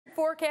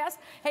Forecast.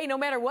 Hey, no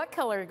matter what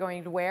color you're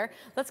going to wear,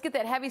 let's get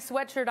that heavy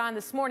sweatshirt on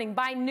this morning.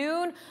 By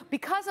noon,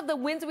 because of the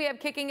winds we have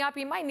kicking up,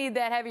 you might need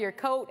that heavier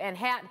coat and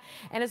hat.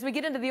 And as we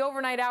get into the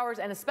overnight hours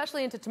and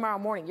especially into tomorrow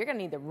morning, you're going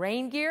to need the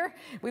rain gear.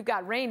 We've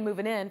got rain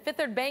moving in. Fifth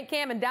Third Bank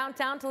Cam in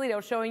downtown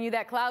Toledo showing you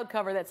that cloud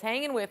cover that's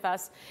hanging with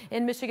us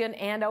in Michigan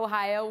and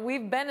Ohio.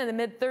 We've been in the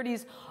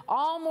mid-30s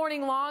all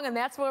morning long, and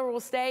that's where we'll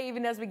stay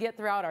even as we get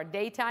throughout our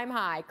daytime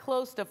high,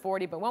 close to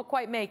 40, but won't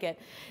quite make it.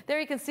 There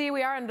you can see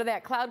we are under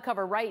that cloud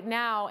cover right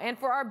now. And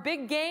for our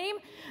big game,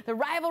 the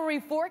rivalry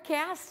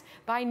forecast,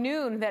 by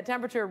noon, that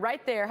temperature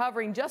right there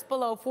hovering just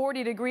below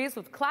 40 degrees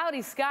with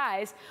cloudy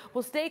skies.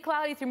 Will stay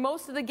cloudy through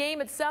most of the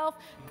game itself.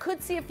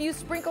 Could see a few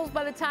sprinkles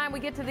by the time we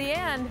get to the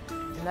end.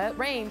 And that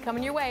rain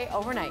coming your way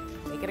overnight.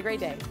 Make it a great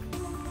day.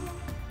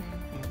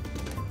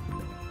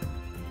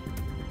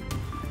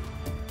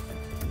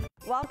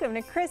 Welcome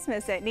to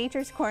Christmas at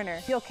Nature's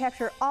Corner. You'll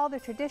capture all the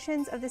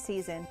traditions of the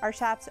season. Our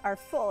shops are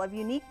full of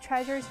unique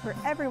treasures for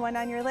everyone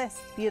on your list.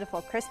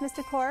 Beautiful Christmas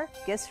decor,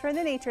 gifts for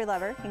the nature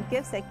lover, and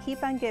gifts that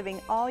keep on giving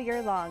all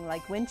year long,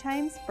 like wind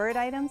chimes, bird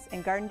items,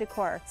 and garden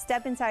decor.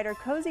 Step inside our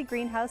cozy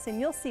greenhouse and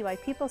you'll see why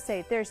people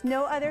say there's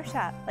no other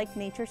shop like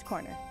Nature's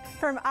Corner.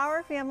 From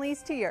our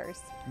families to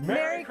yours,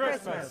 Merry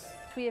Christmas!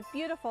 We have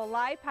beautiful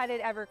live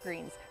potted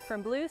evergreens,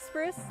 from blue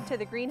spruce to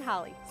the green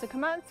holly. So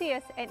come out and see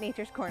us at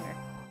Nature's Corner.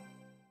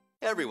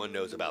 Everyone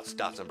knows about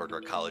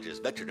Stotzenberger College's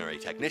veterinary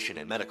technician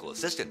and medical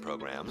assistant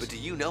programs, but do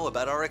you know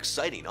about our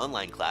exciting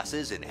online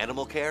classes in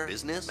animal care,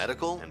 business,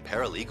 medical, and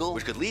paralegal,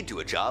 which could lead to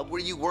a job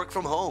where you work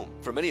from home?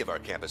 For many of our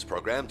campus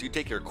programs, you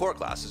take your core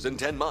classes in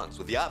 10 months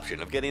with the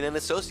option of getting an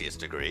associate's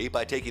degree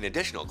by taking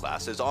additional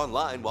classes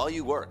online while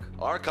you work.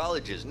 Our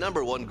college's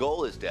 #1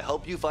 goal is to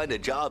help you find a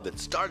job that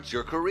starts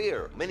your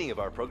career. Many of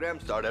our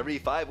programs start every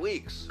 5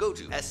 weeks. Go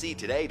to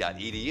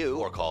sctoday.edu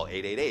or call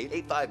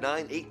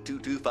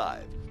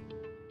 888-859-8225.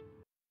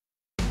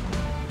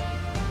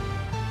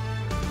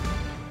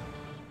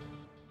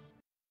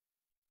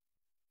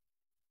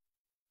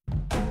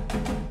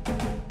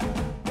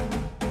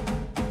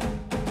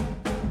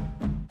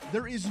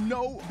 There is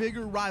no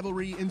bigger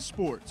rivalry in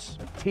sports.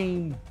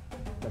 The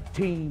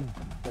team.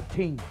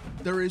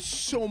 There is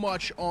so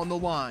much on the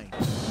line.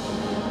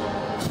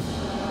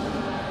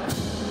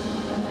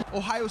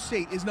 Ohio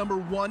State is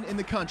 #1 in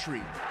the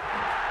country.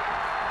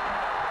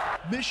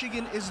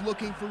 Michigan is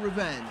looking for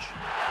revenge.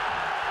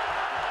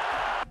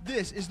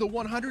 This is the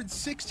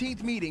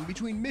 116th meeting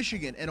between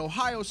Michigan and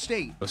Ohio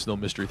State. It's no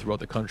mystery throughout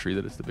the country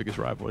that it's the biggest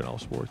rivalry in all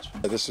sports.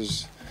 This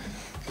is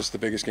the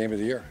biggest game of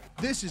the year.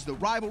 This is the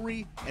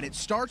rivalry, and it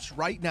starts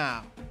right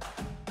now.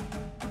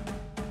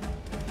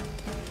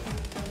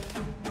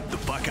 The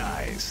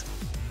Buckeyes.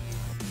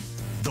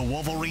 The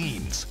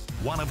Wolverines,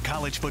 one of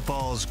college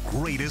football's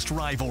greatest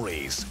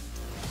rivalries.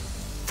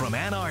 From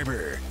Ann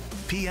Arbor,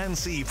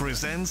 PNC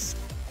presents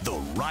The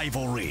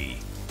Rivalry.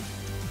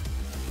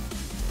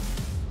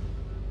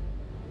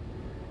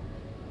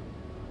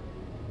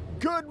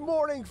 Good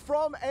morning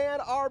from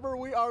Ann Arbor.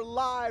 We are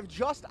live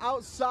just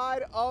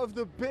outside of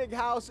the big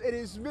house. It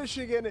is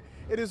Michigan.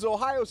 It is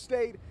Ohio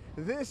State.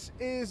 This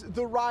is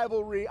the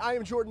rivalry. I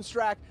am Jordan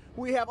Strack.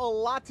 We have a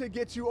lot to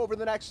get to over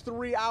the next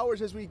 3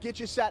 hours as we get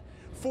you set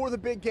for the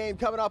big game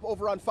coming up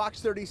over on Fox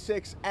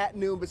 36 at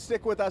noon. But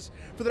stick with us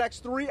for the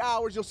next 3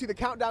 hours. You'll see the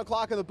countdown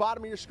clock on the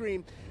bottom of your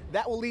screen.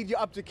 That will lead you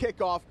up to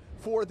kickoff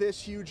for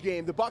this huge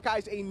game. The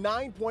Buckeyes, a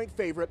 9-point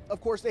favorite.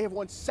 Of course, they have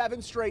won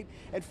 7 straight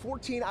and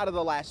 14 out of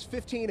the last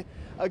 15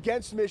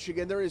 against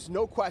Michigan. There is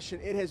no question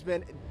it has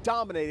been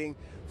dominating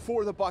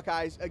for the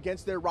Buckeyes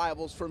against their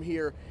rivals from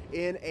here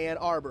in Ann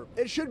Arbor.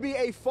 It should be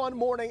a fun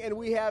morning, and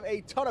we have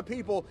a ton of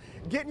people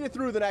getting you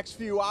through the next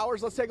few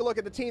hours. Let's take a look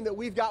at the team that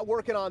we've got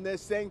working on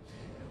this thing.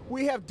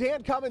 We have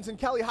Cummins and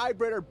Kelly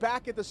Heidbreder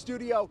back at the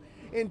studio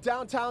in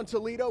downtown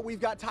Toledo. We've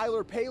got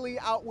Tyler Paley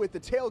out with the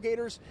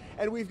Tailgaters,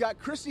 and we've got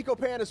Kristi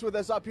Kopanis with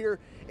us up here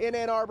in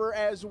Ann Arbor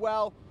as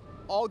well,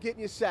 all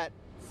getting you set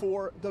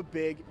for the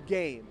big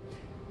game.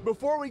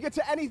 Before we get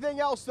to anything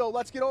else, though,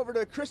 let's get over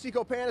to Kristi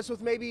Kopanis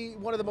with maybe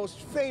one of the most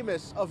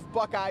famous of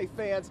Buckeye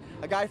fans,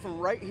 a guy from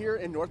right here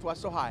in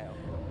Northwest Ohio.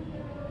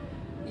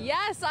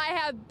 Yes, I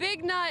have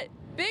Big Nut.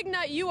 Big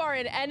Nut, you are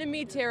in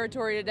enemy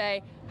territory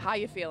today. How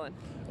you feeling?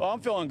 Well, I'm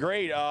feeling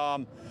great.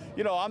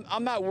 You know,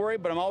 I'm not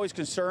worried, but I'm always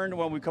concerned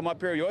when we come up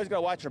here. You always got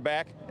to watch your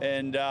back,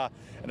 and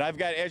I've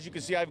got, as you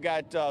can see, I've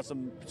got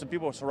some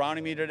people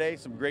surrounding me today,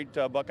 some great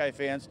Buckeye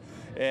fans,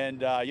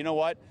 and you know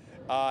what?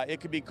 It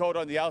could be cold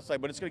on the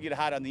outside, but it's going to get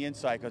hot on the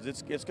inside because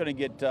it's going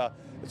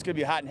to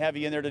be hot and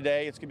heavy in there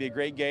today. It's going to be a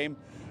great game.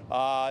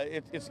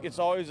 It's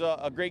always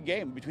a great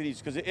game between these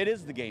because it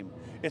is the game.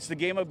 It's the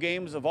game of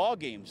games of all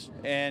games,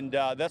 and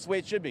that's the way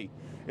it should be.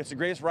 It's the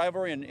greatest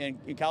rivalry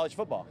in college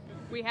football.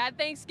 We had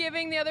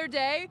Thanksgiving the other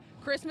day.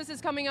 Christmas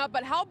is coming up,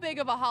 but how big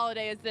of a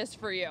holiday is this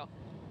for you?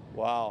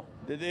 Wow,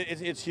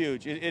 it's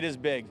huge. It is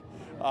big.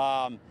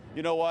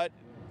 You know what?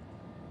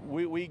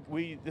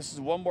 This is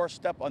one more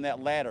step on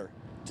that ladder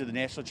to the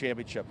national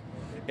championship,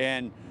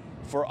 and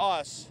for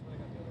us,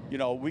 you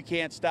know, we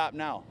can't stop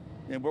now,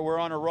 and we're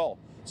on a roll.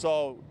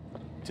 So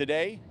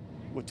today,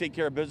 will take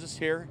care of business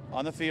here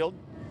on the field.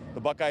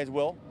 The Buckeyes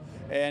will.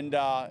 And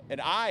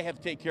I have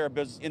to take care of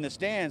business in the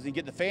stands and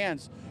get the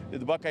fans, the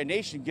Buckeye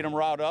Nation, get them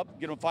riled up,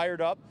 get them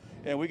fired up,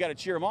 and we got to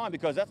cheer them on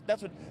because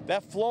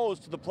that flows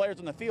to the players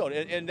on the field,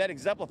 and that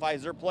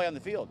exemplifies their play on the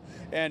field.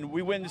 And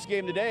we win this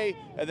game today,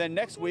 and then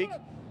next week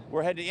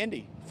we're heading to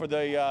Indy for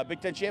the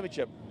Big Ten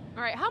Championship.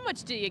 All right, how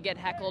much do you get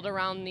heckled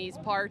around these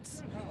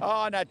parts?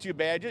 Oh, not too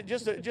bad.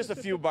 Just a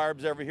few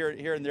barbs over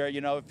here and there,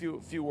 you know,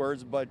 a few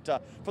words, but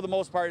for the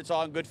most part, it's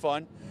all in good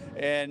fun.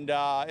 And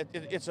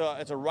it's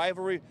a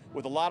rivalry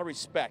with a lot of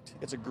respect.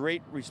 It's a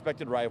great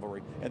respected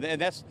rivalry,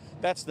 and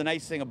that's the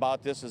nice thing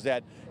about this is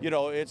that, you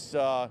know, it's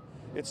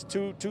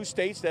two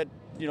states that,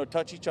 you know,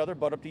 touch each other,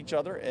 butt up to each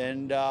other,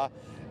 and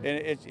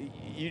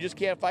you just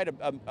can't find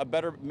a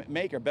better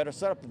make or better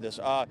setup than this.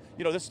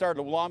 You know, this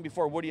started long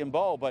before Woody and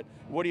Bo, but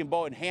Woody and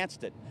Bo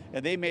enhanced it,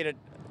 and they made it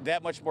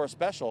that much more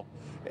special,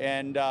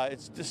 and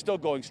it's just still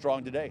going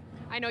strong today.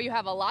 I know you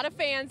have a lot of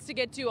fans to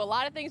get to, a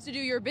lot of things to do.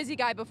 You're a busy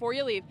guy. Before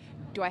you leave,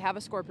 do I have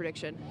a score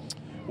prediction?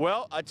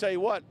 Well, I tell you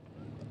what,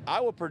 I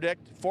will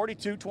predict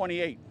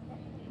 42-28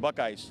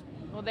 Buckeyes.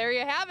 Well, there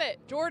you have it.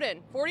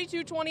 Jordan,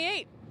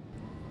 42-28.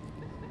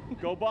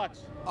 Go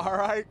Bucks. All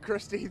right,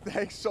 Kristi,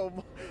 thanks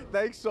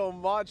so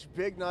much.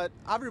 Big Nut,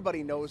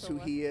 everybody knows who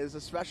he is,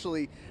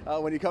 especially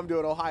when you come to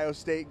an Ohio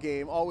State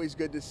game. Always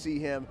good to see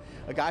him.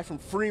 A guy from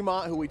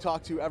Fremont who we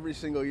talk to every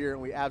single year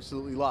and we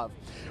absolutely love.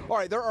 All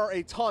right, there are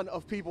a ton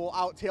of people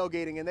out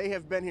tailgating, and they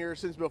have been here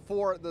since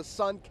before the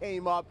sun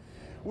came up.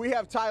 We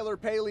have Tyler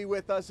Paley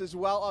with us as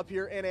well up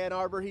here in Ann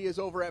Arbor. He is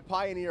over at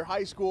Pioneer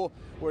High School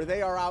where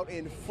they are out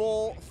in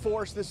full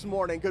force this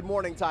morning. Good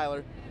morning,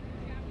 Tyler.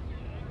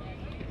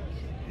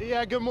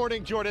 Yeah, good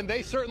morning, Jordan.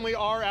 They certainly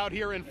are out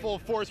here in full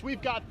force.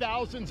 We've got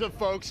thousands of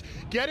folks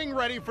getting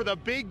ready for the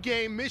big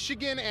game,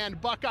 Michigan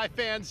and Buckeye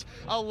fans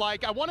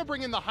alike. I want to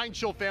bring in the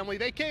Heinschel family.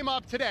 They came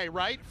up today,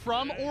 right,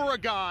 from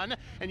Oregon,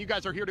 and you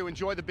guys are here to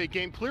enjoy the big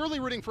game,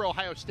 clearly rooting for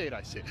Ohio State,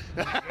 I see.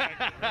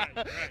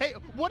 Right. Hey,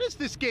 what does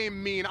this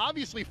game mean?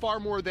 Obviously far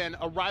more than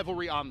a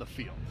rivalry on the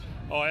field.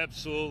 Oh,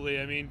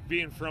 absolutely. I mean,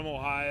 being from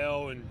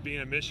Ohio and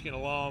being a Michigan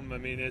alum, I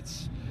mean,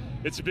 it's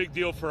a big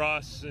deal for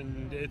us,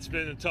 and it's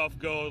been a tough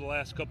go the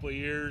last couple of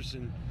years,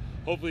 and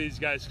hopefully these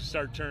guys can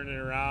start turning it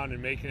around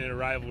and making it a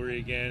rivalry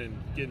again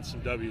and getting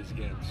some W's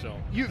again. So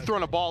you've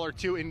thrown a ball or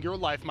two in your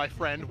life, my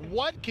friend.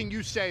 What can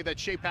you say that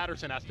Shea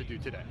Patterson has to do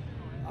today?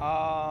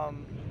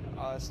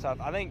 It's tough.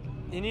 I think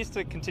he needs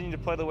to continue to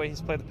play the way he's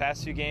played the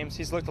past few games.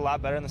 He's looked a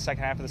lot better in the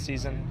second half of the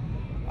season.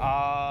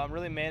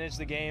 Really manage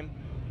the game.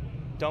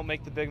 Don't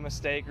make the big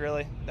mistake,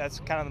 really. That's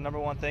kind of the number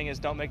one thing is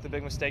don't make the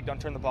big mistake. Don't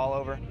turn the ball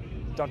over.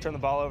 Don't turn the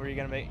ball over,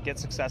 you're going to get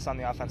success on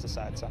the offensive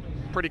side. So,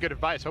 pretty good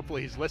advice.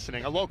 Hopefully he's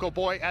listening. A local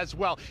boy as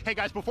well. Hey,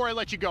 guys, before I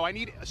let you go, I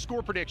need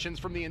score predictions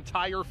from the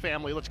entire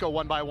family. Let's go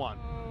one by one.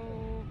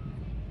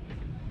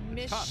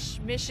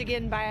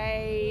 Michigan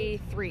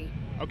by 3.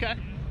 Okay.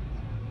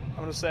 I'm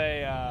going to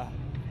say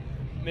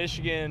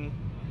Michigan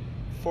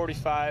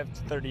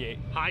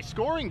 45-38. High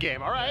scoring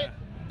game. All right.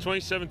 Yeah.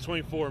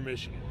 27-24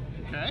 Michigan.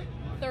 Okay.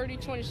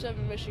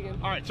 30-27 Michigan.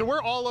 All right, so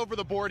we're all over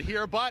the board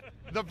here, but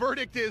the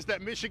verdict is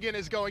that Michigan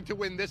is going to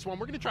win this one.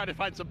 We're going to try to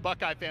find some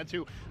Buckeye fans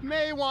who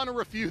may want to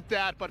refute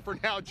that, but for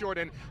now,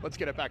 Jordan, let's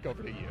get it back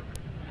over to you.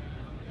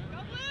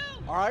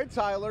 All right,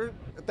 Tyler,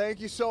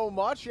 thank you so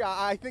much. Yeah,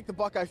 I think the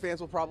Buckeye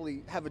fans will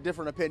probably have a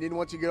different opinion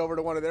once you get over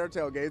to one of their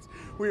tailgates.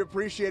 We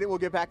appreciate it. We'll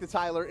get back to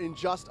Tyler in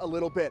just a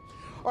little bit.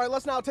 All right,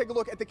 let's now take a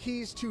look at the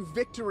keys to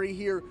victory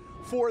here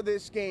for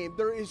this game.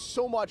 There is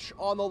so much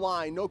on the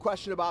line, no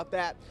question about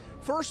that.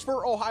 First,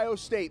 for Ohio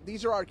State,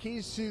 these are our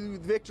keys to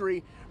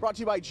victory, brought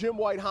to you by Jim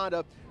White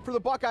Honda. For the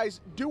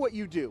Buckeyes, do what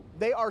you do.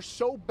 They are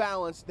so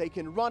balanced. They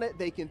can run it,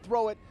 they can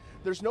throw it.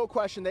 There's no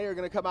question they are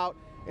going to come out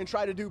and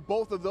try to do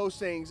both of those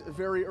things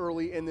very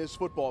early in this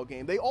football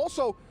game. They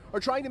also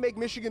are trying to make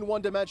Michigan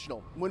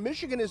one-dimensional. When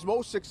Michigan is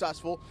most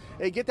successful,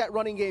 they get that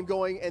running game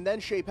going, and then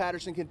Shea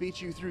Patterson can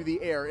beat you through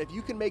the air. If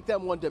you can make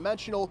them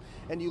one-dimensional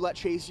and you let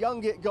Chase Young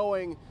get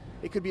going,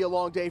 it could be a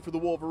long day for the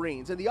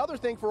Wolverines. And the other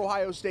thing for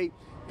Ohio State,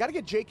 got to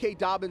get J.K.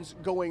 Dobbins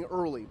going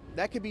early.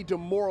 That could be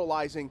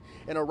demoralizing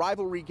in a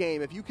rivalry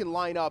game. If you can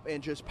line up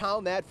and just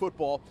pound that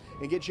football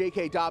and get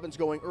J.K. Dobbins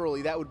going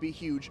early, that would be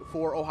huge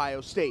for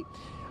Ohio State.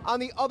 On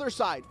the other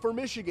side, for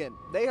Michigan,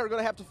 they are going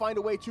to have to find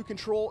a way to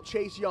control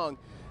Chase Young.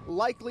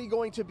 Likely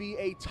going to be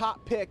a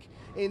top pick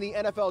in the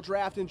NFL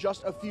draft in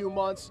just a few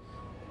months.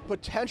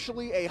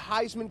 Potentially a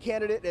Heisman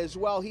candidate as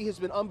well. He has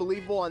been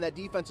unbelievable on that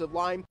defensive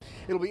line.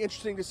 It'll be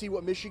interesting to see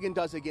what Michigan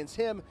does against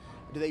him.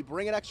 Do they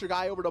bring an extra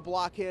guy over to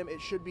block him?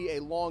 It should be a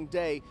long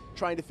day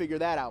trying to figure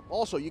that out.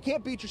 Also, you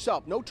can't beat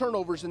yourself. No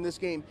turnovers in this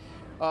game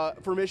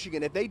for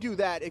Michigan. If they do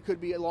that, it could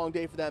be a long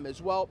day for them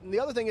as well. And the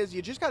other thing is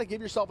you just got to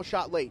give yourself a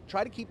shot late.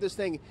 Try to keep this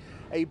thing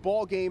a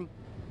ball game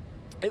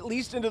at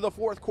least into the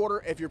fourth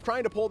quarter. If you're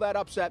trying to pull that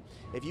upset,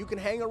 if you can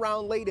hang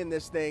around late in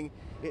this thing,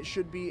 it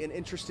should be an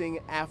interesting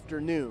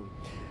afternoon.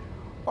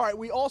 All right,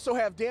 we also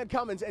have Dan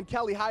Cummins and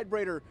Kelly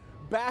Heidbreder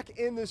back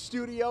in the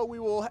studio.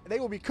 They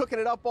will be cooking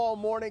it up all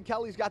morning.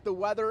 Kelly's got the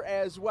weather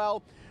as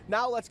well.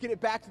 Now let's get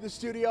it back to the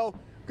studio.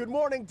 Good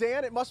morning,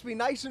 Dan. It must be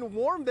nice and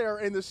warm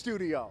there in the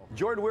studio.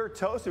 Jordan, we're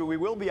toasted. We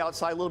will be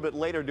outside a little bit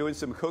later doing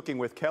some cooking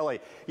with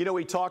Kelly. You know,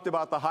 we talked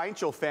about the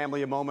Heinschel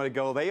family a moment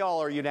ago. They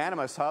all are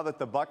unanimous, that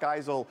the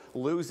Buckeyes will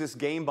lose this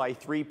game by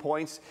 3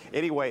 points.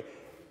 Anyway,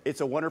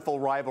 it's a wonderful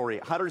rivalry.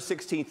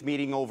 116th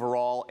meeting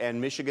overall, and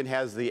Michigan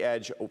has the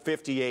edge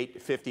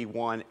 58,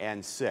 51,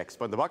 and 6.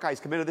 But the Buckeyes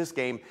come into this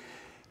game,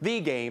 the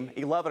game,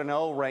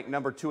 11-0, ranked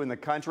number 2 in the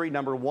country,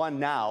 number 1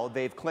 now.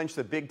 They've clinched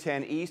the Big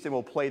Ten East and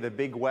will play the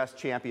Big West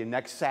champion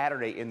next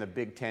Saturday in the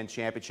Big Ten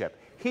Championship.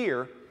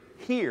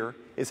 Here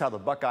is how the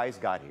Buckeyes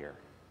got here.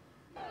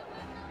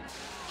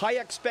 High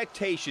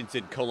expectations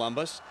in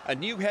Columbus. A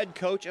new head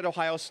coach at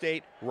Ohio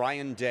State,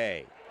 Ryan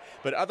Day.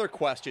 But other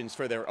questions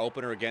for their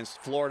opener against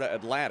Florida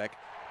Atlantic.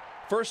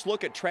 First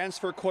look at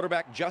transfer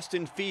quarterback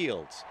Justin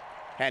Fields.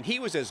 And he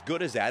was as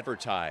good as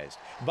advertised.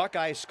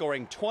 Buckeyes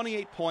scoring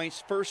 28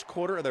 points first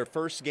quarter of their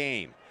first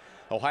game.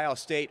 Ohio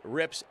State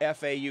rips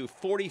FAU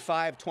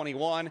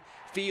 45-21.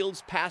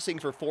 Fields passing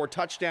for 4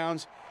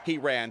 touchdowns. He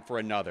ran for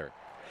another.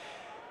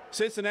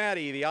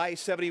 Cincinnati, the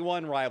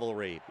I-71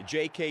 rivalry.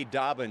 J.K.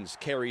 Dobbins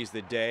carries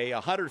the day.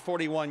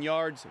 141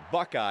 yards,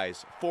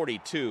 Buckeyes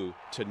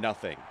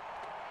 42-0.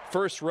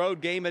 First road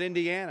game at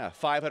Indiana,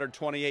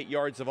 528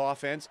 yards of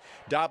offense.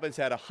 Dobbins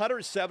had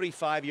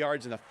 175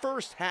 yards in the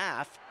first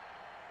half.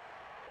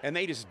 And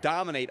they just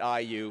dominate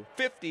IU.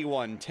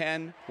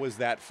 51-10 was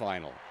that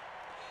final.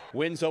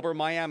 Wins over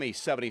Miami,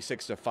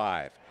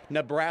 76-5.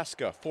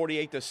 Nebraska,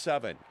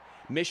 48-7.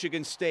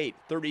 Michigan State,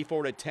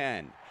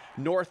 34-10.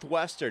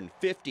 Northwestern,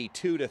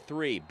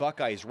 52-3.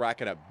 Buckeyes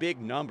racking up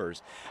big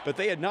numbers, but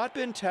they had not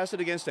been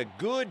tested against a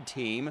good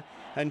team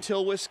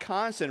until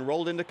Wisconsin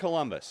rolled into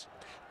Columbus.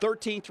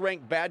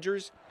 13th-ranked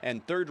Badgers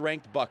and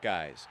 3rd-ranked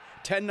Buckeyes.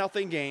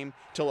 10-0 game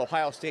till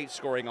Ohio State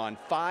scoring on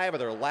 5 of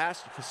their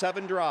last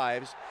 7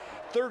 drives.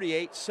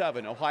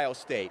 38-7, Ohio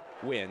State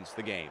wins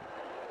the game.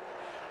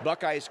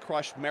 Buckeyes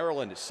crushed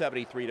Maryland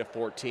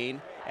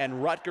 73-14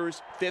 and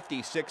Rutgers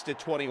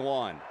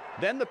 56-21.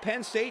 Then the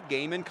Penn State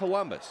game in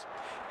Columbus.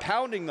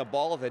 Pounding the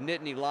ball of the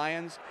Nittany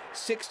Lions,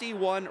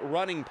 61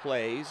 running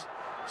plays,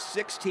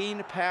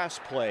 16 pass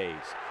plays.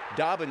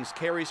 Dobbins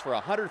carries for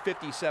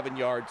 157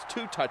 yards,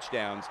 2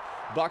 touchdowns.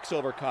 Bucks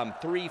overcome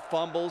 3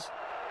 fumbles.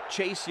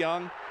 Chase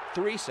Young,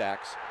 3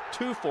 sacks,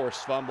 2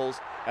 forced fumbles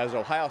as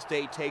Ohio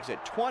State takes it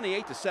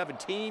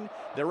 28-17.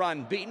 They're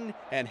unbeaten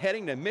and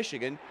heading to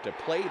Michigan to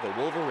play the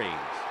Wolverines.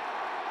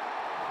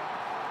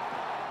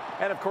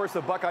 And of course, the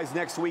Buckeyes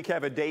next week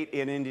have a date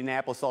in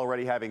Indianapolis,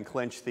 already having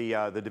clinched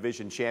the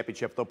division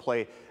championship. They'll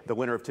play the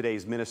winner of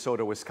today's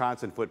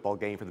Minnesota-Wisconsin football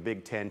game for the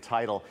Big Ten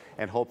title,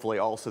 and hopefully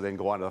also then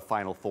go on to the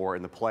Final Four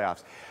in the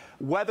playoffs.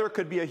 Weather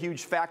could be a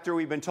huge factor.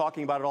 We've been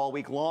talking about it all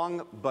week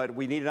long, but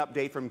we need an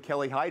update from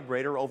Kelly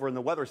Heidbreder over in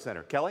the Weather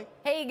Center. Kelly?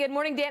 Hey, good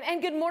morning, Dan,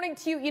 and good morning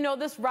to you. You know,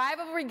 this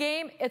rivalry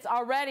game, it's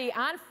already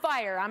on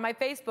fire on my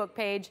Facebook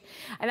page,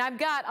 and I've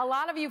got a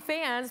lot of you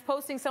fans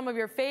posting some of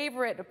your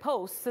favorite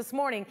posts this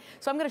morning,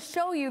 so I'm going to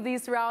show you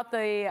these throughout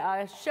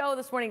the show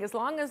this morning, as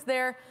long as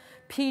they're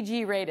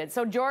PG rated.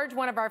 So George,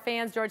 one of our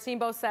fans, George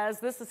Seambo, says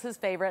this is his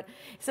favorite.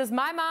 He says,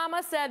 my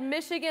mama said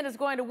Michigan is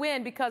going to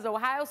win because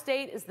Ohio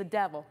State is the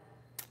devil.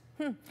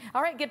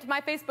 All right, get to my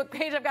Facebook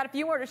page. I've got a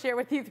few more to share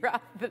with you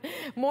throughout the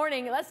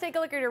morning. Let's take a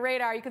look at your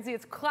radar. You can see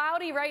it's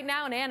cloudy right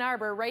now in Ann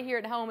Arbor, right here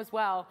at home as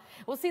well.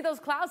 We'll see those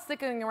clouds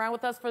sticking around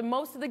with us for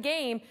most of the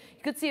game.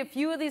 You could see a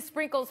few of these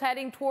sprinkles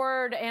heading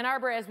toward Ann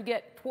Arbor as we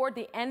get toward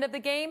the end of the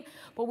game,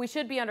 but we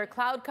should be under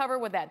cloud cover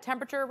with that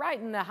temperature right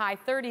in the high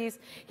 30s.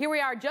 Here we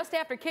are just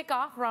after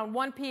kickoff around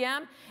 1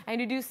 p.m., and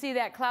you do see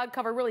that cloud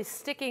cover really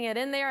sticking it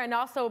in there, and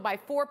also by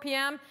 4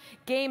 p.m.,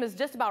 game is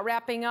just about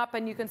wrapping up,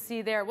 and you can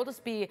see there we'll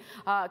just be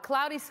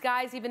cloudy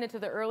skies even into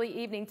the early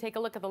evening. Take a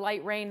look at the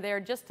light rain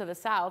there just to the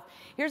south.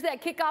 Here's that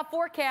kickoff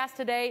forecast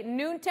today.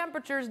 Noon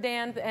temperatures,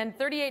 Dan, and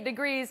 38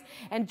 degrees,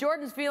 and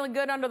Jordan's feeling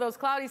good under those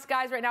cloudy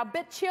skies right now.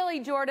 Bit chilly,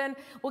 Jordan.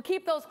 We'll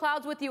keep those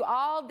clouds with you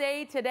all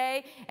day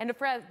today. And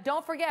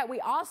don't forget, we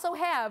also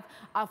have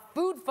a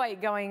food fight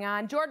going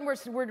on. Jordan,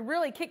 we're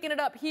really kicking it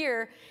up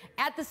here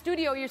at the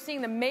studio. You're seeing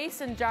the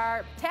Mason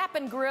Jar Tap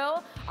and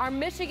Grill, our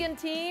Michigan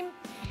team.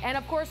 And,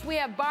 of course, we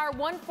have Bar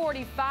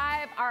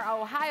 145, our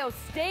Ohio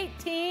State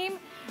team.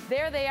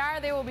 There they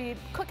are. They will be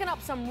cooking up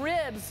some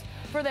ribs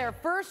for their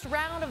first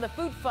round of the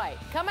food fight.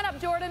 Coming up,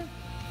 Jordan.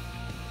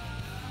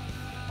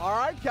 All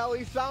right,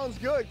 Kelly, sounds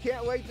good.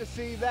 Can't wait to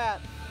see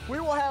that. We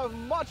will have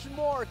much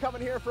more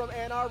coming here from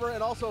Ann Arbor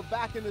and also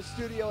back in the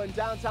studio in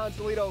downtown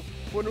Toledo.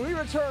 When we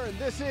return,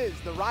 this is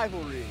The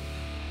Rivalry.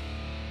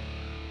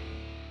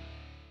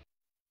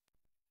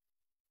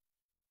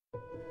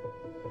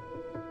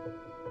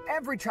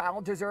 Every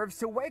child deserves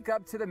to wake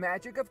up to the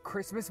magic of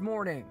Christmas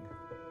morning.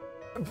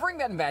 Bring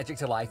that magic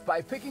to life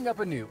by picking up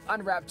a new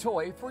unwrapped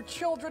toy for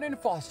children in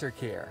foster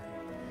care.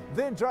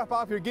 Then drop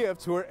off your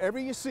gifts wherever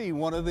you see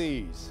one of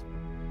these.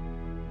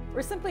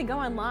 Or simply go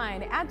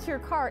online, add to your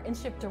cart, and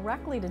ship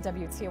directly to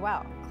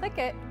WTOL. Click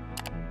it,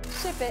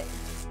 ship it,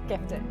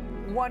 gift it.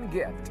 One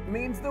gift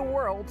means the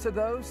world to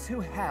those who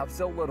have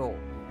so little.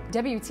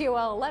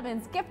 WTOL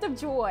 11's Gift of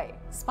Joy,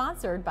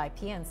 sponsored by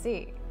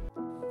PNC.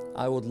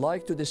 I would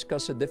like to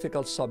discuss a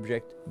difficult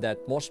subject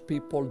that most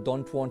people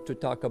don't want to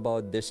talk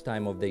about this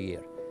time of the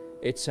year.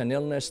 It's an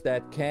illness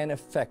that can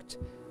affect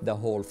the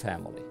whole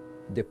family,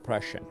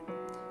 depression.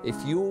 If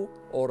you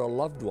or a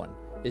loved one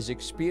is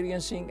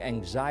experiencing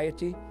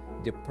anxiety,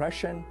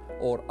 depression,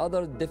 or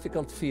other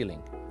difficult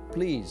feeling,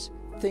 please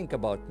think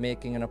about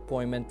making an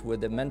appointment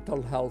with a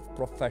mental health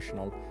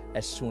professional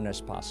as soon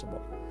as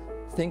possible.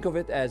 Think of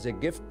it as a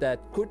gift that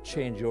could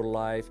change your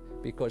life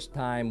because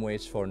time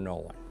waits for no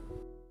one.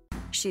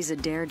 She's a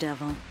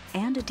daredevil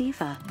and a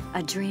diva,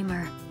 a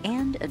dreamer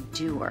and a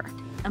doer,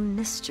 a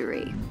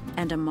mystery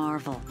and a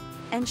marvel.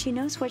 And she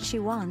knows what she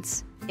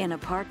wants in a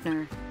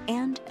partner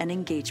and an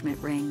engagement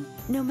ring.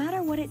 No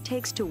matter what it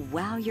takes to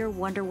wow your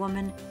Wonder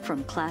Woman,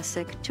 from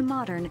classic to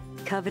modern,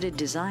 coveted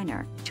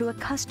designer to a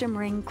custom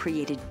ring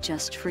created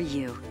just for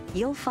you,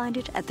 you'll find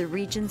it at the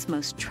region's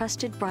most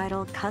trusted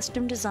bridal,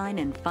 custom design,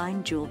 and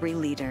fine jewelry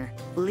leader,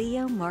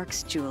 Leo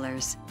Marks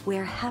Jewelers,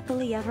 where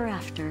happily ever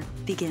after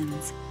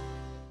begins.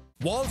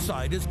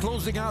 Wallside is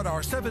closing out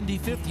our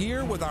 75th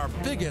year with our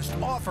biggest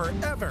offer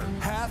ever.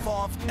 Half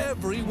off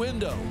every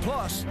window,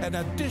 plus an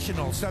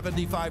additional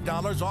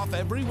 $75 off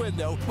every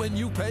window when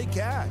you pay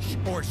cash,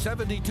 or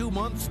 72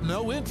 months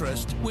no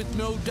interest with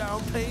no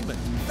down payment.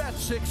 That's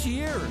 6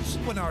 years.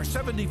 When our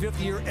 75th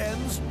year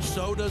ends,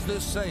 so does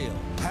this sale.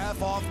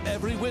 Half off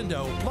every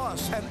window,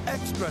 plus an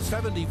extra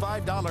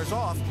 $75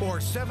 off,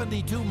 or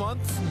 72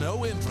 months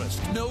no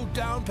interest, no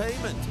down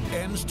payment.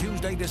 Ends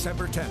Tuesday,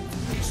 December 10th.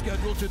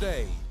 Reschedule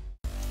today.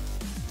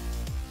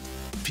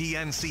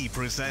 PNC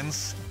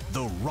presents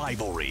The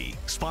Rivalry,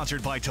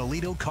 sponsored by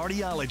Toledo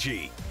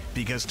Cardiology,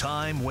 because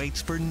time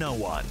waits for no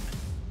one.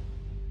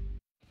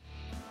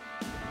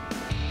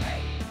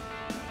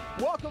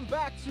 Welcome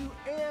back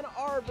to Ann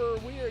Arbor.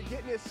 We are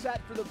getting it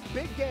set for the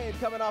big game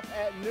coming up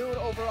at noon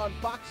over on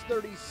Fox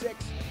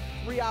 36.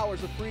 3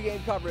 hours of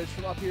pregame coverage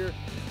from up here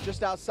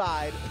just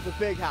outside the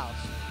big house.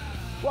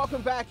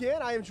 Welcome back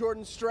in. I am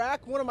Jordan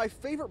Strack. One of my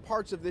favorite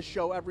parts of this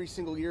show every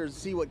single year is to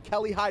see what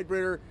Kelly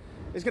Heidbreder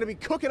is going to be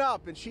cooking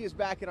up, and she is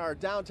back in our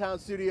downtown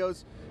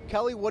studios.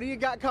 Kelly, what do you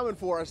got coming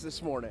for us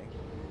this morning?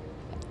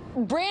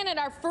 Brandon,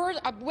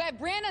 we have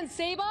Brandon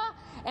Saba,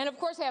 and of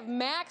course we have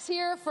Max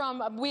here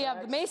from, we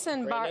have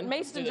Mason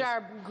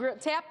Jar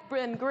Tap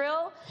and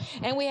Grill,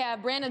 and we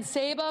have Brandon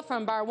Saba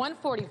from Bar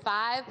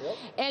 145. Yep.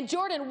 And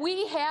Jordan,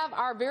 we have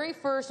our very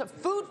first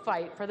food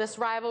fight for this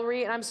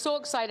rivalry, and I'm so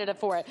excited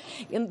for it.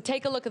 And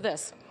take a look at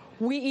this.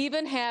 We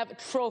even have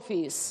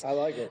trophies. I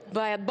like it.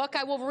 By a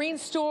Buckeye Wolverine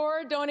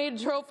store donated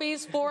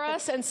trophies for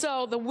us. And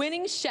so the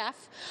winning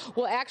chef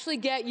will actually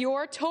get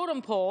your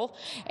totem pole,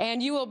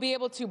 and you will be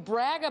able to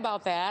brag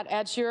about that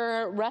at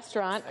your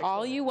restaurant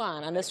all you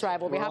want on this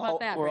rivalry. How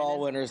about that, We're Brandon?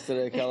 all winners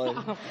today, Kelly.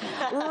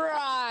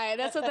 Right.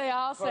 That's what they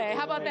all say.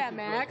 How about that,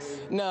 Max?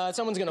 No,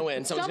 someone's going to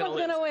win. Someone's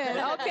going to win.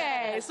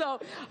 Okay. So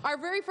our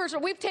very first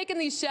one, we've taken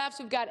these chefs.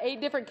 We've got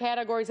 8 different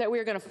categories that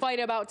we're going to fight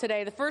about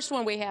today. The first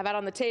one we have out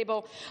on the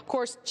table, of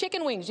course, chicken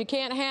wings. You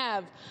can't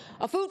have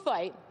a food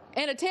fight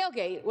and a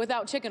tailgate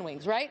without chicken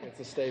wings, right? It's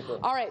a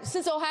staple. All right,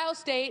 since Ohio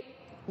State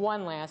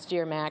won last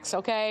year, Max,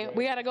 okay?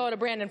 We got to go to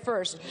Brandon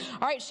first.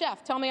 All right,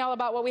 Chef, tell me all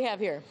about what we have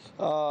here.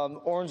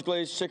 Orange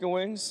glazed chicken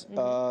wings.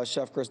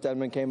 Chef Chris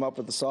Denman came up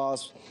with the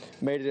sauce,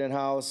 made it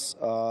in-house,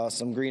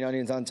 some green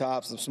onions on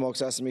top, some smoked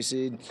sesame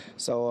seed.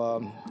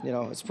 So, you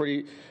know, it's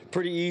pretty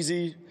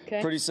easy,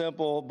 pretty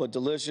simple, but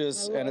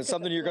delicious, and it's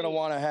something you're going to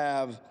want to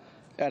have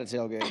at a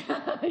tailgate.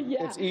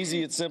 Yeah. It's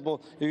easy, it's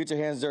simple. You get your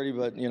hands dirty,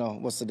 but, you know,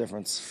 what's the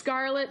difference?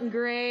 Scarlet and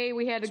gray,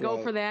 we had to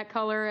go for that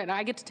color, and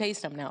I get to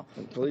taste them now.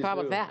 Please How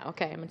do. about that?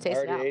 Okay, I'm going to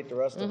taste it out. I already ate the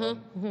rest of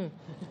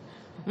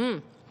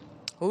them.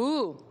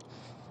 Ooh,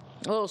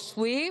 a little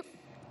sweet,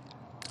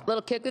 a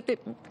little kick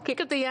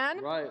at the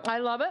end. Right. I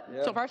love it.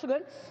 Yeah. So far, so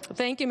good.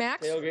 Thank you,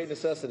 Max. Tailgate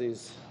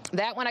necessities.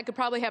 That one I could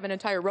probably have an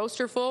entire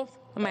roaster full,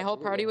 and my whole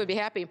party would be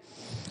happy.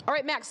 All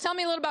right, Max, tell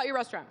me a little about your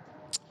restaurant.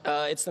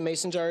 It's the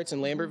Mason Jar. It's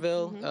in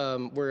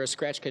Lambertville. We're a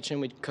scratch kitchen.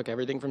 We cook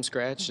everything from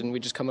scratch, and we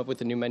just come up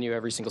with a new menu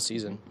every single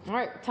season. All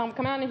right, come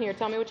on in here.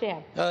 Tell me what you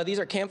have. These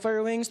are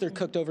campfire wings. They're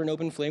cooked over an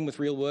open flame with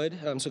real wood,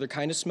 so they're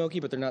kind of smoky,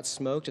 but they're not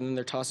smoked, and then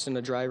they're tossed in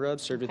a dry rub,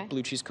 served with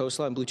blue cheese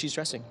coleslaw and blue cheese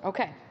dressing.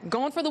 Okay,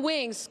 going for the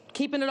wings,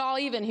 keeping it all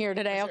even here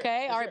today,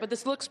 okay? All right, but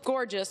this looks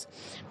gorgeous.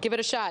 Give it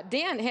a shot.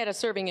 Dan had a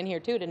serving in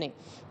here, too, didn't he?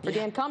 For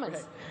Dan Cummins.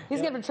 Right.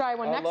 He's going to try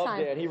one next time. I love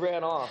Dan. He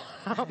ran off.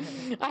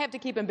 I have to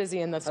keep him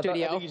busy in the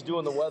studio. I think he's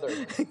doing the weather.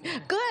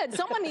 Good.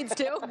 Someone needs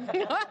to.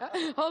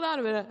 Hold on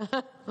a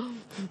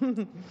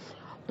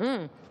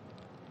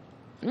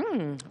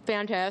minute.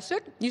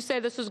 Fantastic. You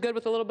say this is good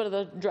with a little bit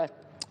of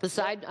the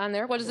side on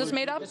there. What is this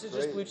made of? This is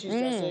just blue cheese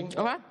dressing.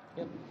 Okay.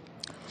 Yep.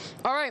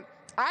 All right.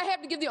 I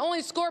have to give the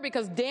only score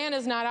because Dan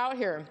is not out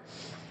here.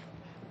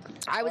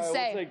 I would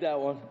say. We'll take that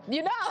one.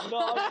 You know.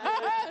 No,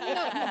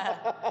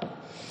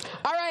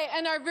 All right,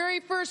 and our very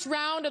first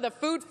round of the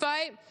food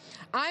fight,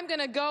 I'm going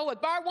to go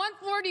with bar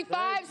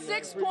 145,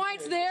 6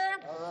 points there.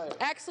 All right.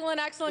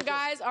 Excellent, excellent,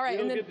 guys. All right.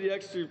 We don't get the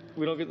extra,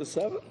 we don't get the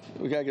 7?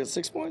 We got to get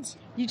 6 points?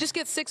 You just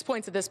get 6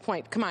 points at this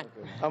point. Come on.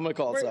 Okay. I'm going to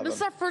call it 7. This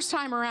is our first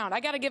time around.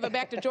 I got to give it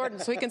back to Jordan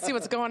so he can see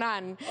what's going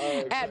on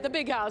at the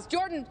big house.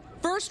 Jordan,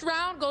 first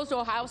round goes to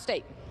Ohio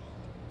State.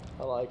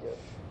 I like it.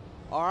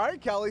 All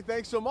right, Kelly,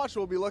 thanks so much.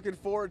 We'll be looking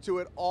forward to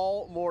it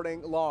all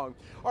morning long.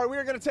 All right, we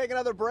are going to take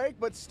another break,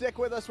 but stick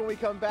with us when we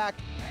come back.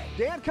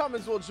 Dan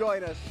Cummins will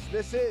join us.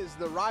 This is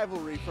The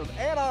Rivalry from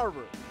Ann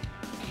Arbor.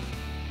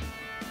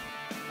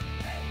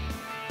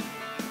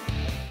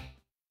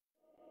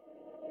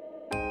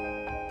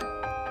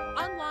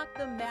 Unlock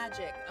the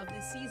magic of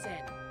the season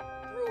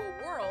through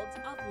a world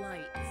of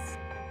lights.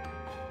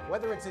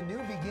 Whether it's a new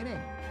beginning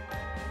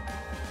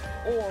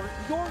or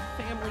your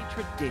family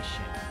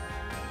tradition,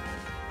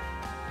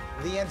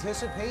 the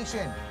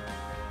anticipation,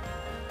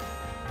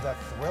 the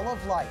thrill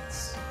of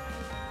lights.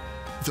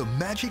 The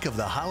magic of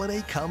the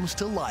holiday comes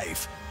to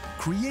life.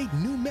 Create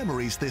new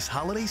memories this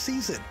holiday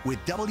season with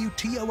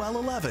WTOL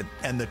 11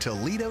 and the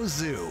Toledo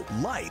Zoo.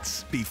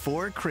 Lights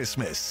before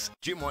Christmas.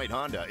 Jim White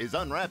Honda is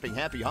unwrapping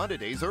Happy Honda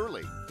Days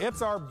early.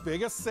 It's our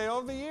biggest sale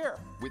of the year.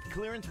 With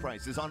clearance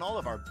prices on all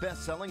of our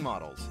best-selling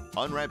models.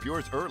 Unwrap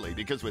yours early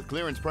because with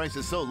clearance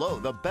prices so low,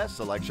 the best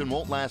selection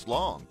won't last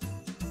long.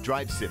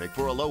 Drive Civic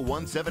for a low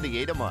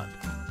 $178 a month.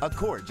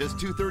 Accord just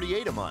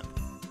 $238 a month.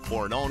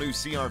 Or an all-new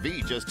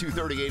CRV just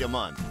 $238 a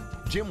month.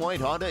 Jim White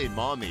Honda in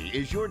Maumee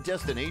is your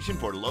destination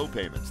for low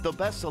payments, the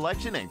best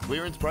selection and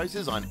clearance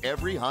prices on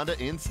every Honda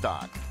in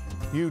stock.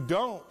 You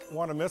don't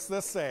want to miss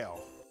this sale.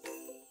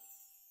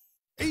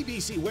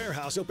 ABC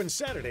Warehouse opens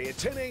Saturday at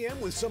 10 a.m.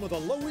 with some of the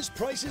lowest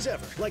prices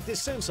ever, like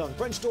this Samsung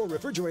French door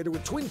refrigerator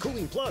with Twin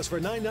Cooling Plus for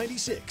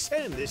 $9.96,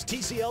 and this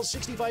TCL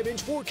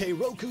 65-inch 4K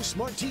Roku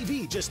Smart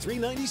TV just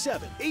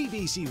 $3.97.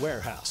 ABC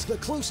Warehouse, the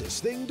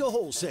closest thing to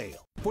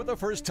wholesale. For the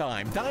first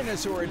time,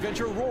 Dinosaur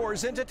Adventure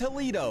roars into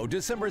Toledo,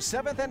 December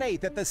 7th and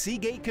 8th at the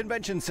Seagate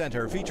Convention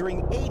Center,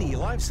 featuring 80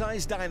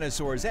 life-size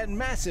dinosaurs and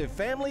massive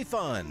family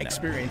fun.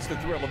 Experience the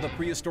thrill of the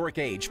prehistoric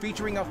age,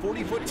 featuring a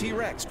 40-foot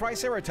T-Rex,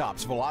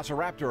 Triceratops,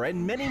 Velociraptor,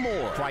 and many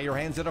more. Try your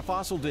hands at a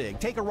fossil dig,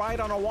 take a ride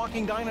on a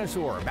walking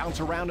dinosaur, bounce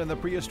around in the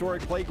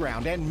prehistoric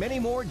playground, and many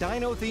more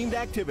dino-themed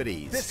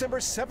activities. December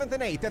 7th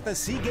and 8th at the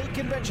Seagate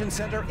Convention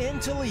Center in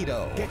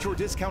Toledo. Get your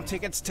discount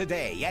tickets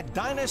today at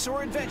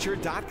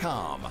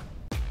DinosaurAdventure.com.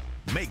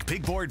 Make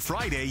Big Board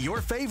Friday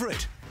your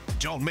favorite.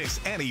 Don't miss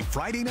any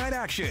Friday night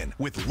action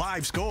with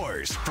live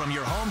scores from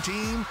your home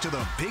team to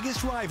the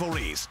biggest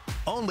rivalries.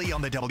 Only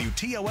on the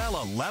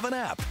WTOL 11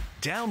 app.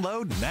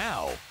 Download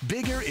now.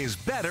 Bigger is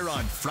better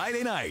on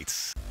Friday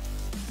nights.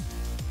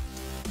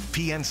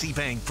 PNC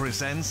Bank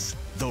presents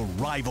The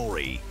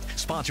Rivalry.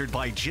 Sponsored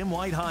by Jim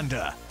White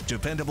Honda.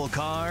 Dependable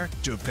car,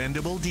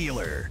 dependable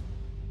dealer.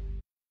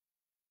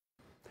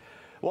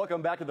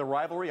 Welcome back to The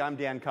Rivalry. I'm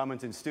Dan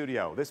Cummins in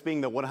studio. This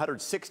being the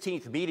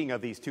 116th meeting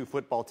of these two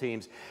football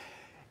teams.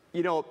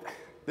 You know,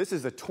 this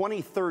is the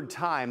 23rd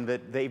time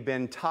that they've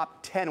been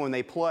top 10 when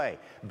they play.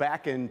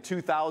 Back in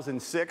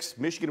 2006,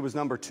 Michigan was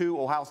number 2,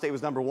 Ohio State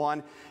was number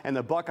 1, and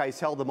the Buckeyes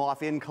held them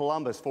off in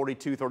Columbus,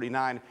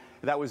 42-39.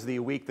 That was the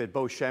week that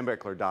Bo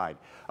Schembechler died.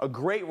 A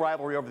great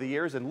rivalry over the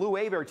years, and Lou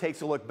Hebert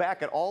takes a look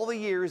back at all the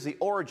years, the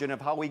origin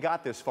of how we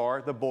got this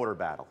far, the border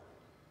battle.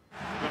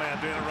 I'm going to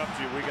have to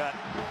interrupt you. We got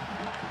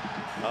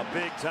a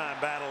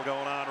big-time battle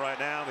going on right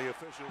now. The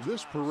officials.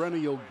 This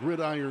perennial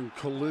gridiron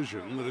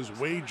collision that is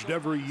waged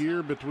every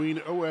year between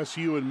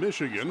OSU and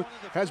Michigan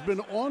has been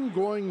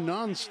ongoing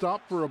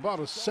nonstop for about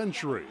a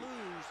century.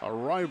 A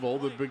rival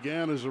that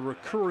began as a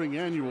recurring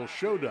annual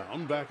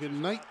showdown back in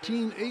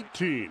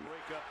 1918,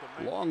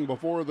 long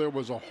before there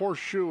was a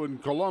horseshoe in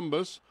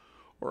Columbus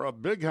or a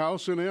big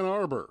house in Ann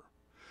Arbor.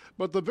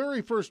 But the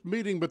very first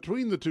meeting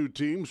between the two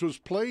teams was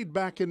played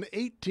back in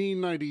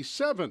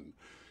 1897.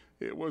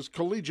 It was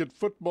collegiate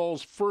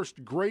football's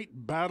first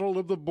great battle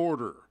of the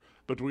border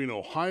between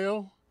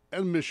Ohio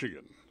and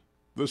Michigan.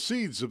 The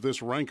seeds of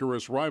this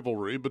rancorous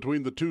rivalry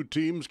between the two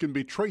teams can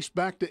be traced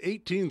back to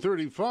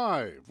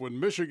 1835, when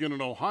Michigan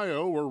and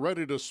Ohio were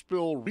ready to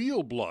spill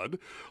real blood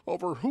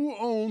over who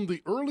owned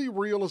the early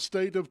real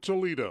estate of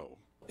Toledo.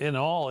 In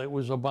all, it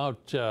was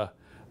about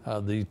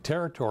the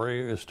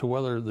territory as to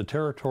whether the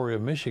territory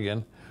of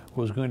Michigan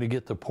was going to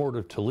get the port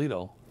of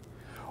Toledo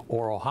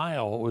or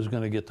Ohio was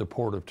going to get the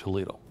port of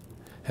Toledo.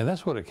 And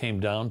that's what it came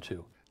down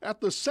to. At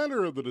the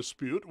center of the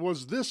dispute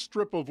was this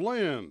strip of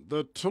land,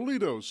 the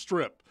Toledo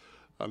Strip,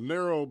 a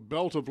narrow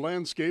belt of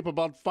landscape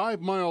about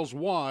 5 miles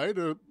wide,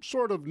 a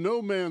sort of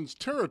no man's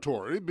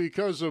territory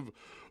because of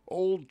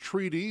old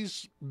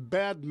treaties,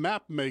 bad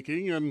map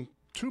making, and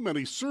too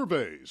many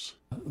surveys.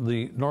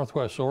 The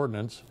Northwest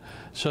Ordinance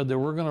said that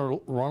we're going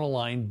to run a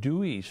line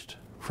due east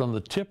from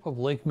the tip of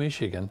Lake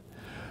Michigan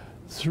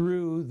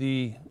through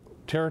the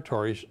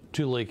territories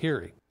to Lake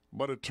Erie.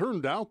 But it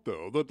turned out,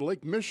 though, that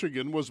Lake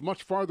Michigan was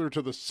much farther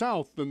to the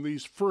south than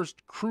these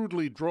first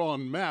crudely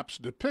drawn maps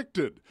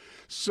depicted.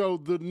 So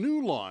the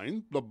new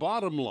line, the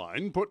bottom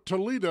line, put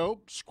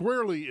Toledo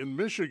squarely in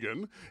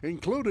Michigan,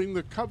 including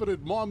the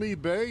coveted Maumee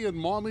Bay and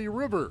Maumee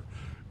River,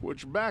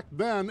 which back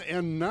then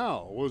and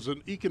now was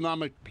an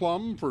economic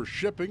plum for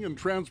shipping and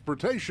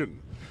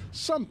transportation,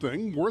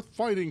 something worth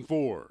fighting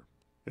for.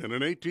 And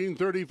in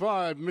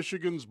 1835,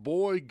 Michigan's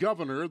boy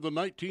governor, the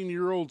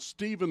 19-year-old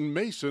Stephen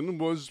Mason,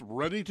 was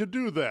ready to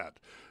do that,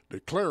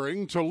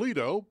 declaring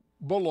Toledo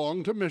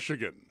belonged to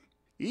Michigan.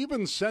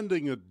 Even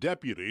sending a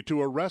deputy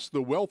to arrest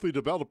the wealthy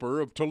developer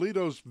of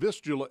Toledo's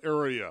Vistula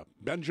area,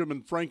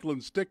 Benjamin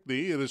Franklin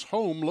Stickney, at his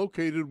home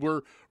located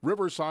where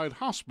Riverside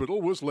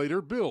Hospital was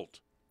later built.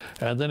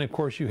 And then, of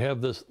course, you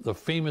have the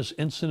famous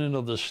incident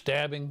of the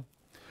stabbing,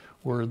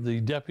 where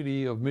the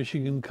deputy of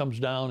Michigan comes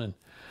down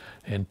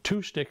and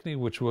to Stickney,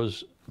 which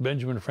was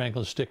Benjamin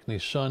Franklin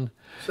Stickney's son,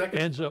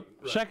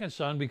 second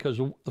son, because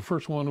the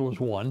first one was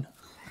one.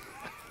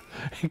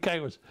 The guy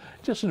was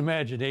just an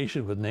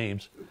imagination with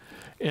names.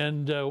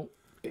 And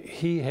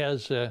he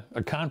has a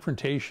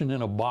confrontation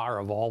in a bar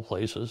of all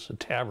places, a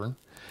tavern,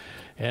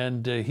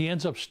 and he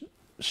ends up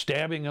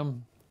stabbing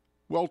him.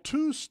 Well,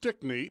 to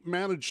Stickney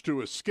managed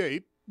to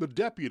escape. The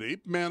deputy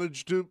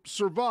managed to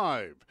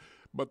survive.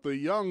 But the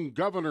young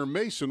Governor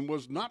Mason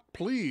was not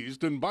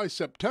pleased, and by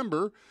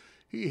September,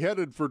 he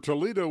headed for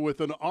Toledo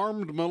with an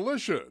armed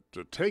militia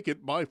to take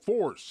it by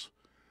force.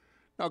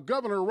 Now,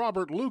 Governor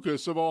Robert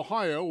Lucas of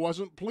Ohio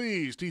wasn't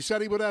pleased. He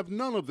said he would have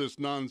none of this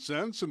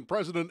nonsense, and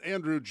President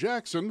Andrew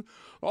Jackson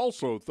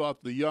also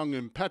thought the young,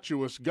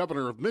 impetuous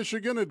governor of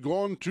Michigan had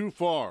gone too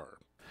far.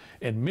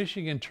 And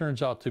Michigan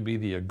turns out to be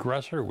the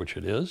aggressor, which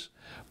it is,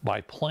 by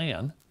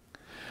plan,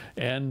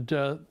 and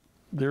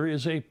there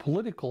is a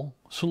political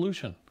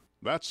solution.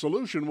 That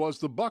solution was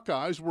the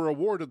Buckeyes were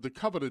awarded the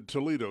coveted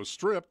Toledo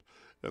Strip,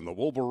 and the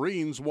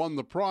Wolverines won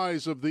the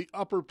prize of the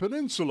Upper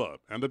Peninsula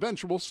and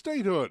eventual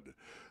statehood.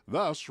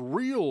 Thus,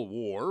 real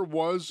war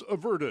was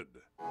averted.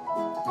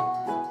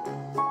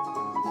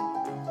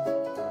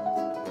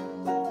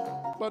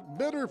 But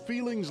bitter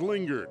feelings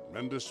lingered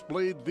and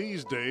displayed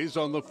these days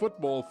on the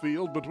football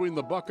field between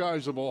the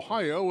Buckeyes of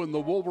Ohio and the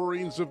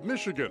Wolverines of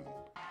Michigan.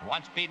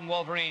 Once beaten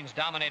Wolverines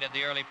dominated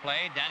the early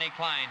play. Danny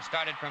Klein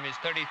started from his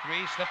 33,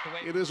 slipped away.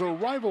 It is a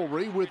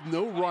rivalry with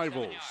no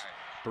rivals,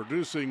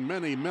 producing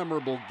many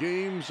memorable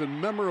games and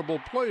memorable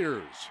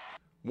players.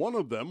 One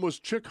of them was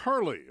Chick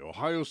Harley,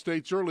 Ohio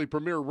State's early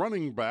premier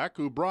running back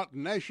who brought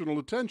national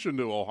attention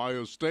to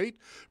Ohio State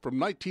from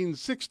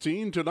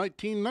 1916 to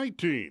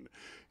 1919.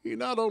 He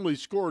not only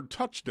scored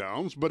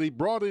touchdowns, but he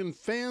brought in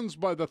fans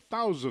by the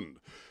thousand,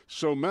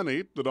 so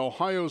many that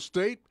Ohio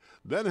State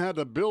then had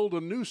to build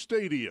a new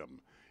stadium.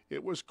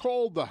 It was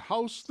called the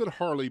House That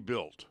Harley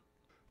Built.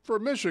 For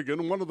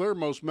Michigan, one of their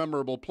most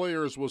memorable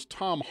players was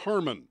Tom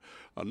Harmon,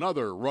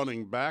 another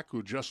running back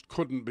who just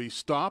couldn't be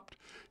stopped.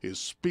 His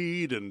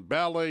speed and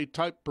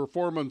ballet-type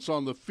performance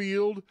on the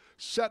field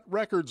set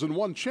records and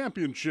won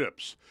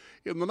championships.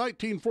 In the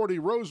 1940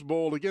 Rose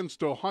Bowl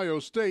against Ohio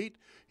State,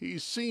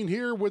 he's seen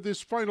here with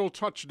his final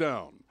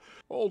touchdown.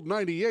 Old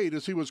 98,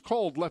 as he was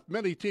called, left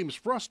many teams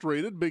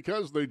frustrated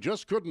because they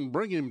just couldn't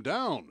bring him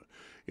down.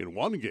 In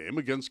one game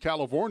against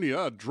California,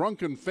 a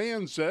drunken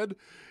fan said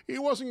he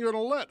wasn't going to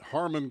let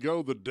Harmon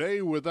go the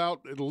day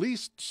without at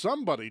least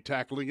somebody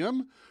tackling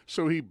him,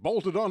 so he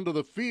bolted onto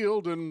the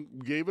field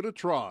and gave it a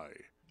try.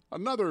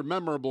 Another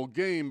memorable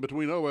game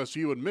between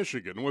OSU and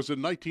Michigan was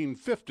in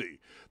 1950,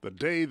 the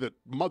day that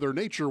Mother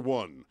Nature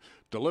won,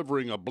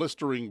 delivering a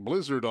blistering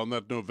blizzard on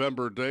that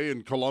November day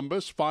in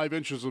Columbus, 5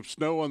 inches of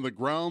snow on the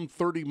ground,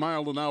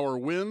 30-mile-an-hour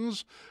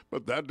winds.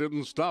 But that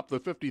didn't stop the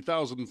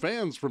 50,000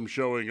 fans from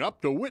showing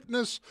up to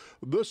witness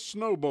the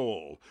Snow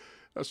Bowl,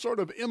 a sort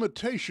of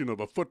imitation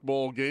of a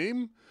football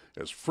game,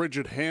 as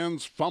frigid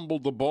hands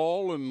fumbled the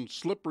ball and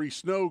slippery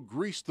snow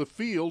greased the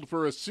field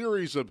for a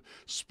series of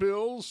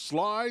spills,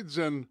 slides,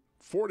 and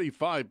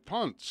 45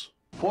 punts.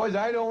 Boys,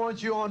 I don't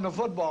want you on the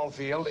football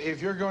field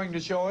if you're going to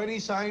show any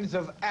signs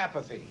of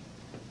apathy.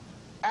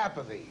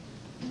 Apathy.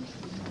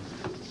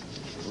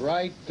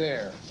 Right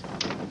there.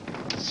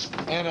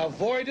 And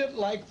avoid it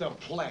like the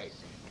plague.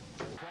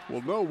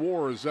 Well, no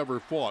war is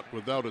ever fought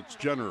without its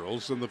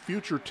generals, and the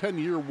future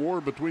 10-year war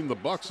between the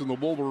Bucks and the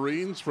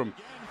Wolverines from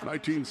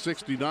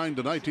 1969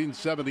 to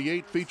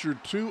 1978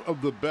 featured two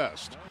of the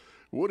best,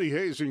 Woody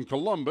Hayes in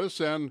Columbus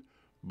and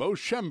Bo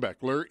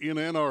Schembechler in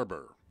Ann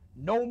Arbor.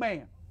 No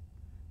man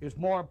is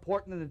more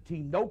important than the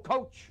team. No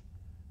coach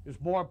is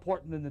more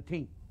important than the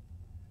team.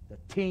 The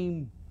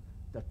team,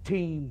 the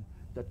team,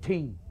 the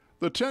team.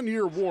 The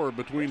 10-year war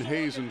between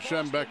Hayes and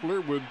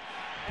Schembechler would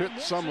pit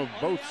some of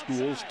both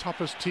schools'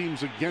 toughest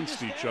teams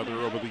against each other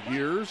over the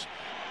years.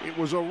 It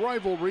was a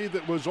rivalry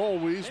that was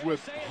always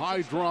with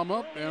high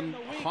drama and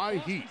high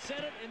heat.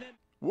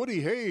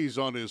 Woody Hayes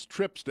on his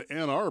trips to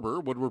Ann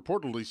Arbor would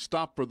reportedly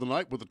stop for the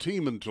night with a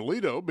team in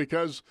Toledo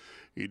because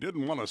he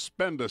didn't want to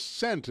spend a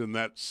cent in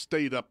that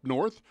state up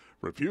north,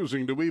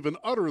 refusing to even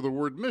utter the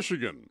word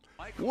Michigan.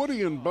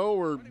 Woody and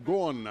Bo are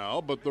gone now,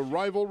 but the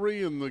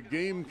rivalry in the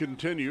game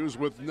continues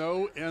with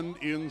no end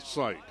in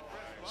sight.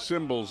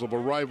 Symbols of a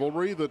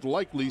rivalry that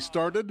likely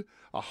started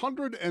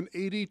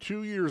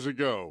 182 years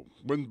ago,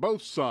 when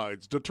both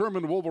sides,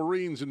 determined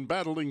Wolverines and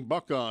battling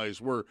Buckeyes,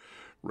 were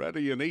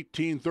ready in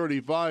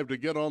 1835 to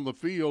get on the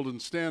field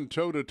and stand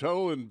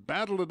toe-to-toe and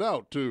battle it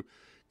out to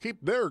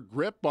keep their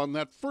grip on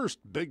that first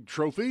big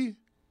trophy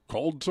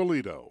called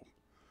Toledo.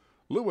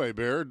 Lou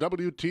Hebert,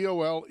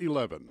 WTOL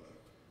 11.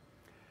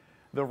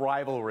 The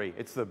rivalry.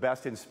 It's the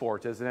best in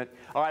sports, isn't it?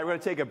 All right, we're going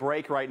to take a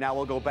break right now.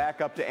 We'll go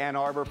back up to Ann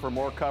Arbor for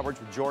more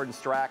coverage with Jordan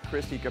Strack,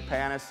 Kristi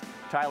Kopanis,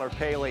 Tyler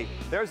Paley.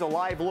 There's a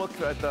live look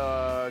at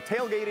the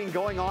tailgating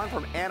going on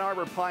from Ann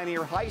Arbor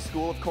Pioneer High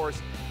School. Of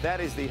course, that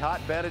is the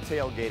hotbed of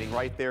tailgating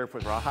right there for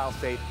Ohio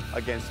State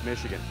against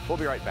Michigan. We'll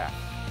be right back.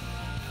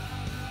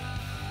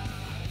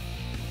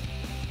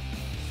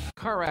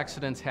 Car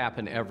accidents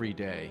happen every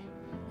day.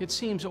 It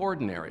seems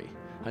ordinary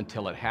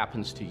until it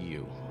happens to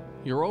you.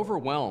 You're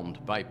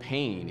overwhelmed by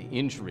pain,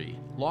 injury,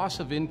 loss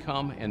of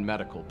income, and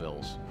medical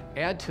bills.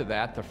 Add to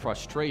that the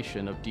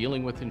frustration of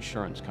dealing with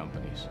insurance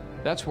companies.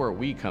 That's where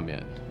we come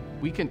in.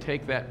 We can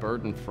take that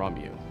burden from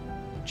you.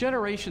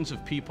 Generations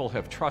of people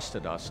have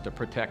trusted us to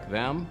protect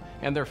them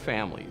and their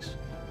families.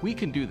 We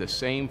can do the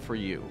same for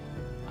you.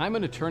 I'm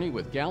an attorney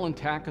with Gallon,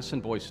 Tackus,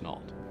 and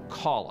Boysenald.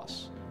 Call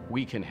us.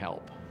 We can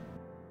help.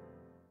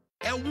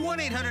 At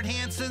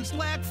 1-800-HANSON's,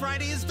 Black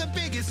Friday is the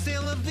biggest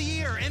sale of the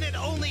year, and it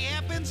only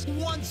happens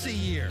once a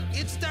year.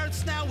 It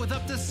starts now with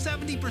up to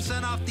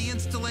 70% off the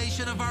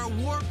installation of our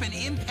warp and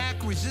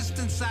impact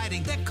resistant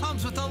siding that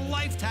comes with a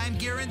lifetime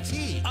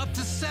guarantee. Up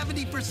to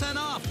 70%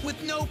 off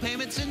with no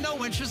payments and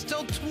no interest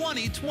till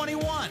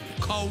 2021.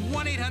 Call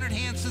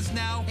 1-800-HANSON's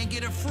now and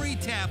get a free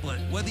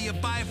tablet. Whether you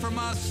buy from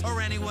us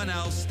or anyone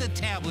else, the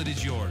tablet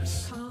is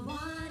yours. Call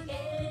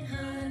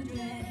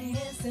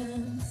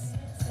 1-800-HANSON's.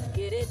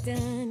 Get it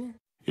done.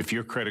 If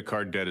your credit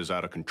card debt is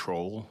out of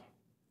control,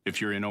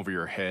 if you're in over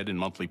your head in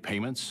monthly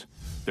payments,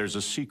 there's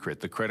a secret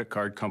the credit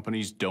card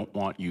companies don't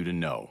want you to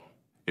know.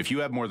 If you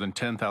have more than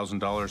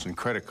 $10,000 in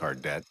credit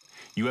card debt,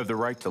 you have the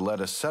right to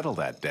let us settle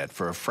that debt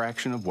for a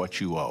fraction of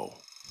what you owe.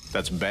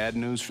 That's bad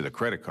news for the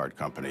credit card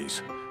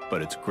companies,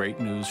 but it's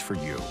great news for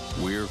you.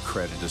 We're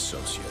Credit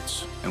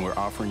Associates, and we're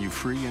offering you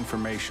free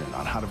information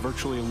on how to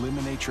virtually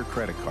eliminate your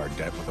credit card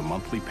debt with a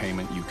monthly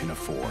payment you can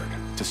afford.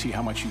 To see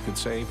how much you could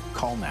save,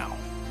 call now.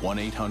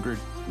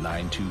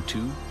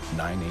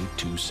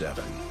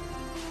 1-800-922-9827.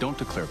 Don't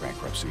declare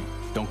bankruptcy.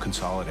 Don't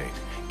consolidate.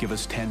 Give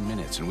us 10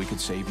 minutes and we could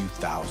save you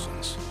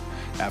thousands.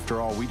 After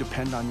all, we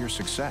depend on your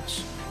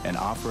success and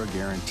offer a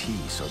guarantee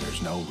so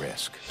there's no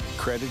risk.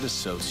 Credit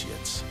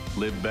Associates.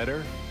 Live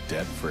better,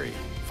 debt-free.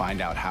 Find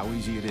out how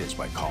easy it is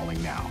by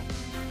calling now.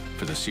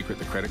 For the secret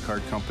the credit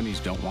card companies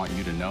don't want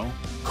you to know,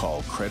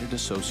 call Credit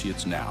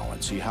Associates now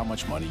and see how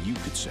much money you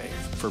could save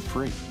for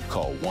free.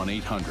 Call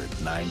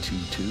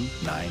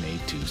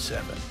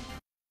 1-800-922-9827.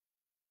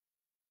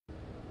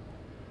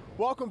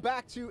 Welcome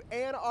back to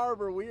Ann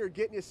Arbor. We are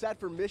getting you set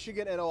for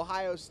Michigan and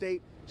Ohio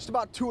State, just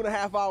about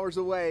 2.5 hours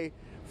away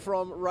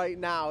from right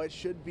now. It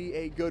should be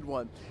a good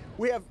one.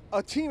 We have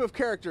a team of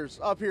characters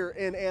up here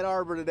in Ann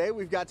Arbor today.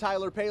 We've got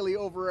Tyler Paley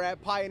over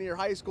at Pioneer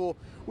High School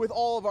with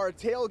all of our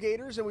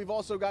tailgaters, and we've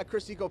also got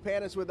Kristi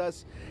Kopanis with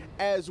us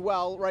as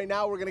well. Right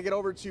now we're going to get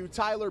over to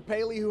Tyler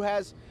Paley, who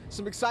has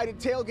some excited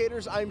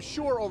tailgaters, I'm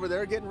sure, over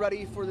there getting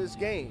ready for this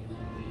game.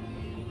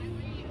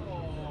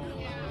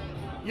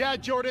 Yeah,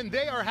 Jordan,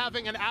 they are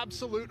having an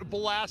absolute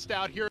blast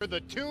out here. The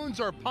tunes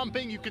are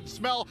pumping. You can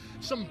smell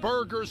some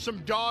burgers, some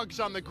dogs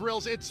on the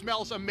grills. It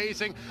smells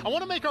amazing. I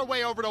want to make our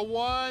way over to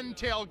one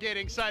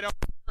tailgating site over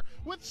here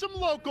with some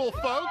local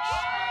folks.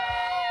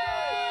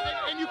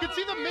 And you can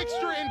see the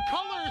mixture in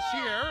colors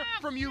here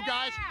from you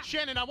guys.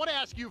 Shannon, I want to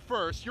ask you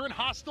first. You're in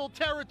hostile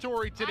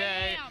territory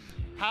today. I am.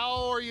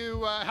 How are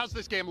you? How's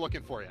this game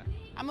looking for you?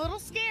 I'm a little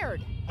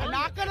scared. I'm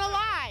not going to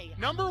lie.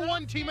 Number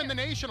one team in the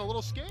nation, a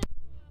little scared.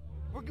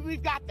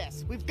 We've got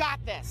this. We've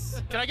got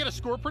this. Can I get a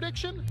score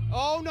prediction?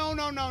 Oh, no,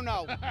 no, no,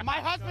 no. My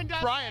husband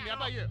does. Brian, how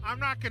about you? I'm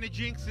not going to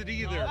jinx it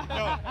either.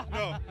 No,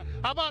 no.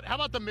 How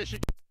about the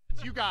Michigan?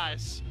 You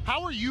guys,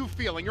 how are you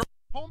feeling? You're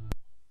home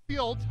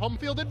field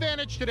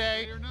advantage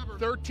today.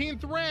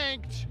 13th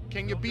ranked.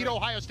 Can you beat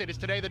Ohio State? Is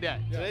today the day?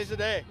 Today's the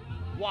day.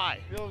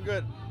 Why? Feeling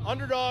good.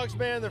 Underdogs,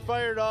 man, they're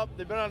fired up.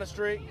 They've been on a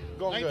streak.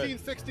 Going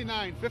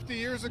 1969, 50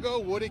 years ago,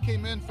 Woody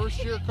came in,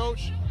 first-year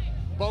coach.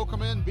 Bo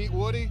come in, beat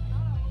Woody.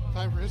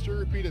 Time for history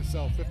to repeat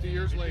itself 50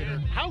 years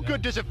later. How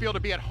good does it feel to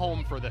be at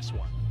home for this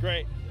one?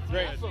 Great.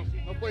 Great. Awesome.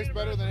 No place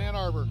better than Ann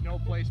Arbor. No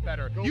place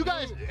better. You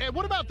guys,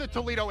 what about the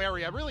Toledo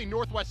area? Really,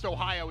 Northwest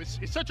Ohio is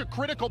such a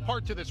critical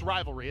part to this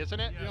rivalry,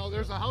 isn't it? You know,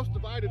 there's a house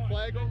divided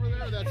flag over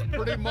there. That's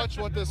pretty much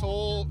what this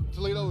whole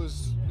Toledo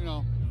is, you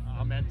know.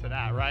 Amen to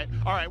that, right?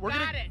 All right, we're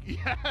Got gonna. it.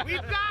 Yeah. We've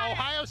got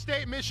Ohio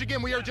State,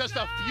 Michigan. We are just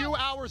a few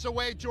hours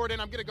away, Jordan.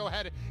 I'm gonna go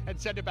ahead and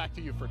send it back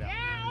to you for now.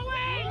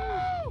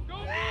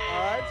 All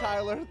right,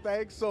 Tyler,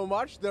 thanks so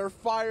much. They're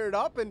fired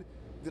up. And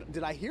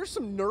did I hear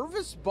some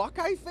nervous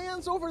Buckeye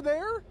fans over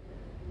there?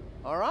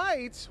 All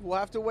right, we'll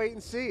have to wait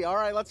and see. All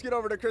right, let's get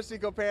over to Kristi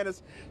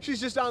Kopanis. She's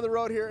just on the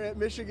road here at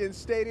Michigan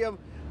Stadium.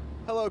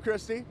 Hello,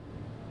 Kristi.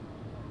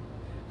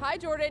 Hi,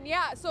 Jordan.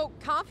 Yeah, so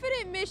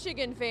confident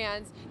Michigan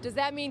fans, does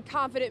that mean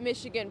confident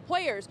Michigan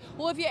players?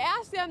 Well, if you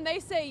ask them, they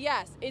say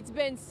yes. It's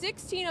been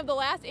 16 of the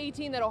last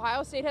 18 that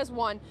Ohio State has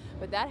won,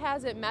 but that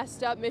hasn't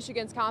messed up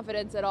Michigan's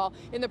confidence at all.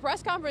 In the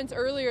press conference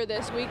earlier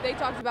this week, they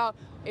talked about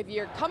if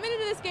you're coming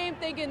into this game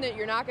thinking that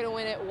you're not going to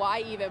win it,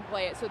 why even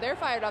play it? So they're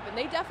fired up, and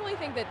they definitely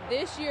think that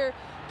this year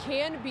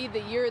can be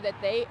the year that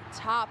they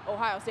top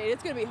Ohio State.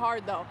 It's going to be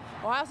hard, though.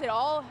 Ohio State,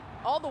 all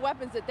the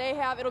weapons that they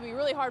have, it'll be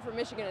really hard for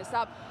Michigan to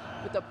stop.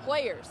 But the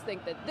players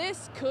think that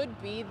this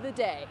could be the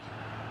day.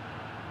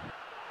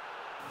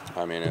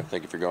 I mean, I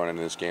think if you're going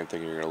into this game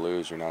thinking you're going to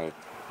lose, you're not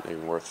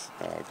even worth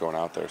going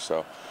out there.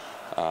 So,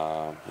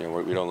 you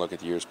know, we don't look at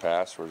the years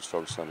past. We're just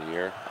focused on the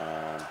year.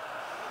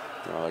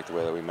 You know, I like the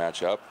way that we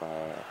match up.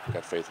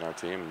 Got faith in our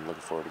team, and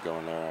looking forward to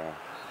going there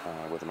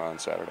with them on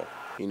Saturday.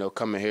 You know,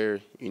 coming here,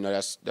 you know,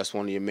 that's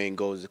one of your main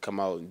goals, to come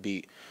out and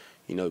beat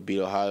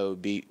Ohio,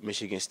 beat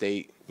Michigan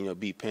State, you know,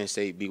 beat Penn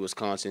State, beat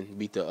Wisconsin,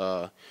 beat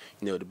the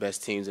you know, the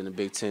best teams in the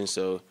Big Ten.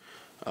 So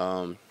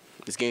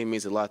this game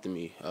means a lot to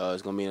me.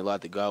 It's gonna mean a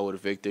lot to God with a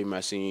victory my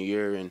senior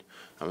year, and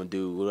I'm gonna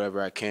do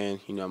whatever I can.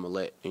 You know, I'm gonna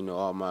let, you know,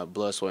 all my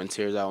blood, sweat, and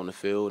tears out on the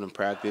field and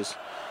practice,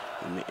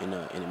 in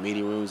the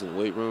meeting rooms and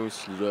weight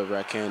rooms, do whatever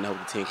I can to help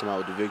the team come out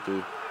with the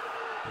victory.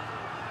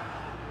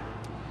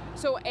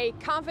 So a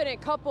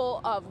confident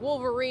couple of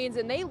Wolverines,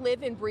 and they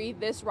live and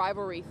breathe this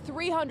rivalry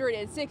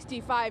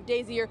 365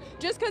 days a year.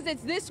 Just because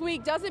it's this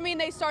week doesn't mean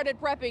they started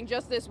prepping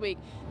just this week.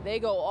 They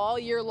go all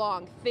year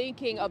long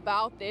thinking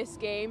about this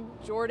game.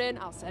 Jordan,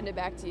 I'll send it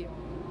back to you.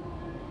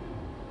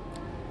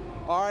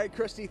 All right,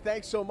 Kristi,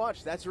 thanks so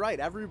much. That's right.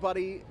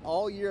 Everybody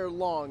all year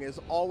long is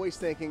always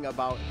thinking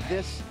about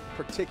this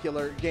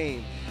particular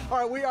game. All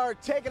right, we are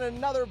taking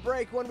another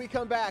break. When we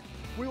come back,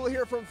 we will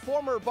hear from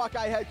former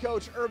Buckeye head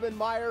coach Urban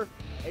Meyer.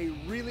 A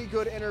really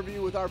good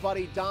interview with our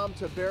buddy Dom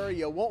Tiberi.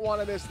 You won't want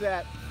to miss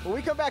that when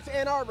we come back to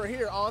Ann Arbor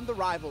here on The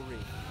Rivalry.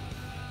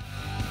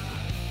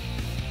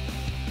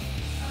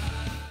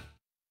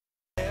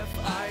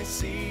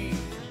 FIC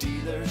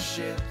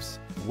dealerships.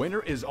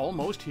 Winter is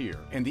almost here,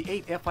 and the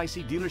 8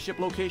 FIC dealership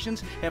locations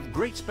have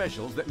great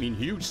specials that mean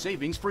huge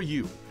savings for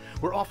you.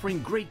 We're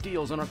offering great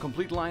deals on our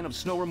complete line of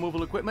snow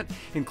removal equipment,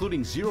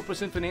 including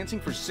 0% financing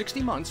for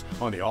 60 months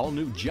on the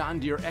all-new John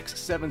Deere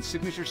X7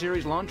 Signature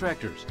Series lawn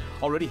tractors.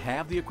 Already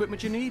have the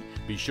equipment you need?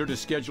 Be sure to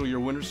schedule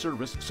your winter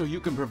service so you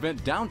can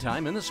prevent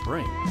downtime in the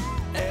spring.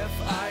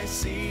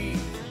 FIC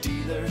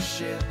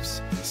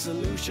dealerships,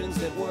 solutions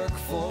that work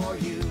for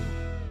you.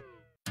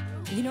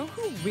 You know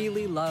who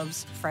really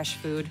loves fresh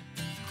food?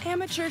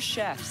 Amateur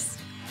chefs,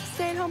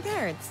 stay-at-home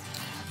parents,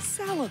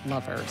 salad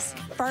lovers,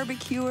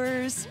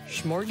 barbecuers,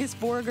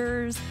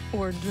 smorgasburgers,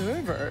 hors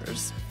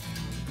d'oeuvres,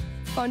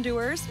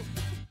 fondue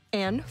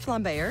and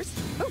flambeurs,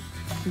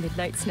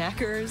 midnight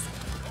snackers,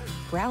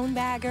 brown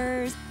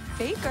baggers,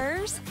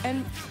 bakers,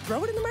 and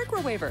throw it in the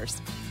microwavers.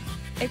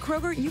 At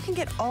Kroger, you can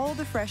get all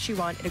the fresh you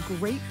want at a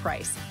great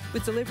price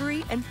with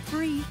delivery and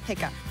free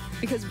pickup,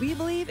 because we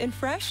believe in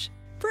fresh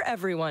for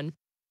everyone.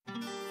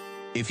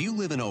 If you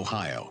live in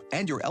Ohio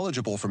and you're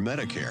eligible for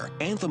Medicare,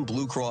 Anthem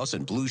Blue Cross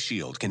and Blue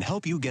Shield can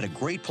help you get a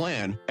great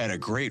plan at a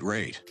great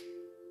rate.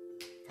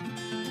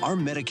 Our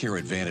Medicare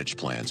Advantage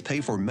plans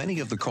pay for many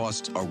of the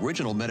costs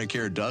original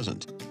Medicare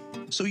doesn't,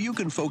 so you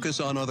can focus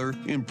on other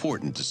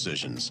important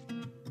decisions.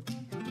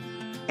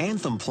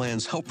 Anthem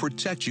plans help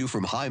protect you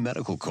from high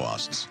medical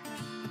costs.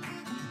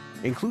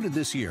 Included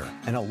this year,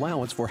 an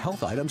allowance for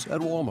health items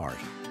at Walmart.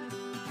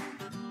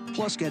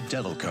 Plus, get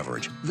dental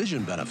coverage,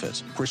 vision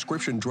benefits,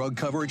 prescription drug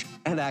coverage,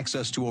 and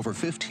access to over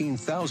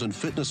 15,000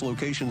 fitness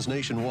locations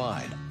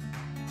nationwide.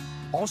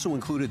 Also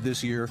included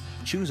this year,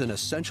 choose an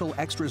Essential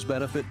Extras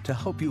benefit to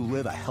help you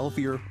live a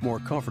healthier, more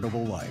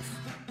comfortable life.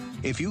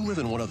 If you live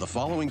in one of the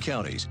following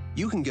counties,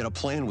 you can get a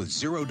plan with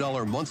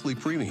 $0 monthly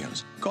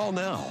premiums. Call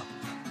now.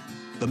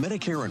 The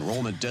Medicare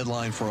enrollment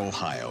deadline for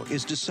Ohio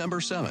is December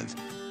 7th.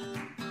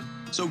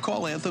 So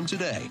call Anthem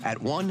today at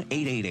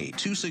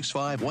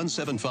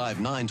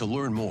 1-888-265-1759 to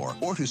learn more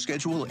or to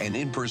schedule an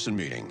in-person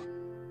meeting.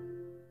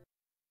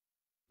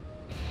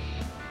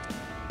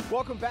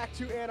 Welcome back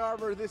to Ann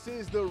Arbor. This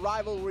is The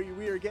Rivalry.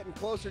 We are getting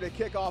closer to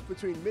kickoff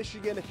between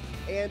Michigan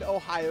and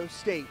Ohio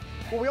State.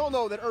 Well, we all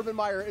know that Urban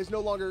Meyer is no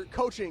longer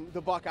coaching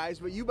the Buckeyes,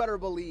 but you better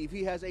believe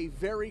he has a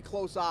very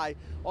close eye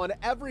on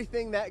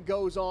everything that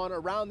goes on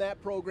around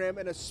that program,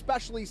 and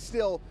especially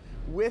still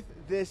with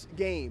this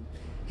game.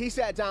 He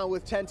sat down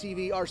with 10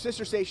 TV, our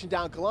sister station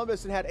down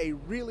Columbus, and had a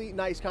really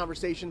nice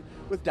conversation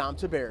with Dom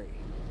Tiberi.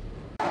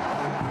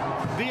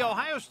 The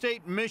Ohio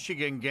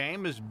State-Michigan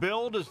game is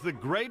billed as the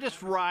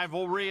greatest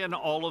rivalry in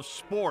all of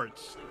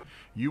sports.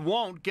 You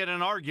won't get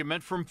an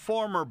argument from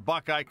former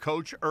Buckeye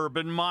coach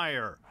Urban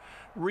Meyer.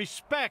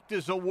 Respect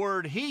is a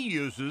word he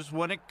uses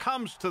when it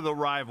comes to the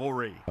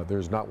rivalry.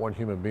 There's not one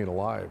human being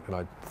alive, and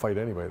I'd fight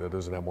anybody that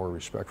doesn't have more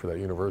respect for that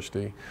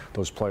university,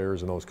 those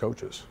players, and those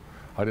coaches.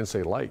 I didn't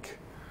say like.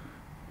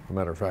 As a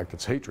matter of fact,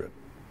 it's hatred,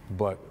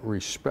 but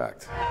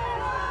respect.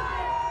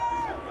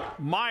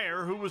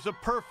 Meyer, who was a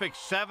perfect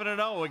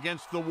 7-0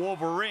 against the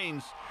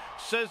Wolverines,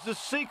 says the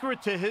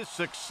secret to his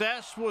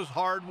success was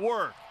hard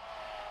work.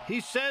 He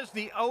says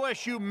the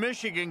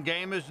OSU-Michigan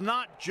game is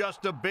not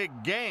just a big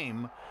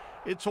game.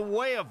 It's a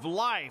way of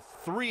life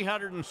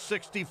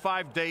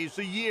 365 days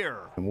a year.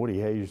 And Woody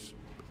Hayes,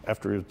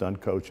 after he was done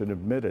coaching,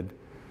 admitted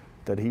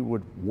that he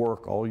would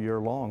work all year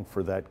long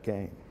for that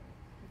game.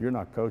 You're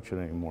not coaching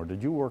anymore.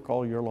 Did you work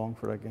all year long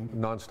for that game?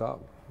 Nonstop.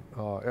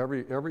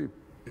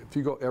 If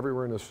you go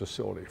everywhere in this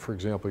facility, for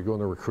example, you go on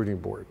the recruiting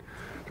board,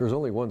 there's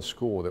only one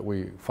school that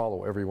we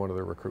follow every one of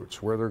their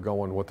recruits, where they're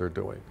going, what they're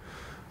doing.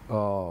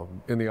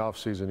 In the off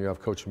season, you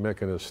have Coach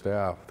Mick and his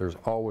staff. There's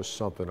always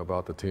something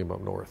about the team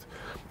up north.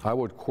 I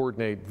would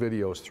coordinate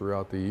videos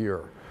throughout the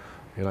year,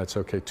 and I'd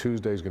say, okay,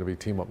 Tuesday's going to be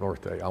Team Up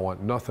North Day. I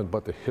want nothing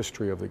but the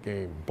history of the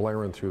game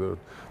blaring through the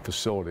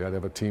facility. I'd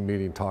have a team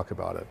meeting, talk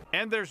about it.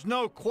 And there's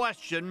no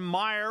question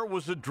Meyer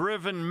was a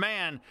driven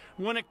man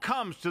when it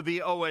comes to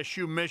the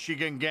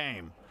OSU-Michigan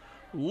game.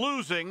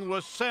 Losing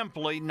was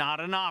simply not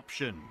an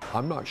option.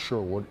 I'm not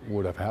sure what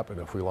would have happened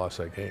if we lost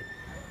that game.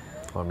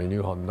 I mean, you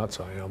know how nuts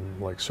I am,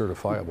 like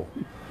certifiable.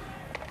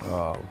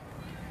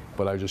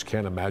 But I just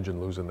can't imagine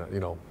losing that.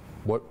 You know,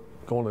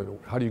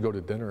 how do you go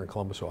to dinner in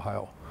Columbus,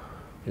 Ohio?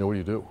 You know, what do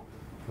you do?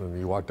 And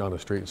you walk down the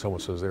street and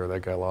someone says, there,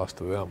 that guy lost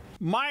to them.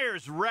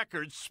 Meyer's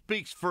record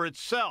speaks for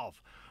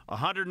itself.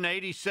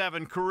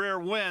 187 career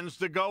wins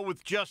to go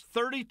with just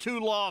 32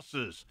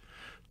 losses.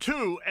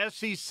 2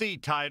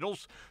 SEC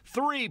titles,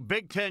 3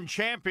 Big Ten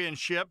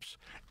championships,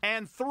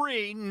 and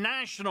 3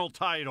 national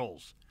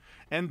titles.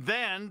 And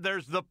then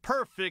there's the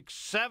perfect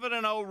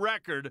 7-0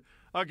 record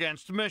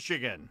against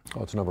Michigan.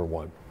 Oh, it's number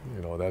one.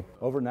 You know that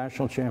over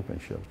national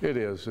championships. It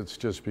is. It's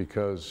just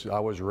because I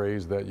was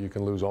raised that you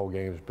can lose all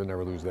games but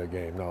never lose that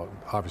game. Now,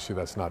 obviously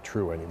that's not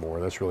true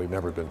anymore. That's really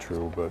never been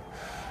true. But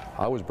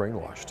I was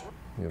brainwashed.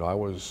 You know, I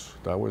was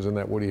in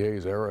that Woody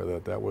Hayes era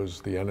that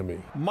was the enemy.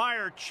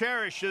 Meyer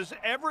cherishes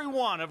every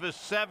one of his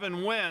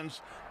 7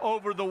 wins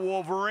over the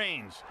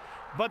Wolverines.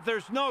 But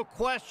there's no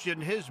question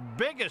his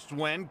biggest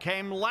win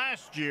came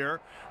last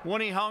year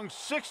when he hung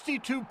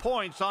 62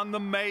 points on the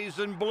Maize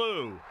and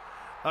Blue,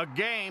 a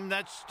game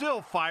that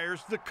still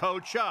fires the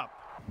coach up.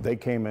 They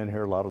came in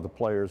here, a lot of the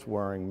players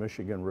wearing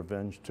Michigan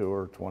Revenge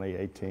Tour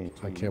 2018.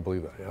 I can't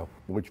believe that, yeah.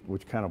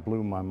 Which kind of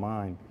blew my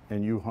mind.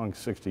 And you hung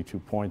 62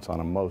 points on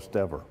them most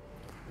ever.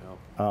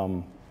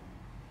 Yeah.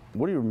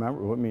 What do you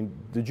remember? I mean,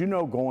 did you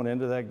know going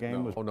into that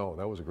game? No,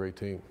 that was a great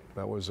team.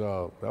 That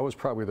was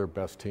probably their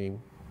best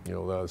team. You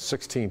know, the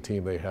 16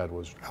 team they had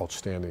was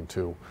outstanding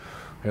too,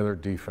 and their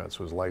defense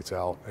was lights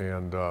out.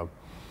 And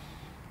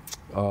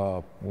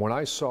when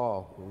I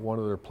saw one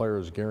of their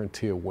players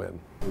guarantee a win.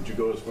 Would you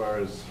go as far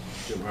as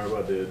Jim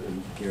Harbaugh did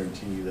and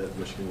guarantee that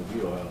Michigan would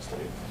beat Ohio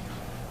State?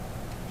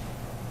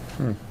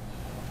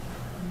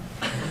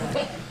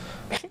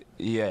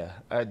 Yeah,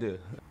 I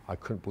did. I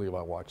couldn't believe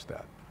I watched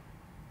that,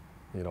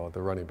 you know, at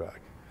the running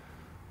back.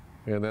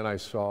 And then I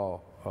saw,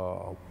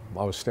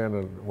 I was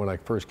standing, when I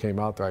first came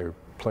out there, our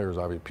players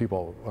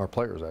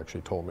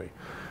actually told me, they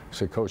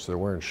said, Coach, they're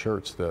wearing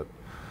shirts that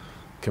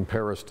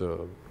compare us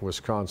to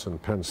Wisconsin,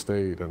 Penn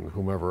State, and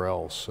whomever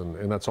else.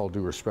 And that's all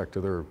due respect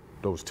to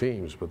those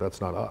teams, but that's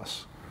not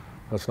us.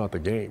 That's not the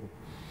game.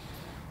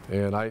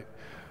 And I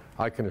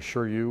can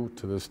assure you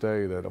to this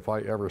day that if I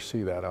ever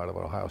see that out of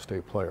an Ohio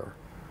State player,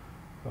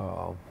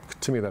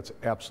 to me, that's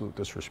absolute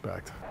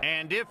disrespect.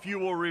 And if you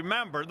will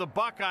remember, the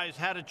Buckeyes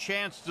had a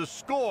chance to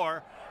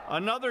score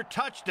another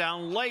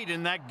touchdown late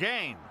in that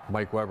game.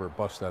 Mike Weber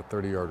bust that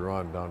 30-yard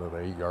run down to the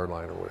 8-yard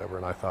line or whatever,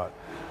 and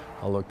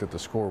I looked at the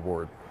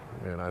scoreboard,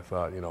 and I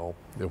thought, you know,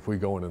 if we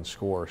go in and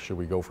score, should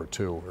we go for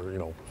 2? Or, you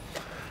know,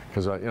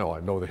 because I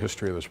know the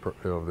history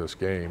of this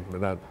game,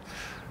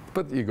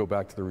 but you go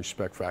back to the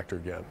respect factor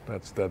again.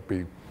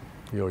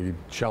 You know, you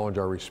challenge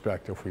our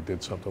respect if we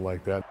did something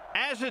like that.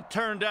 As it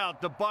turned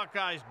out, the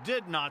Buckeyes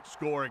did not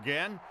score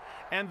again,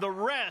 and the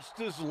rest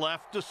is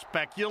left to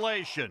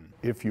speculation.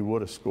 If you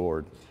would have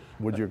scored,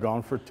 would you have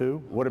gone for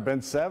 2? Would have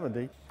been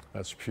 70.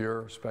 That's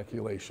pure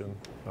speculation.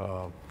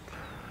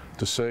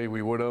 To say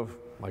we would have,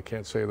 I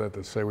can't say that.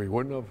 To say we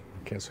wouldn't have,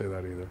 I can't say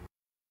that either.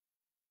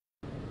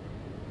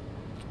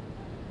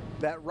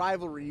 That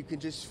rivalry, you can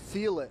just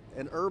feel it,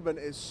 and Urban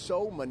is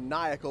so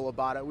maniacal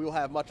about it. We will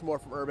have much more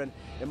from Urban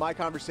in my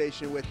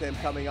conversation with him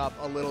coming up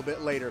a little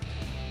bit later.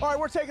 All right,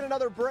 we're taking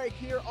another break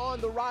here on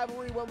The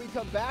Rivalry. When we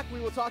come back, we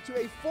will talk to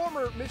a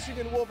former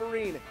Michigan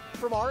Wolverine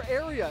from our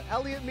area.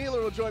 Elliot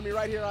Mueller will join me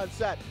right here on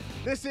set.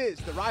 This is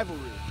The Rivalry.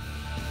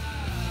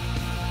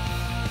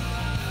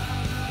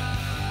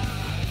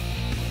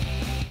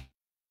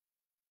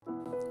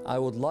 I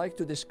would like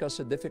to discuss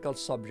a difficult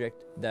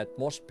subject that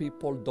most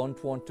people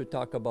don't want to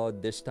talk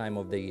about this time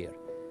of the year.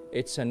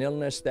 It's an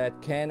illness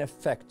that can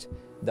affect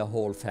the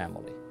whole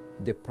family.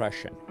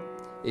 Depression.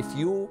 If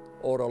you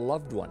or a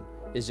loved one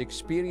is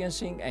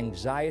experiencing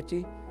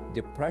anxiety,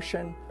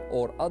 depression,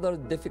 or other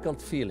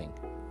difficult feeling,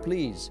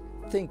 please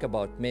think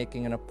about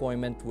making an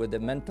appointment with a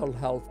mental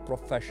health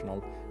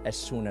professional as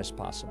soon as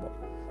possible.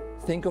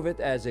 Think of it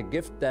as a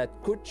gift that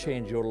could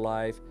change your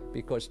life,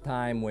 because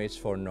time waits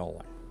for no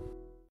one.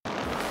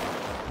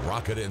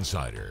 Rocket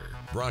Insider,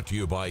 brought to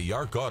you by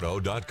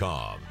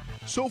YarkAuto.com.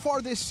 So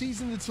far this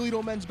season, the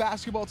Toledo men's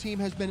basketball team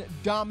has been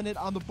dominant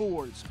on the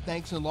boards,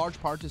 thanks in large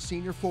part to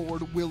senior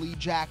forward Willie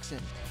Jackson.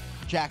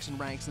 Jackson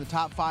ranks in the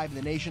top 5 in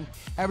the nation,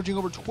 averaging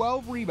over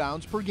 12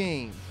 rebounds per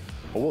game.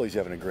 Well, Willie's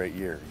having a great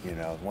year. You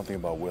know, one thing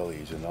about Willie,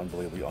 he's an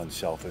unbelievably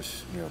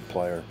unselfish,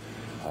 player.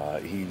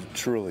 He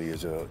truly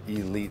is an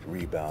elite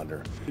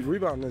rebounder.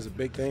 Rebounding is a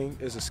big thing.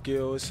 It's a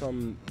skill. It's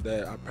something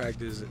that I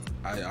practice.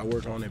 I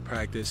work on in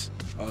practice.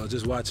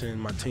 Just watching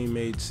my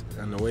teammates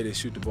and the way they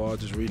shoot the ball,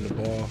 just reading the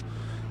ball.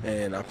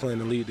 And I plan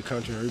to lead the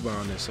country in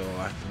rebounding, so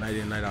night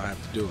in, night out, I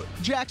have to do it.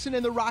 Jackson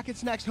and the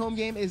Rockets' next home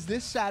game is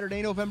this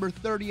Saturday, November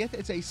 30th.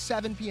 It's a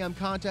 7 p.m.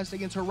 contest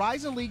against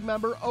Horizon League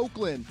member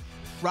Oakland.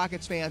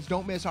 Rockets fans,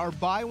 don't miss our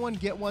buy one,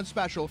 get one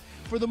special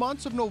for the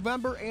months of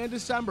November and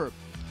December.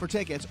 For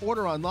tickets,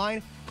 order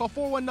online, call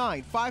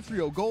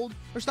 419-530-GOLD,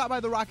 or stop by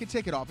the Rocket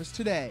ticket office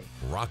today.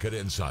 Rocket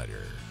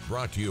Insider,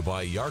 brought to you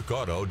by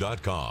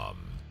YarkAuto.com.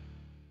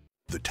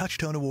 The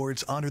Touchtone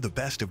Awards honor the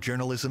best of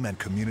journalism and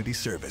community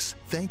service.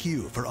 Thank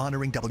you for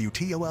honoring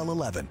WTOL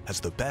 11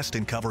 as the best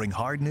in covering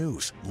hard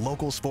news,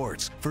 local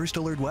sports, first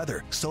alert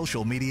weather,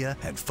 social media,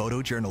 and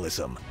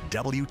photojournalism.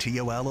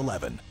 WTOL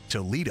 11,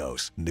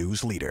 Toledo's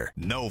news leader.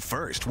 Know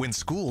first when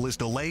school is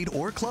delayed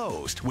or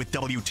closed with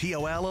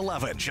WTOL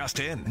 11. Just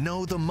in.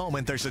 Know the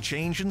moment there's a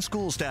change in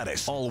school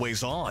status.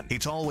 Always on.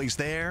 It's always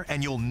there,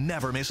 and you'll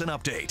never miss an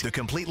update. The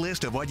complete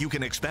list of what you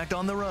can expect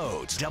on the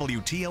roads.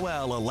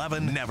 WTOL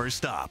 11 never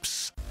stops.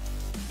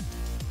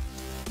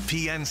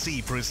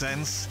 PNC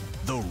presents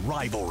The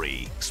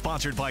Rivalry,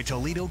 sponsored by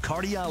Toledo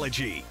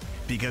Cardiology,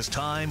 because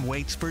time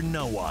waits for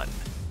no one.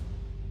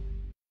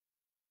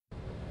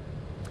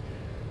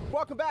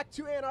 Welcome back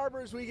to Ann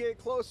Arbor as we get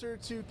closer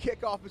to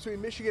kickoff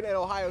between Michigan and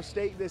Ohio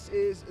State. This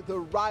is The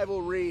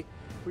Rivalry.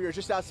 We are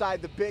just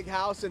outside the big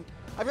house, and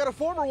I've got a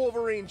former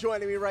Wolverine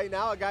joining me right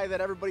now, a guy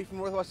that everybody from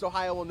Northwest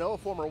Ohio will know, a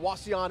former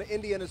Wauseon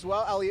Indian as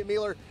well, Elliot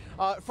Mueller.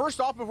 First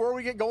off, before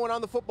we get going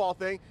on the football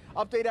thing,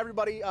 update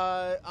everybody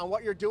on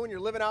what you're doing. You're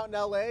living out in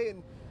LA,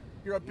 and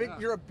you're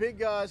a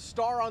big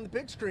star on the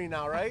big screen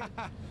now, right?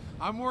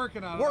 I'm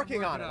working on it.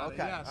 Working on it. Okay.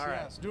 Yes, all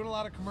right. yes. Doing a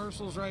lot of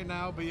commercials right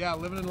now, but yeah,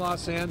 living in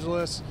Los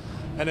Angeles,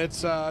 and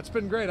it's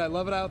been great. I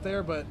love it out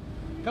there, but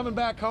coming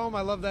back home,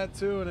 I love that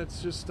too, and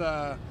it's just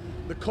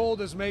the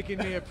cold is making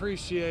me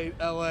appreciate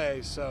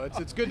LA, so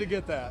it's good to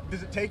get that.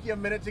 Does it take you a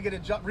minute to get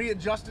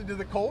readjusted to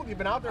the cold? You've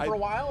been out there for a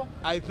while?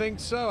 I think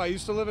so. I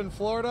used to live in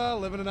Florida,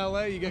 living in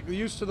LA. You get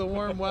used to the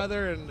warm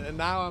weather, and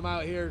now I'm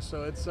out here,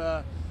 so it's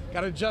got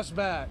to adjust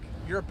back.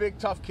 You're a big,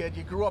 tough kid.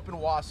 You grew up in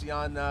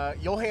Wauseon.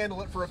 You'll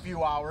handle it for a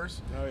few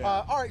hours. Oh,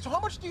 yeah. All right, so how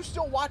much do you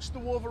still watch the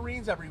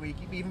Wolverines every week,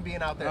 even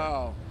being out there?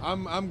 Oh,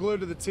 I'm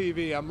glued to the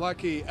TV. I'm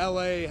lucky.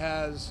 LA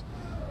has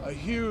a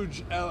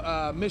huge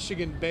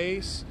Michigan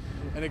base,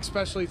 and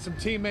especially some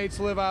teammates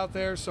live out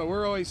there, so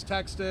we're always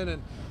texting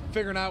and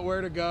figuring out where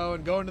to go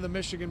and going to the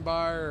Michigan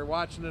bar or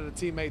watching at a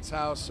teammate's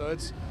house. So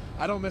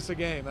I don't miss a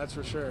game, that's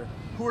for sure.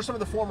 Who are some of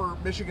the former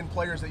Michigan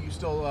players that you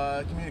still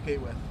communicate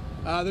with?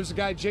 There's a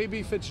guy,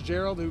 J.B.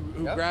 Fitzgerald, who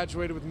Yep.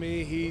 graduated with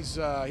me. He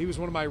was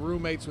one of my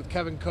roommates with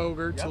Kevin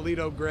Koger, Yep.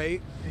 Toledo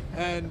great.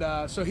 And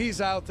so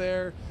he's out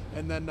there.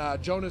 And then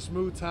Jonas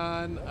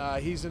Mouton,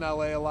 he's in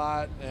L.A. a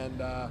lot.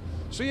 And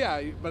so,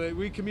 yeah, but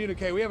we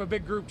communicate. We have a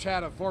big group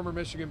chat of former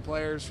Michigan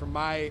players from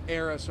my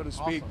era, so to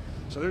speak.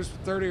 Awesome. So there's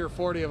 30 or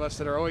 40 of us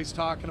that are always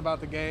talking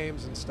about the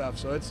games and stuff.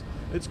 So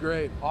it's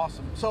great.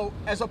 Awesome. So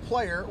as a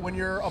player, when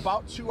you're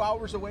about 2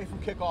 hours away from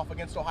kickoff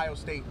against Ohio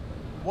State,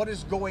 what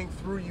is going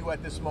through you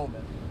at this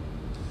moment?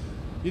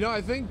 You know,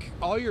 I think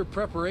all your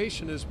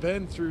preparation has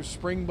been through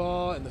spring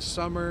ball and the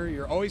summer.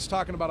 You're always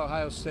talking about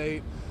Ohio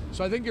State.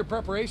 So I think your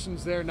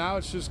preparation's there. Now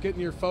it's just getting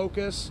your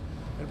focus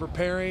and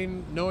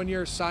preparing, knowing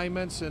your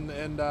assignments, and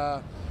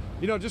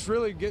you know, just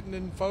really getting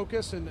in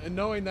focus and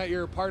knowing that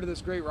you're a part of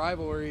this great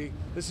rivalry.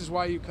 This is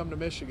why you come to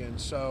Michigan.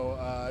 So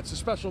it's a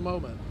special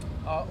moment.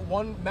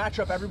 One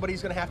matchup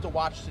everybody's going to have to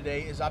watch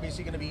today is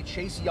obviously going to be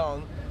Chase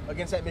Young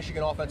against that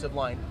Michigan offensive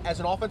line. As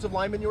an offensive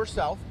lineman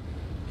yourself,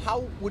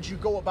 how would you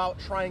go about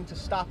trying to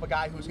stop a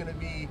guy who's going to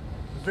be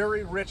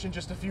very rich in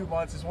just a few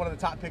months as one of the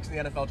top picks in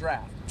the NFL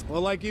draft?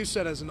 Well, like you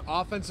said, as an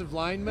offensive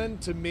lineman,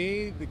 to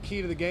me, the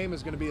key to the game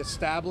is going to be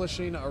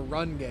establishing a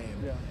run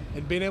game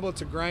and being able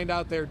to grind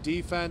out their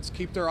defense,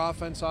 keep their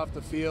offense off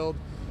the field,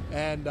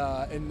 and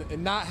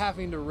not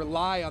having to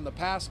rely on the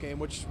pass game,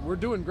 which we're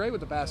doing great with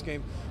the pass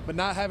game, but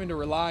not having to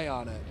rely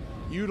on it,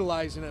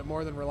 utilizing it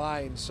more than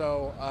relying.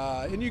 So,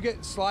 and you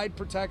get slide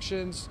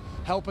protections,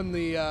 helping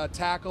the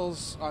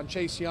tackles on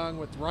Chase Young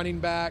with running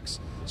backs,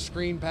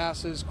 screen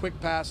passes, quick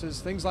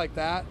passes, things like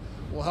that.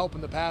 will help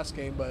in the pass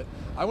game. But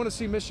I want to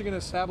see Michigan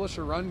establish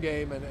a run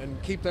game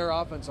and keep their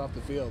offense off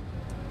the field.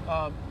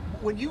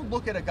 When you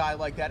look at a guy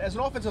like that, as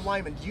an offensive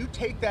lineman, do you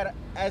take that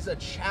as a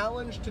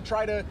challenge to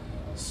try to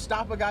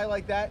stop a guy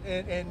like that?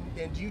 And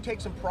do you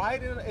take some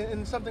pride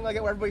in something like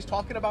that where everybody's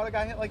talking about a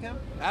guy like him?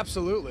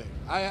 Absolutely.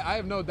 I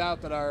have no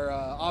doubt that our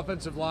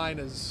offensive line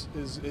is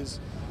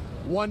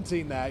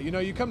wanting that. You know,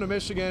 you come to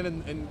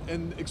Michigan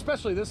and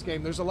especially this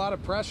game, there's a lot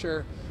of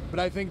pressure, but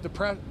I think the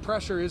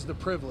pressure is the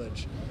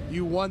privilege.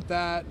 You want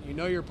that. You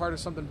know you're part of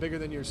something bigger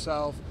than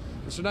yourself.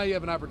 So now you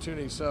have an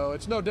opportunity. So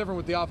it's no different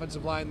with the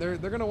offensive line. They're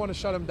going to want to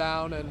shut him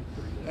down,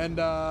 and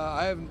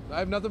I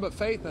have nothing but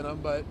faith in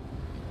them. But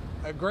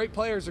a great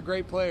player is a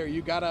great player.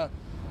 You got to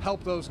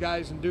help those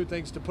guys and do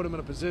things to put them in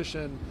a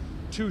position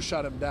to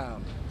shut him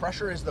down.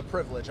 Pressure is the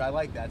privilege. I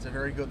like that. It's a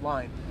very good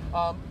line.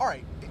 All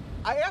right.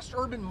 I asked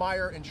Urban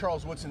Meyer and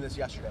Charles Woodson this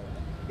yesterday.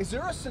 Is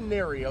there a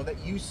scenario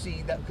that you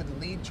see that could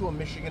lead to a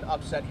Michigan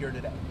upset here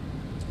today?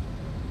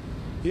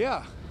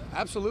 Yeah,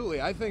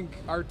 absolutely. I think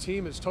our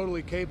team is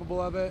totally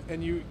capable of it.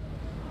 And you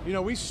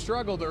know, we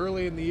struggled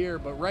early in the year,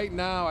 but right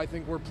now I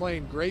think we're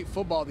playing great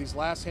football these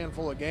last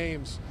handful of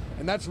games.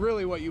 And that's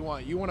really what you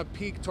want. You want to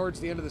peak towards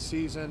the end of the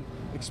season,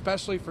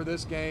 especially for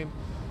this game.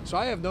 So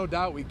I have no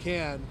doubt we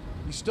can.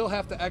 You still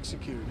have to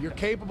execute. You're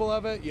capable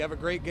of it. You have a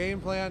great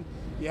game plan.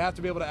 You have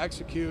to be able to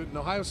execute. And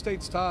Ohio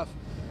State's tough.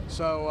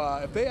 So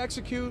if they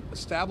execute,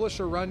 establish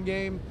a run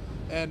game,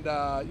 and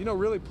you know,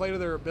 really play to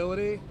their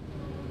ability,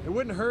 it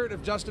wouldn't hurt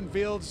if Justin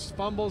Fields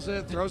fumbles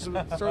it, throws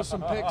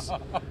some picks.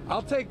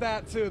 I'll take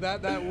that too.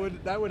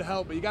 That would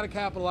help. But you got to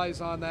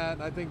capitalize on that.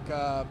 And I think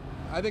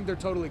they're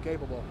totally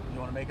capable. You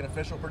want to make an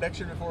official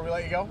prediction before we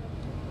let you go?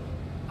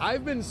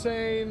 I've been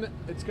saying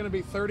it's going to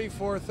be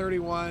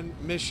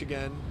 34-31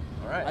 Michigan.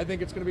 All right. I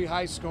think it's going to be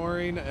high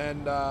scoring,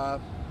 and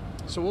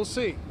so we'll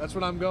see. That's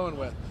what I'm going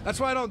with. That's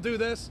why I don't do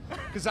this,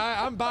 because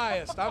I'm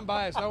biased. I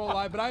won't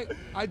lie, but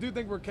I do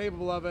think we're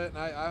capable of it, and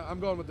I'm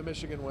going with the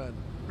Michigan win.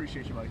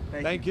 Appreciate you, Mike.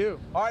 Thank you.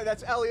 All right,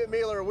 that's Elliot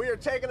Mueller. We are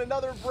taking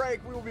another break.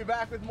 We will be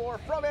back with more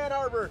from Ann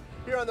Arbor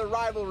here on the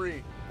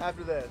Rivalry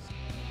after this.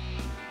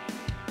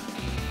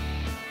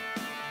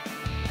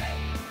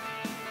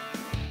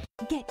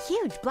 Get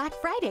huge Black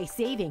Friday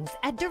savings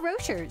at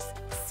DeRocher's.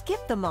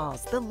 Skip the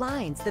malls, the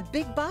lines, the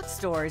big box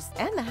stores,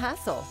 and the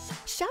hassle.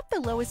 Shop the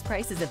lowest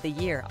prices of the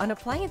year on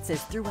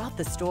appliances throughout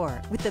the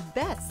store with the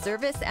best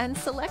service and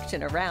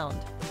selection around.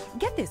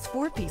 Get this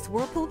 4-piece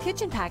Whirlpool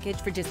kitchen package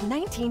for just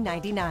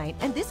 $19.99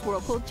 and this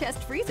Whirlpool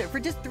chest freezer for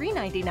just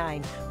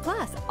 $3.99.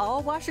 Plus,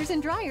 all washers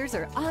and dryers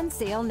are on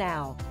sale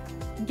now.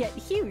 Get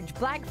huge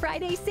Black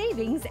Friday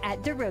savings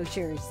at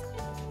DeRocher's.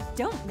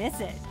 Don't miss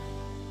it.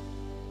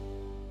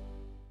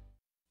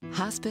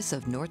 Hospice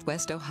of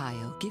Northwest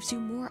Ohio gives you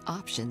more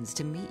options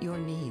to meet your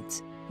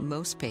needs.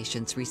 Most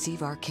patients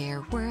receive our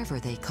care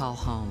wherever they call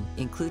home,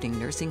 including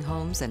nursing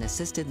homes and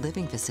assisted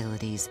living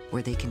facilities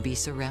where they can be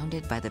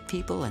surrounded by the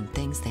people and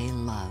things they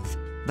love.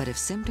 But if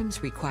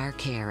symptoms require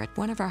care at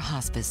one of our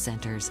hospice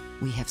centers,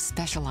 we have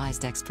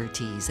specialized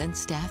expertise and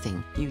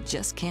staffing you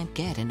just can't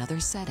get in other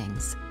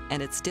settings,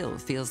 and it still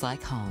feels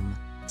like home.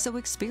 So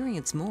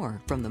experience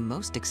more from the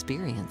most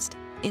experienced.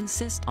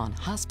 Insist on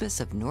Hospice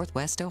of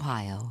Northwest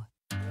Ohio.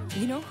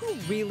 You know who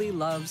really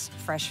loves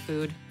fresh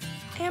food?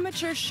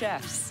 Amateur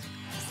chefs,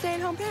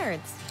 stay-at-home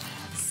parents,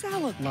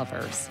 salad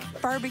lovers,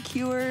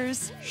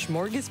 barbecuers,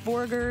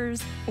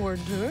 smorgasborders, hors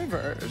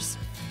d'oeuvres,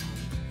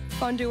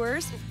 fondue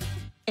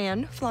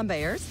and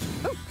flambeurs,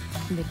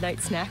 midnight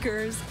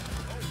snackers,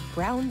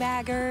 brown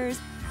baggers,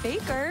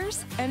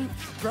 bakers, and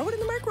throw it in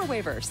the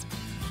microwavers.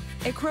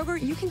 At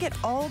Kroger, you can get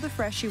all the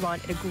fresh you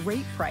want at a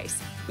great price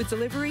with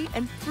delivery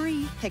and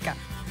free pickup,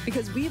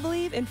 because we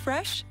believe in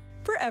fresh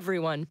for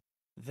everyone.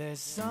 There's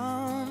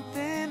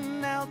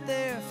something out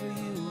there for you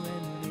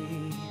and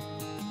me,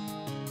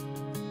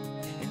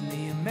 and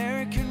the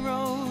American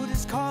road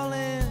is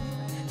calling,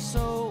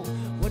 so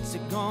what's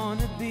it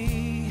gonna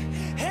be?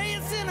 Hey,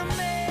 it's an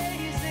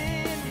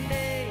amazing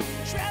day,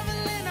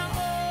 traveling our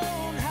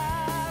own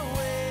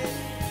highway.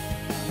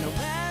 No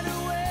matter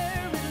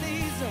where it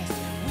leads us,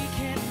 we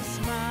can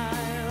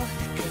smile,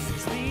 'cause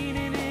it's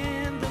meaning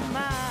in the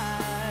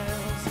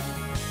miles.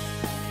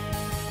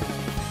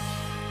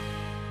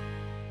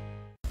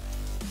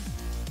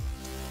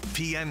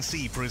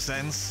 PNC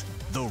presents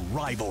The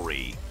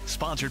Rivalry,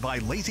 sponsored by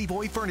Lazy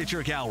Boy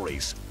Furniture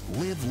Galleries.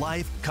 Live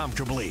life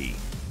comfortably.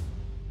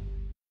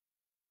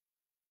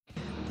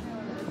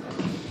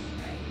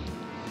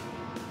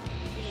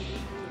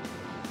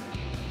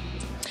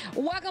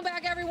 Welcome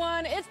back,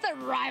 everyone. It's The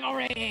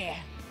Rivalry.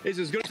 It's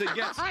as good as it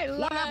gets.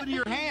 What happened to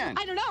your hand?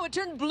 I don't know. It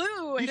turned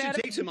blue. You should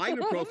take some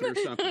ibuprofen or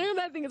something.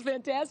 That thing is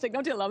fantastic.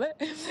 Don't you love it?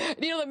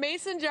 You know, the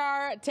Mason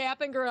Jar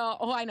Tap and Grill.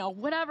 Oh, I know.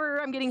 Whatever.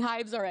 I'm getting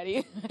hives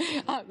already.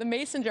 The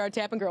Mason Jar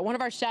Tap and Grill. One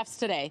of our chefs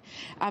today.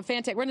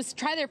 Fantastic. We're going to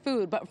try their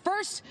food. But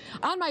first,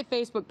 on my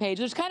Facebook page,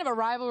 there's kind of a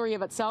rivalry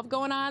of itself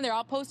going on. They're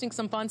all posting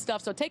some fun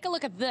stuff. So take a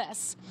look at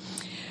this.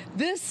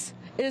 This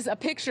is a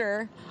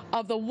picture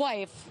of the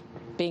wife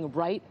being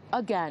right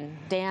again.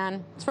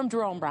 Dan, it's from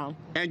Jerome Brown.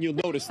 And you'll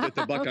notice that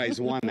the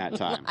Buckeyes won that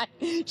time.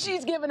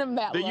 She's giving him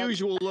that The look.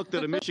 usual look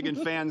that a Michigan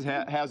fan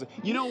has.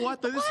 You know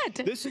what?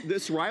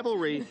 This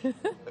rivalry,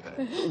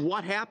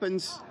 what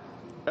happens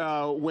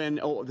when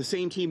the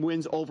same team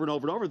wins over and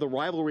over and over, the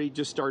rivalry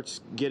just starts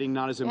getting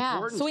not as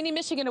important. So we need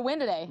Michigan to win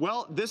today.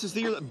 Well, this is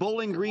the year that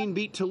Bowling Green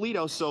beat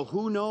Toledo, so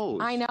who knows?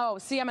 I know.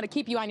 See, I'm going to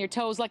keep you on your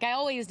toes like I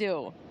always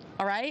do.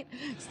 All right?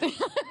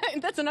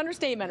 That's an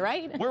understatement,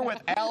 right? We're with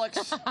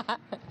Alex.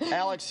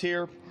 Alex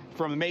here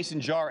from the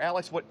Mason Jar.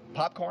 Alex, what,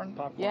 popcorn?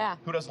 Popcorn. Yeah.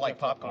 Who doesn't like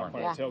popcorn?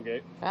 Yeah.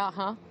 Tailgate.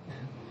 Uh-huh.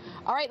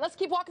 All right, let's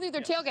keep walking through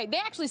their tailgate. They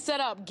actually set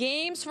up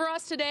games for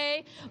us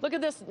today. Look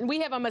at this.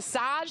 We have a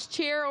massage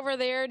chair over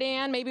there,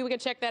 Dan. Maybe we can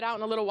check that out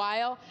in a little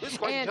while. This is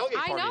quite a tailgate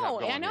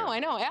party I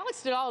know.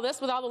 Alex did all of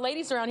this with all the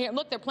ladies around here.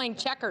 Look, they're playing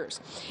checkers.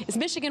 Is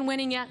Michigan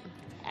winning yet?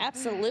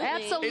 Absolutely.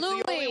 Absolutely.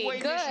 It's the only way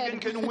Good. Michigan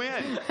can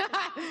win.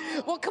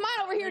 Well, come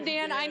on over here,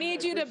 Dan. I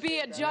need you to be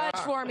a judge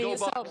for me.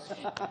 So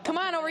come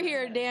on over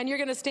here, Dan. You're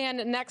going to stand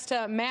next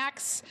to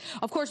Max.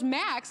 Of course,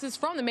 Max is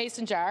from the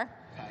Mason Jar.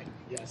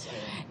 Yes, I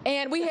am.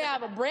 And we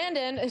have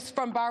Brandon is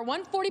from bar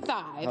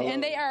 145, Hello.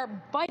 and they are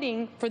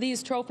fighting for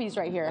these trophies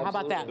right here. Absolutely.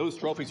 How about that? Those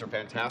trophies are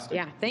fantastic.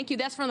 Yeah, thank you.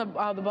 That's from the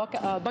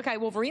Buckeye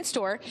Wolverine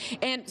store.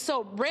 And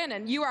so,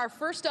 Brandon, you are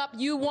first up.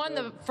 You won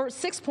the first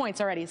 6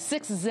 points already.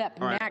 6-zip.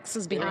 All right. Max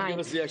is Give behind.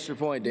 us the extra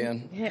point,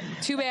 Dan. Yeah,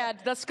 too bad.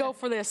 Let's go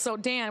for this. So,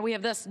 Dan, we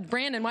have this.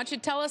 Brandon, why don't you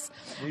tell us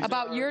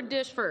about your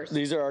dish first?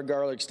 These are our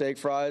garlic steak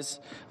fries.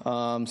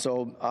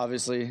 So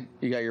obviously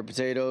you got your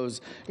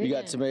potatoes, you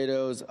got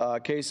tomatoes,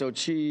 queso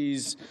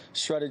cheese,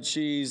 shredded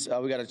cheese.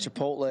 We got a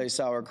chipotle,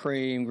 sour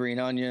cream, green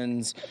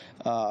onions,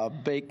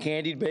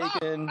 candied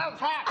bacon. Oh,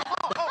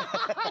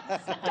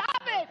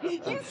 stop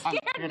it! You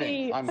scared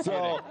me.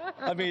 So,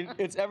 I mean,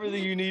 it's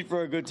everything you need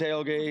for a good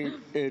tailgate.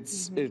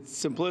 It's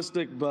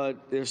simplistic,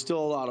 but there's still a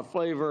lot of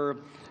flavor.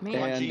 Man.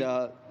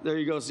 And there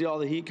you go. See all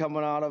the heat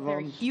coming out of them. They're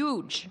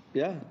huge.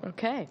 Yeah.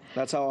 Okay.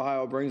 That's how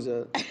Ohio brings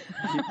it.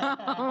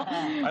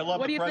 I love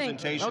what do the you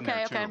presentation think?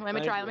 there, Okay. too. Let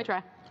me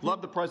try.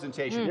 Love the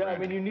presentation. Yeah, I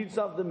mean, you need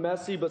something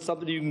messy, but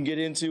something you can get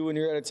into when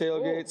you're at a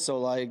tailgate. So,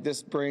 like,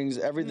 this brings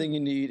everything you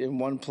need in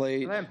one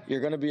plate. Okay. You're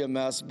going to be a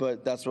mess,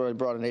 but that's why I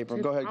brought an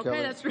apron. Go ahead, Kelly.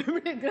 Okay, that's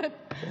really good.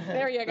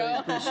 There you go.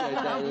 Appreciate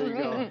that. There you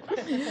go.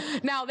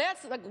 Now,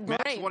 that's great.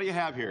 Max, what do you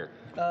have here?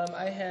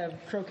 I have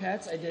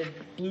croquettes. I did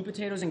blue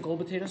potatoes and gold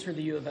potatoes for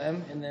the U of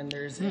M, and then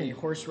there's a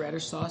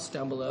horseradish sauce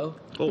down below.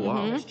 Oh,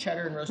 wow. There's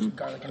cheddar and roasted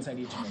garlic inside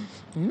each of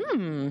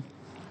them.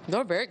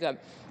 They're very good.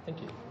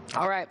 Thank you.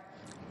 All right.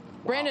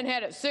 Brandon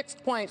had it 6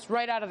 points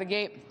right out of the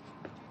gate.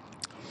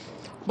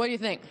 What do you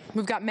think?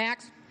 We've got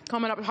Max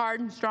coming up hard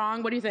and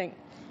strong. What do you think?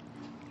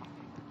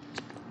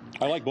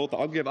 I like both.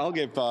 I'll give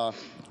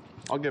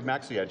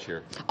Max the edge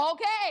here.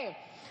 Okay.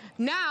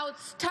 Now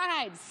it's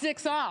tied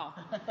 6-all.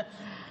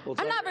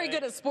 I'm not very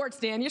good at sports,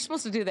 Dan. You're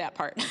supposed to do that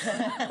part.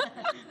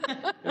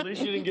 At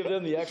least you didn't give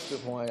them the extra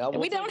point.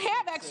 We don't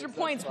have extra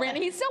points,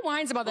 Brandon. He still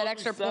whines about that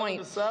extra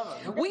point.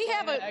 7-7. We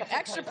have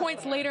extra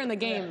points later in the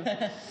game.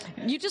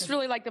 You just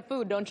really like the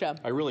food, don't you?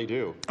 I really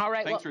do. All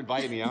right. Thanks for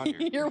inviting me out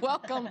here. You're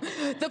welcome.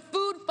 The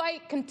food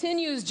fight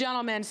continues,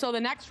 gentlemen. So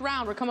the next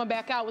round, we're coming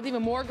back out with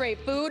even more great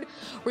food.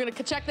 We're going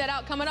to check that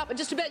out coming up. And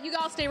just a bit, you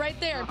all stay right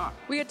there.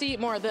 We get to eat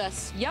more of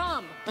this.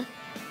 Yum.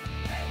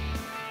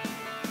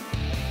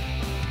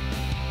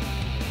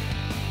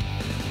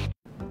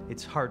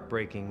 It's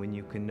heartbreaking when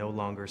you can no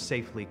longer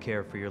safely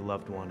care for your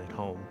loved one at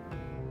home.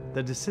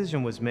 The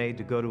decision was made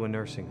to go to a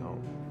nursing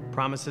home.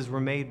 Promises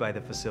were made by the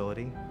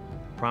facility.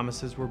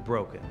 Promises were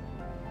broken.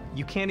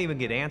 You can't even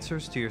get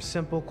answers to your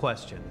simple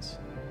questions.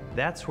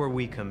 That's where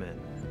we come in.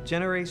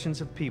 Generations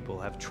of people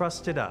have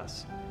trusted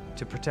us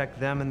to protect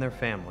them and their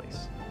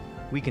families.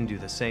 We can do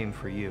the same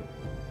for you.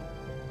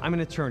 I'm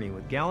an attorney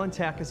with Gallon,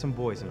 Tackus, and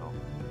Boisenall.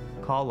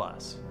 Call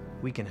us.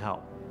 We can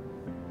help.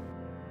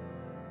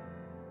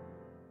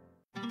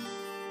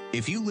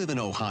 If you live in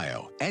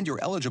Ohio and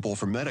you're eligible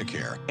for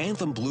Medicare,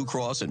 Anthem Blue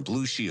Cross and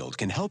Blue Shield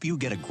can help you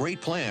get a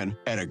great plan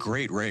at a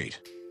great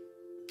rate.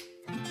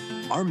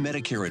 Our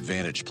Medicare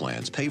Advantage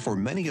plans pay for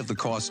many of the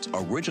costs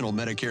original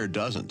Medicare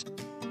doesn't,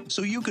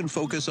 so you can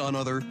focus on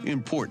other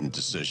important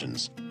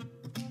decisions.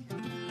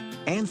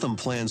 Anthem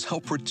plans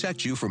help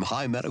protect you from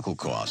high medical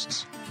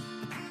costs.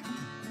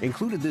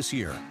 Included this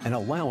year, an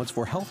allowance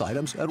for health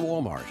items at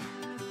Walmart.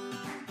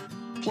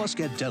 Plus,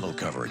 get dental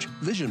coverage,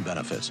 vision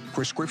benefits,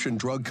 prescription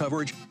drug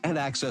coverage, and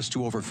access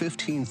to over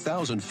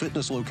 15,000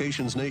 fitness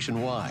locations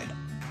nationwide.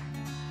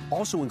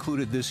 Also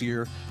included this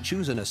year,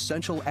 choose an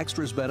essential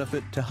extras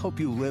benefit to help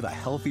you live a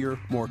healthier,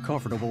 more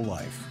comfortable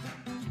life.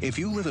 If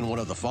you live in one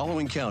of the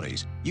following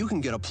counties, you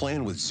can get a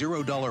plan with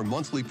 $0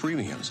 monthly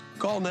premiums.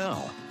 Call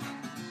now.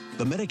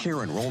 The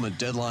Medicare enrollment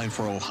deadline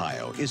for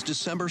Ohio is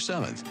December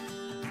 7th.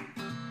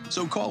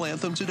 So call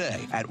Anthem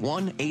today at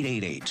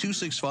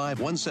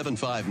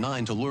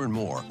 1-888-265-1759 to learn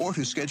more or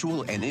to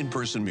schedule an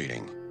in-person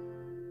meeting.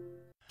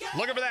 Got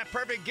Looking for that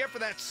perfect gift for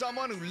that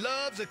someone who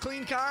loves a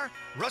clean car?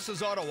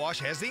 Russ's Auto Wash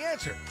has the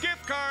answer.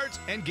 Gift cards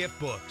and gift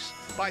books.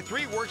 Buy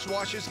 3 Works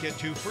washes, get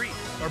 2 free.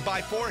 Or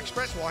buy 4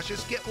 Express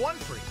washes, get 1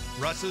 free.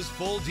 Russ's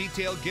full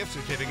detailed gift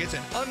certificates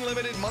and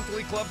unlimited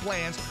monthly club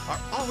plans are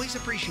always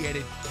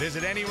appreciated.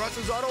 Visit any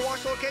Russ's Auto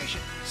Wash location.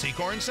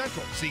 Secor in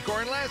Central,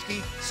 Secor in Lasky,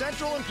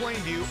 Central in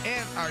Plainview,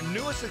 and our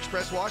newest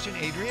Express Wash in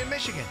Adrian,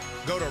 Michigan.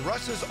 Go to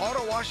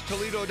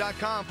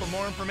Russ'sAutoWashToledo.com for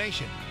more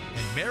information.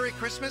 And Merry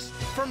Christmas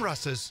from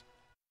Russ's.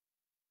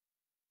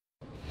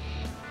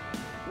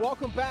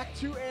 Welcome back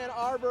to Ann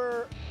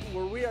Arbor,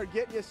 where we are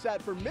getting you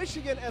set for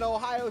Michigan and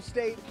Ohio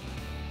State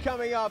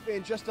coming up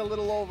in just a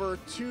little over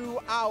 2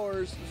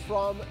 hours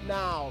from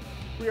now.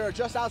 We are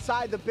just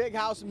outside the Big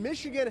House.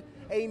 Michigan,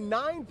 a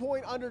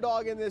 9-point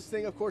underdog in this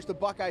thing. Of course, the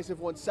Buckeyes have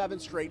won 7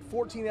 straight,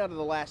 14 out of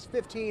the last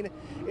 15.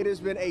 It has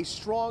been a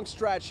strong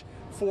stretch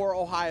for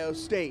Ohio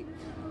State.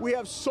 We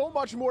have so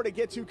much more to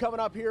get to coming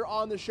up here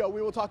on the show.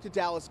 We will talk to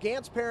Dallas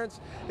Gant's parents.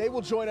 They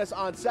will join us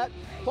on set.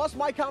 Plus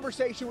my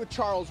conversation with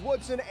Charles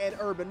Woodson and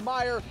Urban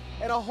Meyer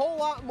and a whole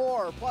lot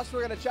more. Plus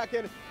we're going to check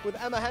in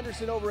with Emma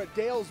Henderson over at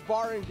Dale's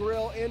Bar and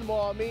Grill in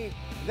Maumee.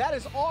 That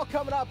is all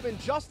coming up in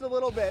just a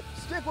little bit.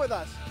 Stick with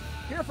us.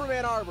 Here from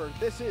Ann Arbor,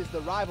 this is The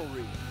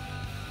Rivalry.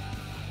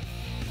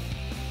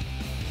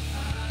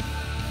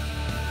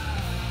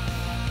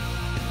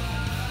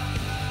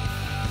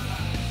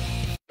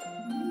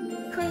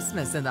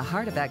 Christmas in the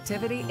heart of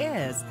activity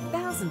is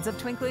thousands of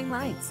twinkling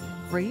lights,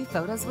 free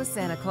photos with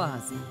Santa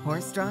Claus,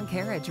 horse-drawn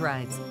carriage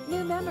rides,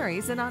 new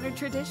memories and honored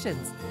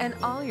traditions, and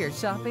all your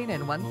shopping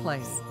in one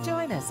place.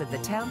 Join us at the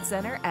Town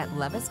Center at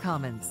Levis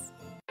Commons.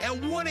 At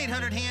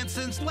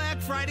 1-800-HANSON's, Black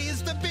Friday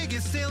is the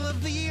biggest sale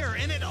of the year,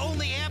 and it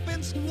only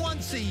happens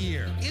once a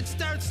year. It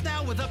starts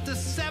now with up to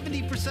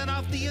 70%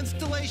 off the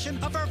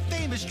installation of our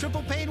famous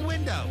triple pane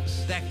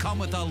windows that come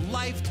with a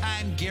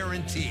lifetime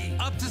guarantee.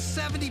 Up to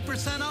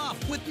 70%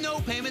 off with no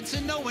payments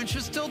and no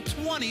interest till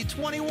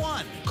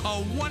 2021.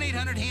 Call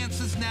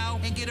 1-800-HANSON's now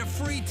and get a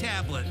free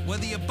tablet.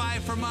 Whether you buy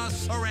from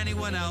us or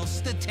anyone else,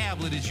 the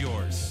tablet is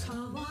yours.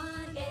 Call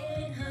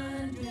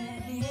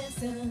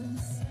 1-800-HANSON's.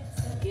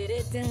 Get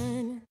it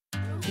done.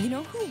 You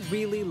know who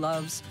really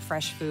loves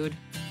fresh food?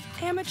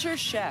 Amateur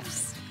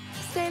chefs,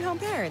 stay-at-home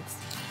parents,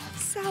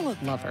 salad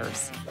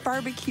lovers,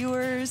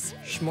 barbecuers,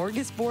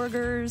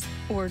 smorgasborders,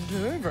 hors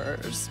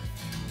d'oeuvres,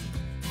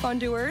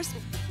 fondue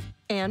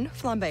and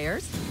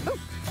flambeurs,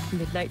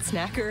 midnight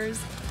snackers,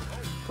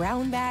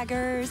 brown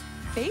baggers,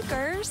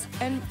 bakers,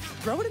 and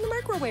throw it in the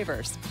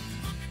microwavers.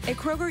 At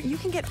Kroger, you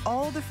can get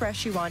all the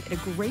fresh you want at a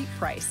great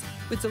price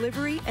with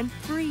delivery and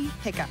free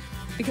pickup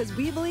because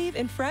we believe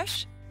in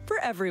fresh for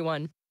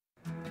everyone.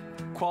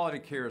 Quality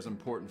care is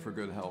important for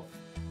good health.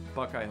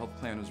 Buckeye Health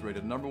Plan is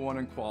rated #1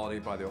 in quality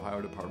by the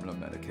Ohio Department of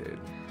Medicaid.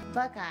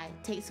 Buckeye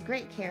takes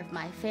great care of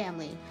my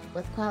family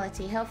with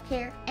quality health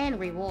care and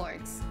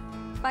rewards.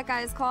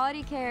 Buckeye's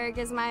quality care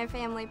gives my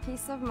family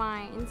peace of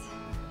mind.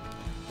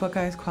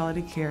 Buckeye's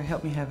quality care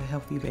helped me have a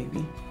healthy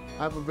baby.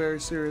 I have a very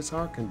serious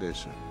heart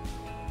condition,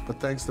 but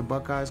thanks to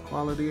Buckeye's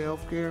quality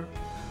health care,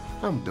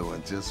 I'm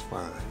doing just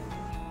fine.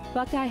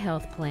 Buckeye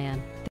Health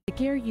Plan. The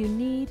care you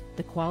need,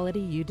 the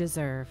quality you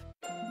deserve.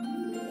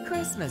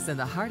 Christmas in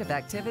the heart of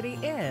activity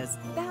is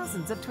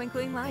thousands of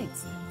twinkling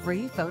lights,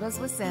 free photos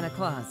with Santa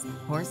Claus,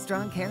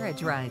 horse-drawn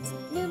carriage rides,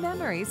 new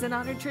memories and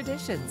honored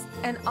traditions,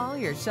 and all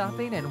your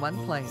shopping in one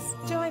place.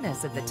 Join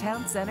us at the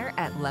Town Center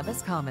at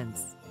Levis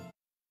Commons.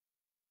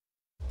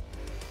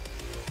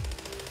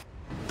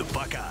 The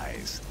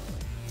Buckeyes.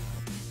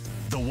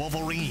 The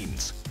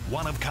Wolverines,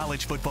 one of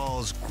college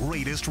football's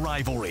greatest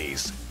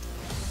rivalries.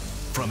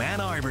 From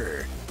Ann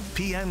Arbor,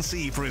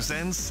 PNC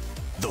presents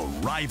The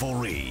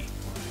Rivalry.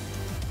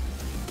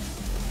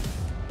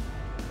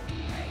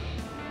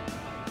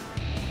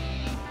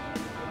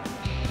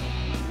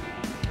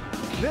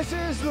 This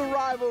is The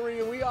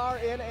Rivalry. We are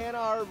in Ann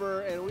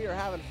Arbor, and we are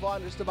having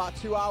fun just about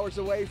 2 hours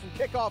away from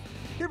kickoff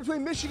here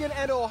between Michigan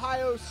and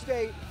Ohio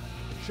State.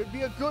 Should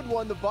be a good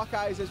one. The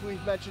Buckeyes, as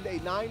we've mentioned, a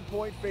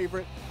 9-point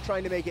favorite,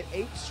 trying to make it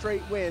 8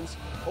 straight wins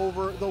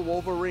over the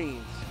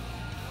Wolverines.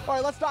 All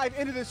right, let's dive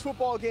into this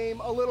football game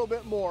a little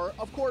bit more.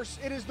 Of course,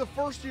 it is the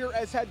first year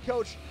as head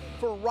coach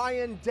for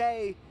Ryan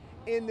Day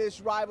in this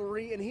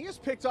rivalry, and he has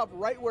picked up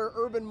right where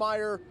Urban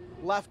Meyer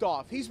left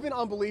off. He's been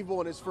unbelievable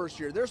in his first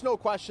year. There's no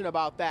question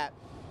about that.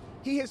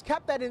 He has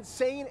kept that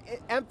insane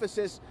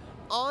emphasis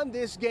on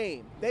this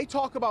game. They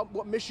talk about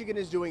what Michigan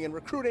is doing in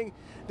recruiting.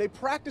 They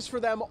practice for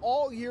them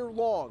all year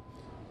long.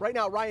 Right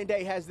now, Ryan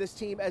Day has this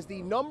team as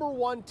the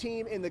 #1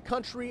 team in the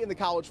country in the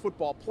college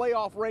football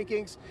playoff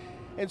rankings.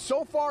 And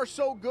so far,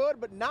 so good,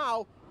 but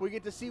now we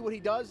get to see what he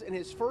does in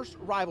his first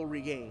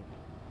rivalry game.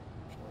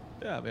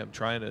 Yeah, I mean, I'm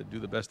trying to do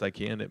the best I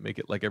can to make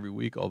it like every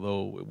week,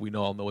 although we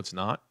all know it's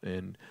not,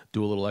 and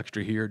do a little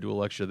extra here, do a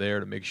little extra there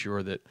to make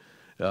sure that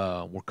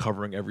we're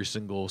covering every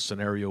single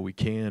scenario we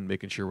can,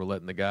 making sure we're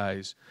letting the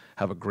guys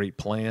have a great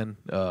plan.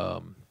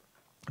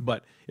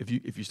 But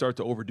if you start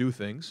to overdo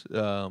things,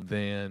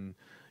 then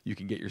you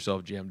can get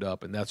yourself jammed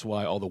up, and that's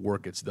why all the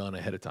work gets done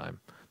ahead of time.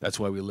 That's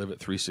why we live at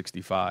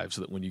 365,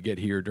 so that when you get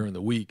here during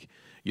the week,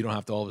 you don't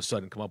have to all of a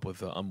sudden come up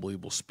with an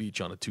unbelievable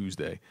speech on a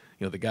Tuesday.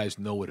 You know, the guys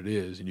know what it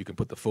is, and you can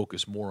put the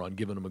focus more on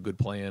giving them a good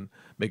plan,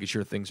 making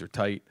sure things are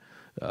tight,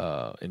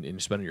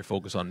 and spending your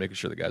focus on making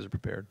sure the guys are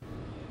prepared.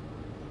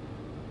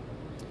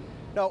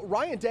 Now,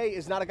 Ryan Day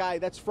is not a guy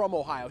that's from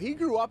Ohio. He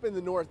grew up in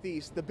the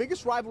Northeast. The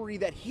biggest rivalry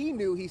that he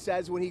knew, he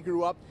says, when he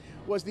grew up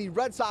was the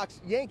Red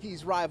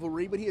Sox-Yankees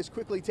rivalry, but he has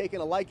quickly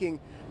taken a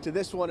liking to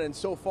this one, and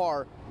so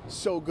far,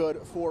 so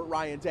good for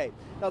Ryan Day.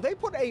 Now, they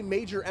put a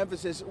major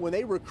emphasis when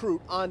they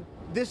recruit on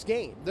this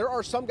game. There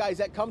are some guys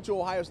that come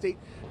to Ohio State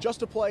just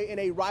to play in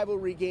a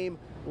rivalry game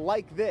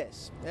like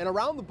this. And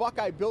around the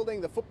Buckeye building,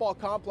 the football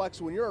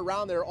complex, when you're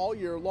around there all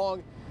year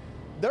long,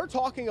 they're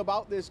talking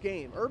about this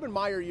game. Urban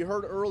Meyer, you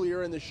heard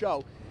earlier in the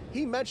show,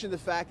 he mentioned the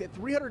fact that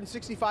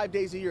 365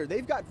 days a year,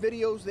 they've got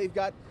videos, they've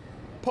got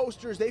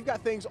posters, they've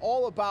got things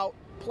all about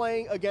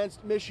playing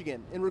against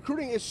Michigan. And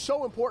recruiting is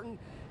so important.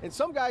 And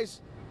some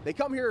guys, they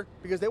come here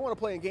because they want to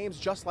play in games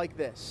just like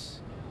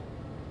this.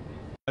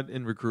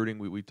 In recruiting,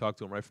 we talked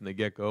to them right from the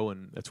get-go,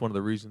 and that's one of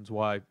the reasons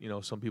why, you know,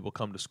 some people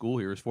come to school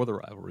here is for the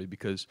rivalry,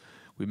 because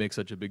we make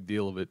such a big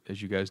deal of it. As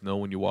you guys know,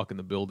 when you walk in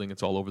the building,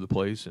 it's all over the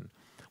place, and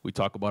we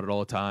talk about it all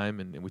the time,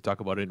 and we talk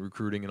about it in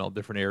recruiting in all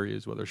different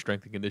areas, whether it's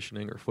strength and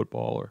conditioning or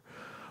football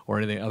or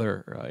anything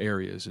other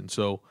areas. And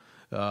so,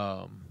 you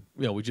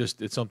know,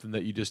 it's something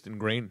that you just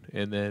ingrain,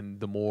 and then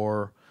the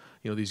more,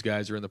 you know, these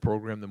guys are in the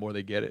program, the more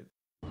they get it.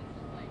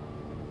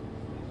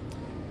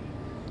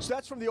 So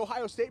that's from the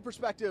Ohio State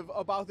perspective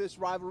about this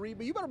rivalry,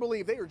 but you better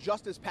believe they are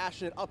just as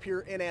passionate up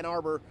here in Ann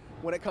Arbor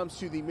when it comes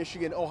to the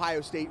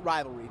Michigan-Ohio State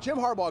rivalry. Jim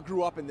Harbaugh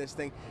grew up in this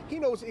thing. He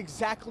knows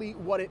exactly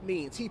what it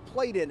means. He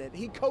played in it.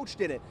 He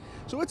coached in it.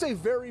 So it's a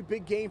very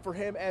big game for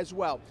him as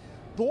well.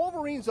 The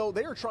Wolverines, though,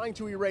 they are trying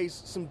to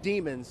erase some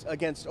demons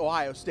against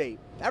Ohio State.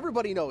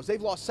 Everybody knows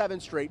they've lost 7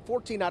 straight,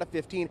 14 out of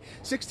 15,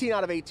 16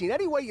 out of 18.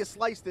 Any way you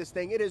slice this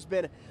thing, it has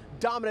been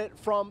dominant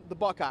from the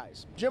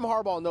Buckeyes. Jim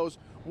Harbaugh knows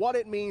what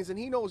it means, and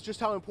he knows just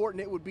how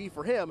important it would be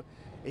for him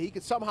if he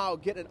could somehow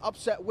get an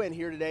upset win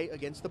here today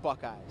against the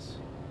Buckeyes.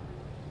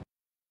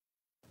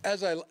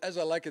 As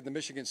I liken the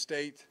Michigan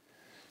State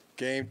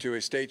game to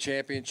a state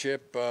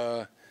championship,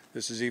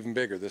 this is even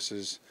bigger. This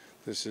is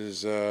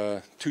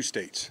 2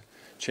 states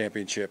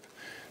championship,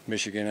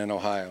 Michigan and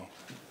Ohio.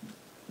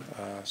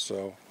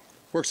 So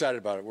we're excited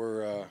about it.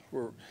 We're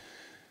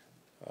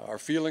our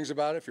feelings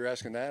about it, if you're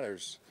asking that,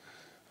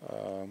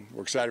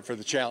 we're excited for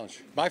the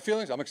challenge. My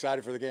feelings, I'm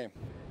excited for the game.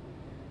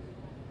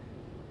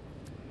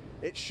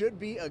 It should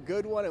be a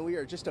good one, and we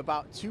are just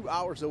about 2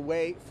 hours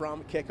away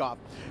from kickoff.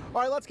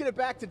 All right, let's get it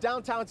back to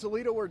downtown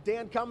Toledo, where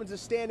Dan Cummins is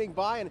standing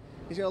by, and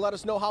he's going to let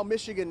us know how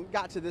Michigan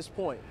got to this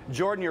point.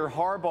 Jordan, your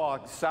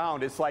Harbaugh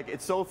sound,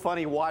 it's so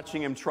funny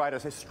watching him try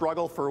to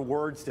struggle for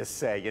words to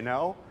say, you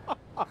know?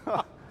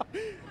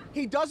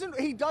 He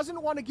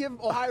doesn't want to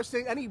give Ohio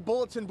State any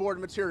bulletin board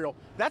material.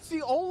 That's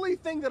the only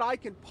thing that I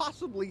can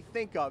possibly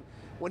think of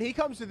when he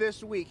comes to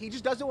this week. He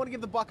just doesn't want to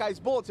give the Buckeyes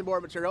bulletin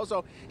board material.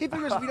 So he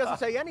figures if he doesn't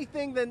say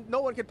anything, then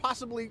no one could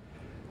possibly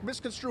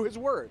misconstrue his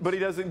words. But he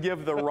doesn't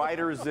give the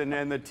writers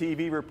and the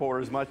TV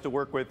reporters much to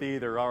work with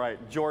either. All right,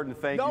 Jordan,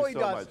 thank you so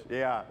much.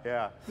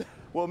 Yeah.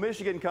 Well,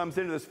 Michigan comes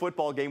into this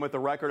football game with a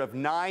record of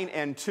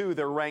 9-2.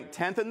 They're ranked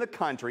 10th in the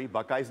country.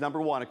 Buckeyes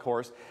 #1, of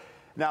course.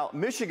 Now,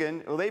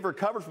 Michigan, they've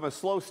recovered from a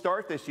slow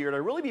start this year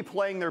to really be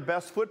playing their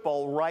best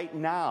football right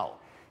now.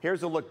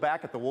 Here's a look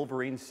back at the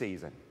Wolverines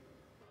season.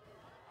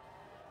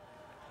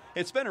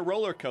 It's been a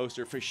roller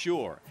coaster for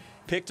sure.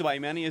 Picked by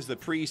many as the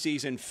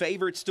preseason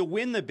favorites to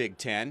win the Big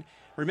Ten.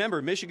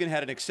 Remember, Michigan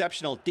had an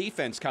exceptional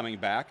defense coming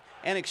back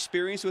and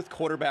experience with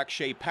quarterback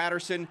Shea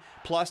Patterson,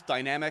 plus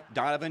dynamic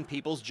Donovan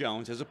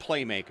Peoples-Jones as a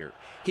playmaker.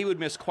 He would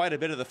miss quite a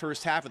bit of the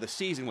first half of the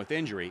season with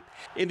injury.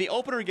 In the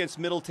opener against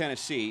Middle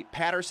Tennessee,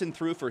 Patterson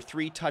threw for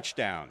 3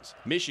 touchdowns.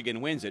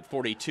 Michigan wins it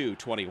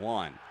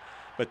 42-21.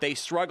 But they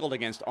struggled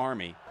against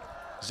Army.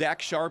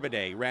 Zach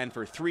Charbonnet ran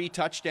for 3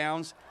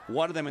 touchdowns,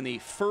 one of them in the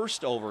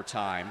first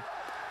overtime.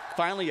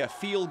 Finally, a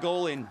field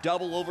goal in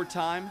double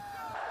overtime.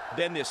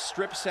 Then this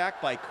strip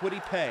sack by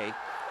Kwity Paye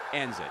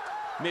ends it.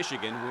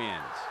 Michigan wins.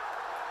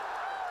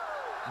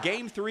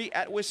 Game 3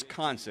 at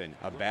Wisconsin,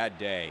 a bad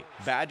day.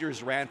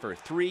 Badgers ran for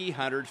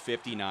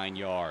 359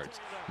 yards.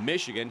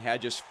 Michigan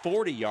had just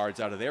 40 yards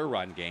out of their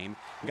run game,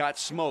 got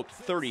smoked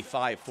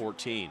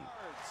 35-14.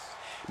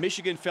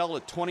 Michigan fell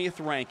to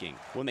 20th ranking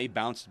when they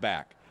bounced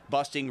back,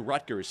 busting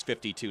Rutgers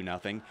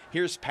 52-0.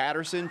 Here's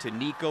Patterson to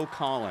Nico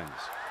Collins.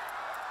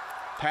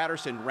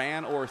 Patterson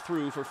ran or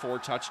threw for 4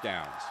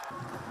 touchdowns.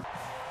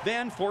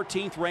 Then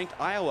 14th ranked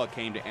Iowa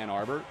came to Ann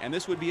Arbor, and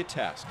this would be a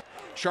test.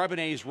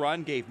 Charbonnet's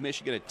run gave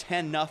Michigan a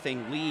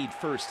 10-0 lead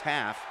first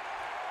half.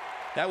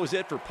 That was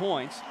it for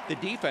points. The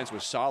defense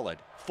was solid.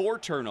 4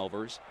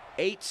 turnovers,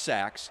 8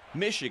 sacks.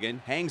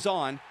 Michigan hangs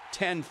on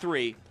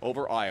 10-3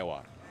 over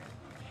Iowa.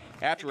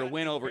 After a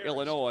win over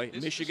Illinois,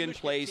 Michigan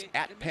plays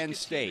at Penn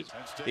State.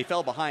 They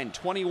fell behind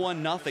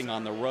 21-0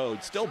 on the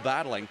road, still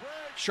battling.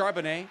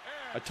 Charbonnet,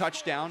 a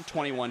touchdown,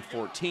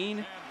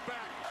 21-14.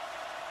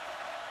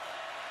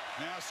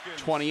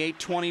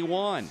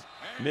 28-21,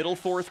 middle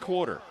fourth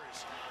quarter.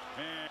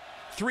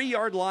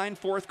 3-yard line,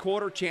 fourth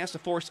quarter, chance to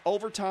force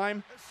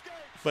overtime,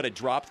 but a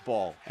dropped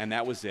ball, and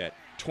that was it.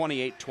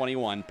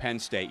 28-21, Penn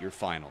State, your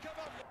final.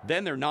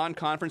 Then their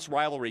non-conference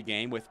rivalry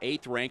game with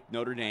 8th-ranked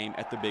Notre Dame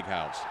at the Big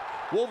House.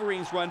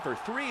 Wolverines run for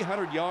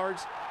 300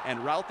 yards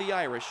and rout the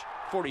Irish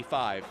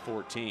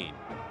 45-14.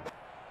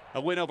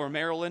 A win over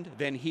Maryland,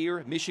 then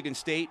here, Michigan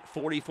State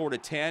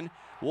 44-10.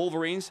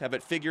 Wolverines have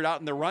it figured out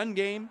in the run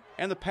game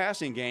and the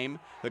passing game.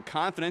 The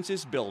confidence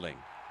is building.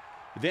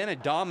 Then a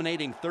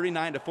dominating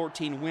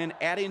 39-14 win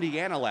at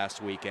Indiana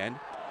last weekend.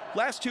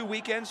 Last 2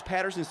 weekends,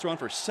 Patterson's thrown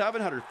for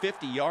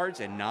 750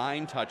 yards and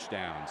 9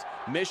 touchdowns.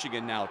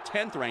 Michigan now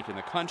 10th ranked in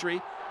the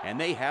country, and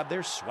they have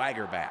their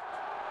swagger back.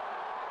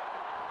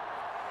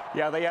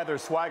 Yeah, they have their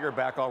swagger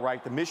back, all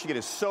right. The Michigan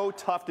is so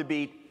tough to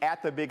beat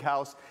at the Big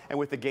House, and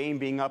with the game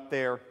being up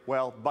there,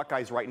 well,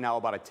 Buckeyes right now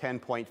about a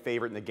 10-point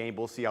favorite in the game.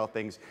 We'll see how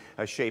things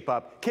shape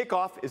up.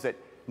 Kickoff is at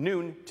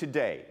noon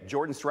today.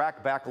 Jordan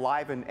Strack back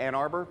live in Ann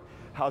Arbor.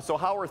 So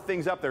how are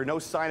things up there? No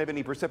sign of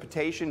any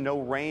precipitation, no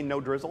rain, no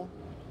drizzle?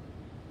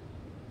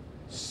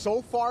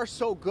 So far,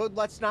 so good.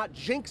 Let's not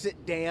jinx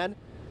it, Dan.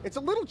 It's a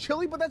little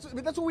chilly, but that's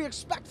what we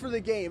expect for the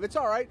game. It's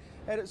all right.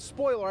 And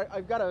spoiler,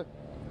 I've got a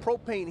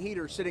propane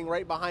heater sitting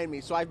right behind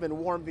me, so I've been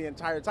warm the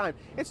entire time.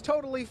 It's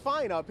totally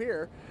fine up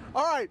here.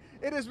 All right,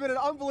 it has been an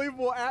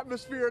unbelievable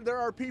atmosphere. There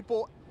are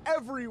people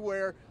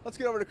everywhere. Let's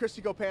get over to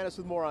Kristi Kopanis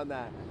with more on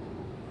that.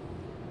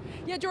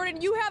 Yeah,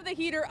 Jordan, you have the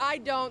heater. I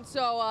don't,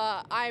 so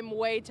I'm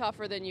way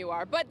tougher than you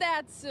are. But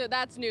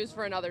that's news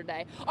for another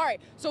day. All right,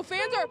 so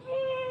fans are...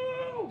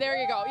 There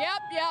you go.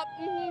 Yep.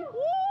 Mm-hmm.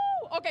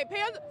 Woo! Okay,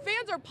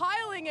 fans are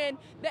piling in.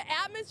 The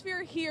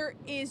atmosphere here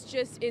is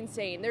just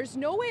insane. There's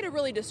no way to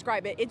really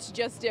describe it. It's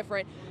just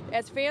different.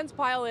 As fans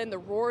pile in, the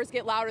roars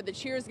get louder, the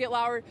cheers get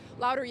louder.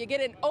 You get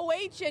an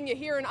OH and you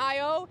hear an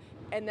IO,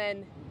 and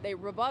then they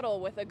rebuttal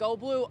with a Go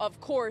Blue, of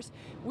course.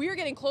 We are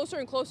getting closer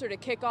and closer to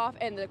kickoff,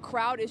 and the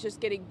crowd is just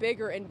getting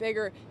bigger and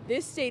bigger.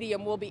 This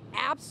stadium will be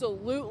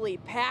absolutely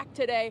packed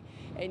today,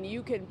 and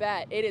you can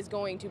bet it is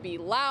going to be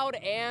loud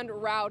and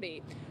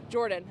rowdy.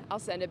 Jordan, I'll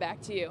send it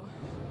back to you.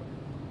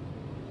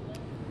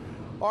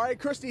 All right,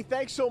 Kristi,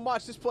 thanks so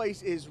much. This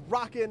place is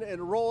rocking and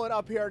rolling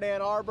up here in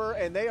Ann Arbor,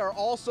 and they are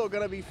also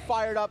going to be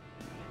fired up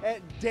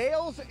at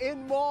Dale's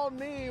in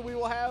Maumee. We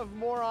will have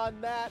more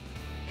on that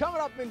coming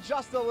up in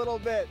just a little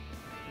bit.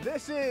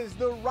 This is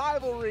the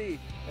Rivalry,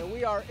 and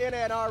we are in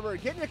Ann Arbor,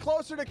 getting you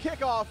closer to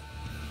kickoff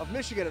of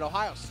Michigan and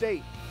Ohio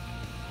State.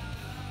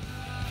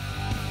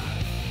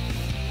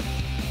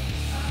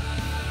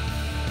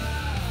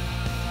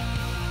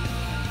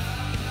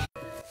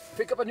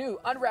 Pick up a new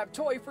unwrapped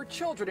toy for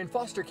children in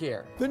foster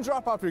care. Then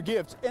drop off your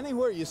gifts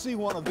anywhere you see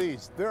one of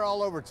these. They're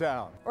all over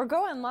town. Or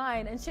go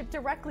online and ship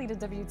directly to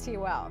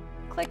WTOL.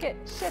 Click it,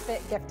 ship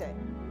it, gift it.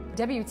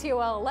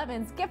 WTOL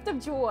 11's Gift of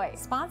Joy,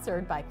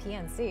 sponsored by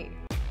PNC.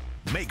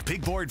 Make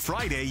Big Board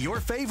Friday your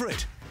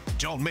favorite.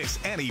 Don't miss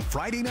any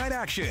Friday night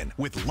action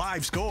with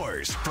live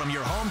scores from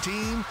your home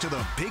team to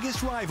the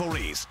biggest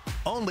rivalries.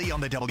 Only on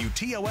the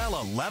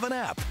WTOL 11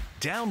 app.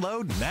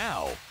 Download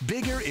now.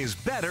 Bigger is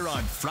better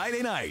on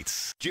Friday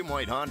nights. Jim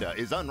White Honda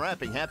is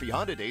unwrapping Happy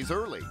Honda Days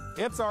early.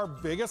 It's our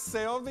biggest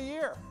sale of the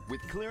year. With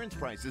clearance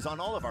prices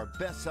on all of our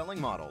best-selling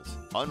models.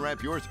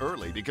 Unwrap yours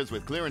early because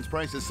with clearance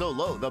prices so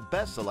low, the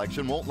best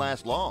selection won't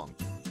last long.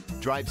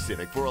 Drive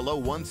Civic for a low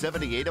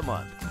 $178 a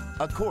month.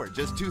 Accord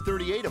just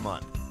 $238 a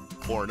month.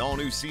 Or an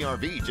all-new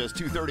CRV just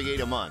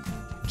 $238 a month.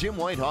 Jim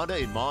White Honda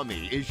in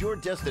Maumee is your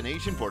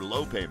destination for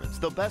low payments,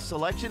 the best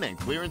selection, and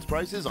clearance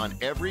prices on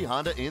every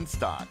Honda in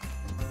stock.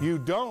 You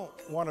don't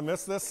want to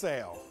miss this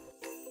sale.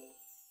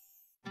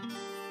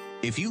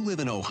 If you live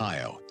in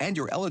Ohio and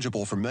you're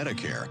eligible for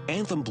Medicare,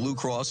 Anthem Blue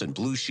Cross and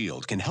Blue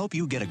Shield can help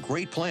you get a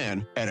great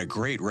plan at a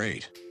great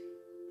rate.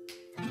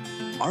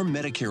 Our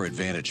Medicare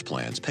Advantage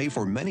plans pay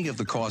for many of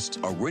the costs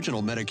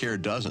original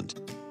Medicare doesn't,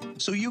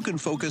 so you can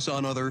focus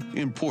on other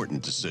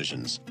important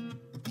decisions.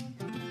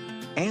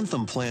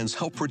 Anthem plans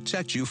help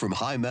protect you from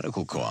high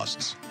medical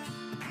costs.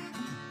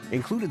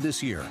 Included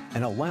this year,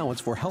 an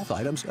allowance for health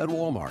items at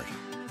Walmart.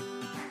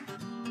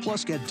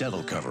 Plus, get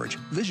dental coverage,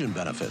 vision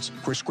benefits,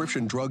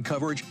 prescription drug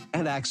coverage,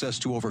 and access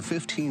to over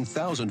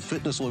 15,000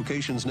 fitness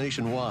locations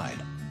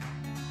nationwide.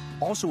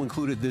 Also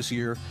included this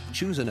year,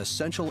 choose an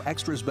essential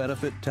extras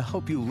benefit to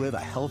help you live a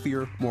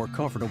healthier, more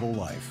comfortable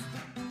life.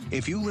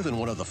 If you live in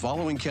one of the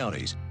following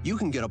counties, you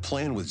can get a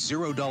plan with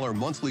 $0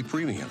 monthly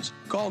premiums.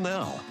 Call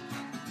now.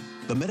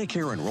 The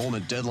Medicare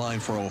enrollment deadline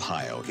for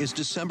Ohio is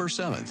December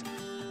 7th.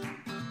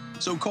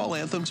 So call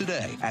Anthem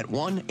today at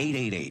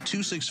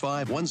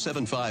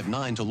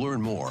 1-888-265-1759 to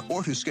learn more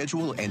or to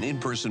schedule an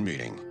in-person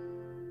meeting.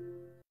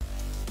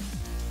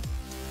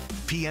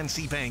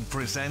 PNC Bank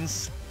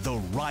presents The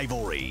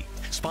Rivalry,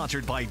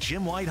 sponsored by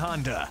Jim White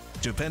Honda.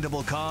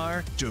 Dependable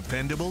car,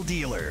 dependable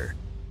dealer.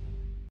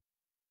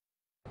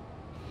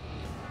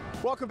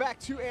 Welcome back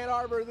to Ann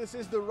Arbor. This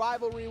is The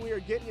Rivalry. We are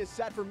getting you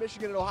set for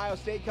Michigan and Ohio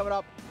State coming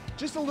up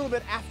just a little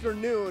bit after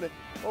noon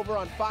over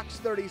on Fox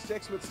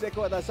 36, but stick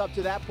with us up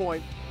to that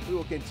point. we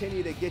will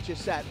continue to get you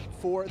set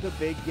for the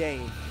big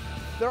game.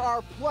 There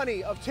are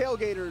plenty of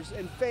tailgaters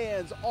and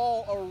fans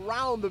all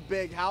around the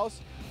big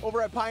house.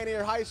 Over at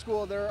Pioneer High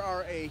School, there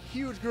are a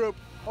huge group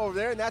over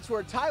there, and that's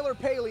where Tyler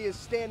Paley is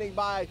standing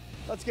by.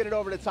 Let's get it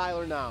over to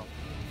Tyler now.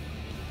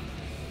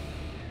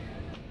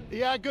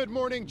 Yeah, good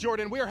morning,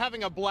 Jordan. We are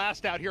having a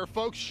blast out here.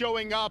 Folks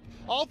showing up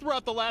all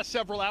throughout the last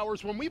several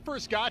hours. When we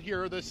first got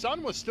here, the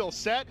sun was still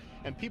set,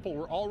 and people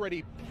were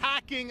already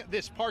packing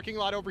this parking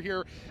lot over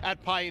here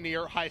at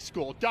Pioneer High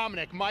School.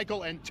 Dominic,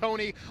 Michael, and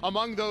Tony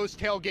among those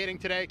tailgating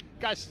today.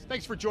 Guys,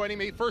 thanks for joining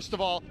me. First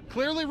of all,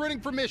 clearly rooting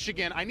for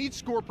Michigan. I need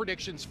score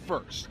predictions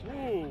first.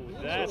 Ooh,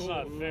 that's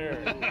not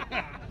fair.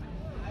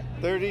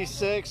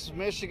 36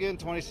 Michigan,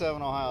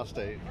 27 Ohio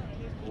State.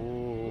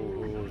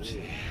 Ooh,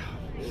 gee.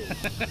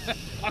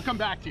 I'll come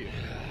back to you.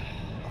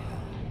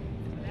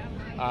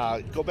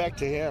 Go back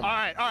to him. All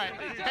right.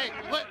 Hey,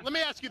 let me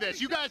ask you this.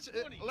 You guys,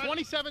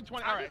 27-20.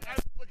 All right.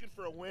 I'm looking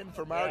for a win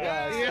from our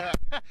guys. Yeah.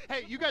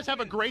 Hey, you guys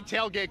have a great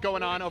tailgate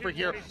going on over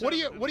here. What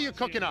are you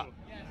cooking up?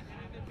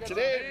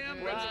 Today,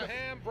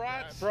 ham,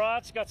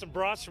 brats. Got some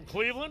brats from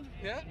Cleveland.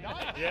 Yeah.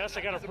 Yes,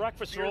 I got a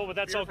breakfast roll, but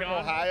that's all from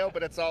gone. Ohio,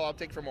 but it's all I'll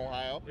take from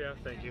Ohio. Yeah,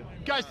 thank you.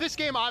 Guys, this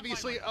game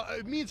obviously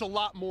it means a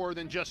lot more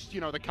than just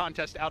the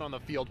contest out on the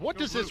field. What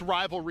does this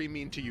rivalry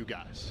mean to you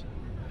guys?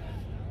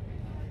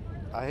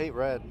 I hate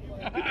red.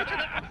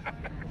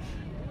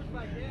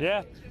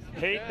 Yeah.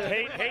 Hate,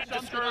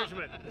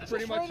 discouragement.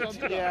 Pretty much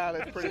something. Yeah,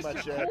 that's pretty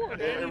much it.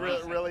 It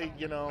really,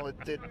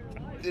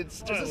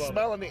 it's just a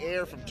smell in the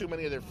air from too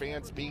many of their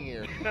fans being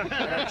here. And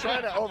I'm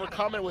trying to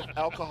overcome it with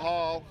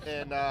alcohol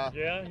and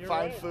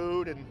find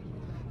food,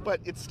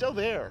 but it's still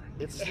there.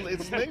 It's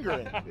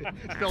lingering.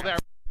 It's still there.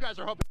 You guys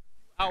are hoping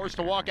hours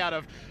to walk out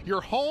of your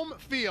home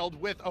field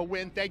with a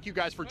win. Thank you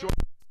guys for joining.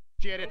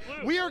 Appreciate it.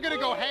 We are going to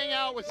go hang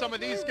out with some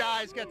of these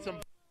guys, get some,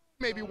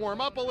 maybe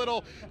warm up a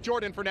little.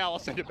 Jordan, for now, I'll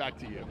send it back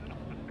to you.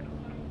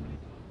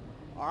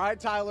 All right,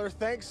 Tyler,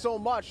 thanks so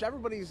much.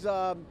 Everybody's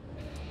been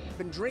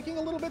drinking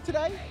a little bit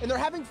today, and they're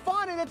having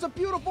fun, and it's a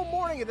beautiful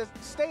morning, and it's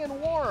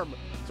staying warm.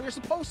 So you're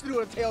supposed to do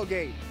a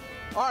tailgate.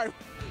 All right,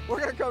 we're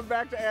going to come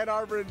back to Ann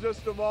Arbor in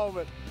just a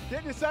moment.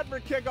 Getting you set for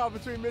kickoff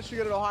between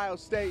Michigan and Ohio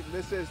State, and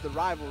this is the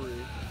rivalry.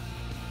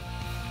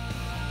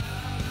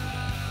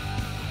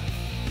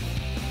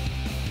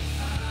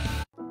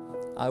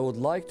 I would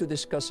like to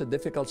discuss a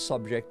difficult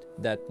subject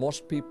that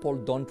most people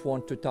don't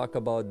want to talk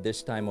about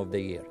this time of the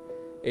year.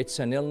 It's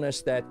an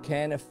illness that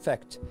can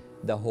affect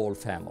the whole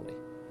family,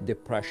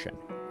 depression.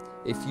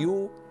 If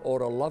you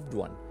or a loved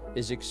one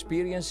is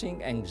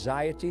experiencing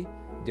anxiety,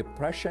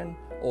 depression,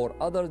 or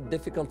other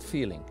difficult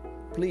feeling,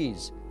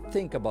 please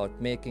think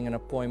about making an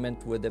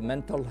appointment with a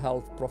mental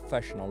health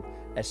professional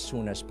as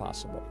soon as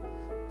possible.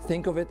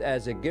 Think of it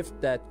as a gift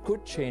that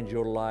could change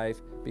your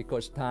life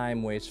because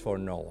time waits for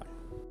no one.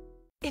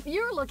 If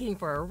you're looking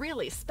for a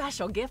really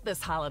special gift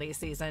this holiday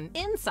season,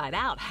 Inside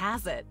Out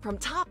has it. From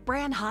top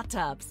brand hot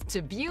tubs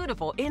to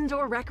beautiful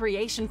indoor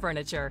recreation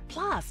furniture,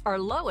 plus our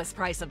lowest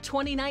price of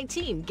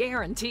 2019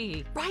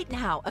 guarantee. Right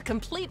now, a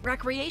complete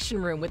recreation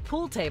room with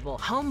pool table,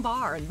 home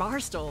bar, and bar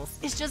stools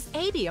is just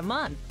 $80 a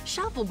month.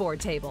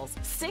 Shuffleboard tables,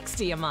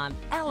 $60 a month.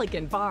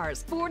 Elegant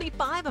bars,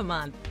 $45 a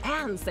month.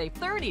 And save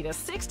 30 to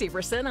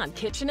 60% on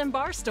kitchen and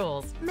bar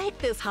stools. Make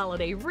this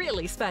holiday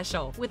really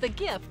special with a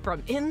gift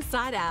from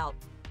Inside Out.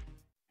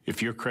 If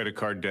your credit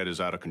card debt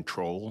is out of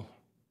control,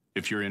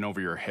 if you're in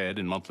over your head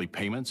in monthly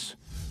payments,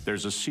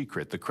 there's a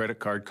secret the credit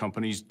card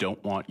companies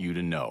don't want you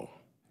to know.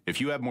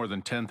 If you have more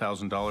than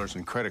 $10,000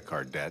 in credit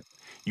card debt,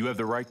 you have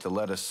the right to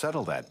let us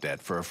settle that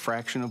debt for a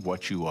fraction of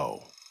what you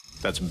owe.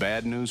 That's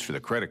bad news for the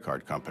credit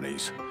card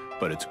companies,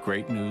 but it's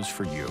great news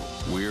for you.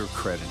 We're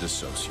Credit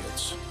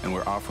Associates, and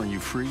we're offering you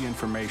free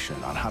information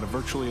on how to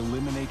virtually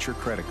eliminate your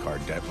credit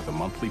card debt with a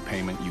monthly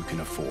payment you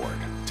can afford.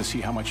 To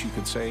see how much you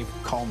could save,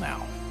 call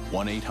now.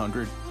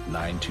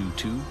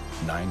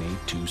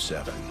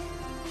 1-800-922-9827.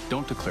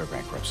 Don't declare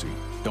bankruptcy.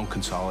 Don't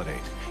consolidate.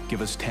 Give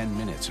us 10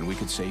 minutes and we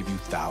could save you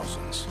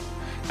thousands.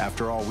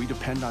 After all, we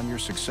depend on your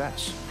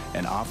success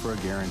and offer a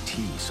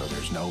guarantee so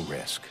there's no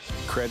risk.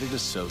 Credit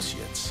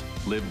Associates.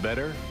 Live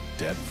better,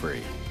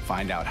 debt-free.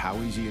 Find out how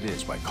easy it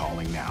is by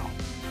calling now.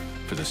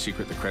 For the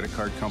secret the credit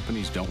card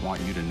companies don't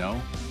want you to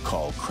know,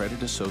 call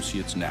Credit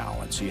Associates now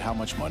and see how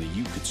much money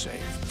you could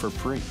save for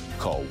free.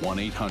 Call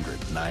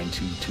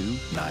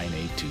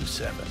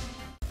 1-800-922-9827.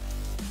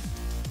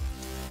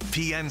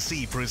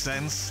 PNC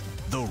presents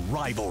The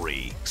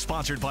Rivalry,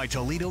 sponsored by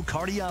Toledo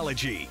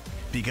Cardiology,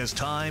 because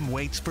time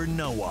waits for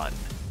no one.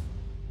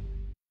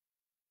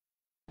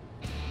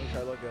 Make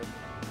sure I look good.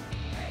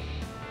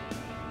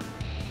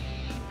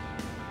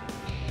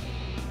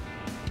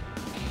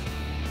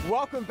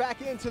 Welcome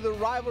back into the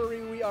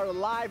rivalry. We are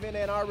live in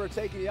Ann Arbor,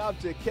 taking you up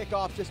to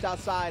kickoff just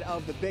outside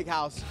of the big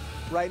house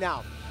right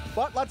now.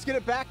 But let's get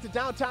it back to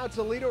downtown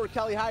Toledo, where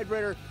Kelly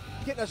Heidbreder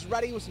getting us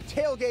ready with some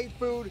tailgate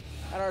food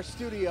at our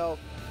studio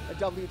at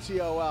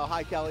WTOL.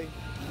 Hi, Kelly.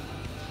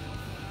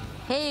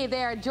 Hey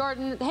there,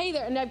 Jordan. Hey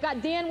there, and I've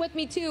got Dan with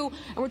me too,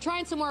 and we're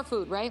trying some more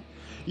food, right?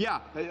 Yeah,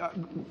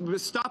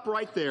 stop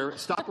right there.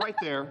 Stop right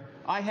there.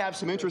 I have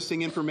some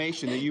interesting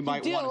information that you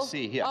might want to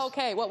see. Yes.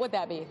 Okay, what would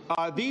that be?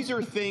 These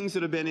are things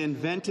that have been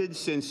invented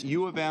since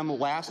U of M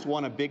last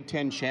won a Big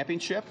Ten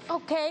championship.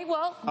 Okay,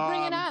 well,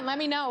 bring it on. Let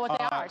me know what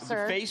they are,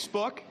 sir.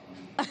 Facebook,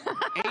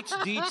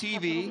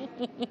 HDTV,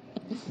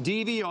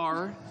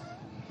 DVR,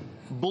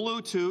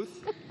 Bluetooth,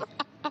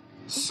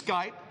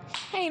 Skype.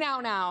 Hey,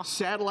 now.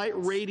 Satellite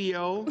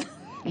radio.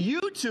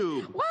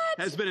 YouTube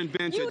has been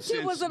invented YouTube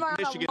since was around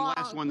Michigan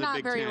last won the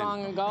Big Ten. Not very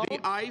long ago. The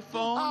iPhone.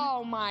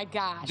 Oh my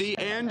gosh. The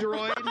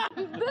Android.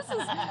 This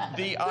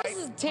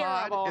is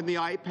terrible. And the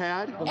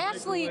iPad.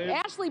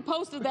 Ashley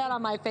posted that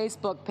on my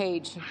Facebook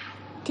page.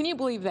 Can you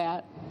believe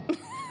that?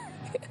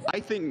 I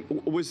think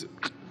was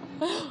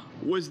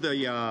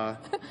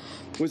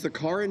the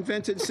car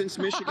invented since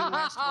Michigan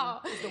last won?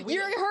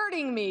 You're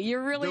hurting me.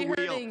 You're really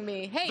hurting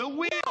me. Hey, the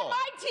wheel.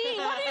 My team.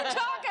 What are you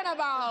talking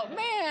about,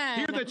 man?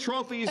 Here are the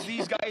trophies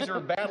these guys are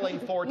battling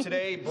for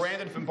today.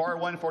 Brandon from Bar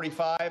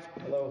 145.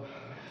 Hello.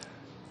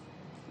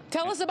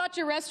 Tell us about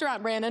your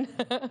restaurant, Brandon.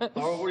 Bar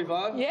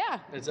 145? Yeah.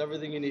 It's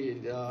everything you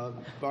need.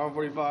 Bar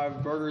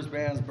 145, burgers,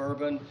 bands,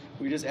 bourbon.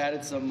 We just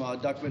added some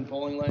Duckman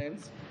polling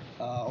lanes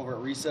over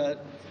at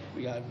Reset.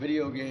 We got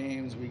video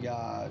games, we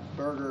got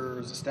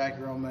burgers, a stack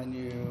your own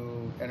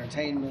menu,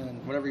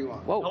 entertainment, whatever you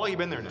want. Whoa. How long have you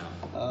been there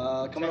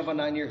now? Coming up on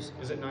 9 years.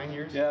 Is it 9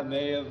 years? Yeah,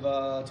 May of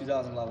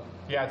 2011.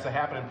 Yeah, it's a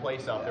happening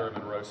place out there in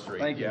Monroe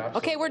Street. Thank you. Yeah,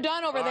 okay, we're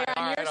done over there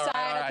on your side.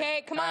 All right.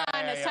 Okay, come on.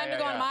 It's time to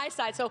go on my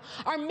side. So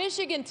our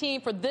Michigan team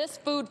for this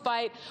food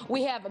fight,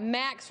 we have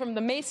Max from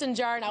the Mason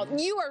Jar. Now,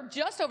 you are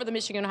just over the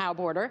Michigan-Ohio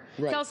border.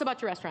 Right. Tell us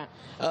about your restaurant.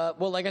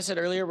 Well, like I said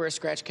earlier, we're a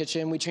scratch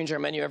kitchen. We change our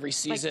menu every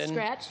season.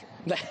 Like scratch?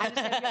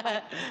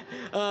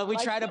 We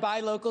try to buy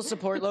local,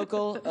 support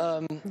local,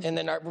 and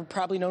then we're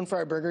probably known for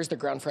our burgers. They're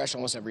ground fresh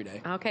almost every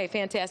day. Okay,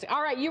 fantastic.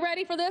 All right, you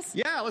ready for this?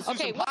 Yeah, let's do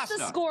some pasta. What's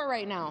the score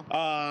right now?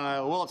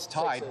 Well, it's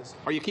tied.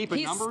 Are you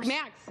keeping numbers?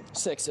 Max.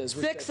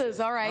 Sixes,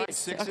 all right.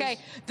 Sixes. Okay,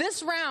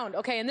 this round,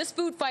 and this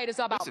food fight is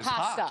about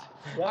pasta.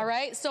 Yeah. All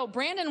right, so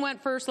Brandon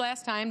went first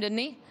last time, didn't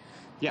he?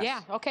 Yes.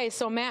 Yeah, okay,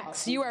 so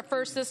Max, you are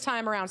first this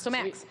time around. So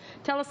Max,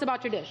 tell us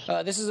about your dish.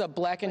 This is a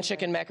blackened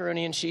chicken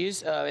macaroni and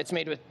cheese. It's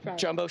made with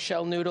jumbo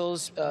shell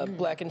noodles,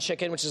 blackened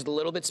chicken, which is a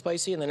little bit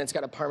spicy, and then it's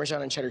got a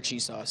Parmesan and cheddar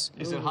cheese sauce.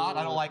 Is it hot?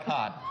 I don't like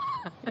hot.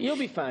 You'll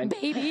be fine.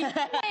 Baby. You'll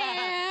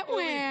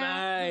be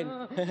fine.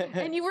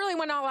 And you really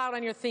went all out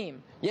on your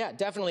theme. Yeah,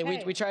 definitely.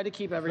 Okay. We tried to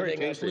keep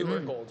everything blue or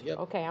gold. Yep.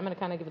 Okay, I'm going to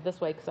kind of give it this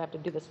way because I have to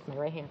do this with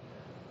my right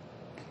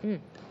hand.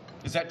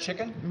 Is that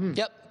chicken?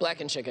 Yep,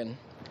 blackened chicken.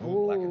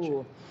 Ooh. Blackened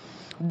chicken.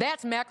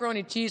 That's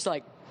macaroni cheese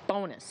like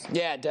bonus.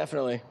 Yeah,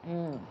 definitely.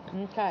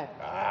 Okay.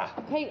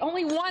 Hey,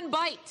 only one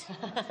bite.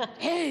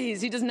 Hey,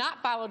 he does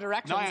not follow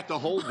directions. Now I have to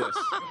hold this.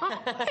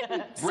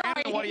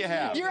 Brandon, what do you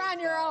have? You're on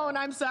your own.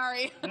 I'm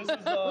sorry. This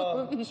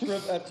is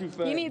shrimp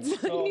etouffee. He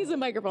needs a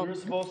microphone. We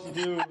were supposed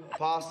to do a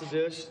pasta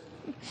dish.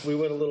 We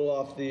went a little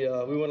off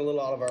the. We went a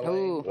little out of our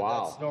lane.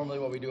 Wow. That's normally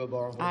what we do at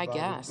Bar 145. I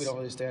guess. We don't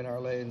really stay in our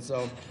lane.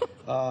 So,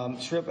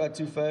 shrimp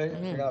etouffee.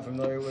 If you're not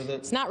familiar with it.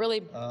 It's not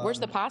really.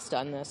 Where's the pasta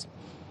on this?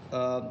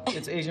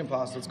 It's Asian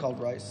pasta. It's called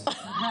rice. Good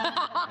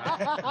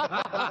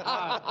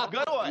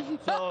one.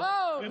 So,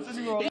 it's a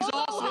new he's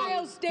also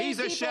Ohio State he's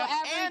a chef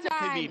and a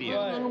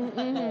comedian.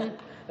 Right.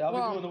 I'll be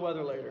doing the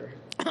weather later.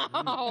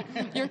 Oh,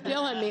 you're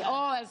killing me.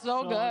 Oh, that's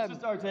so good. It's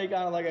just our take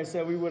on it. Like I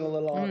said, we went a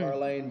little off our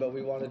lane, but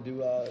we wanted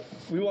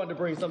to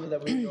bring something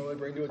that we normally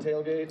bring to a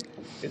tailgate.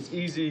 It's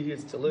easy.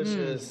 It's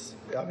delicious.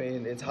 I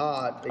mean, it's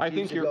hot. It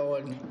keeps you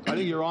going. I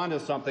think you're onto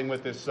something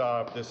with this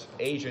this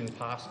Asian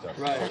pasta.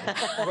 Right.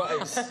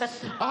 Rice.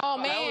 Oh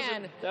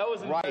man. That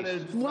was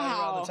invented right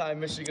around the time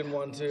Michigan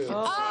won too.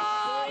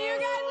 Oh, you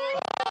guys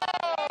are.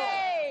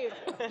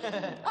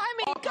 I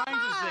mean, come on.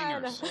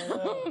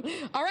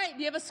 All right, do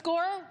you have a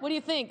score? What do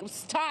you think?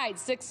 It's tied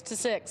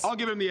 6-6. I'll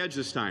give him the edge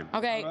this time.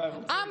 Okay,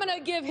 I'm going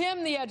to give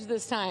him the edge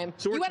this time.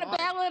 So you want to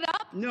battle it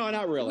up? No,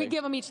 not really. We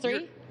give them each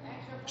 3?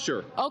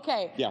 Sure.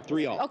 Okay. Yeah,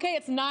 3-all. Okay,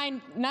 it's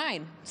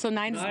 9-9. So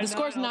the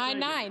score's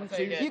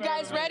 9-9. You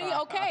guys ready?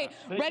 Okay.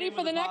 Ready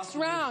for the next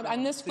round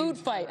on this food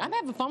fight. I'm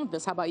having fun with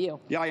this. How about you?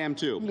 Yeah, I am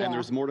too. Yeah. And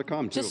there's more to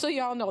come too. Just so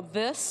y'all know,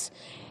 this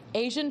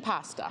Asian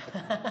pasta.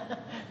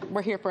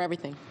 We're here for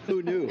everything.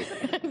 Who knew?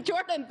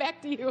 Jordan, back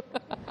to you.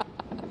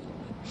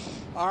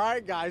 All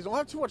right, guys, don't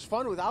have too much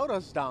fun without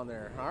us down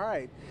there. All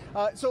right.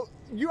 So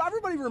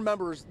everybody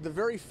remembers the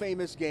very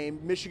famous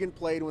game Michigan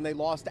played when they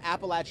lost to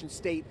Appalachian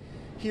State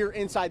here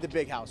inside the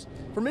Big House.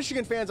 For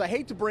Michigan fans, I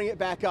hate to bring it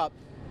back up,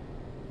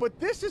 but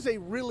this is a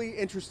really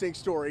interesting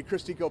story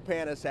Kristi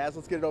Kopanis has.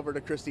 Let's get it over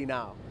to Kristi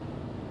now.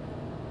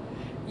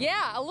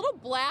 Yeah, a little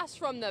blast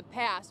from the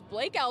past.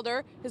 Blake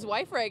Elder, his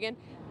wife Reagan,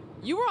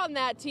 you were on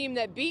that team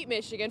that beat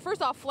Michigan.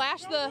 First off,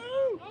 flash the...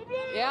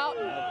 Yep.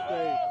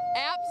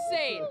 App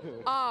State.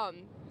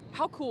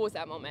 How cool was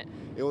that moment?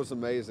 It was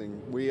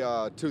amazing. We,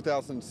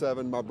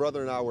 2007, my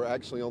brother and I were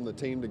actually on the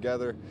team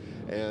together,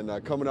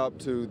 and coming up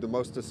to the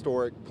most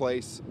historic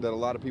place that a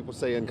lot of people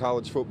say in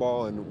college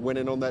football and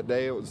winning on that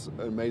day, it was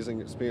an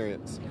amazing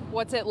experience.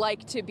 What's it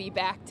like to be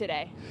back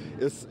today?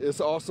 It's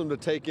awesome to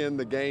take in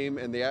the game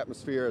and the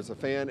atmosphere as a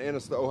fan, and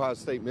it's the Ohio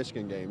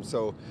State-Michigan game.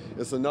 So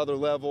it's another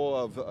level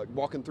of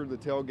walking through the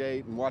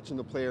tailgate and watching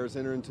the players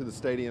enter into the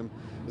stadium.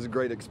 It's a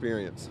great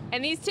experience.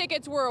 And these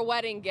tickets were a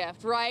wedding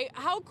gift, right?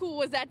 How cool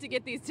was that to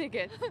get these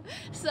tickets?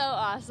 So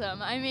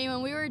awesome. I mean,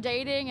 when we were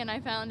dating and I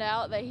found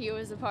out that he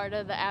was a part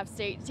of the App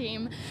State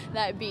team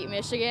that beat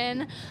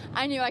Michigan,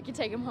 I knew I could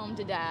take him home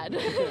to Dad.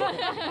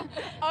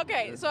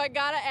 Okay, so I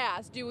gotta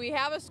ask, do we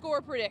have a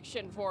score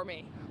prediction for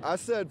me? I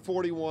said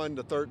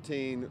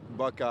 41-13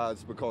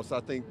 Buckeyes because I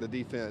think the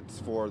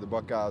defense for the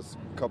Buckeyes,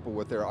 coupled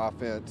with their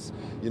offense,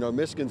 you know,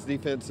 Michigan's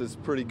defense is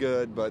pretty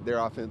good, but their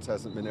offense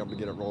hasn't been able to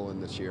get it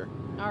rolling this year.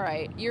 All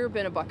right, you've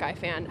been a Buckeye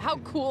fan. How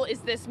cool is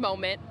this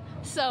moment?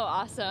 So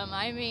awesome.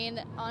 I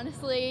mean,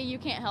 honestly, you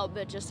can't help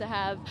but just to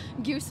have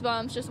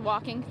goosebumps just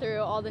walking through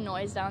all the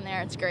noise down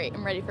there. It's great.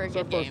 I'm ready for a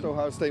good game. It's our first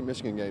Ohio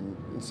State-Michigan game,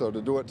 and so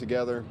to do it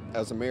together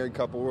as a married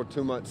couple, we're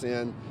 2 months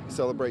in,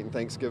 celebrating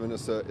Thanksgiving,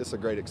 it's a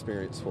great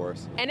experience for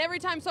us. And every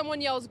time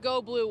someone yells,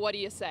 "Go Blue," what do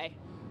you say?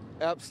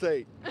 App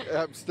State.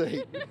 App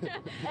State.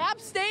 App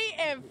State,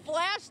 and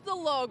flash the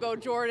logo,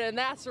 Jordan.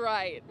 That's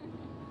right.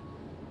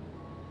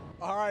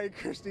 All right,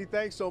 Kristi,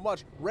 thanks so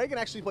much. Reagan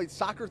actually played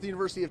soccer at the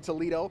University of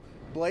Toledo.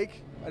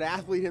 Blake, an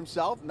athlete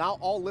himself, now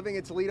all living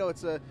in Toledo.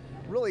 It's a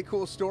really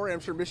cool story. I'm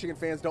sure Michigan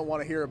fans don't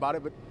want to hear about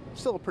it, but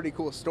still a pretty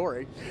cool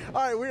story.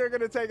 All right, we are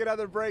going to take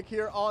another break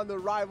here on the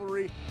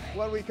Rivalry.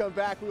 When we come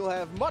back, we will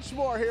have much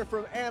more here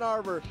from Ann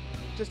Arbor,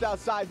 just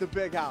outside the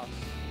Big House.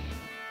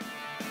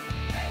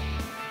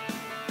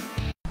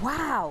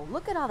 Wow,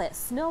 look at all that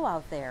snow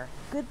out there.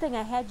 Good thing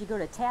I had you go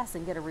to TAS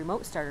and get a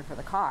remote starter for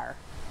the car.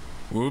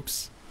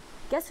 Whoops.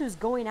 Guess who's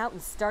going out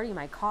and starting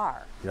my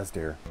car? Yes,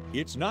 dear.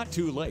 It's not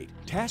too late.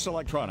 TAS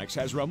Electronics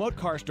has remote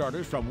car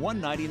starters from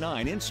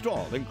 $199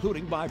 installed,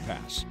 including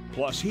bypass.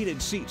 Plus heated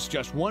seats,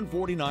 just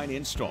 $149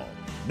 installed.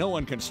 No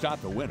one can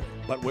stop the winter,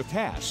 but with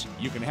TAS,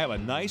 you can have a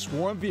nice,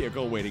 warm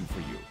vehicle waiting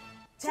for you.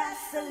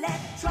 TAS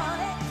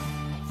Electronics.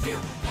 Feel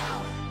the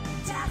power.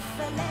 TAS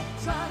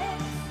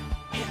Electronics.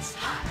 It's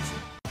hot.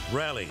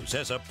 Rally's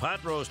has a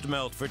pot roast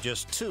melt for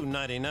just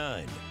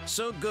 $2.99.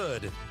 So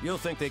good, you'll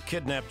think they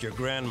kidnapped your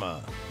grandma.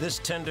 This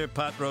tender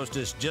pot roast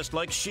is just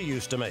like she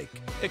used to make.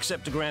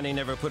 Except Granny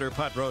never put her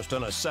pot roast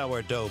on a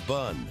sourdough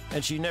bun.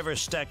 And she never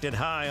stacked it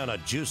high on a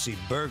juicy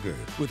burger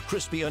with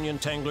crispy onion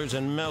tanglers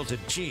and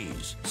melted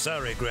cheese.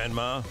 Sorry,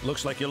 Grandma.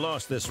 Looks like you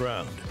lost this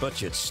round.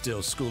 But you'd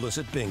still school us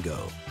at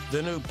bingo.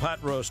 The new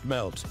pot roast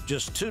melt,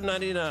 just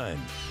 $2.99.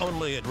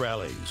 Only at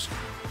Rally's.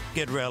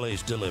 Get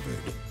Rally's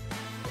delivered.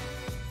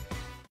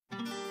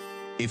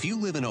 If you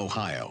live in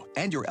Ohio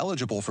and you're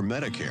eligible for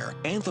Medicare,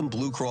 Anthem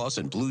Blue Cross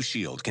and Blue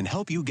Shield can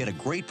help you get a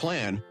great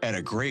plan at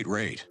a great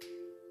rate.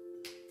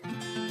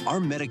 Our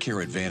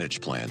Medicare Advantage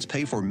plans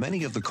pay for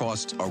many of the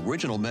costs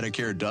original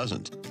Medicare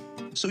doesn't,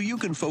 so you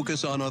can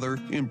focus on other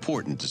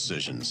important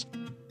decisions.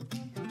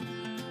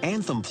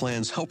 Anthem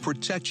plans help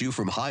protect you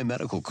from high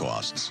medical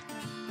costs.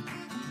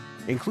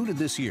 Included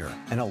this year,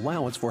 an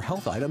allowance for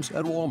health items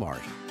at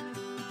Walmart.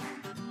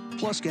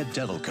 Plus, get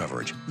dental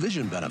coverage,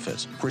 vision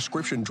benefits,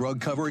 prescription drug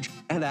coverage,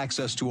 and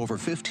access to over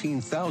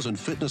 15,000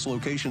 fitness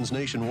locations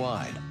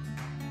nationwide.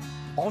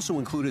 Also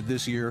included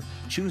this year,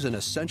 choose an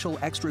essential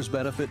extras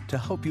benefit to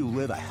help you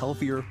live a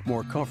healthier,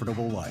 more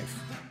comfortable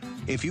life.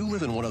 If you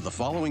live in one of the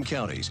following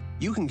counties,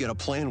 you can get a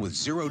plan with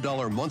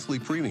 $0 monthly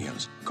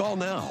premiums. Call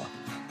now.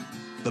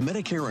 The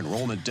Medicare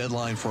enrollment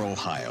deadline for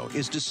Ohio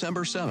is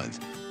December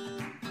 7th.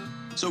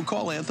 So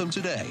call Anthem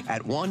today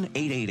at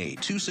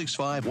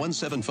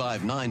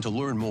 1-888-265-1759 to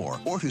learn more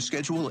or to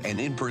schedule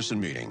an in-person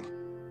meeting.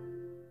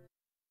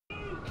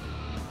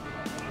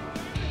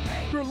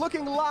 We're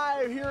looking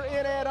live here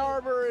in Ann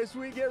Arbor as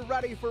we get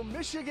ready for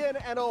Michigan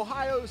and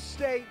Ohio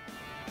State.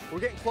 We're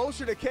getting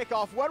closer to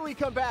kickoff. When we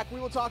come back, we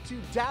will talk to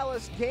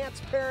Dallas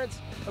Gant's parents.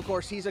 Of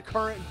course, he's a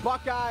current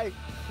Buckeye.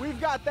 We've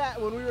got that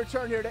when we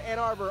return here to Ann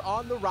Arbor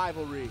on the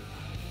Rivalry.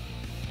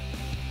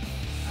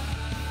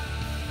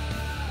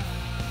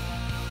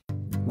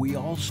 We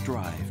all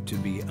strive to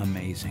be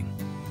amazing.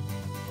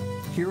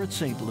 Here at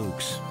St.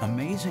 Luke's,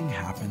 amazing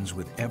happens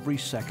with every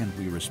second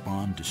we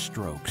respond to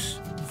strokes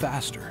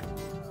faster.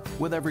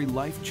 With every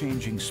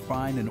life-changing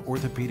spine and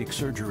orthopedic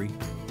surgery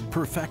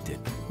perfected,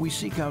 we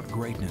seek out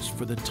greatness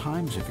for the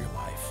times of your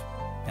life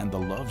and the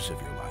loves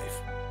of your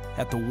life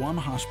at the one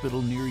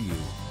hospital near you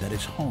that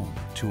is home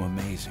to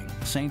amazing.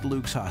 St.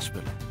 Luke's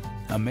Hospital.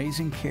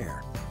 Amazing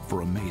care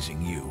for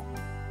amazing you.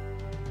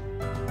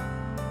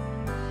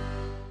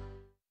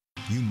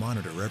 You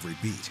monitor every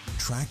beat,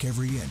 track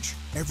every inch,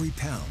 every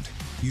pound.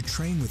 You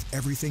train with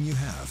everything you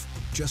have,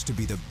 just to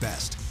be the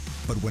best.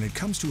 But when it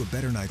comes to a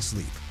better night's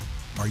sleep,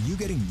 Are you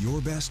getting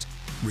your best?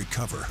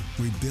 Recover,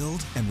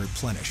 rebuild, and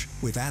replenish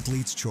with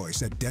Athlete's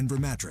Choice at Denver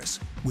Mattress.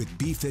 With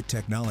BeFit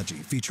technology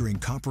featuring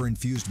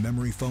copper-infused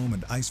memory foam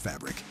and ice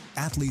fabric,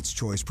 Athlete's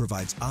Choice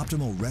provides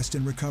optimal rest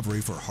and recovery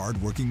for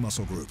hard-working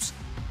muscle groups.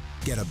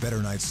 Get a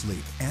better night's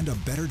sleep and a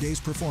better day's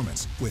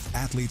performance with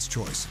Athlete's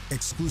Choice,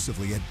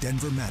 exclusively at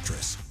Denver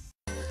Mattress.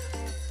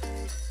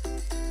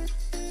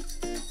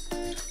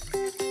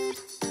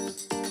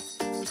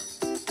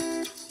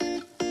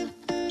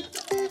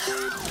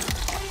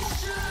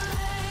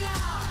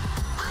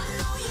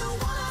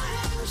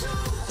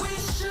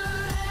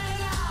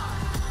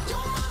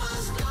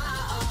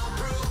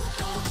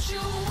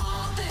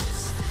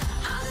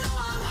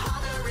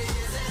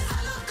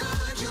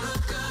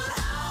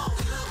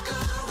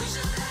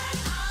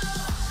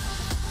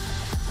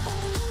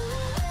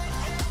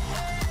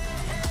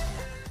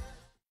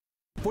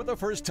 For the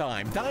first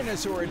time,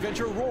 Dinosaur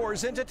Adventure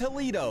roars into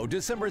Toledo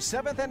December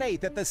 7th and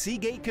 8th at the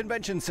Seagate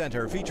Convention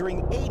Center,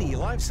 featuring 80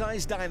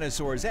 life-size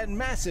dinosaurs and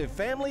massive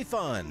family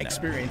fun.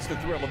 Experience the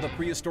thrill of the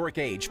prehistoric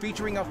age,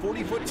 featuring a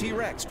 40-foot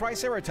T-Rex,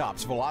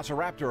 Triceratops,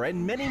 Velociraptor,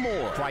 and many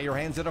more. Try your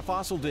hands at a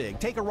fossil dig,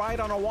 take a ride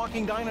on a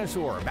walking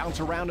dinosaur, bounce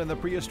around in the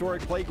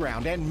prehistoric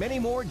playground, and many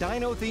more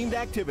dino-themed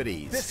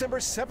activities. December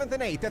 7th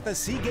and 8th at the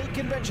Seagate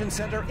Convention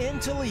Center in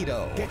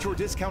Toledo. Get your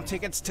discount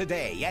tickets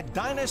today at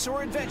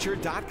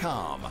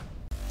DinosaurAdventure.com.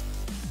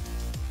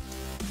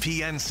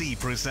 PNC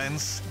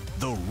presents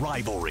The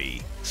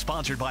Rivalry,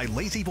 sponsored by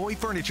Lazy Boy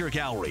Furniture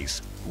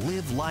Galleries.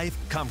 Live life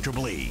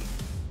comfortably.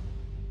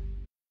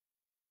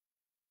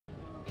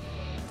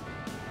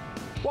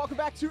 Welcome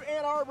back to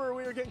Ann Arbor.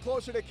 We are getting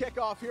closer to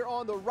kickoff here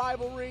on The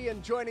Rivalry,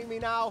 and joining me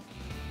now,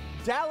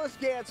 Dallas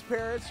Gant's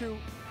parents, who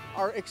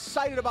are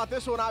excited about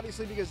this one,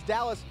 obviously, because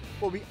Dallas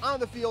will be on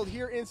the field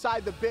here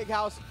inside the big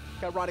house.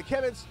 Got Rhonda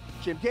Cummins,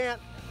 Jim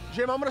Gant.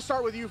 Jim, I'm going to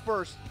start with you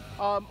first.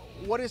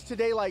 What is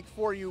today like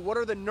for you? What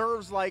are the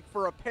nerves like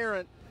for a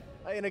parent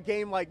in a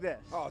game like this?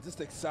 Oh, just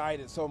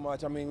excited so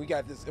much. I mean, we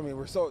got this. I mean,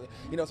 we're so,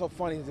 so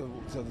funny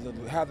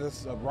to have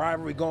this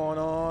rivalry going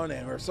on,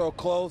 and we're so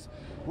close.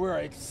 We're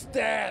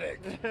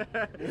ecstatic.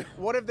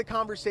 What have the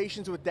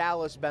conversations with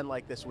Dallas been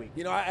like this week?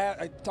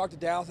 I talked to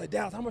Dallas. I said,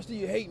 Dallas, how much do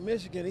you hate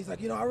Michigan? He's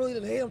like, I really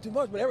didn't hate them too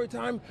much, but every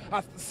time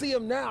I see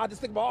them now, I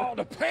just think about all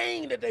the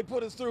pain that they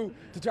put us through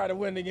to try to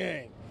win the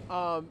game.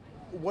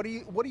 What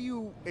do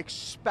you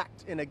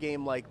expect in a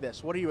game like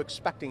this? What are you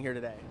expecting here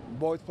today?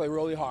 Boys play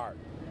really hard.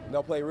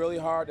 They'll play really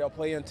hard. They'll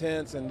play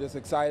intense and just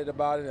excited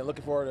about it and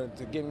looking forward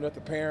to getting with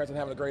the parents and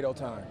having a great old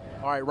time.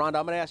 All right, Rhonda,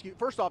 I'm going to ask you,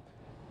 first off,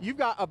 you've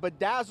got a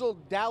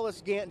bedazzled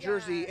Dallas Gant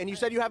jersey, and you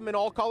said you have them in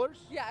all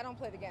colors? Yeah, I don't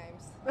play the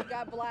games. I've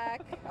got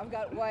black, I've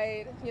got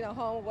white,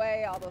 home,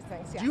 away, all those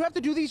things. Yeah. Do you have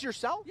to do these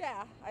yourself?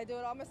 Yeah, I do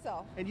it all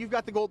myself. And you've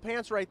got the gold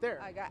pants right there.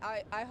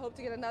 I hope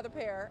to get another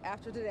pair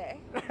after today.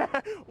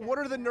 What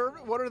are the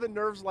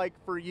nerves like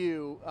for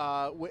you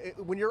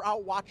when you're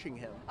out watching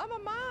him? I'm a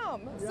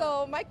mom,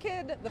 so my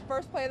kid, the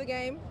first play of the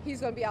game,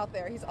 he's going to be out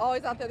there. He's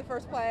always out there the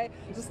first play,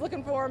 just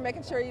looking for him,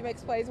 making sure he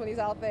makes plays when he's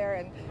out there,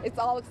 and it's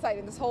all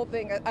exciting. This whole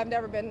thing, I've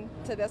never been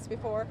to this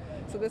before,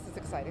 so this is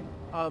exciting.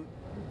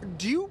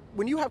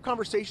 When you have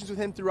conversations with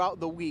him throughout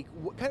the week,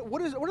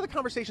 what are the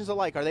conversations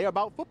like? Are they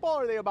about football?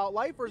 Are they about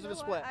life? Or is it a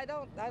split? I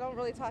don't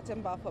really talk to him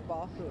about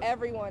football.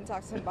 Everyone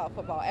talks to him about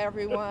football.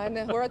 Everyone.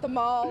 We're at the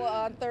mall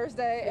on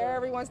Thursday. Yeah.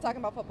 Everyone's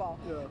talking about football.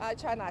 Yeah. I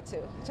try not to.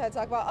 I try to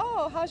talk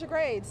about, how's your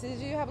grades? Did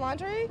you have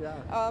laundry?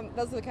 Yeah.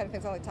 Those are the kind of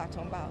things I like to talk to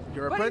him about.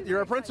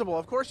 You're a principal.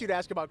 Of course you'd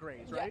ask about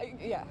grades, right?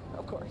 Yeah,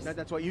 of course.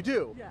 That's what you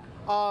do.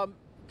 Yeah.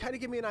 Kind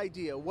of give me an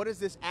idea. What has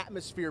this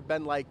atmosphere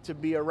been like to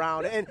be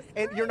around? And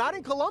you're not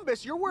in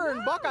Columbus. You're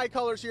wearing Buckeye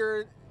colors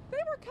here. They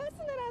were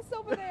cussing at us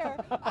over there.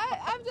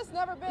 I've just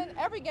never been.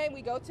 Every game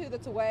we go to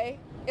that's away,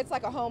 it's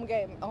like a home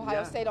game.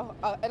 Ohio State.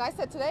 And I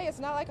said today, it's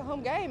not like a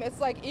home game. It's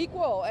like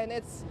equal, and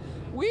it's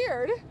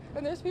weird.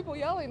 And there's people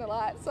yelling a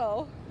lot,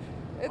 so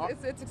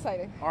it's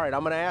exciting. All right,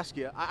 I'm going to ask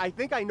you. I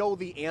think I know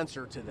the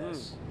answer to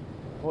this.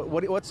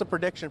 What's the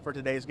prediction for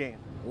today's game?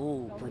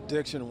 Ooh,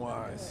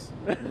 prediction-wise.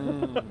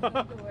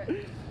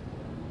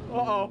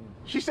 Uh-oh.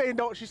 She's saying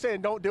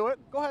don't do it.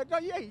 Go ahead. No,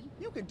 yeah,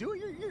 you can do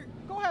it.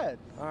 Go ahead.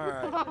 All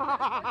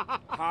right.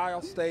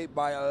 Ohio State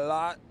by a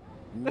lot,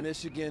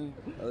 Michigan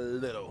a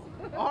little.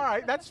 All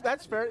right, that's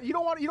fair. You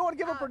don't want to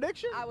give a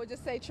prediction? I would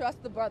just say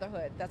trust the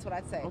brotherhood. That's what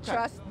I'd say. Okay.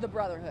 Trust the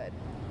brotherhood.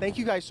 Thank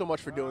you guys so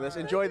much for doing this.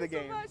 Enjoy the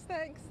game. Thank you so much.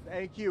 Thanks.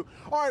 Thank you.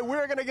 All right,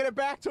 we're going to get it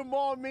back to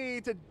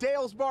Maumee, to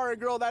Dale's Bar and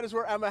Grill. That is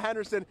where Emma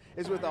Henderson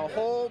is with a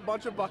whole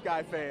bunch of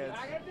Buckeye fans.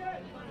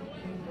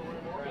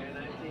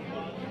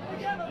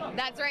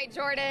 That's right,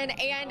 Jordan.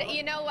 And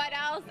you know what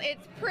else?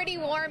 It's pretty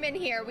warm in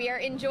here. We are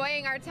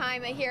enjoying our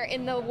time here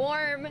in the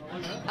warm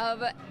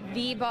of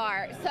the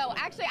bar. So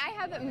actually, I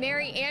have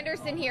Mary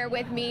Anderson here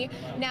with me.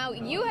 Now,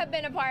 you have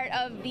been a part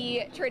of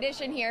the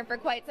tradition here for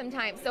quite some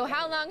time. So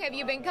how long have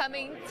you been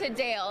coming to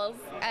Dale's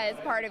as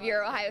part of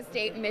your Ohio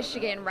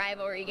State-Michigan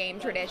rivalry game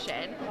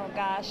tradition? Oh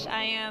gosh,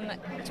 I am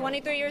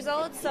 23 years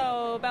old,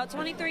 so about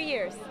 23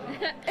 years.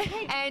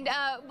 And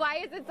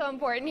why is it so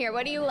important here?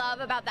 What do you love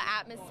about the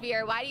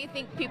atmosphere? Why do you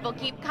think people people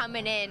keep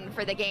coming in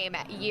for the game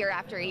year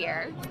after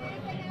year?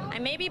 I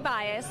may be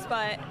biased,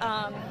 but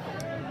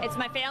it's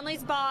my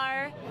family's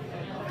bar.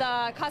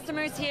 The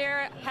customers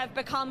here have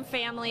become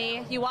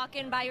family. You walk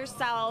in by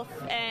yourself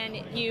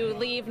and you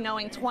leave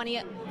knowing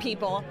 20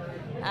 people.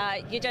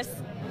 You just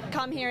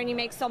come here and you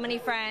make so many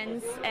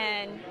friends,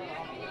 and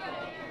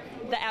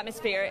the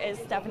atmosphere is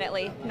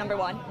definitely number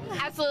one.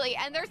 Absolutely,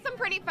 and there's some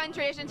pretty fun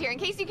traditions here. In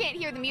case you can't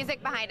hear the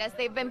music behind us,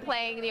 they've been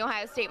playing the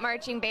Ohio State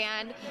Marching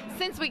Band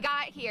since we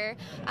got here.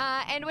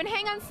 And when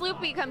Hang on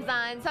Sloopy comes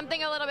on,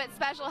 something a little bit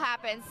special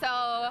happens.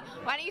 So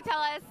why don't you tell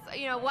us,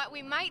 what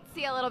we might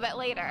see a little bit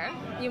later?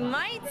 You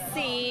might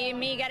see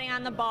me getting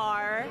on the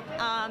bar,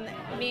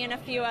 me and a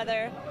few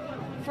other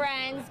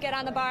friends get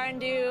on the bar and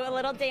do a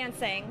little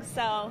dancing.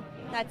 So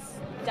that's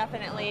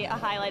definitely a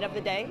highlight of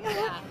the day.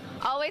 Yeah.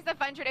 Always a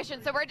fun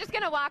tradition. So we're just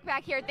going to walk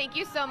back here. Thank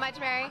you so much,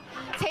 Mary.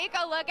 Take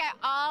a look at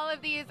all of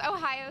these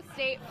Ohio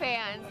State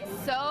fans.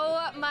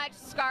 So much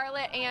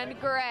scarlet and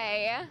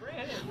gray.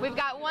 We've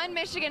got one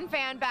Michigan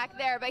fan back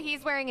there, but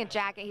he's wearing a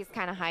jacket. He's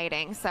kind of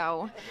hiding.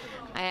 So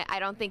I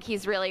don't think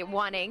he's really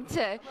wanting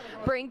to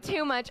bring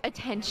too much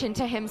attention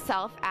to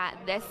himself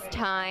at this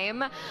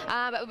time.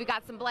 But we've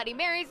got some Bloody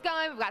Marys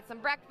going. We've got some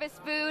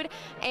breakfast food.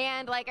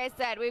 And like I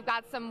said, we've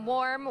got some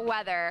warm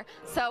weather.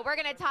 So we're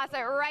going to toss it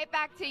right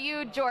back to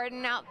you, Jordan,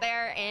 out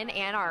there in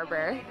Ann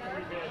Arbor.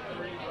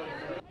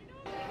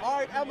 All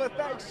right, Emma,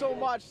 thanks so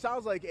much.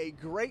 Sounds like a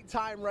great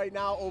time right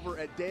now over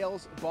at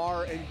Dale's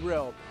Bar and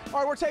Grill. All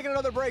right, we're taking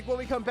another break. When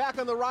we come back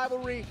on the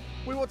Rivalry,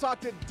 we will talk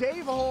to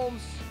Dave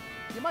Holmes.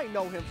 You might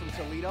know him from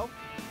Toledo.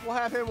 We'll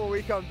have him when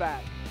we come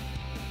back.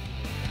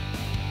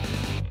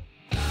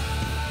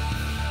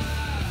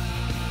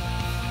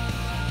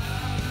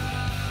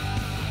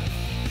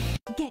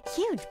 Get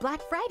huge Black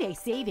Friday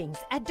savings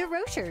at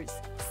DeRocher's.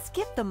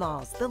 Skip the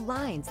malls, the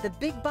lines, the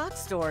big box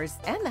stores,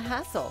 and the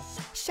hassle.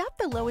 Shop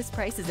the lowest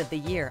prices of the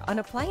year on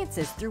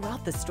appliances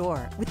throughout the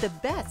store with the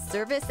best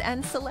service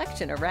and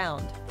selection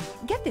around.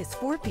 Get this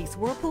 4-piece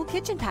Whirlpool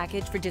kitchen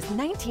package for just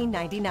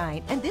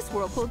 $19.99 and this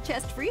Whirlpool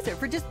chest freezer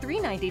for just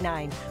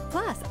 $3.99.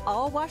 Plus,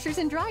 all washers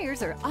and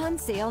dryers are on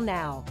sale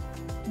now.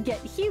 Get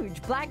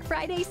huge Black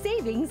Friday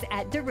savings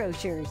at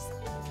DeRocher's.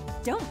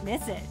 Don't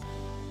miss it.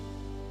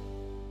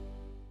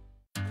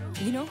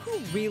 You know who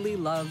really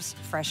loves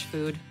fresh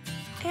food?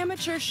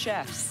 Amateur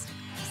chefs,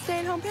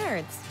 stay-at-home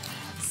parents,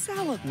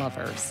 salad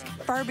lovers,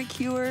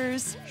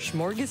 barbecuers,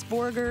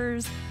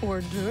 smorgasburgers,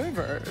 hors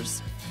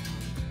d'oeuvres,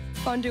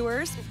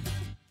 fondue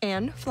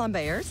and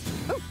flambeurs,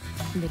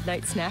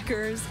 midnight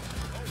snackers,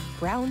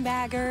 brown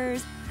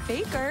baggers,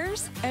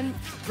 bakers, and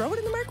throw it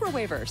in the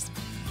microwavers.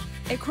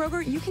 At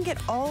Kroger, you can get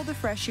all the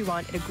fresh you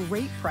want at a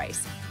great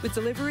price with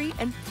delivery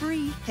and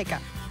free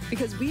pickup,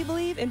 because we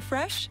believe in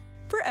fresh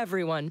for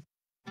everyone.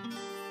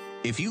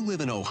 If you live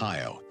in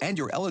Ohio and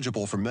you're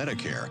eligible for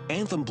Medicare,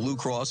 Anthem Blue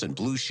Cross and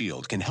Blue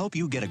Shield can help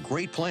you get a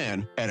great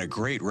plan at a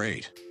great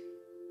rate.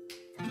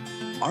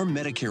 Our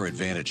Medicare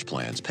Advantage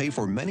plans pay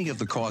for many of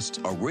the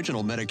costs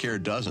original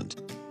Medicare doesn't,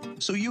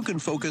 so you can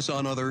focus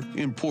on other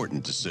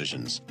important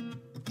decisions.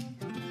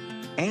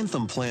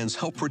 Anthem plans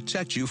help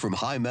protect you from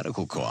high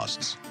medical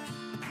costs.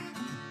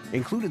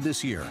 Included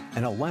this year,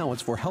 an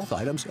allowance for health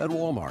items at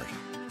Walmart.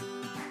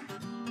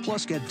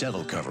 Plus, get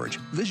dental coverage,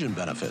 vision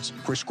benefits,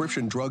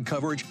 prescription drug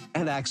coverage,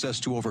 and access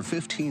to over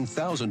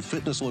 15,000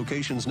 fitness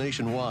locations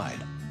nationwide.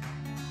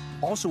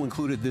 Also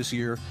included this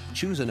year,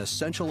 choose an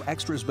essential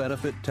extras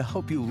benefit to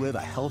help you live a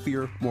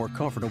healthier, more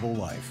comfortable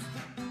life.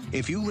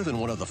 If you live in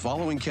one of the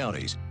following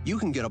counties, you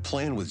can get a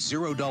plan with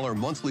 $0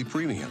 monthly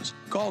premiums.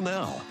 Call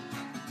now.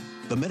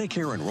 The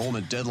Medicare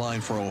enrollment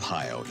deadline for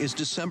Ohio is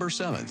December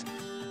 7th.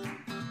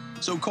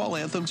 So call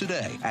Anthem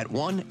today at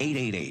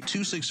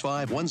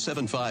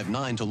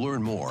 1-888-265-1759 to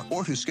learn more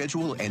or to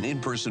schedule an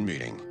in-person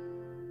meeting.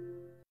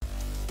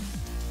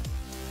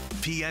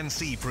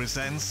 PNC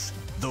presents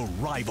The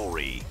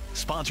Rivalry,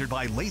 sponsored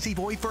by Lazy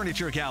Boy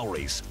Furniture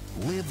Galleries.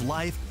 Live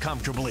life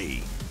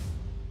comfortably.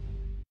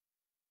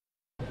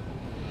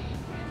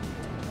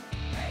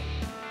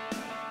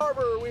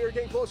 Arbor, we are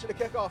getting closer to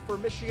kickoff for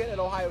Michigan and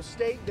Ohio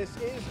State. This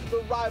is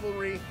The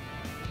Rivalry.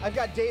 I've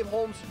got Dave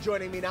Holmes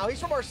joining me now. He's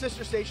from our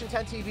sister station,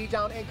 10 TV,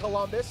 down in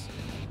Columbus.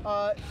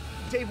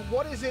 Dave,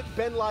 what has it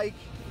been like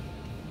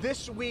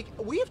this week?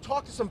 We have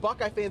talked to some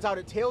Buckeye fans out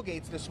at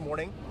tailgates this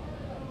morning.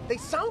 They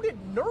sounded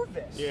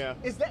nervous. Yeah.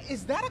 Is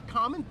that a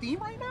common theme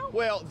right now?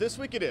 Well, this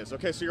week it is.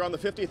 Okay, so you're on the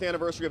 50th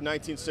anniversary of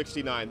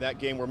 1969, that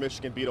game where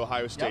Michigan beat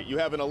Ohio State. Yep. You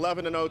have an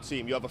 11-0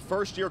 team. You have a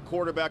first-year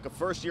quarterback, a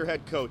first-year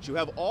head coach. You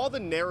have all the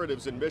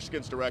narratives in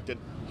Michigan's directed.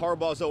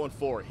 Harbaugh's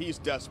 0-4. He's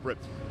desperate.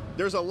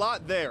 There's a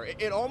lot there.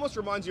 It almost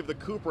reminds you of the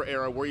Cooper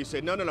era where you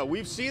say, no,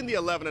 we've seen the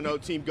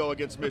 11-0 team go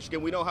against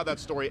Michigan. We know how that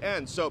story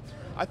ends. So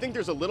I think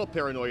there's a little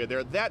paranoia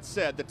there. That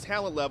said, the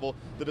talent level,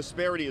 the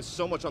disparity is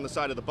so much on the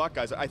side of the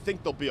Buckeyes. I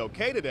think they'll be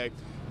okay today.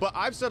 But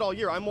I've said all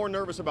year, I'm more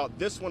nervous about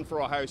this one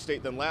for Ohio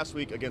State than last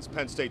week against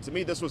Penn State. To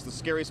me, this was the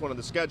scariest one on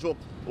the schedule.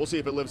 We'll see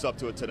if it lives up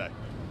to it today.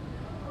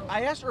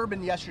 I asked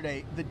Urban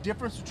yesterday the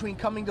difference between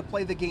coming to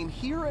play the game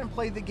here and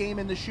play the game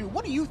in the shoe.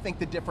 What do you think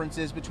the difference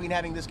is between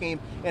having this game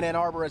in Ann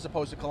Arbor as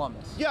opposed to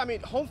Columbus? Yeah, I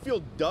mean, home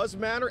field does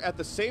matter. At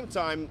the same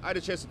time, I had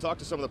a chance to talk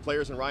to some of the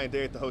players and Ryan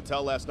Day at the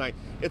hotel last night.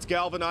 It's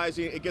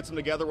galvanizing. It gets them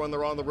together when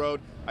they're on the road.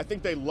 I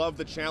think they love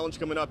the challenge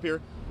coming up here.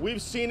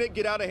 We've seen it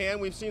get out of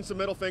hand. We've seen some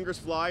middle fingers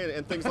fly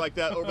and things like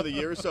that over the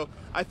years. So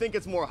I think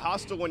it's more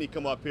hostile when you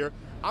come up here.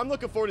 I'm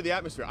looking forward to the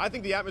atmosphere. I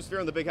think the atmosphere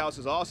in the big house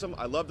is awesome.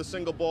 I love the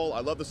single bowl.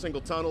 I love the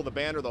single tunnel, the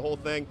banner, the whole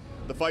thing,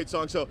 the fight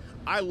song. So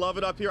I love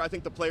it up here. I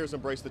think the players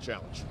embrace the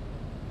challenge.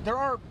 There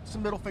are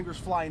some middle fingers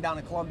flying down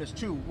in Columbus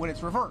too when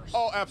it's reversed.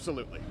 Oh,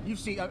 absolutely. You've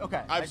seen,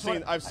 okay. I've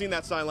seen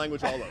that sign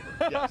language all over.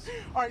 Yes.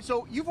 All right,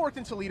 so you've worked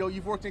in Toledo,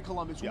 you've worked in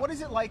Columbus. Yep. What is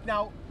it like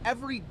now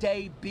every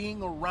day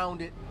being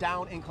around it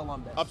down in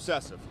Columbus?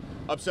 Obsessive.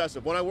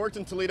 When I worked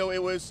in Toledo,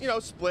 it was,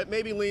 split,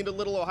 maybe leaned a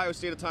little Ohio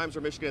State at times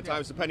or Michigan at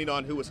times, depending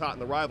on who was hot in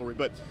the rivalry.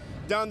 But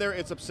down there,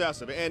 it's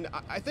obsessive. And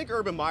I think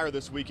Urban Meyer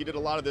this week, he did a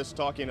lot of this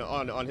talking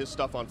on his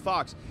stuff on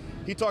Fox.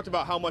 He talked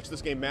about how much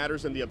this game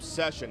matters and the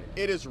obsession.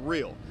 It is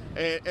real.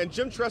 And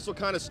Jim Tressel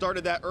kind of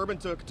started that. Urban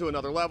took it to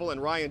another level,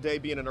 and Ryan Day,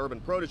 being an Urban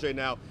protege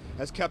now,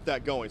 has kept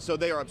that going. So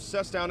they are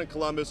obsessed down in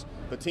Columbus.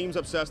 The team's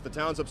obsessed. The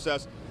town's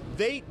obsessed.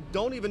 They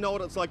don't even know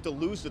what it's like to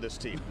lose to this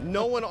team.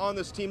 No one on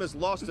this team has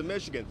lost to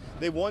Michigan.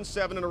 They've won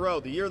 7 in a row.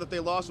 The year that they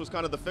lost was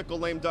kind of the fickle,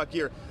 lame duck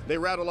year. They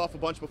rattled off a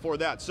bunch before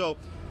that. So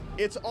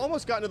it's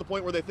almost gotten to the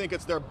point where they think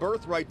it's their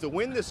birthright to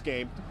win this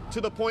game,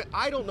 to the point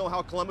I don't know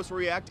how Columbus will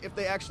react if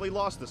they actually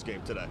lost this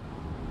game today.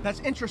 That's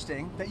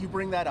interesting that you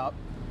bring that up.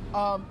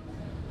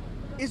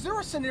 Is there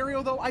a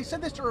scenario, though? I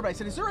said this to Urban. I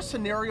said, is there a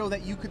scenario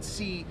that you could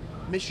see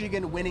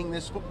Michigan winning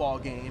this football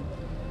game?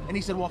 And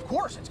he said, well, of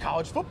course, it's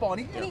college football.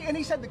 And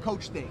he said the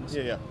coach things.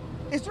 Yeah.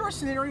 Is there a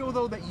scenario,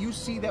 though, that you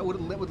see that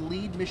would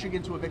lead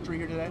Michigan to a victory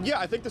here today? Yeah,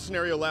 I think the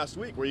scenario last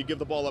week where you give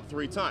the ball up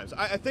 3 times.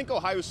 I think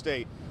Ohio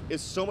State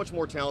is so much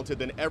more talented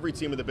than every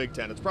team in the Big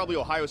Ten. It's probably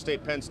Ohio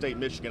State, Penn State,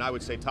 Michigan, I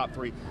would say top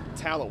 3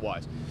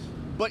 talent-wise.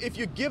 But if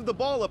you give the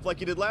ball up like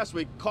you did last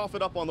week, cough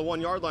it up on the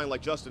 1-yard line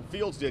like Justin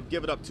Fields did,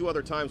 give it up 2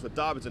 other times with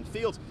Dobbins and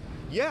Fields,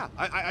 yeah,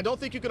 I don't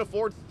think you can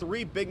afford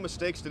 3 big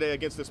mistakes today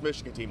against this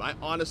Michigan team. I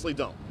honestly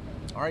don't.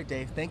 All right,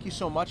 Dave, thank you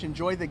so much.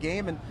 Enjoy the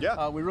game, and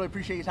we really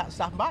appreciate you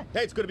stopping by.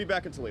 Hey, it's good to be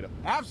back in Toledo.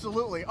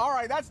 Absolutely. All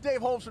right, that's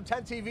Dave Holmes from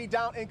 10 TV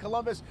down in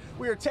Columbus.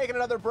 We are taking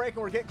another break,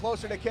 and we're getting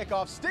closer to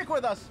kickoff. Stick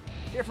with us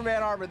here from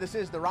Ann Arbor. This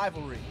is The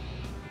Rivalry.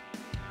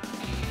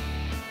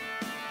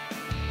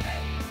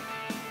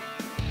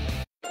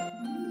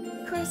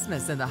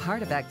 Christmas in the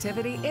heart of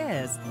activity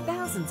is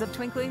thousands of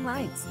twinkling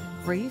lights,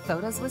 free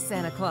photos with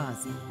Santa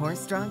Claus,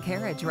 horse-drawn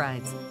carriage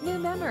rides, new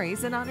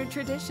memories and honored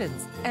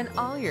traditions, and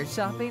all your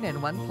shopping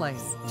in one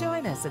place.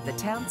 Join us at the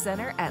Town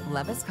Center at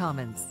Levis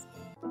Commons.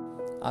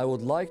 I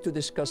would like to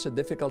discuss a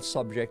difficult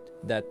subject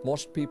that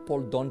most people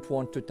don't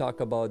want to talk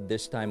about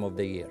this time of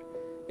the year.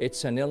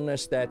 It's an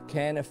illness that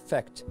can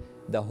affect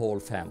the whole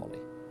family,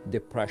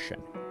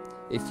 depression.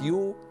 If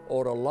you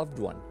or a loved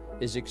one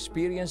is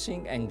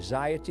experiencing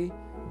anxiety,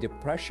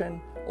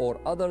 depression,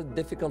 or other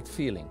difficult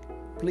feeling,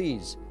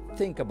 please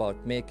think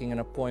about making an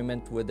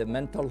appointment with a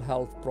mental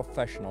health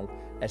professional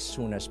as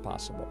soon as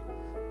possible.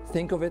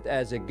 Think of it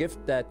as a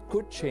gift that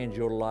could change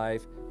your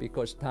life,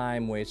 because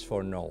time waits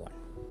for no one.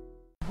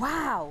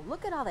 Wow,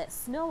 look at all that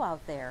snow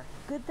out there.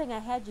 Good thing I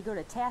had you go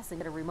to TAS and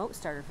get a remote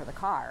starter for the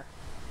car.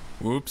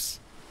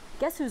 Whoops.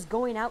 Guess who's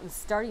going out and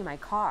starting my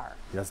car?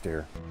 Yes,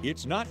 dear.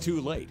 It's not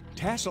too late.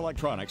 TAS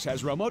Electronics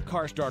has remote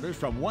car starters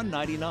from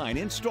 $199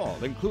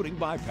 installed, including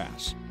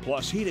bypass.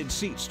 Plus heated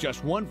seats,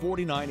 just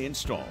 $149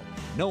 installed.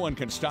 No one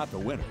can stop the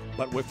winter,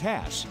 but with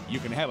TAS, you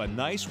can have a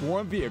nice,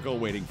 warm vehicle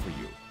waiting for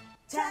you.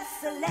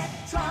 TAS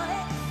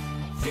Electronics.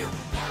 Feel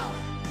the power.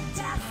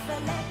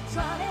 TAS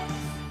Electronics.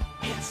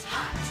 It's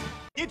hot.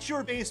 Get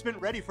your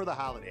basement ready for the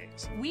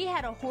holidays. We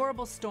had a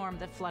horrible storm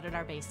that flooded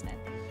our basement.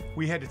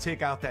 We had to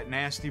take out that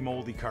nasty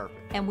moldy carpet.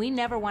 And we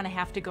never want to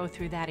have to go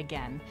through that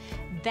again.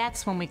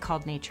 That's when we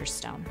called Nature's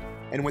Stone.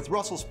 And with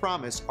Russell's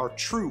Promise, our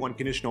true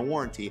unconditional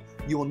warranty,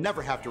 you will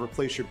never have to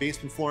replace your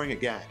basement flooring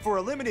again. For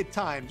a limited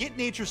time, get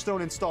Nature's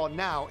Stone installed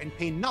now and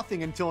pay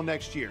nothing until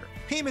next year.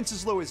 Payments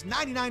as low as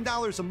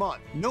 $99 a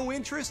month. No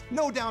interest,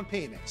 no down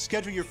payment.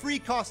 Schedule your free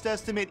cost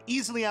estimate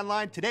easily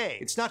online today.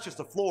 It's not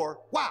just a floor.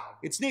 Wow,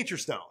 it's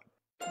Nature's Stone.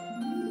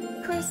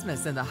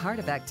 Christmas in the heart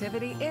of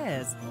activity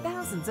is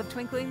thousands of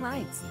twinkling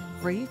lights,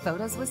 free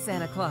photos with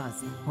Santa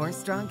Claus,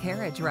 horse-drawn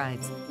carriage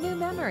rides, new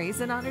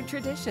memories and honored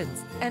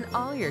traditions, and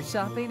all your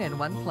shopping in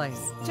one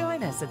place.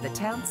 Join us at the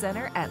Town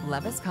Center at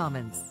Levis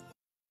Commons.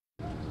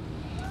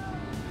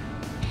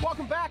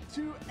 Welcome back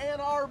to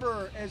Ann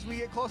Arbor as we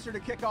get closer to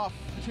kickoff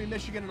between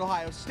Michigan and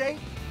Ohio State.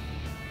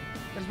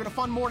 It's been a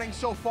fun morning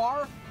so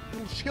far. A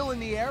little chill in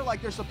the air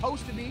like they're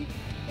supposed to be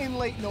in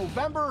late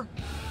November.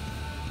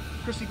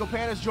 Kristi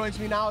Kopanis joins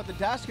me now at the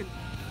desk, and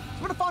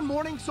it's been a fun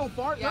morning so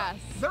far. Yes.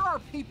 There are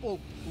people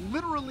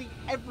literally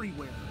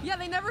everywhere. Yeah,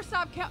 they never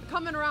stop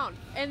coming around,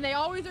 and they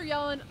always are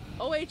yelling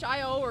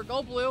OHIO or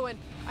Go Blue, and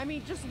I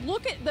mean, just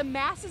look at the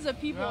masses of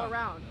people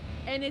around.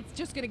 and it's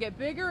just going to get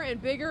bigger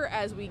and bigger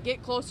as we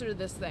get closer to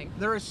this thing.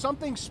 There is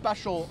something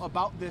special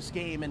about this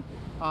game, and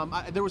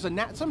there was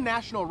some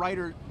national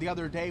writer the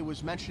other day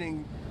was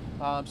mentioning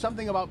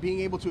something about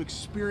being able to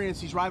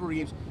experience these rivalry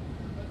games.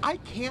 I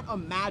can't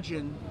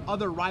imagine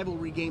other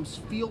rivalry games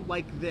feel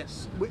like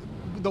this.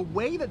 The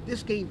way that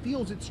this game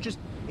feels, it's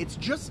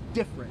just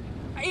different.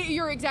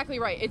 You're exactly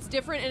right. It's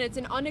different, and it's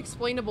an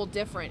unexplainable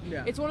different.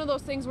 Yeah. It's one of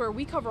those things where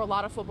we cover a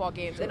lot of football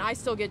games, and I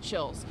still get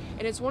chills.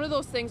 And it's one of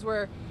those things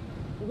where,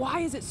 why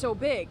is it so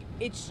big?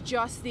 It's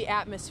just the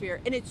atmosphere,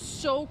 and it's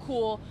so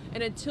cool.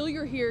 And until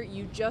you're here,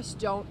 you just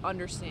don't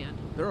understand.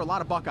 There are a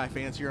lot of Buckeye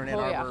fans here in Ann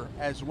Arbor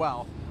as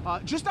well.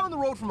 Just down the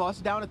road from us,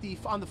 down at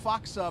on the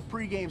Fox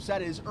pregame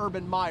set, is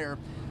Urban Meyer,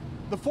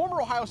 the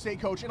former Ohio State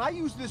coach. And I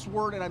use this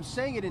word, and I'm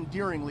saying it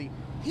endearingly.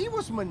 He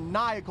was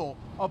maniacal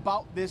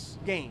about this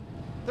game.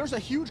 There's a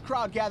huge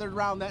crowd gathered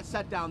around that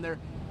set down there,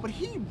 but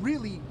he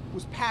really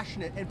was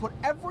passionate and put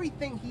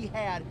everything he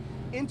had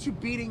into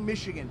beating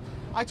Michigan.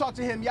 I talked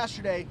to him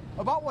yesterday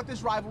about what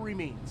this rivalry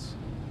means.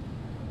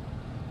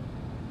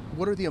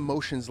 What are the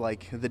emotions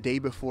like the day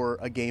before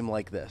a game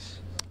like this?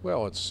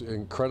 Well, it's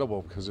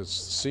incredible because it's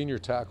senior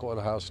tackle at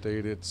Ohio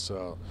State. It's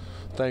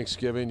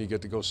Thanksgiving. You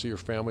get to go see your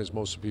families,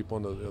 most of the people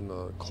in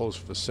the close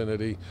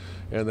vicinity,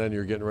 and then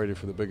you're getting ready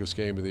for the biggest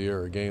game of the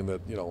year, a game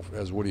that, you know,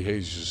 as Woody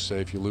Hayes used to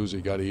say, if you lose it,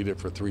 you got to eat it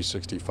for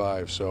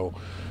 365. So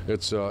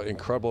it's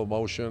incredible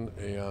emotion,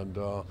 and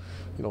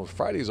you know,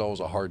 Friday's always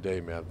a hard day,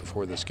 man.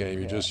 Before this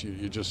game, you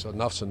just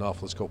enough's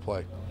enough. Let's go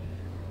play.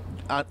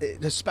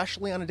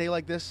 Especially on a day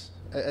like this,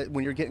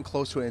 when you're getting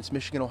close to it, and it's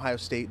Michigan-Ohio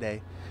State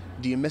Day.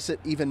 Do you miss it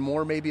even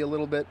more, maybe a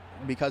little bit,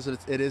 because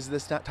it is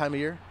this time of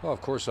year? Well,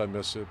 of course I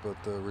miss it, but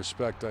the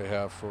respect I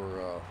have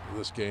for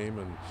this game,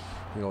 and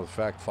you know, the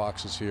fact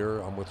Fox is here.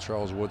 I'm with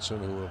Charles Woodson,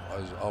 who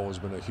has always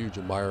been a huge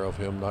admirer of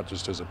him, not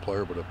just as a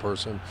player but a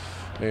person,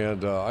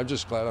 and I'm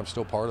just glad I'm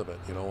still part of it.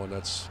 You know, and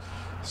that's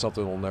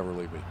something that will never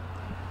leave me.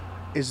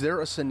 Is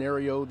there a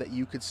scenario that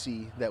you could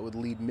see that would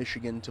lead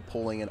Michigan to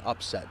pulling an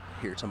upset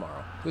here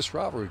tomorrow? This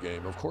rivalry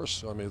game, of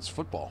course. I mean, it's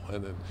football.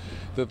 And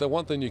the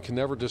one thing you can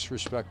never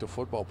disrespect the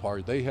football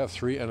part, they have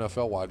 3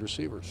 NFL wide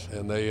receivers.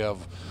 And they have,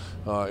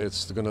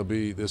 it's going to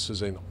be, this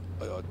is a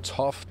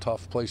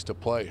tough place to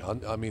play.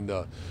 I mean,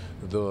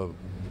 the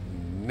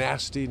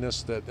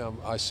nastiness that,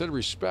 I said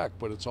respect,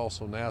 but it's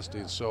also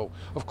nasty. So,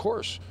 of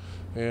course.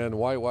 And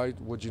why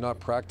would you not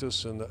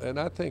practice? And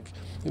I think,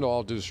 you know,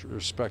 all due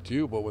respect to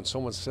you, but when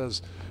someone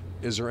says,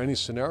 is there any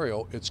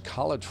scenario, it's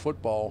college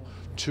football,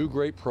 2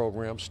 great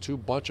programs, 2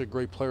 bunch of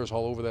great players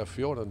all over that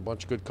field, and a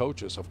bunch of good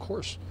coaches. Of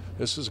course,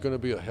 this is going to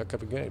be a heck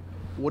of a game.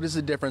 What is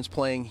the difference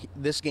playing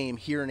this game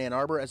here in Ann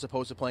Arbor as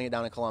opposed to playing it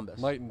down in Columbus?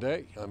 Night and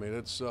day. I mean,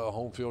 it's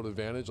home field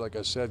advantage. Like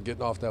I said,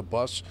 getting off that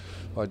bus,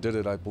 I did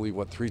it, I believe,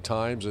 3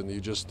 times, and you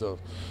just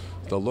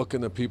the look in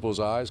the people's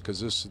eyes,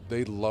 because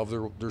they love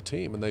their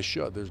team, and they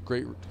should. There's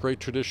great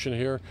tradition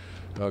here,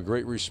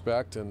 great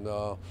respect, and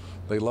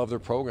they love their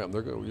program.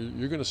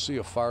 You're going to see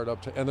a fired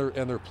up, and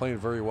they're playing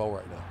very well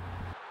right now.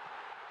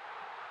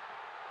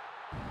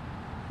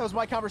 That was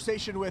my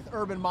conversation with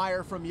Urban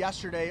Meyer from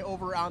yesterday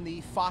over on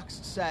the Fox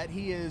set.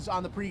 He is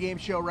on the pregame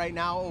show right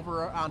now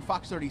over on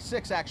Fox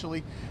 36,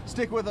 actually.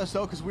 Stick with us,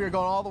 though, because we are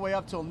going all the way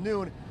up till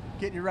noon,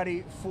 getting you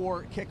ready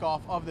for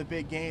kickoff of the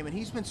big game. And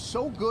he's been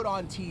so good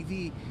on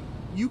TV,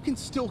 you can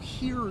still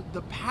hear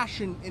the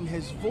passion in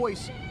his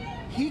voice.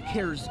 He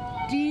cares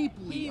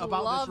deeply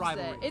about this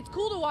rivalry. It's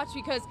cool to watch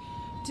because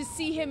to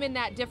see him in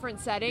that different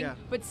setting,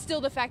 but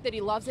still the fact that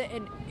he loves it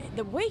and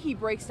the way he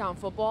breaks down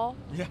football,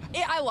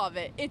 I love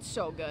it. It's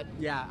so good.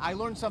 Yeah, I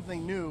learned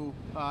something new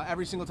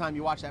every single time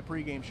you watch that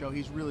pregame show.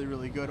 He's really,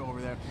 really good over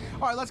there.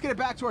 All right, let's get it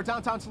back to our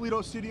downtown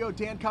Toledo studio.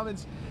 Dan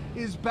Cummins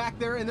is back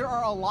there, and there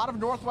are a lot of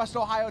Northwest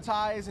Ohio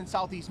ties and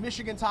Southeast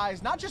Michigan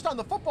ties, not just on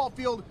the football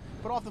field,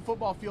 but off the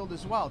football field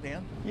as well,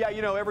 Dan. Yeah,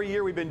 you know, every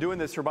year we've been doing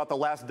this for about the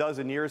last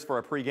dozen years for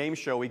a pregame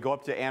show. We go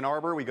up to Ann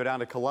Arbor, we go down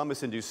to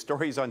Columbus and do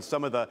stories on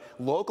some of the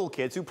local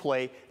kids who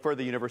play for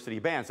the university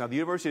bands. Now, the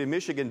University of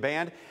Michigan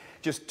band,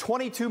 just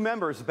 22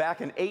 members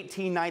back in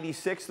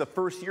 1896, the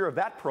first year of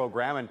that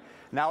program, and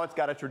now it's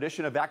got a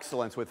tradition of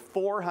excellence with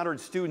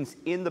 400 students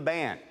in the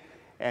band.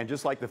 And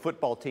just like the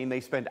football team, they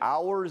spend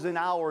hours and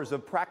hours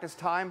of practice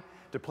time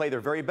to play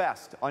their very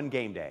best on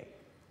game day.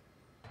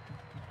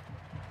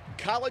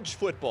 College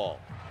football.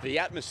 The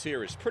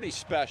atmosphere is pretty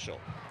special.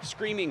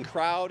 Screaming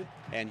crowd,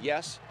 and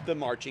yes, the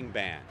marching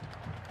band.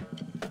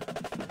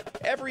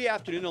 Every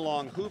afternoon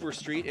along Hoover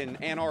Street in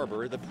Ann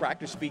Arbor, the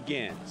practice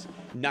begins.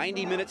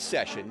 90-minute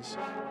sessions.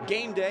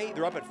 Game day,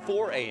 they're up at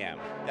 4 a.m.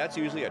 That's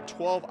usually a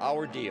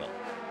 12-hour deal.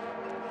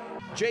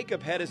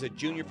 Jacob Head is a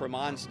junior from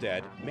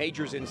Onstead,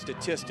 majors in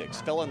statistics,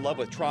 fell in love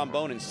with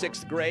trombone in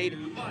 6th grade,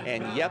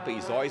 and yep,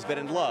 he's always been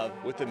in love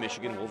with the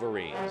Michigan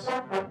Wolverines.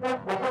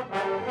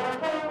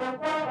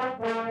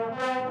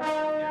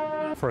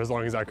 For as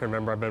long as I can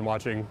remember, I've been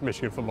watching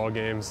Michigan football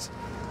games.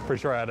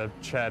 Pretty sure I had a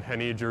Chad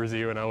Henne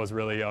jersey when I was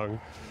really young.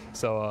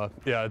 So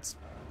yeah, it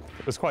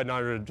was quite an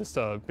honor to just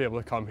be able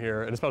to come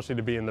here, and especially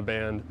to be in the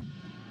band.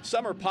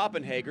 Summer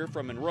Poppenhager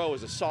from Monroe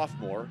is a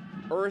sophomore.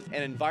 earth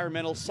and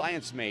environmental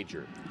science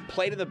major.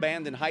 Played in the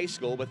band in high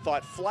school, but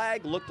thought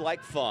flag looked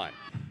like fun.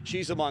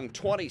 She's among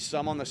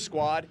 20-some on the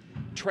squad,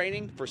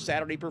 training for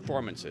Saturday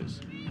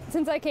performances.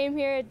 Since I came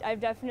here, I've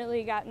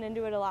definitely gotten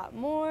into it a lot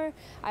more.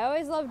 I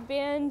always loved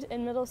band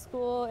in middle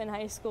school and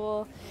high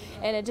school,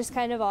 and it just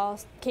kind of all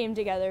came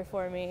together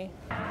for me.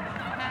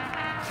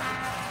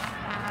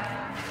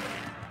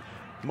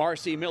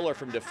 Marcy Miller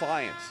from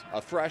Defiance,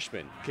 a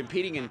freshman,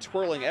 competing in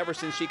twirling ever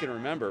since she can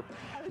remember,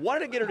 wanted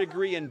to get her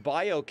degree in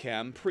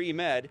biochem,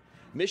 pre-med.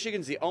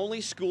 Michigan's the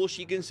only school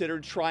she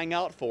considered trying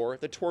out for,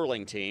 the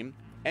twirling team,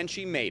 and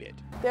she made it.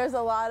 There's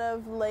a lot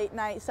of late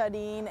night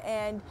studying,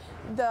 and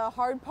the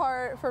hard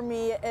part for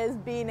me is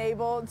being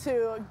able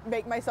to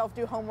make myself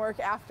do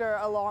homework after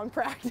a long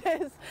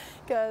practice,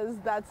 because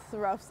that's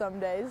rough some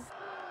days.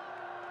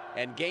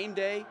 And game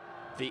day,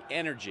 the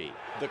energy,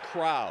 the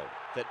crowd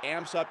that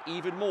amps up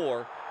even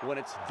more when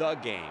it's the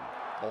game,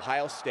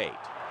 Ohio State.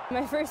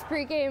 My first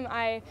pregame,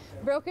 I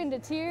broke into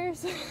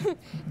tears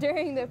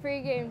during the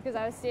pregame because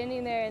I was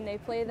standing there and they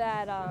play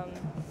that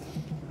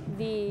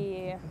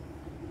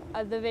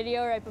the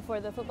video right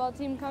before the football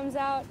team comes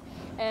out,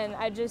 and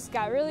I just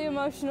got really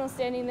emotional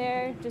standing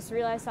there, just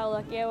realized how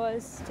lucky I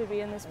was to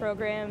be in this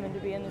program and to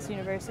be in this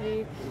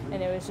university,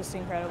 and it was just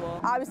incredible.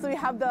 Obviously we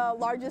have the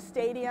largest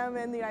stadium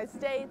in the United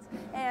States,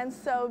 and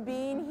so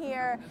being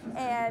here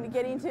and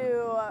getting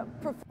to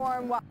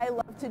perform what I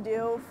love to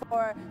do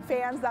for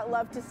fans that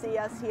love to see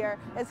us here,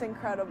 it's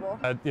incredible.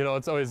 You know,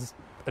 it's always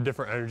a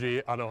different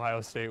energy on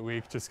Ohio State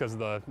week just because of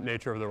the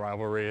nature of the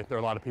rivalry. There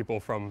are a lot of people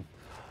from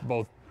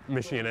both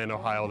Michigan and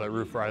Ohio that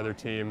root for either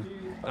team.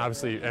 And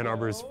obviously Ann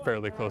Arbor is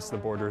fairly close to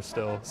the border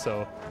still,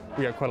 so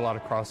we got quite a lot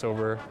of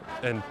crossover,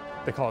 and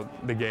they call it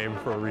the game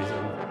for a reason.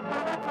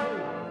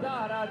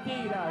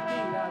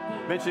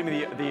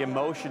 Mentioning the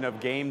emotion of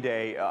game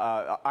day,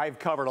 I've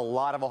covered a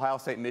lot of Ohio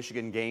State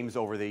Michigan games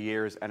over the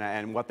years,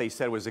 and what they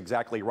said was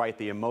exactly right,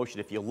 the emotion.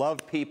 If you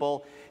love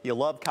people, you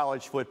love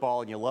college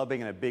football, and you love being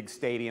in a big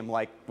stadium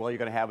like, well, you're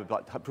going to have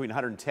about between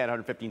 110 and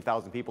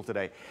 115,000 people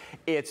today.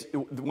 It's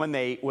when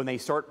they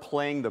start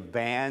playing the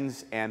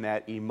bands and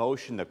that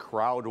emotion, the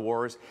crowd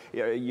wars,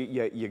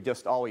 you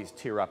just always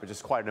tear up. It's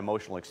just quite an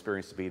emotional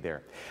experience to be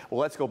there. Well,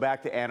 let's go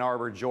back to Ann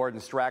Arbor. Jordan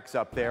Strack's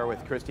up there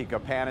with Kristi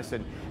Kopanis,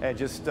 and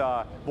just,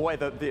 boy,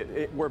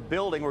 we're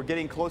building, we're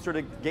getting closer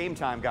to game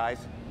time, guys.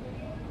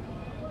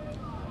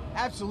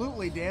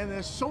 Absolutely, Dan.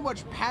 There's so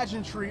much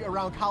pageantry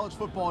around college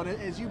football, and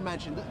as you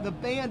mentioned, the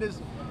band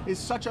is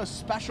such a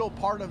special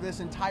part of this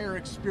entire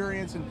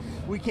experience, and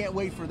we can't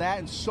wait for that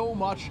and so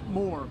much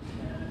more.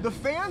 The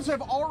fans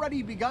have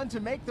already begun to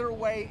make their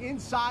way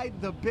inside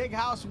the big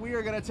house. We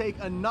are going to take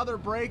another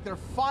break. They're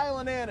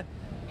filing in.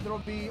 There will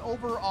be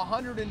over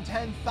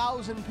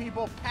 110,000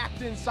 people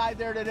packed inside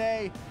there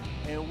today,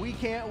 and we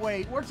can't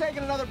wait. We're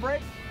taking another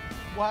break.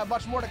 We'll have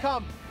much more to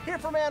come here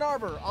from Ann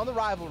Arbor on the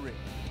Rivalry.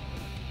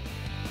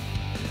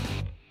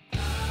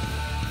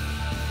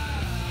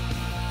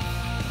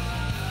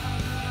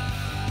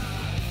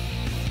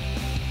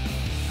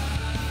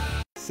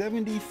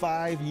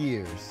 "75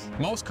 years.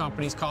 Most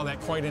companies call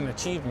that quite an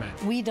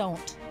achievement. We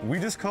don't. We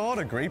just call it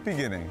a great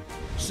beginning.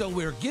 So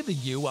we're giving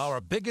you our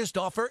biggest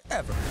offer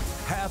ever.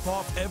 Half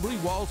off every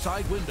wall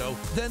side window,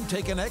 then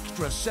take an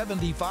extra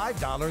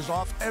 $75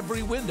 off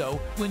every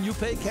window when you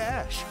pay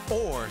cash.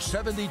 Or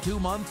 72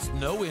 months,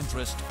 no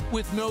interest,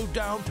 with no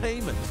down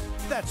payment.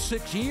 That's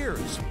 6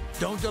 years.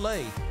 Don't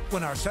delay.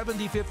 When our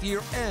 75th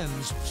year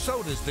ends,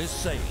 so does this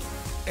sale.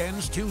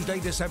 Ends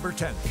Tuesday, December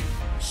 10th.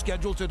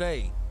 Schedule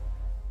today.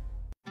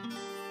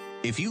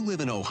 If you live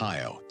in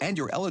Ohio and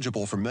you're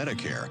eligible for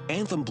Medicare,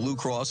 Anthem Blue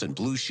Cross and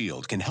Blue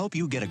Shield can help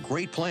you get a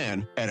great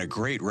plan at a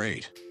great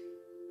rate.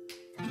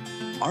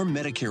 Our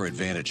Medicare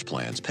Advantage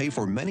plans pay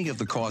for many of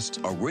the costs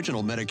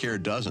original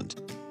Medicare doesn't,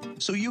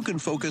 so you can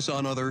focus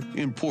on other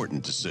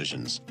important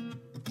decisions.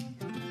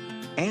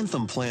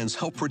 Anthem plans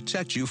help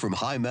protect you from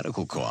high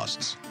medical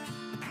costs.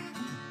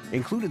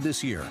 Included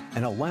this year,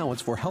 an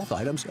allowance for health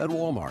items at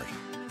Walmart.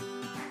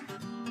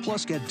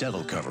 Plus, get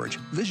dental coverage,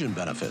 vision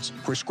benefits,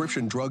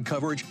 prescription drug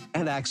coverage,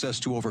 and access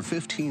to over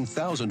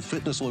 15,000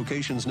 fitness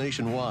locations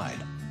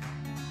nationwide.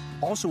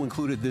 Also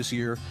included this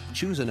year,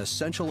 choose an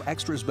essential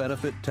extras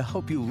benefit to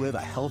help you live a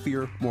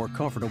healthier, more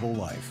comfortable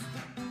life.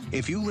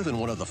 If you live in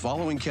one of the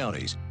following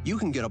counties, you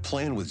can get a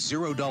plan with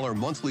 $0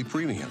 monthly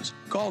premiums.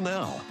 Call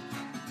now.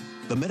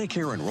 The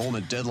Medicare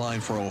enrollment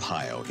deadline for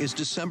Ohio is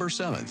December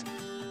 7th.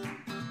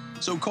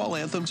 So call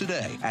Anthem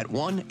today at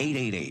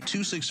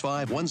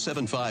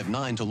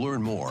 1-888-265-1759 to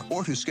learn more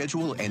or to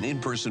schedule an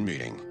in-person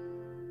meeting.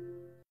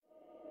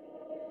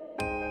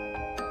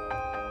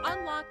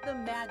 Unlock the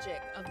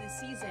magic of the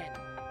season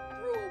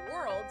through a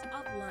world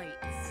of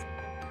lights.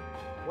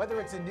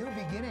 Whether it's a new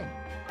beginning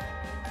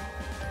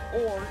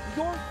or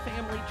your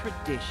family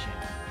tradition,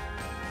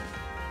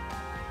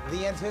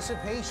 the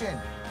anticipation,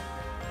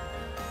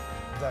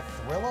 the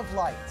thrill of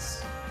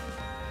lights.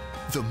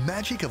 The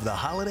magic of the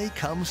holiday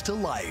comes to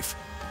life.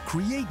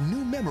 Create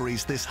new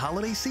memories this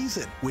holiday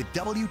season with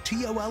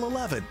WTOL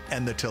 11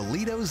 and the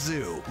Toledo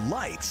Zoo.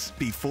 Lights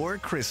before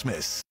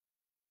Christmas.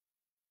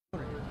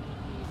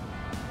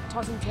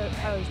 tossing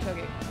Tyler's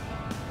tailgate.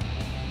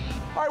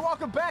 All right,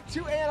 welcome back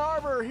to Ann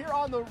Arbor here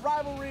on the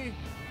Rivalry.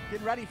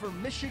 Getting ready for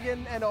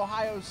Michigan and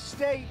Ohio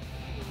State.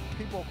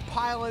 People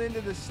piling into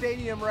the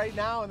stadium right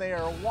now, and they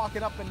are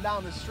walking up and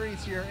down the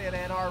streets here in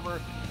Ann Arbor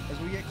as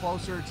we get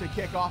closer to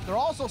kickoff. They're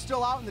also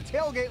still out in the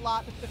tailgate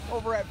lot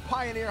over at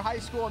Pioneer High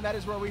School, and that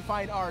is where we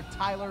find our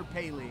Tyler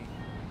Paley.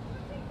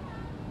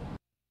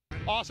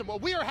 Awesome. Well,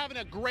 we are having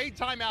a great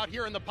time out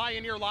here in the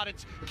Pioneer lot.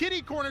 It's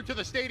kitty corner to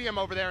the stadium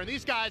over there, and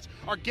these guys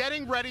are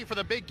getting ready for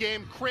the big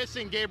game. Chris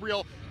and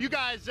Gabriel, you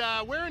guys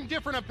wearing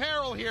different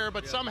apparel here,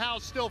 but somehow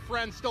still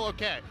friends, still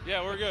okay.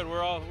 Yeah, we're good.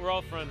 We're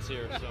all friends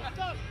here. So.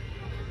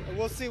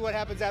 We'll see what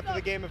happens after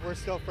the game if we're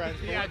still friends.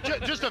 Yeah,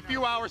 just a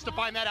few hours to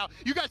find that out.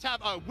 You guys have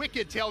a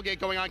wicked tailgate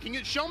going on. Can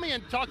you show me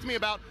and talk to me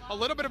about a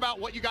little bit about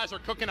what you guys are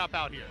cooking up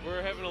out here?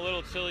 We're having a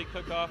little chili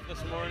cook-off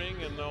this morning,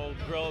 and they'll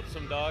grill up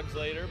some dogs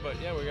later.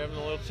 But yeah, we're having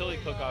a little chili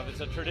cook-off.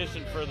 It's a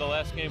tradition for the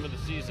last game of the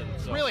season.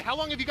 So. Really? How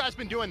long have you guys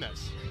been doing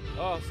this?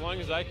 Oh, as long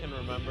as I can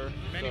remember.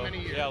 Many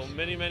years. Yeah,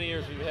 many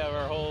years. We have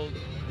our whole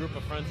group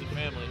of friends and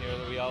family here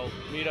that we all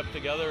meet up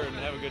together and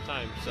have a good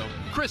time. So,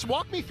 Chris,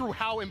 walk me through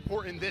how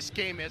important this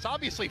game is.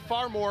 Obviously,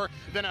 far more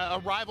than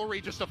a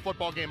rivalry, just a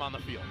football game on the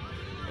field.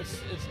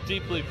 It's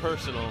deeply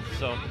personal.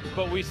 So,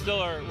 but we're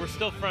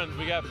still friends.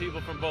 We got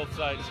people from both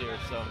sides here,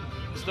 so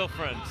still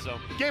friends. So,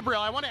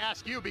 Gabriel, I want to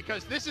ask you,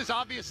 because this is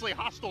obviously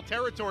hostile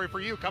territory for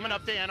you coming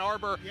up to Ann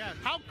Arbor. Yes.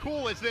 How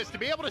cool is this to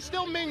be able to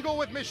still mingle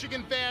with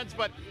Michigan fans,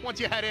 but once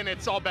you head in,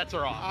 it's all bets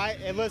are off?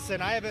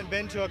 Listen, I haven't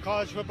been to a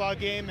college football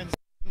game in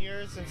 7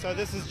 years, and so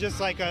this is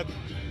just like I've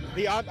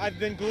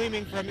been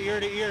gleaming from ear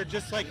to ear,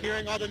 just like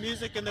hearing all the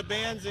music and the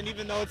bands, and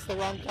even though it's the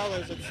wrong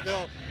colors, it's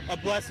still a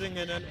blessing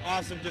and an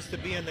awesome just to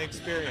be in the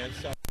experience.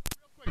 So.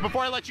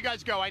 Before I let you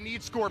guys go, I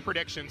need score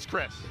predictions,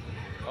 Chris.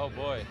 Oh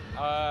boy.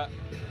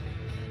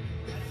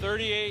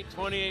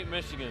 38-28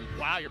 Michigan.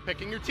 Wow, you're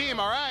picking your team,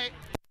 all right.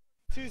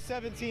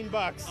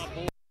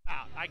 $217.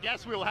 I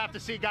guess we'll have to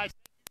see, guys.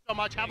 So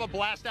much. Have a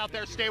blast out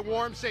there. Stay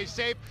warm, stay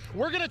safe.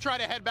 We're going to try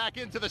to head back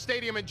into the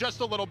stadium in just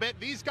a little bit.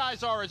 These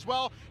guys are as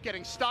well,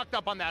 getting stocked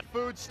up on that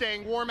food,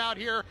 staying warm out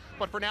here.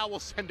 But for now, we'll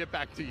send it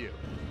back to you.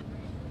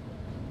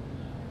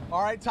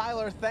 All right,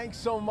 Tyler, thanks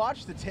so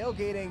much. The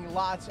tailgating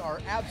lots are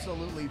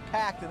absolutely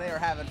packed, and they are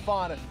having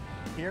fun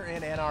here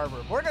in Ann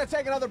Arbor. We're going to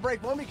take another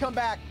break. When we come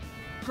back,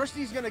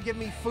 Kristi's going to give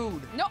me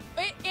food. No,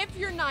 if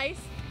you're nice,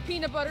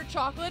 peanut butter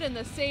chocolate and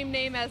the same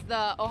name as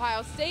the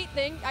Ohio State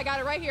thing. I got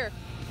it right here.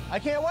 I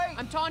can't wait.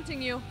 I'm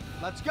taunting you.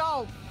 Let's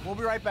go. We'll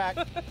be right back.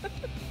 First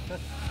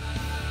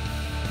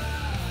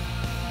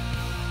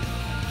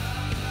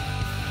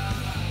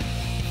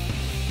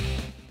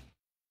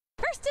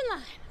in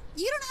line.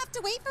 You don't have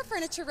to wait for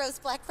Furniture Row's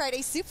Black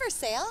Friday Super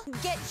Sale.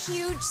 Get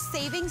huge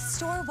savings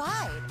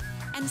store-wide.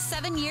 And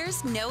 7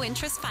 years, no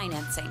interest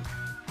financing.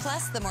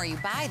 Plus, the more you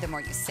buy, the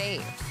more you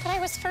save. But I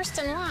was first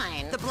in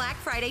line. The Black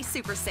Friday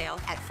Super Sale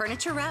at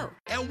Furniture Row.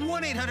 At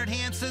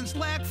 1-800-HANSON's,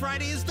 Black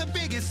Friday is the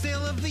biggest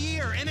sale of the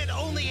year, and it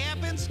only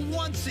happens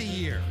once a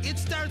year. It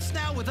starts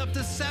now with up to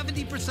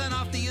 70%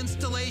 off the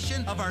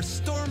installation of our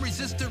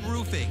storm-resistant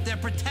roofing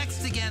that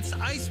protects against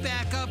ice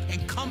backup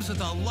and comes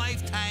with a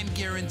lifetime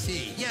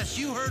guarantee. Yes,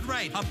 you heard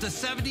right. Up to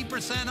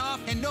 70%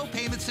 off and no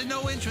payments and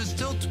no interest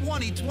till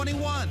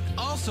 2021.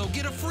 Also,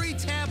 get a free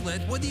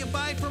tablet whether you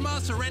buy from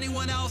us or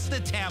anyone else. The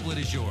tablet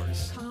is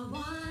yours.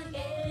 Call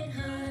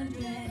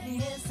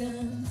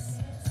 1-800-HANSONS.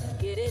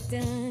 Get it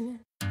done.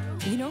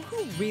 You know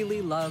who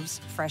really loves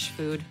fresh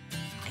food?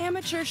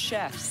 Amateur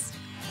chefs,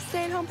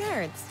 stay-at-home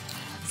parents,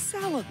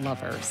 salad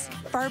lovers,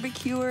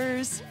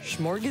 barbecuers,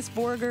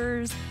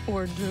 smorgasburgers,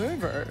 hors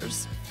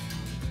d'oeuvres,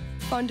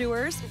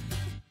 fondue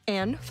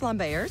and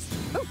flambeurs,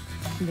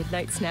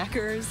 midnight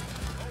snackers,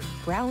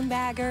 brown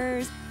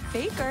baggers,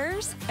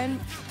 bakers, and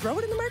throw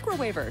it in the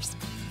microwavers.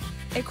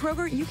 At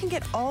Kroger, you can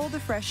get all the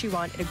fresh you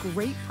want at a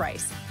great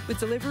price with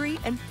delivery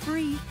and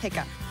free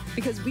pickup.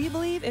 Because we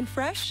believe in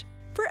fresh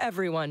for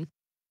everyone.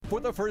 For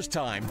the first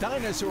time,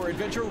 Dinosaur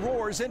Adventure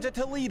roars into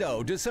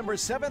Toledo, December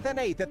 7th and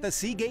 8th at the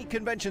Seagate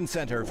Convention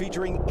Center,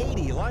 featuring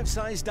 80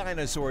 life-size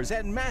dinosaurs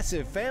and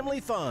massive family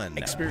fun.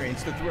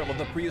 Experience the thrill of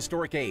the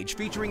prehistoric age,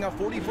 featuring a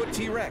 40-foot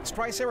T-Rex,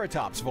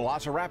 Triceratops,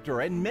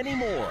 Velociraptor, and many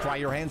more. Try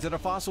your hands at a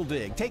fossil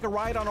dig, take a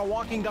ride on a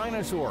walking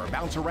dinosaur,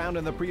 bounce around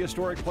in the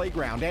prehistoric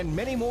playground, and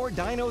many more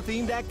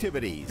dino-themed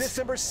activities.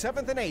 December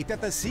 7th and 8th at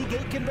the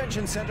Seagate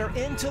Convention Center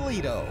in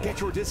Toledo. Get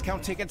your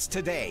discount tickets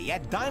today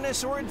at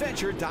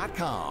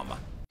DinosaurAdventure.com.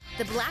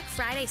 The Black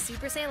Friday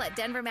Super Sale at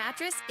Denver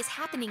Mattress is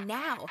happening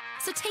now.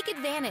 So take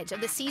advantage of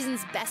the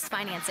season's best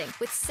financing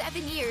with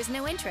 7 years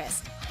no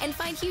interest. And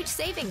find huge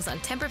savings on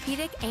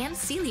Tempur-Pedic and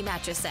Sealy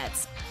mattress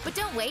sets. But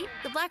don't wait,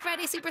 the Black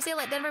Friday Super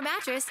Sale at Denver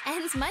Mattress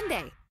ends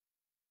Monday.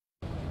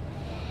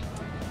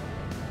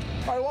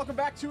 All right, welcome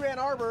back to Ann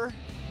Arbor.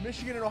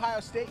 Michigan and Ohio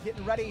State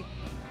getting ready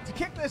to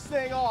kick this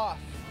thing off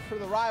for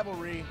the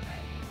rivalry.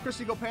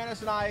 Kristi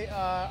Kopanis and I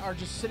are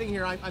just sitting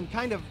here. I'm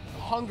kind of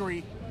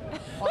hungry.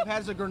 All I've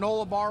had is a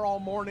granola bar all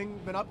morning.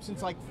 Been up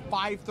since like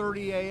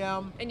 5:30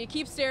 a.m. And you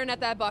keep staring at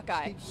that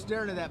Buckeye. Keep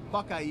staring at that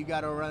Buckeye. You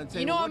got to run and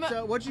say, You know,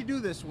 what'd you do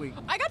this week?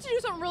 I got to do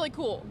something really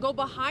cool. Go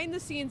behind the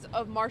scenes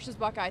of Marsh's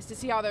Buckeyes to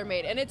see how they're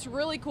made. And it's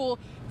really cool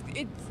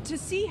to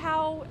see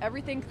how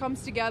everything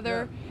comes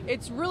together. Yeah.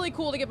 It's really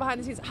cool to get behind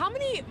the scenes. How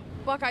many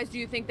Buckeyes do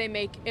you think they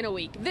make in a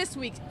week? This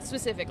week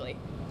specifically?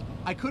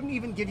 I couldn't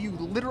even give you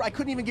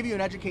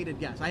an educated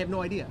guess. I have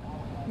no idea.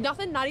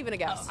 Nothing? Not even a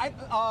guess?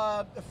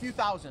 A few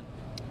thousand.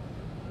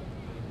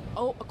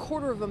 Oh,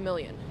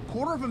 250,000.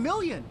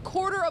 250,000?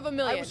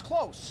 250,000. I was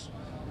close.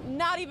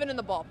 Not even in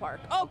the ballpark.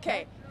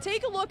 Okay.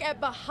 Take a look at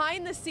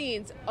behind the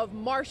scenes of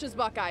Marsh's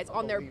Buckeyes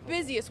on their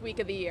busiest week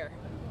of the year.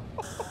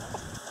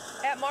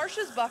 At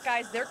Marsh's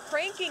Buckeyes, they're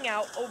cranking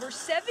out over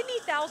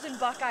 70,000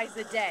 Buckeyes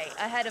a day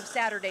ahead of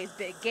Saturday's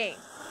big game.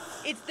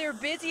 It's their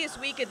busiest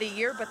week of the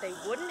year, but they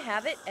wouldn't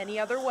have it any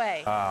other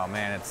way. Oh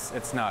man,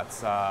 it's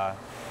nuts.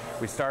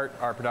 We start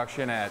our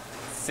production at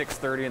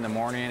 6:30 in the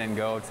morning and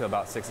go to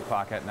about 6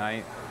 o'clock at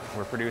night.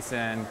 We're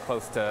producing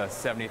close to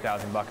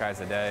 70,000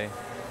 Buckeyes a day.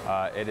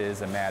 It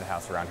is a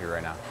madhouse around here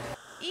right now.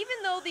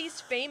 Even though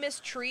these famous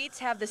treats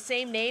have the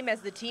same name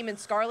as the team in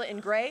scarlet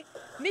and gray,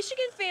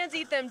 Michigan fans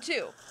eat them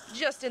too,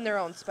 just in their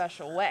own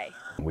special way.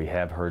 We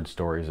have heard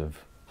stories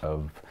of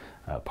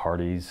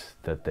parties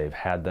that they've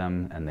had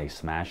them and they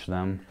smash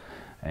them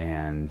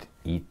and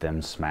eat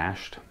them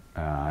smashed.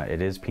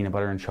 It is peanut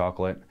butter and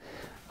chocolate.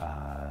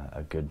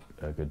 A good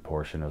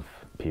portion of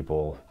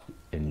people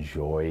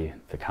enjoy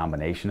the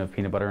combination of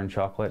peanut butter and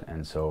chocolate,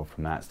 and so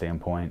from that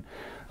standpoint,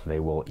 they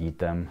will eat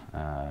them.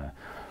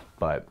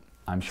 But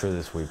I'm sure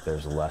this week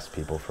there's less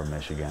people from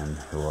Michigan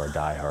who are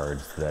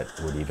diehards that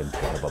would even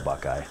pick up a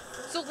Buckeye.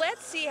 So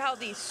let's see how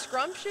these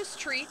scrumptious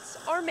treats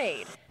are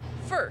made.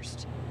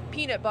 First,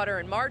 peanut butter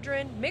and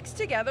margarine mixed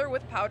together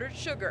with powdered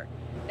sugar.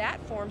 That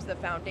forms the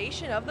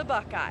foundation of the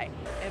Buckeye.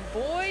 And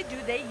boy, do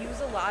they use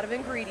a lot of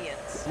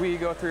ingredients. We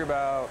go through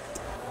about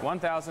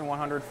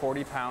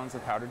 1,140 pounds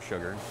of powdered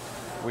sugar.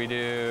 We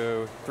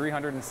do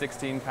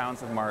 316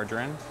 pounds of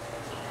margarine,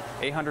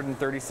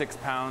 836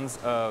 pounds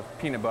of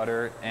peanut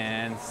butter,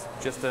 and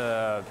just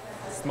a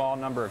small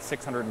number of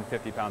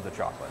 650 pounds of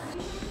chocolate.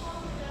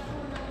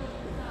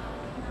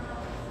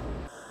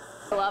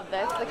 I love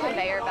this, the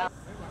conveyor belt.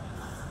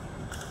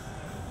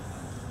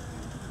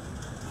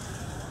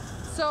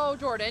 So,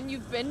 Jordan,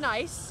 you've been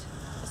nice.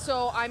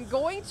 So I'm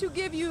going to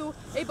give you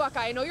a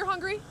Buckeye. I know you're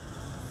hungry.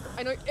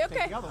 I know.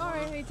 Okay. All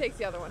right. He takes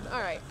the other one.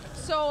 All right.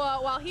 So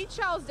while he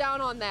chows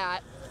down on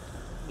that,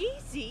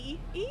 easy.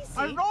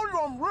 I told you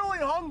I'm really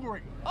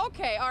hungry.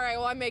 Okay. All right.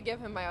 Well, I may give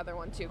him my other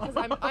one too because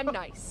I'm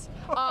nice.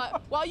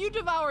 While you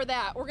devour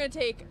that, we're gonna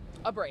take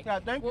a break. Yeah.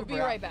 Thank you. We'll be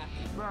right back.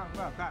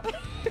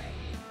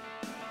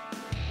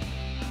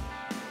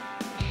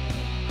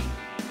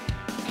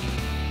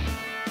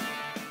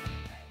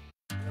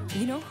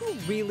 You know who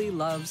really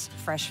loves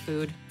fresh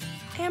food?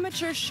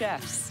 Amateur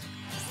chefs,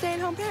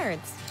 stay-at-home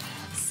parents,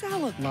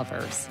 salad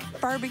lovers,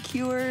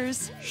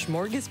 barbecuers,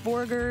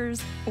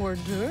 smorgasborders, hors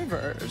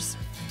d'oeuvres,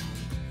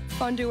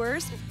 fondue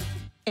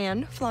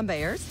and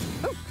flambeurs,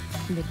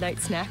 midnight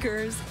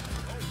snackers,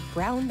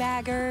 brown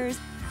baggers,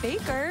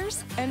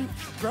 bakers, and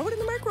throw it in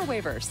the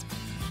microwavers.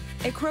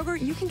 At Kroger,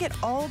 you can get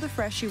all the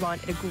fresh you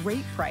want at a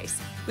great price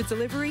with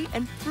delivery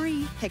and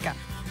free pickup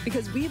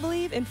because we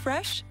believe in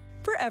fresh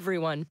for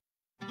everyone.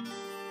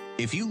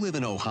 If you live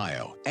in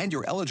Ohio and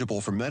you're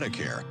eligible for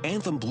Medicare,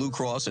 Anthem Blue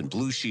Cross and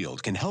Blue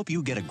Shield can help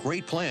you get a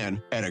great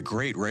plan at a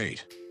great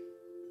rate.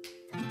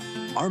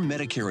 Our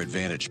Medicare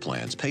Advantage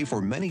plans pay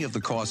for many of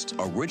the costs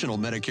original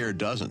Medicare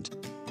doesn't,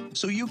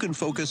 so you can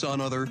focus on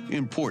other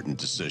important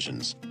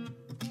decisions.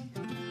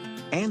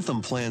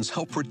 Anthem plans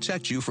help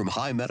protect you from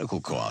high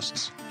medical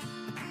costs.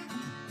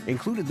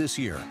 Included this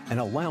year, an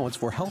allowance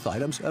for health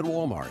items at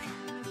Walmart.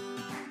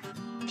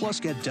 Plus,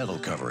 get dental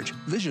coverage,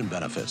 vision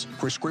benefits,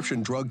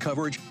 prescription drug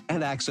coverage,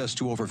 and access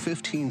to over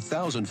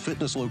 15,000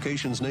 fitness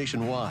locations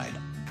nationwide.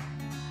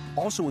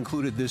 Also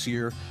included this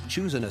year,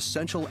 choose an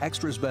essential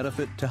extras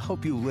benefit to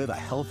help you live a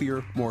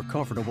healthier, more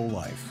comfortable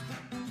life.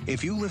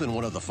 If you live in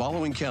one of the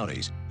following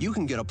counties, you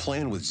can get a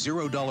plan with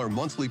 $0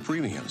 monthly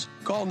premiums.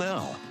 Call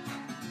now.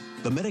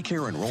 The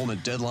Medicare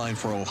enrollment deadline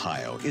for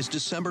Ohio is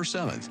December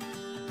 7th.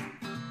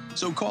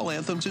 So call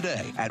Anthem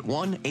today at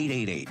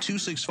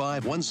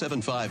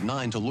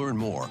 1-888-265-1759 to learn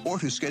more or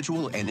to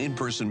schedule an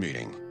in-person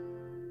meeting.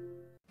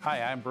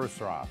 Hi, I'm Bruce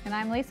Roth. And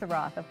I'm Lisa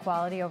Roth of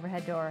Quality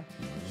Overhead Door.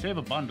 Save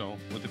a bundle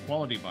with the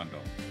Quality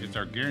Bundle. It's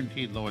our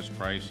guaranteed lowest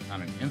price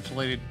on an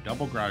insulated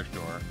double garage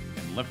door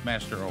and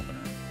LiftMaster opener.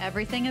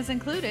 Everything is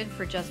included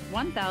for just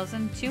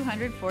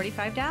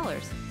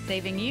 $1,245,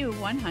 saving you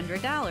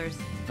 $100.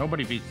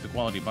 Nobody beats the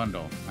Quality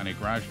Bundle on a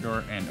garage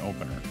door and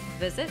opener.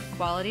 Visit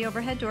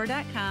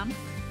QualityOverheadDoor.com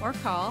or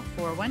call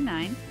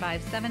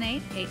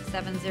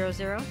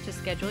 419-578-8700 to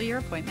schedule your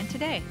appointment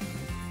today.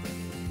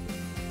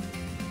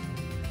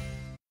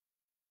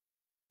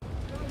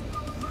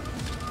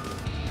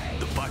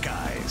 The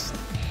Buckeyes.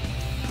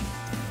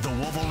 The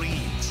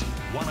Wolverines,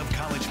 one of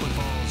college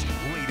football's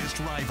greatest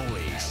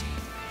rivalries.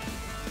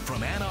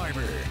 from Ann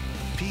Arbor,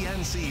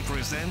 PNC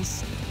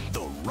presents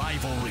The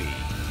Rivalry.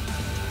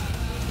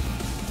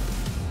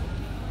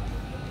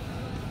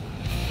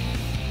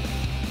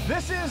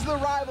 This is The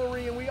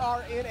Rivalry, and we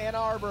are in Ann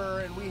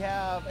Arbor, and we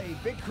have a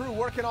big crew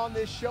working on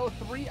this show.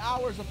 3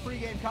 hours of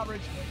pregame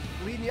coverage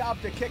leading you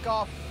up to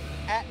kickoff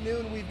at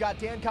noon. We've got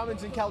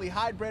Cummins and Kelly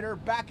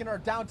Heidbreder back in our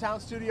downtown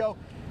studio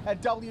at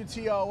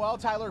WTOL.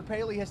 Tyler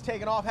Paley has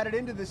taken off, headed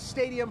into the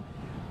stadium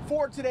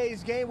for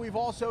today's game. We've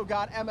also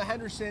got Emma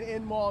Henderson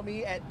in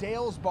Maumee at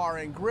Dale's Bar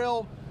and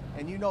Grill,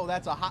 and you know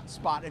that's a hot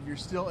spot if you're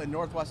still in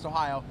Northwest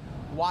Ohio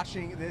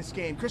watching this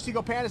game. Kristi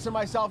Kopanis and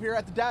myself here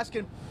at the desk,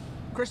 and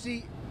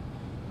Kristi,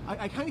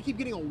 I kind of keep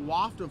getting a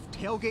waft of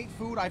tailgate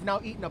food. I've now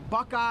eaten a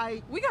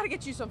Buckeye. We got to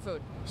get you some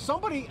food.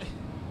 Somebody's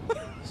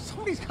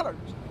gonna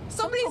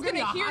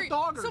hear.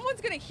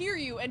 Someone's gonna hear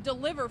you and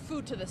deliver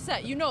food to the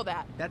set. You know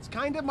that. That's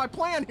kind of my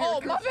plan here.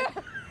 Oh, love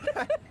it.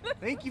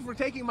 Thank you for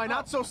taking my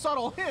not so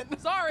subtle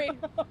hint. Sorry,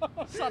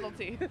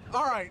 subtlety.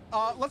 All right,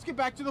 let's get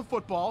back to the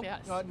football.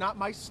 Yes. Not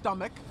my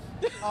stomach.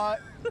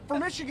 For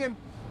Michigan,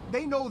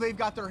 they know they've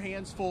got their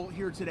hands full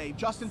here today.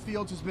 Justin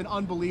Fields has been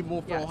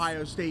unbelievable for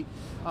Ohio State.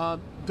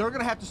 They're going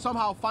to have to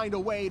somehow find a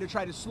way to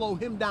try to slow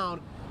him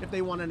down if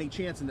they want any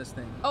chance in this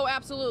thing. Oh,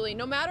 absolutely.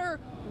 No matter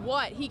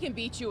what, he can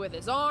beat you with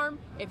his arm.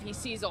 If he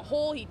sees a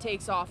hole, he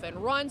takes off and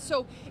runs.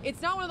 So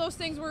it's not one of those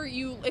things where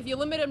if you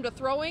limit him to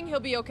throwing, he'll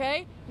be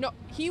okay. No,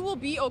 he will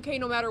be okay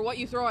no matter what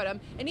you throw at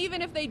him. And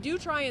even if they do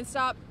try and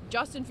stop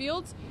Justin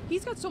Fields,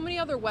 he's got so many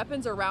other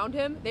weapons around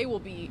him, they will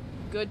be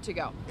good to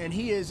go. And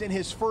he is in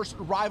his first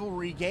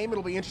rivalry game.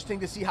 It'll be interesting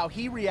to see how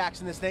he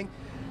reacts in this thing.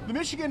 The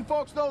Michigan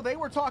folks, though, they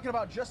were talking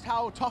about just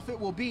how tough it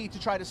will be to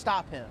try to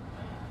stop him.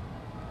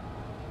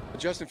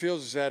 Justin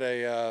Fields has had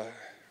a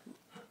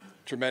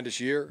tremendous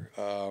year,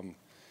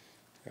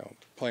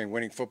 playing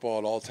winning football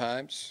at all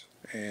times,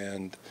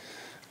 and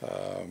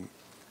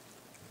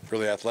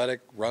really athletic,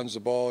 runs the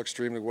ball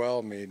extremely well.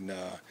 I mean,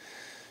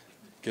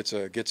 gets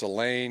a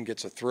lane,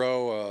 gets a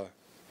throw.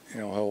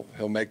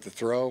 He'll make the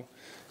throw,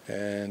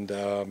 and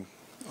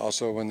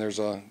also when there's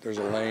a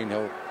lane,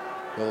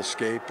 he'll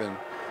escape and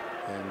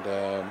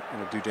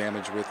do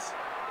damage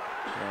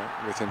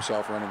with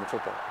himself running the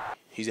football.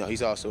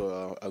 He's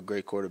also a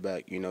great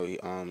quarterback. You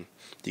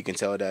can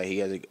tell that he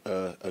has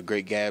a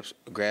great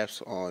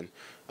grasp on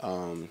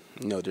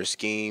their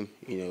scheme.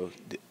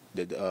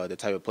 The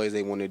type of plays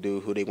they want to do,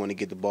 who they want to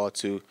get the ball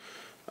to.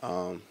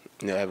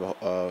 They have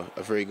a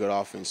very good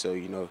offense. So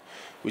we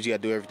just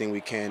got to do everything we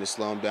can to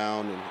slow them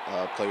down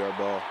and play our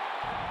ball.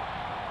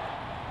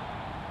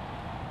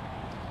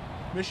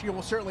 Michigan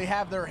will certainly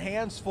have their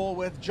hands full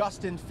with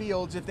Justin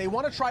Fields if they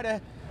want to try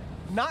to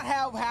not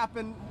have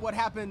happen what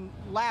happened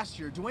last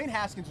year. Dwayne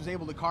Haskins was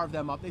able to carve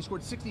them up. They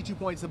scored 62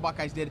 points, the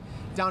Buckeyes did,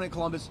 down in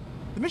Columbus.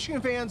 The Michigan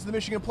fans, the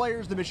Michigan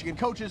players, the Michigan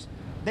coaches,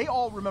 they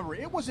all remember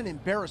it was an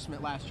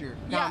embarrassment last year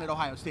down at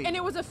Ohio State. And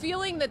it was a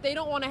feeling that they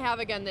don't want to have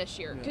again this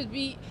year. Because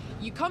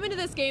you come into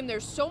this game,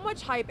 there's so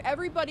much hype.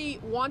 Everybody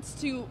wants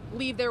to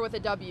leave there with a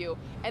W.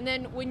 And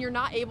then when you're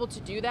not able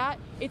to do that,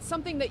 it's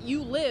something that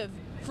you live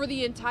for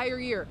the entire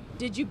year.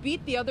 Did you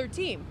beat the other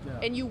team? Yeah.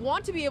 And you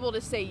want to be able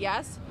to say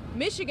yes.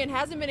 Michigan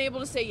hasn't been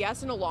able to say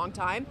yes in a long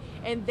time,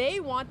 and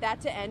they want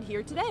that to end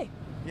here today.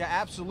 Yeah,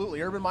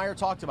 absolutely. Urban Meyer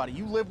talked about it.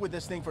 You live with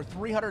this thing for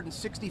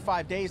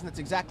 365 days, and that's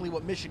exactly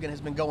what Michigan has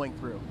been going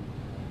through.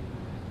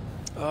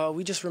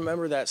 We just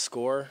remember that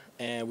score,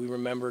 and we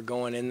remember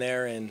going in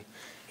there and,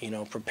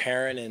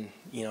 preparing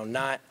and,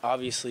 not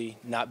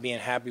being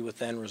happy with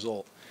the end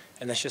result.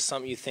 And that's just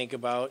something you think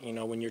about,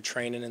 when you're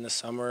training in the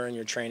summer and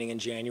you're training in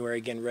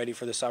January, getting ready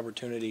for this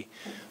opportunity.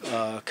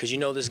 Because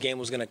this game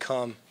was going to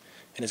come,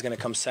 and it's going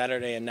to come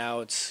Saturday, and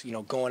now it's,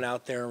 going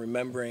out there and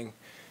remembering,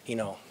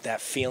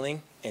 that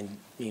feeling and,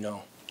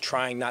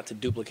 trying not to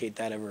duplicate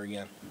that ever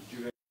again.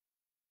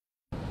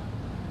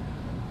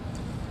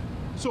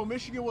 So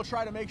Michigan will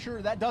try to make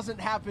sure that doesn't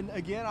happen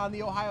again on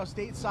the Ohio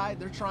State side.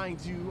 They're trying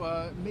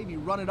to maybe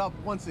run it up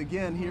once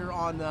again here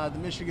on the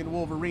Michigan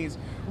Wolverines.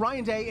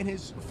 Ryan Day, in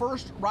his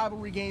first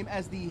rivalry game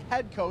as the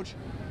head coach,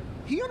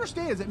 he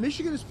understands that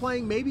Michigan is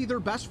playing maybe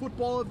their best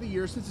football of the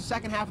year since the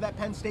second half of that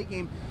Penn State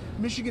game.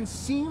 Michigan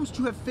seems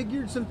to have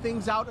figured some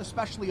things out,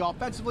 especially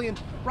offensively,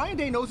 and Ryan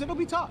Day knows it'll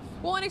be tough.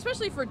 Well, and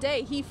especially for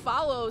Day, he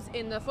follows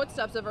in the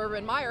footsteps of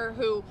Urban Meyer,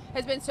 who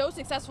has been so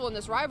successful in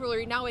this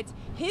rivalry. Now it's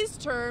his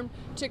turn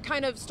to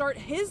kind of start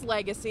his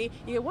legacy.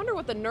 You wonder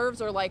what the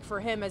nerves are like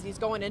for him as he's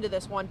going into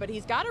this one, but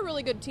he's got a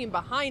really good team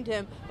behind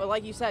him. But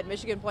like you said,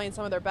 Michigan playing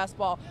some of their best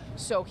ball,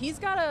 so he's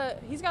got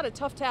a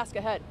tough task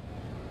ahead.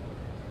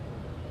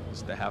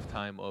 It's the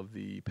halftime of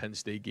the Penn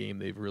State game.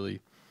 They've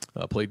really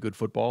played good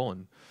football,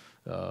 and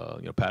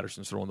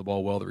Patterson's throwing the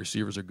ball well. The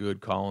receivers are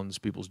good. Collins,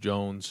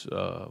 Peoples-Jones.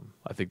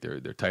 I think their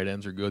tight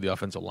ends are good. The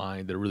offensive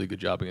line did a really good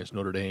job against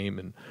Notre Dame,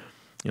 and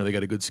they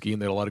got a good scheme.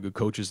 They had a lot of good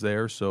coaches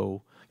there,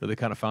 so they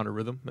kind of found a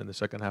rhythm in the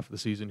second half of the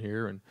season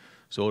here, and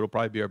so it'll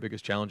probably be our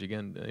biggest challenge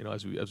again.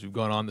 As we've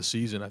gone on the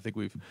season, I think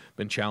we've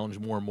been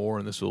challenged more and more,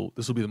 and this will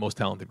be the most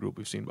talented group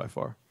we've seen by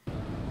far.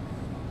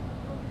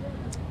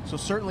 So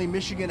certainly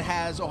Michigan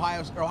has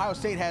Ohio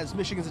State has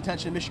Michigan's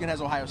attention. Michigan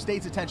has Ohio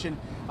State's attention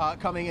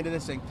coming into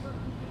this thing.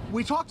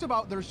 We talked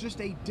about there's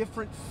just a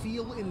different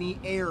feel in the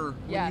air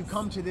when you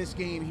come to this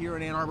game here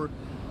in Ann Arbor.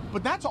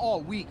 But that's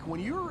all week.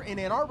 When you're in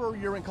Ann Arbor,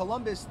 you're in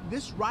Columbus,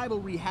 this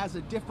rivalry has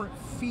a different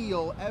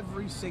feel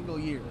every single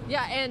year.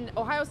 Yeah, and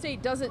Ohio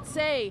State doesn't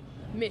say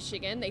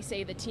Michigan. They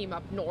say the team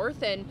up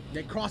north, and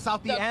they cross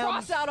out the M's.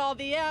 Cross out all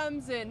the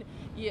M's and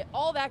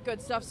all that good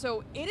stuff.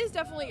 So it is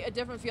definitely a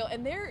different feel.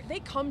 And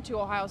they come to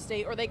Ohio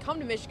State or they come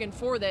to Michigan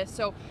for this.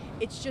 So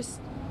it's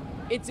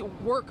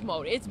work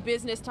mode. It's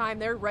business time.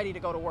 They're ready to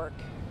go to work.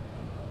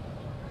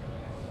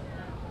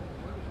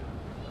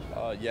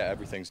 Yeah,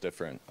 everything's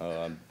different.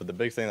 But the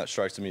big thing that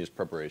strikes to me is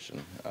preparation.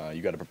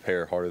 You got to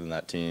prepare harder than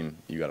that team.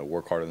 You got to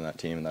work harder than that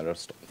team, and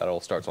that all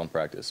starts on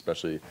practice,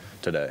 especially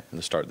today and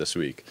the start this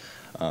week.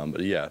 But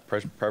yeah,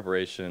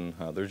 preparation.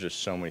 There's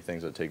just so many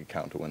things that take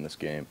account to win this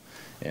game,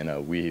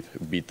 and we've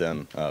beat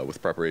them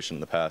with preparation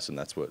in the past, and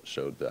that's what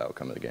showed the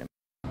outcome of the game.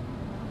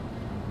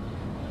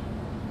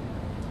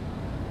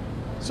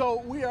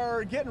 So we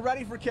are getting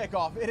ready for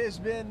kickoff. It has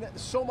been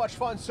so much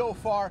fun so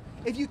far.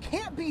 If you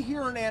can't be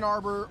here in Ann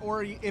Arbor,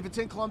 or if it's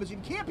in Columbus, you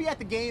can't be at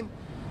the game,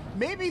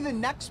 maybe the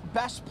next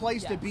best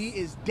place to be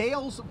is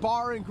Dale's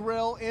Bar and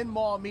Grill in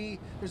Maumee.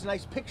 There's a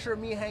nice picture of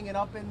me hanging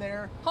up in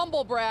there.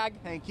 Humble brag.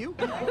 Thank you.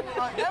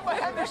 Emma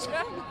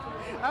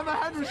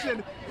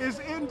Henderson is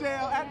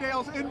at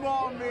Dale's in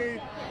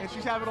Maumee, and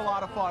she's having a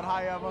lot of fun.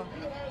 Hi, Emma.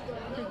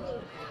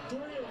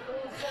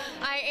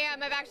 I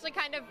am. I've actually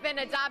kind of been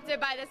adopted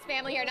by this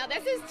family here. Now,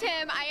 this is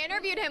Tim. I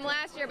interviewed him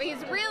last year, but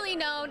he's really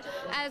known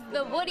as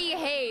the Woody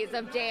Hayes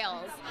of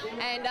Dale's.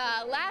 And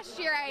last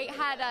year, I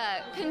had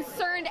a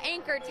concerned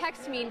anchor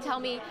text me and tell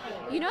me,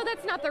 you know,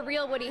 that's not the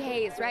real Woody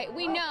Hayes, right?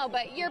 We know,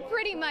 but you're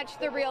pretty much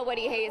the real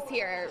Woody Hayes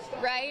here,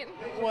 right?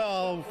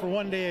 Well, for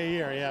one day a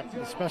year, yeah.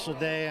 A special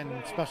day and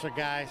special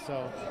guy,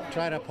 so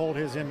try to uphold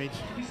his image.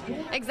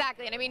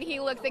 Exactly. And I mean,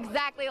 he looks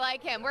exactly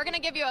like him. We're going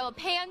to give you a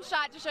pan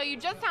shot to show you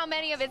just how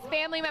many of his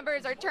family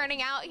members are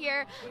turning out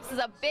here. This is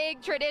a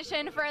big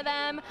tradition for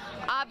them.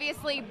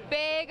 Obviously,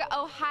 big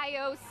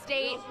Ohio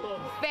State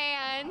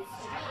fans.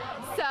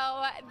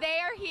 So they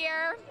are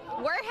here.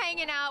 We're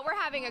hanging out. We're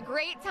having a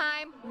great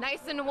time.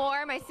 Nice and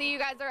warm. I see you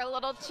guys are a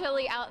little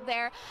chilly out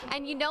there.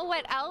 And you know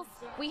what else?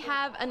 We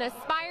have an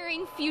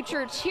aspiring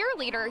future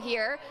cheerleader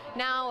here.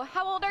 Now,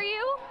 how old are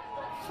you?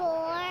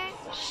 4.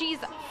 She's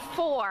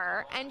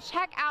 4, and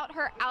check out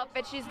her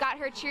outfit. She's got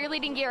her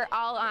cheerleading gear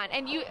all on.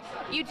 And you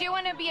do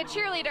want to be a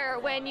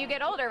cheerleader when you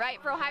get older,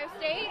 right, for Ohio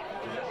State?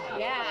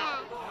 Yeah.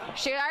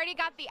 She already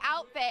got the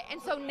outfit,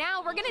 and so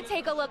now we're going to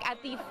take a look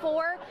at the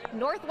 4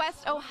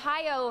 Northwest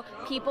Ohio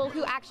people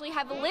who actually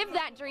have lived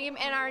that dream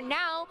and are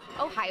now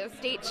Ohio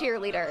State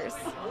cheerleaders.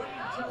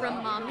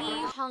 From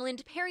Maumee,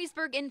 Holland,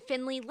 Perrysburg, and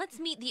Findlay, let's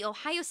meet the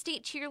Ohio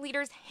State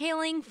cheerleaders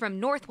hailing from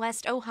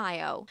Northwest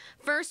Ohio.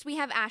 First, we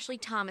have Ashley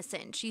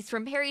Thomason. She's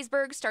from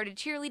Perrysburg, started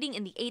cheerleading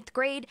in the 8th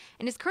grade,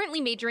 and is currently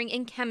majoring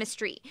in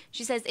chemistry.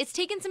 She says it's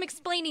taken some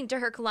explaining to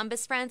her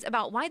Columbus friends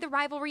about why the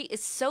rivalry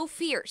is so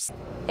fierce.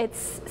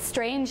 It's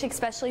strange,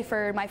 especially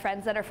for my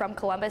friends that are from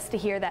Columbus, to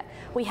hear that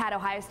we had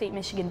Ohio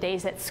State-Michigan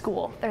days at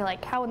school. They're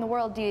like, how in the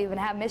world do you even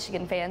have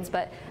Michigan fans?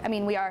 But, I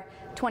mean, we are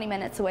 20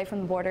 minutes away from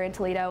the border in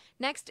Toledo.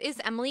 Next is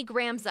Emily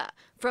Gramza.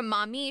 From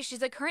Maumee,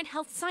 she's a current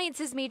health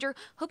sciences major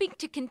hoping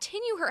to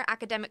continue her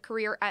academic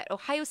career at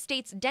Ohio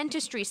State's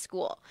dentistry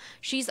school.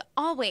 She's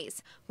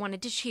always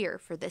wanted to cheer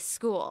for this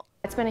school.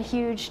 It's been a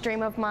huge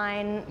dream of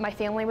mine. My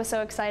family was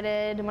so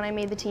excited when I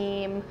made the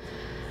team.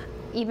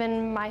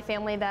 Even my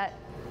family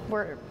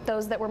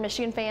those that were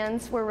Michigan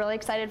fans were really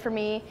excited for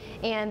me,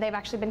 and they've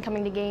actually been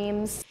coming to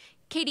games.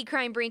 Katie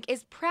Kreinbrink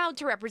is proud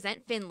to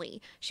represent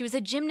Findlay. She was a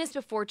gymnast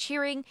before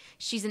cheering.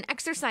 She's an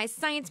exercise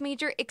science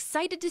major,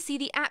 excited to see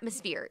the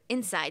atmosphere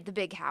inside the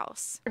big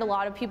house. A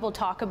lot of people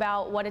talk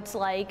about what it's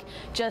like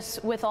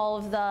just with all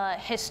of the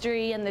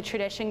history and the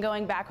tradition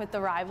going back with the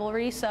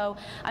rivalry, so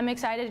I'm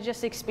excited to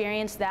just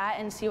experience that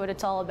and see what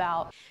it's all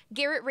about.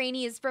 Garrett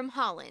Rainey is from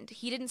Holland.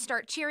 He didn't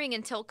start cheering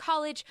until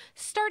college,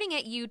 starting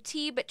at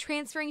UT but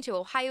transferring to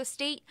Ohio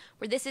State,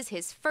 where this is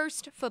his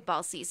first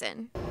football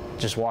season.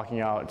 Just walking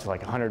out to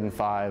like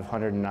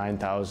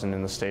 109,000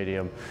 in the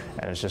stadium,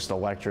 and it's just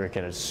electric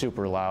and it's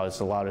super loud. It's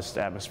the loudest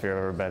atmosphere I've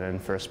ever been in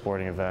for a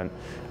sporting event,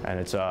 and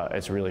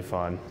it's really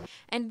fun.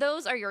 And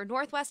those are your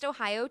Northwest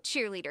Ohio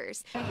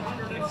cheerleaders.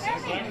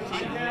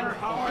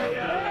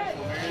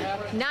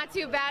 Not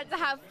too bad to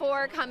have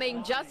 4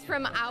 coming just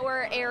from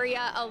our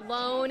area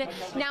alone.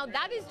 Now,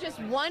 that is just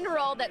one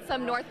role that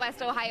some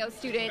Northwest Ohio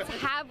students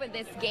have with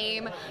this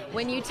game.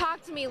 When you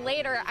talk to me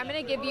later, I'm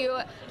going to give you,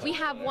 we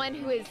have one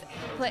who is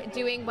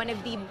doing one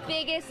of the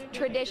biggest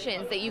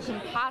traditions that you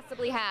can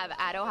possibly have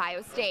at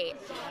Ohio State.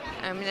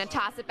 I'm going to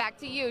toss it back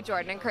to you,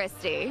 Jordan and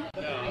Kristi.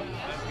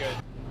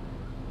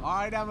 All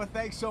right, Emma,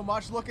 thanks so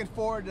much. Looking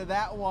forward to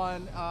that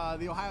one,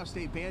 the Ohio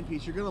State band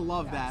piece. You're going to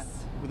love that.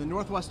 With a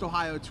Northwest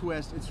Ohio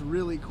twist, it's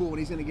really cool, and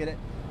he's going to get it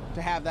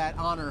to have that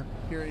honor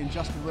here in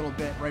just a little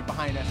bit right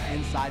behind us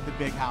inside the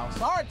big house.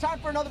 All right, time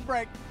for another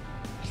break.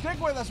 Stick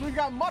with us. We've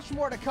got much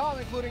more to come,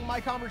 including my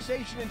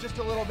conversation in just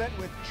a little bit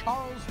with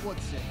Charles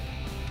Woodson.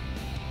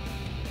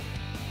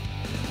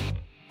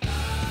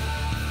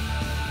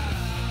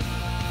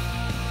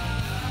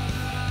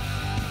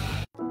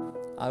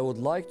 I would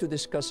like to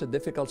discuss a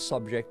difficult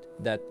subject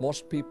that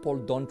most people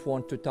don't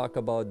want to talk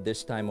about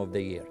this time of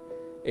the year.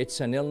 It's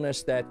an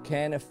illness that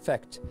can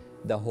affect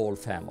the whole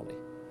family,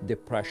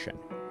 depression.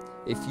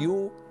 If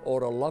you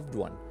or a loved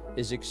one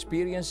is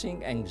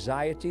experiencing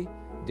anxiety,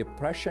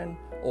 depression,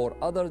 or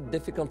other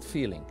difficult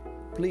feeling,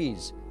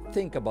 please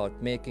think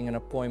about making an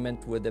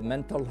appointment with a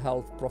mental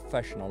health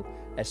professional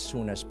as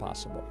soon as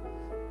possible.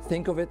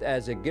 Think of it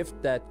as a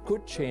gift that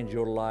could change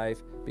your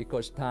life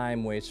because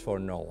time waits for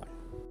no one.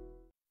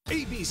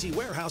 ABC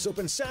Warehouse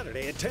opens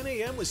Saturday at 10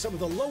 a.m. with some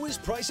of the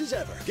lowest prices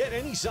ever. Get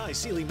any size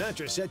Sealy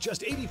mattress at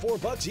just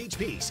 $84 each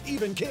piece,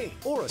 even king.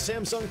 Or a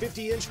Samsung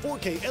 50-inch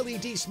 4K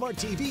LED smart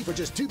TV for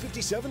just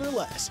 $257 or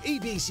less.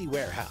 ABC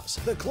Warehouse,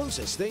 the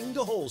closest thing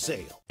to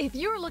wholesale. If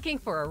you're looking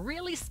for a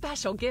really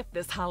special gift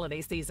this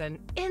holiday season,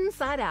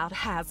 Inside Out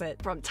has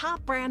it. From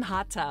top brand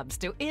hot tubs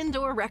to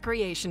indoor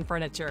recreation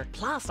furniture,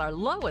 plus our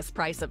lowest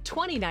price of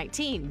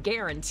 2019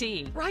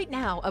 guarantee. Right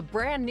now, a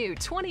brand new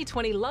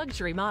 2020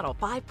 luxury model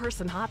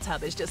 5-person hot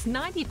tub is just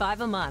 $95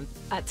 a month.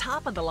 A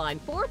top-of-the-line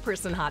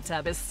 4-person hot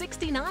tub is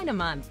 $69 a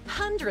month.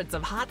 Hundreds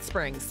of hot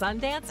springs,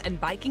 Sundance, and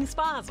Viking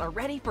spas are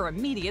ready for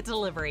immediate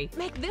delivery.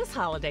 Make this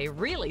holiday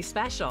really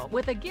special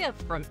with a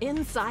gift from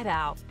Inside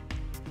Out.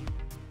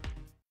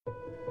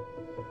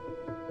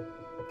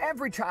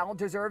 Every child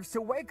deserves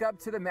to wake up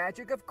to the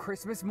magic of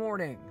Christmas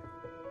morning.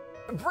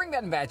 Bring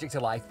that magic to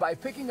life by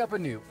picking up a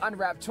new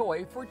unwrapped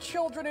toy for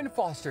children in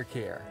foster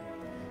care.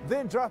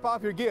 Then drop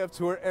off your gifts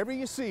wherever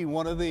you see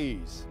one of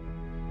these.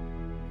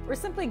 Or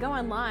simply go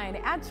online,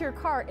 add to your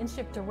cart, and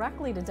ship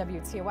directly to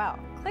WTOL.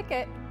 Click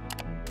it,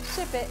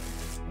 ship it,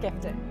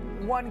 gift it.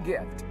 One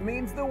gift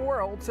means the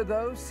world to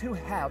those who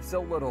have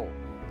so little.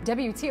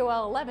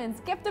 WTOL 11's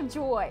Gift of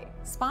Joy,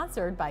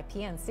 sponsored by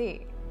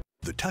PNC.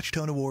 The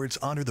Touchtone Awards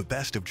honor the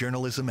best of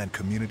journalism and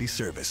community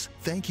service.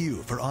 Thank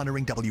you for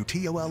honoring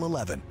WTOL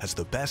 11 as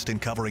the best in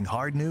covering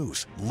hard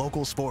news,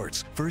 local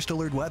sports, first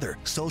alert weather,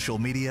 social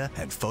media,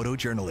 and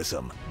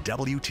photojournalism.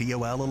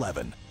 WTOL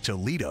 11,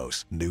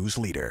 Toledo's news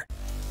leader.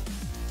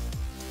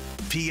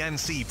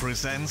 PNC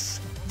presents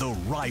The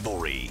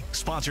Rivalry,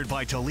 sponsored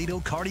by Toledo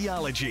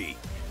Cardiology,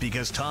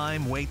 because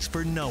time waits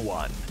for no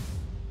one.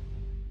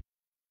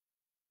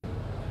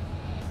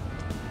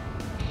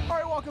 All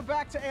right, welcome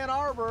back to Ann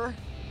Arbor.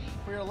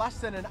 We are less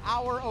than an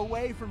hour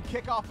away from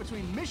kickoff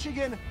between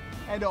Michigan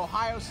and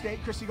Ohio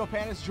State. Kristi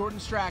Kopanis, Jordan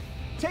Strack,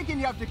 taking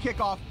you up to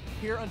kickoff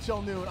here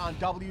until noon on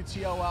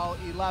WTOL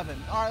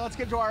 11. All right, let's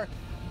get to our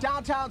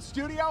downtown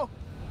studio.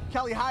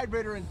 Kelly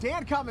Heidbreder and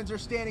Dan Cummins are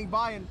standing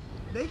by, and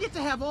they get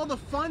to have all the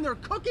fun they're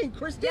cooking,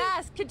 Kristi.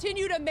 Yes,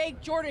 continue to make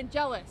Jordan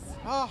jealous.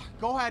 Oh,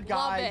 go ahead,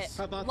 guys. Love it.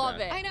 How about Love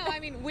that? it. I know. I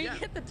mean, we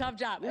get the tough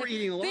job. We're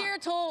eating a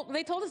lot.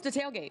 They told us to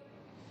tailgate.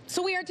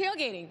 So we are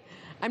tailgating.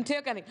 I'm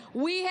tailgating.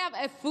 We have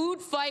a food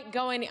fight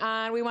going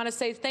on. We want to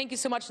say thank you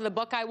so much to the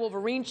Buckeye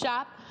Wolverine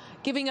Shop,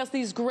 giving us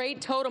these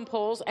great totem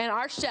poles, and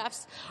our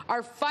chefs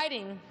are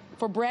fighting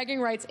for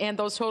bragging rights and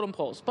those totem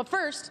poles. But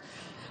first,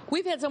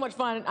 we've had so much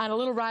fun on a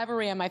little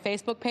rivalry on my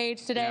Facebook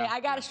page today. Yeah. I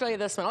got to show you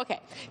this one. Okay,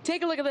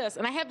 take a look at this,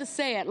 and I have to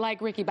say it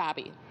like Ricky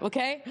Bobby,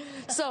 okay?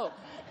 So,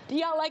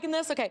 y'all liking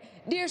this? Okay.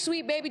 Dear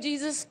sweet baby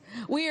Jesus,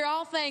 we are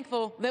all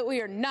thankful that we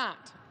are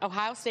not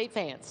Ohio State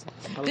fans.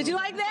 Did you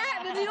like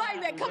that? Did you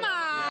like that? Come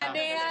on,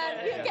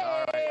 man.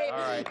 Okay. All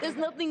right. There's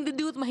nothing to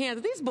do with my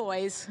hands. These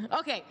boys.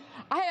 Okay.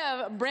 I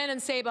have Brandon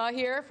Saba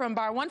here from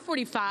Bar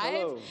 145.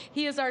 Hello.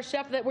 He is our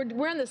chef. That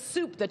we're in the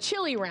soup, the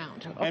chili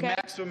round. Okay? And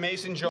Max from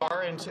Mason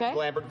Jar in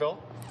Lambertville.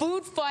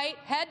 Food fight,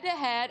 head to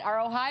head.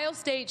 Our Ohio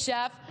State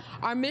chef,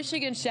 our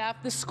Michigan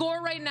chef. The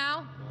score right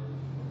now,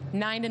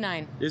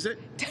 9-9. Is it?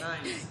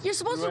 You're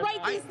supposed to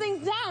write these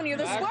things down. You're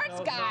the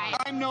sports guy.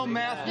 I'm no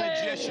math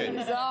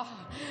magician. Oh.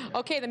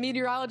 Okay, the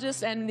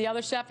meteorologist and the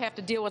other chef have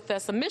to deal with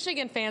this. The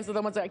Michigan fans are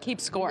the ones that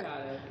keep score.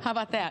 How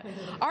about that?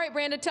 All right,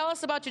 Brandon, tell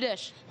us about your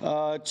dish.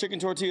 Chicken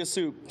tortilla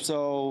soup.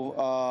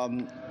 So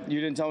you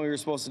didn't tell me we were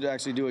supposed to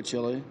actually do a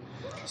chili.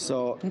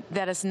 So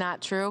that is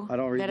not true. I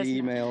don't read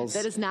the emails.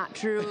 That is not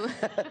true.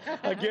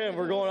 Again,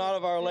 we're going out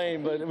of our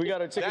lane, but we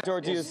got a chicken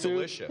tortilla soup.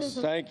 Delicious.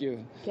 Thank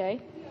you.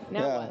 Okay.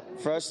 Now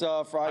what? Fresh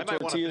fried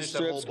tortilla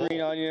strips, green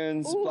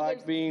onions,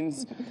 black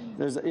beans.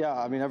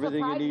 I mean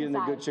everything you need in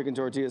a good chicken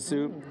tortilla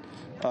soup.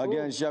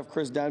 Again, Chef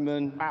Chris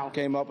Denman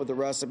came up with the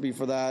recipe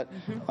for that.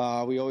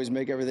 We always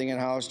make everything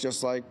in-house,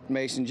 just like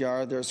Mason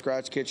Jar. They're a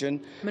scratch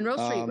kitchen. Monroe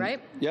Street,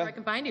 right? Yeah. Where I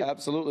can find you.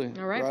 Absolutely.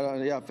 All right. Right on,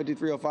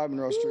 5305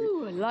 Monroe Street.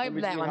 Ooh, I love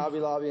that one. Hobby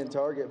Lobby and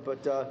Target.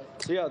 But so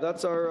yeah,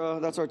 that's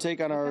our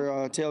take on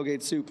our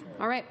tailgate soup.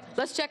 All right,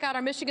 let's check out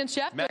our Michigan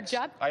chef. Max, Good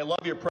job. I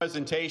love your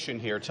presentation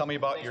here. Tell me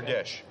about your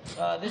dish.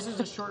 This is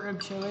a short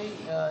rib chili.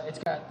 It's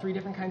got 3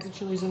 different kinds of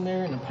chilies in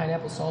there, and a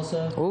pineapple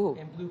salsa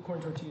and blue corn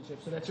tortilla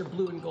chips. So that's your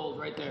blue and gold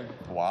right there.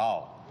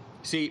 Wow.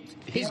 See,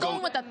 He's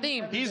going with the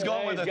theme. He's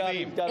going with the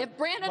theme. If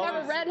Brandon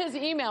ever read his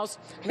emails,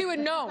 he would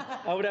know.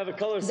 I would have a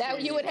color scheme.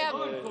 That you would have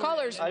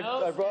colors.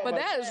 But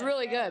that is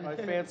really good. My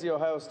fancy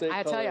Ohio State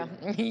I tell you.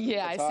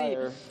 Yeah, I see.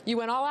 You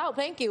went all out.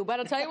 Thank you. But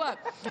I'll tell you what.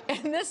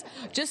 And this,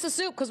 just a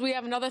soup, because we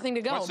have another thing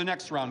to go. What's the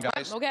next round,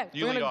 guys? Okay.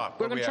 You lead off.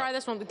 We're going to try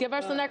this one. Give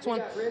us the next one.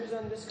 We got ribs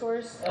on this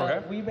course.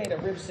 Okay. We made a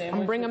rib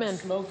sandwich. Bring them in.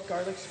 Smoked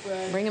garlic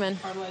spread. Bring them in.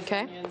 Caramelized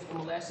Okay. onions, and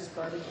molasses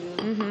barbecue.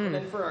 Mm-hmm. And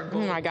then for our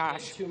Oh my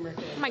gosh. turmeric.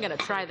 Am I going to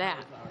try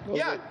that?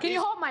 Yeah. Can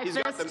you hold my He's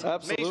fist?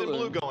 got the maize and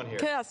blue going here.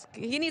 Yes.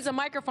 He needs a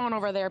microphone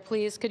over there,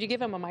 please. Could you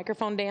give him a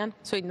microphone, Dan,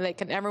 so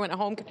everyone at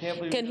home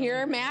can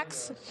hear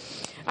Max?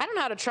 I don't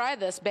know how to try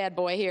this bad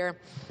boy here.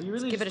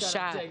 Let's give it a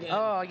shot.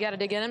 Oh, you got to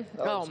dig in?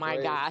 Oh my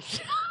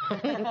gosh.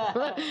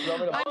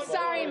 I'm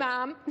sorry,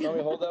 Mom. You want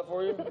me to hold that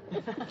for you?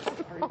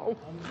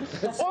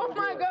 Oh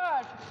my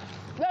gosh.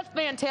 That's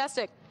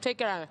fantastic.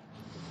 Take it on.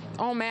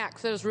 Oh,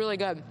 Max, that was really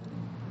good.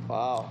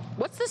 Wow.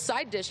 What's the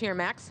side dish here,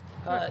 Max?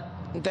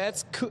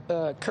 That's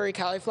curry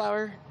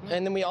cauliflower,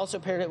 and then we also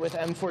paired it with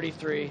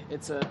M43.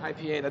 It's an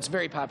IPA that's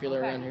very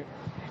popular around here.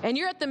 And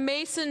you're at the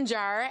Mason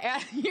jar.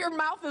 Your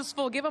mouth is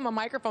full. Give him a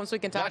microphone so he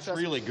can talk to us. That's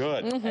really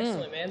good. Mm-hmm.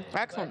 Excellent, man.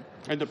 Excellent.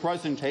 And the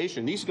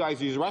presentation. These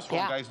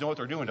restaurant guys know what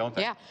they're doing, don't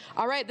they? Yeah.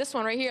 All right, this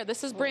one right here.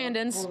 This is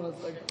Brandon's.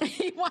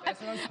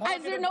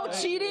 Is there no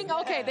cheating?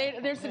 Okay,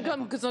 there's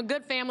some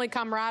good family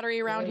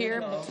camaraderie around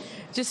here.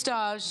 Just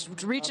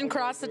reaching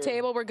across the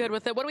table. We're good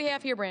with it. What do we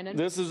have here, Brandon?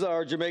 This is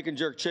our Jamaican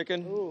jerk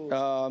chicken.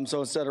 So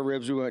instead of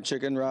ribs, we went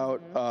chicken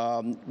route.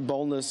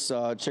 Boneless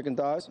chicken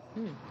thighs.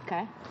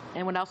 Okay.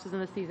 And what else is in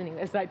the seasoning?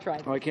 As I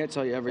tried. Oh, I can't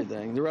tell you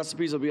everything. The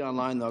recipes will be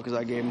online, though, because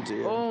I gave them to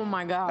you. Oh,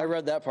 my God. I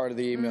read that part of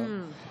the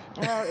email.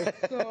 Oh,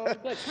 it's so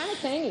good. Kind of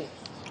tangy.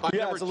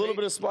 Yeah, it's a little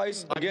bit of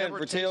spice, again,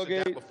 for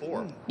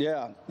tailgate.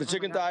 Yeah, the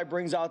chicken thigh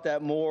brings out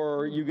that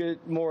you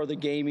get more of the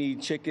gamey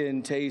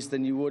chicken taste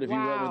than you would if you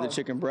went with the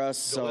chicken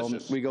breast.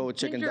 Delicious. So we go with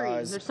chicken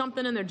thighs. There's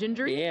something in there,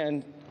 gingery?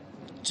 And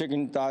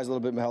chicken thighs a little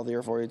bit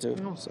healthier for you, too.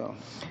 So.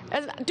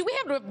 Do we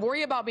have to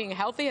worry about being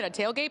healthy at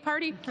a tailgate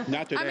party?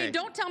 Not today. I mean,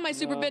 don't tell my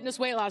super fitness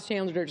weight loss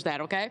challengers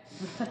that, okay?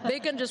 They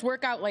can just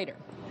work out later.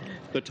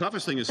 The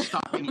toughest thing is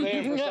stopping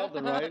eating. For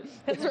something, right?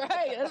 That's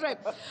right. That's right.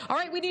 All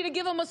right, we need to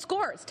give them a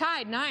score. It's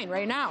tied 9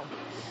 right now.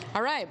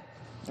 All right.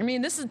 I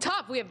mean, this is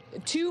tough. We have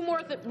 2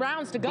 more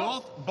rounds to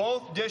go.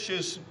 Both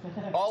dishes,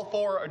 all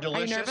 4 are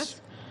delicious. Are you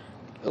nervous?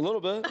 A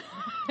little bit.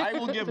 I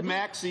will give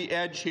Max the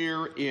edge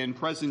here in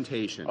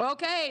presentation.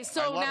 Okay,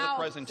 so now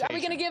are we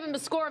going to give him a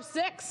score of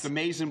 6? The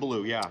maize and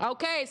blue, yeah.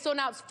 Okay, so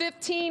now it's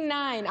 15-9.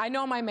 I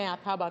know my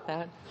math. How about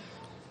that?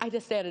 I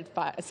just added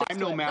 6. I'm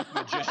no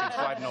mathematician, so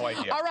I have no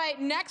idea. All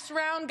right, next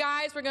round,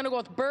 guys, we're going to go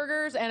with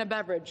burgers and a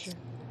beverage.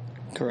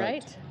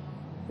 Correct.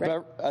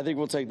 Right? I think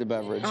we'll take the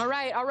beverage. All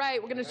right.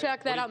 We're going to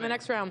check that out in the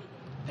next round.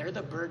 They're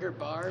the burger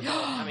bar, but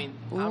I mean,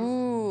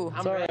 Ooh.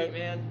 I'm ready,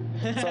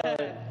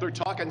 man. They're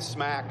talking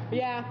smack.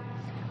 Yeah,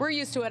 we're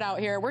used to it out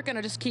here. We're going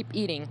to just keep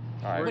eating.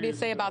 All right. What do you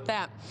say about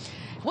that?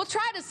 We'll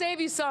try to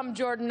save you some,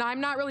 Jordan. I'm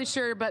not really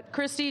sure, but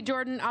Kristi,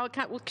 Jordan,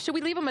 should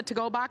we leave them a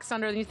to-go box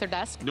underneath their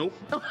desk? Nope.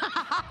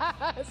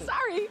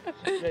 Sorry.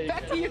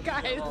 Back to you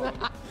guys.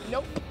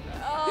 Nope.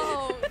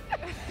 Oh,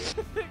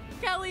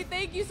 Kelly,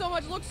 thank you so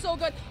much. Looks so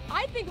good.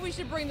 I think we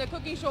should bring the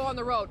cooking show on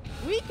the road.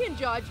 We can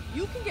judge.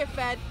 You can get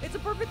fed. It's a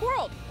perfect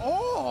world.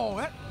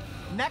 Oh,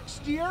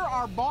 next year,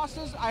 our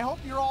bosses, I hope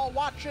you're all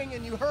watching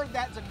and you heard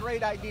that's a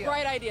great idea.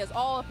 Bright ideas,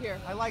 all up here.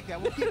 I like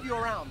that. We'll keep you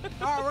around.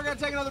 All right, we're going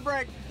to take another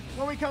break.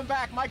 When we come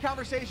back, my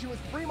conversation with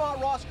Fremont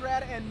Ross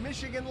grad and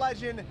Michigan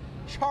legend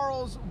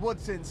Charles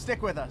Woodson.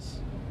 Stick with us.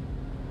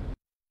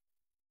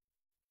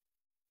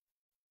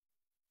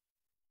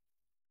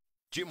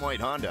 Jim White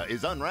Honda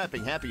is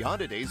unwrapping Happy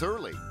Honda Days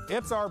early.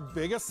 It's our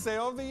biggest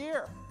sale of the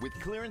year. With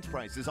clearance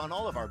prices on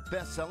all of our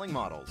best-selling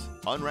models.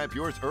 Unwrap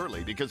yours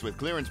early because with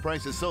clearance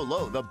prices so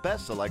low, the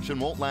best selection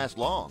won't last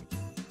long.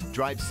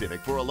 Drive Civic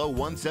for a low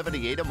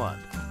 $178 a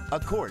month.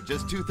 Accord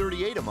just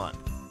 $238 a month.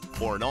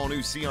 Or an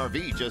all-new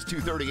CR-V just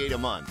 $238 a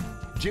month.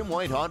 Jim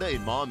White Honda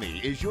in Maumee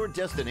is your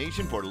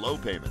destination for low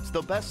payments,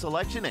 the best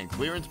selection, and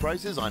clearance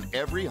prices on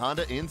every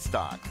Honda in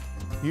stock.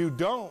 You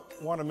don't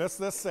want to miss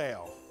this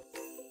sale.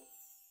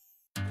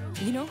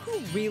 You know who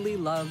really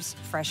loves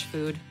fresh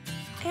food?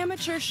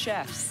 Amateur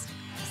chefs,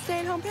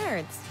 stay-at-home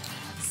parents,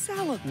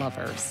 salad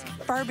lovers,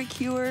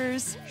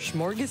 barbecuers,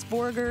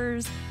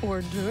 smorgasburgers,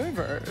 hors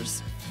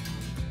d'oeuvres,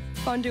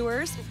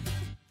 fondue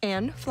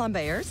and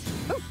flambeurs,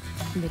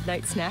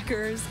 midnight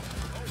snackers,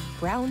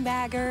 brown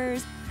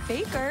baggers,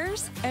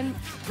 bakers, and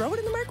throw it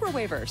in the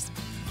microwavers.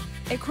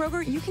 At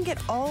Kroger, you can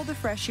get all the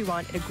fresh you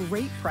want at a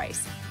great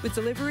price with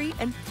delivery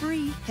and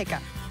free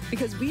pickup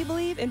because we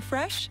believe in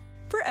fresh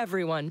for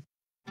everyone.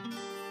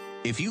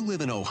 If you live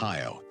in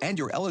Ohio and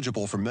you're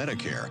eligible for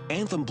Medicare,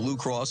 Anthem Blue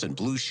Cross and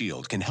Blue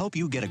Shield can help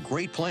you get a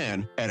great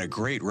plan at a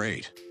great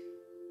rate.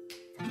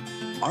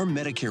 Our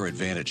Medicare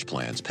Advantage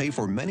plans pay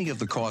for many of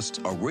the costs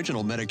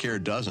Original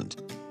Medicare doesn't,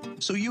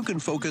 so you can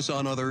focus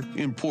on other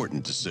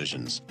important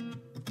decisions.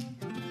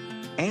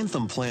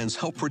 Anthem plans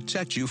help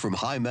protect you from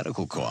high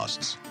medical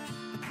costs.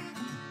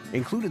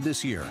 Included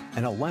this year,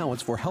 an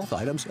allowance for health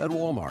items at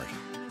Walmart.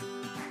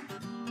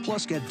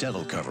 Plus, get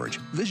dental coverage,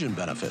 vision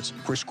benefits,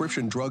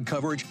 prescription drug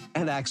coverage,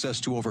 and access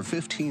to over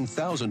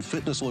 15,000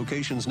 fitness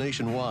locations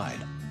nationwide.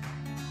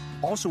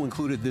 Also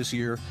included this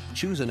year,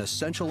 choose an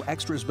essential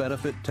extras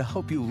benefit to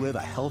help you live a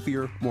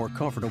healthier, more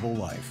comfortable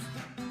life.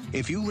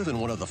 If you live in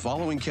one of the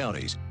following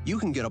counties, you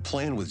can get a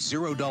plan with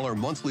 $0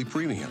 monthly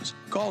premiums.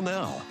 Call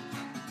now.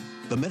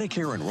 The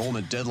Medicare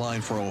enrollment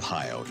deadline for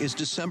Ohio is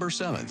December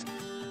 7th.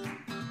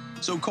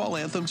 So call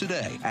Anthem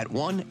today at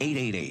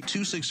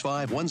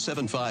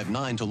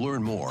 1-888-265-1759 to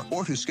learn more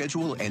or to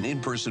schedule an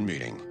in-person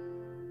meeting.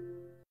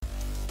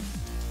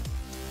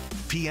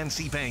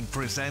 PNC Bank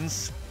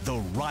presents The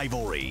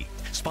Rivalry,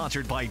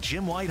 sponsored by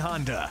Jim White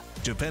Honda.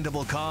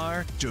 Dependable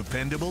car,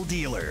 dependable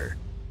dealer.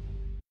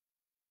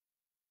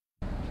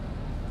 All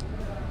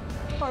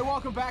right,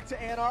 welcome back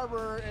to Ann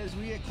Arbor. As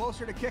we get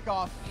closer to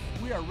kickoff,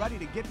 we are ready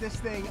to get this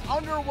thing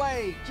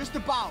underway. Just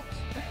about.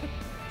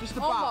 Just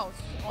about.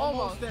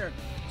 Almost there.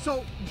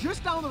 So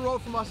just down the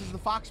road from us is the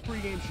Fox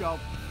pregame show.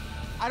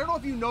 I don't know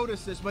if you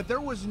noticed this, but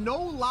there was no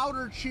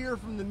louder cheer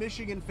from the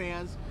Michigan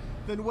fans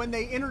than when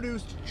they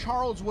introduced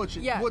Charles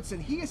Woodson.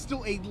 He is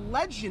still a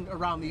legend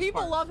around these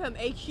People parts. love him.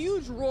 A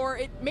huge roar.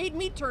 It made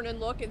me turn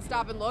and look and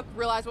stop and look,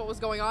 realize what was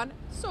going on.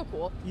 So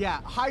cool. Yeah,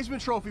 Heisman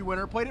Trophy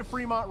winner, played at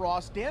Fremont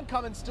Ross. Dan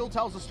Cummins still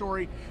tells a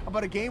story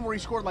about a game where he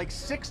scored like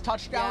 6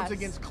 touchdowns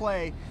against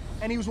Clay,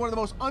 and he was one of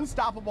the most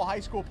unstoppable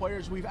high school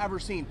players we've ever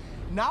seen.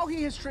 Now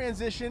he has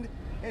transitioned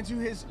into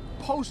his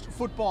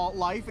post-football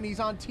life, and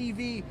he's on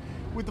TV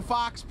with the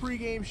Fox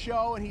pregame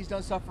show, and he's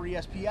done stuff for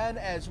ESPN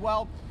as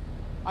well.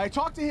 I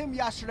talked to him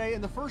yesterday,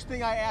 and the first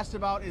thing I asked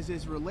about is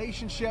his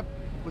relationship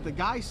with the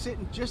guy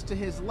sitting just to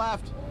his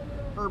left,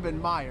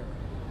 Urban Meyer.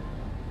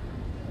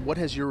 What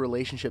has your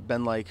relationship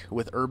been like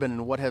with Urban,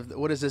 and what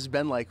has this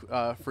been like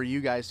for you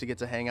guys to get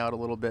to hang out a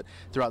little bit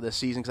throughout this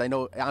season? Because I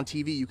know on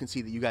TV you can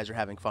see that you guys are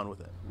having fun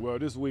with it. Well,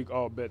 this week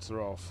all bets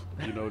are off.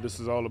 You know, this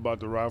is all about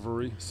the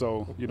rivalry.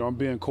 So, you know, I'm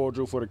being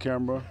cordial for the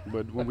camera,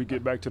 but when we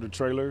get back to the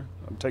trailer,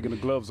 I'm taking the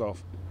gloves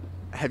off.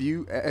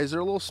 Is there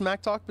a little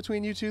smack talk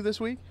between you two this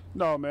week?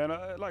 No, man.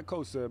 Like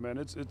Coach said, man,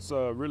 it's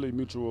really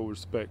mutual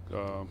respect.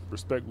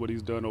 Respect what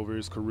he's done over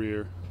his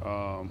career.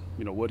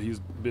 You know what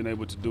he's been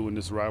able to do in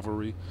this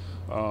rivalry.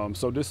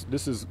 So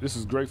this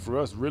is great for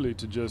us, really,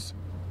 to just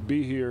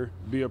be here,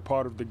 be a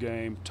part of the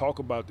game, talk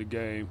about the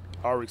game,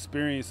 our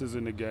experiences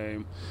in the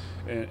game,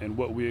 and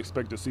what we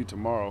expect to see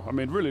tomorrow. I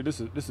mean, really, this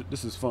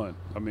is fun.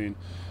 I mean,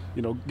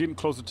 you know, getting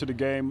closer to the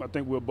game, I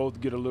think we'll both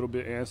get a little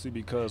bit antsy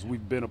because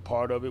we've been a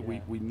part of it.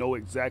 We know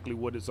exactly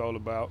what it's all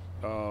about,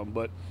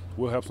 but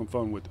we'll have some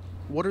fun with it.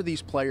 What are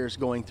these players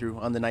going through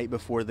on the night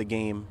before the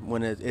game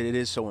when it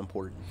is so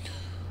important?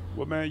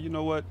 Well, man, you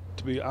know what?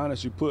 To be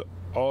honest, you put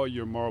all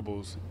your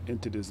marbles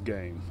into this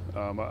game.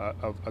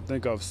 I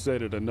think I've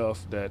said it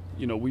enough that,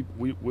 you know,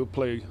 we'll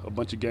play a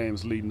bunch of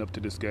games leading up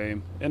to this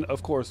game. And,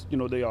 of course, you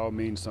know, they all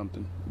mean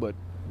something. But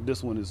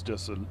this one is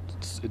just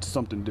it's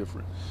something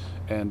different.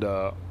 And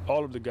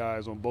all of the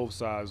guys on both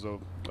sides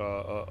of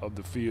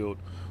the field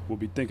will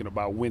be thinking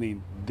about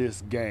winning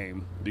this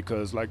game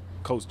because, like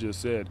Coach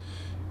just said,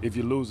 if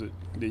you lose it,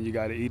 then you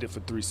got to eat it for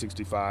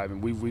 365.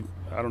 And we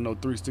I don't know,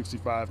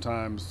 365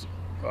 times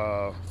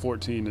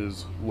 14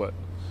 is what?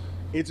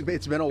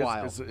 It's been a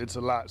while. It's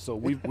a lot. So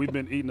we've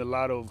been eating a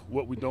lot of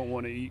what we don't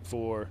want to eat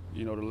for,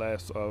 you know, the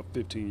last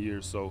 15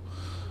 years. So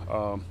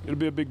it'll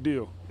be a big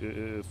deal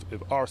if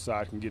our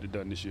side can get it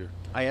done this year.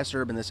 I asked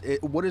Urban this.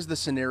 What is the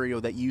scenario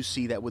that you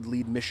see that would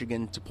lead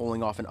Michigan to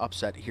pulling off an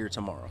upset here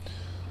tomorrow?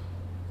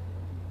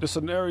 The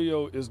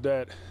scenario is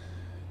that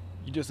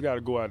you just got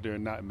to go out there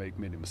and not make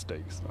many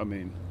mistakes. I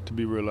mean, to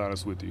be real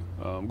honest with you,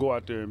 go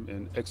out there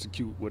and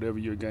execute whatever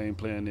your game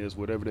plan is,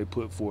 whatever they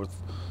put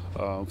forth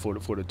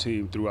for the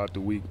team throughout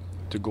the week,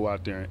 to go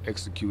out there and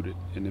execute it.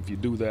 And if you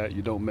do that,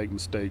 you don't make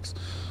mistakes,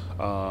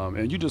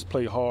 and you just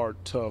play hard,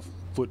 tough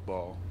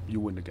football,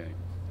 you win the game.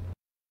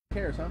 Who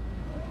cares, huh?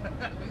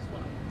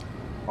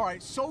 All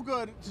right, so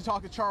good to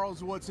talk to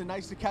Charles Woodson.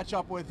 Nice to catch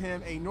up with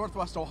him, a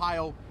Northwest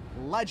Ohio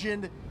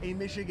legend, a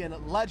Michigan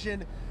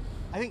legend.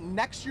 I think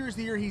next year is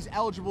the year he's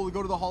eligible to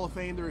go to the Hall of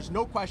Fame. There is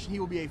no question he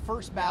will be a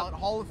first ballot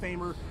Hall of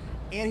Famer,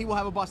 and he will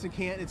have a bus in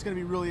Canton. It's going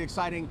to be really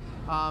exciting,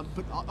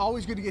 but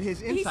always good to get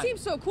his insight. He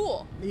seems so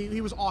cool. He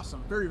was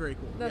awesome. Very, very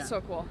cool. That's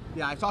so cool.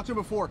 Yeah, I talked to him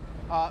before,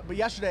 but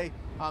yesterday,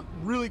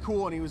 really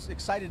cool, and he was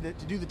excited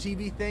to do the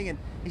TV thing, and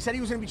he said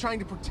he was going to be trying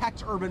to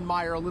protect Urban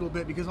Meyer a little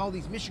bit because all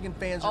these Michigan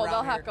fans are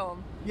they'll heckle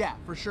him. Yeah,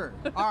 for sure.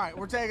 All right,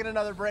 we're taking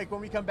another break.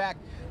 When we come back,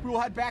 we will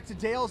head back to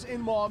Dale's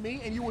in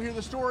Maumee, and you will hear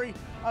the story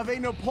of a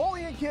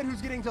Napoleon kid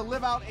who's getting to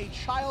live out a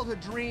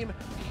childhood dream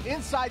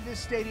inside this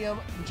stadium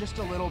in just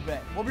a little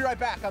bit. We'll be right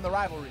back on The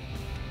Rivalry.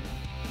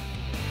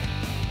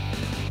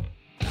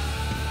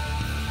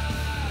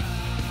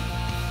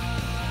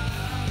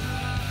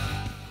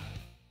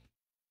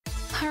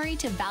 Hurry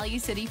to Value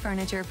City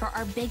Furniture for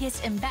our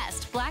biggest and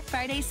best Black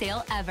Friday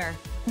sale ever.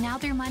 Now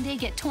through Monday,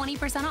 get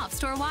 20% off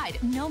store-wide,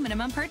 no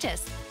minimum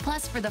purchase.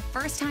 Plus, for the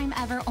first time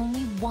ever,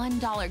 only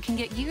 $1 can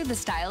get you the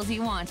styles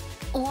you want.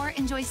 Or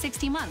enjoy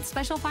 60 months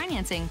special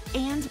financing.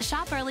 And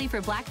shop early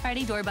for Black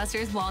Friday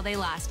doorbusters while they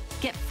last.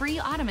 Get free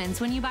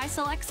ottomans when you buy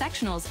select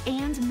sectionals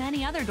and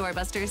many other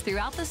doorbusters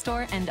throughout the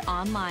store and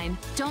online.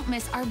 Don't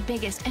miss our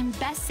biggest and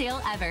best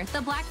sale ever,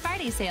 the Black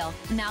Friday sale.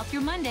 Now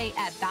through Monday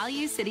at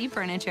Value City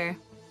Furniture.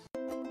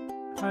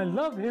 I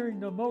love hearing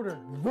the motor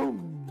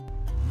boom.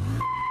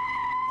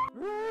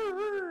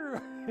 I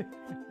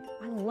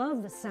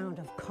love the sound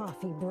of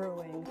coffee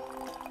brewing.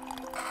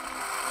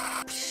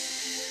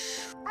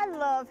 I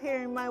love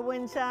hearing my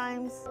wind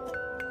chimes.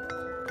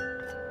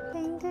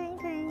 Ding, ding,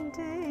 ding,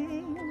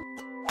 ding.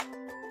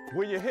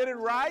 When you hit it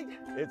right,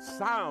 it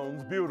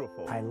sounds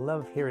beautiful. I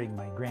love hearing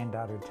my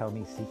granddaughter tell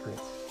me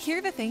secrets.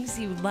 Hear the things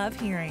you love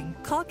hearing.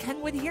 Call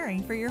Kenwood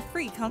Hearing for your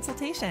free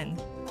consultation.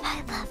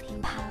 I love you,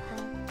 Papa.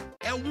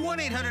 At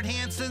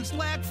 1-800-HANSON's,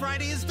 Black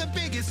Friday is the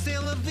biggest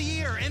sale of the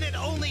year, and it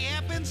only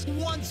happens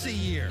once a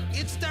year.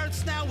 It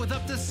starts now with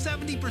up to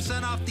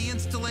 70% off the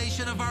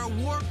installation of our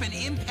warp and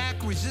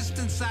impact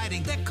resistant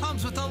siding that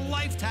comes with a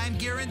lifetime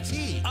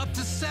guarantee. Up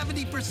to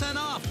 70%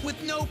 off with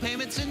no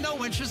payments and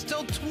no interest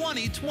till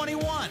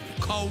 2021.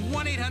 Call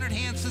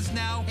 1-800-HANSON's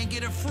now and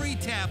get a free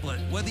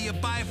tablet. Whether you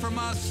buy from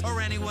us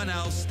or anyone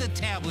else, the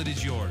tablet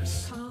is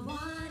yours. Call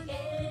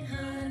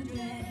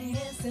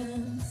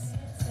 1-800-HANSON's.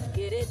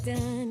 Get it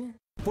done.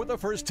 For the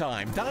first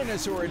time,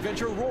 Dinosaur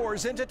Adventure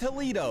roars into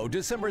Toledo,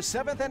 December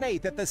 7th and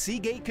 8th at the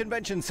Seagate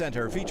Convention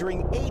Center,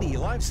 featuring 80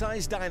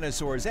 life-size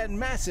dinosaurs and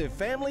massive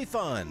family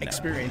fun.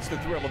 Experience the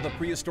thrill of the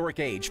prehistoric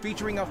age,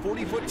 featuring a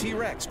 40-foot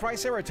T-Rex,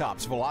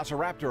 Triceratops,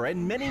 Velociraptor,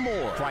 and many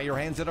more. Try your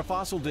hands at a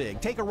fossil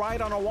dig, take a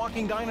ride on a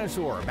walking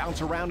dinosaur,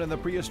 bounce around in the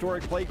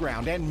prehistoric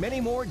playground, and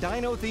many more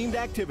dino-themed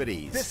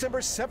activities. December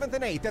 7th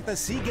and 8th at the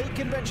Seagate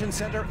Convention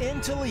Center in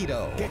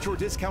Toledo. Get your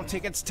discount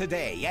tickets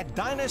today at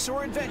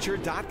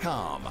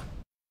DinosaurAdventure.com.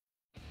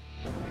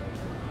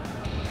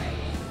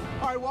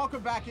 All right,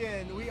 welcome back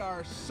in. We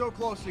are so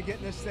close to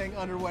getting this thing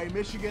underway.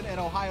 Michigan and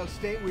Ohio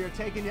State. We are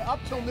taking you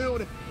up till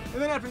noon,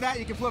 and then after that,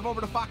 you can flip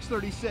over to Fox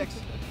 36,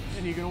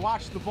 and you can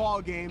watch the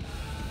ball game.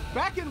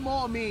 Back in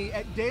Maumee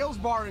at Dale's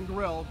Bar and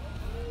Grill,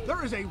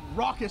 there is a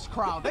raucous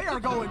crowd. They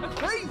are going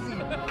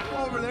crazy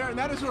over there, and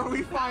that is where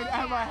we find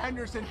Emma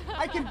Henderson.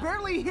 I can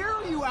barely hear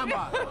you,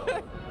 Emma.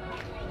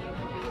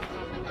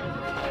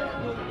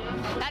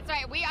 That's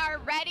right, we are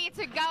ready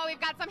to go. We've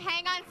got some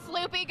Hang On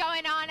Sloopy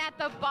going on at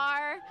the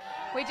bar.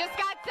 We just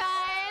got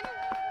done.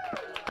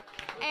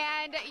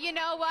 And you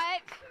know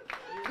what?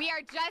 We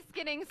are just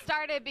getting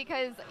started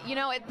because, you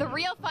know, the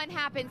real fun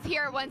happens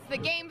here once the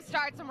game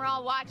starts and we're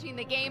all watching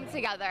the game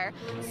together.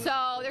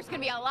 So there's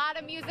going to be a lot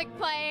of music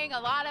playing. A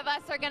lot of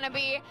us are going to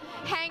be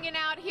hanging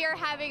out here,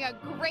 having a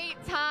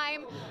great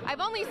time.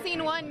 I've only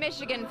seen one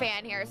Michigan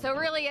fan here, so it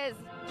really is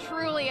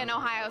truly an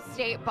Ohio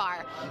State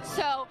bar.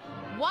 So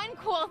one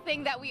cool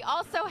thing that we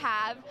also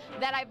have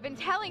that I've been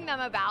telling them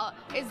about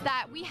is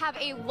that we have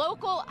a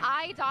local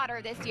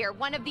iDaughter this year,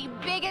 one of the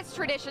biggest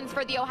traditions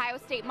for the Ohio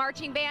State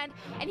Marching Band,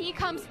 and he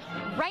comes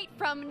right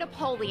from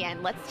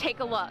Napoleon. Let's take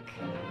a look.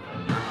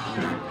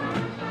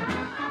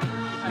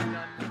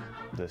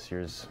 This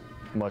year's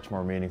much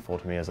more meaningful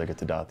to me as I get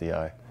to dot the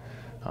I.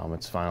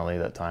 It's finally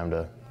that time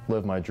to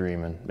live my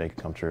dream and make it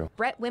come true.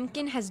 Brett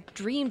Wimpkin has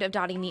dreamed of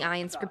dotting the I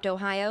in Script,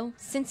 Ohio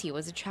since he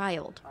was a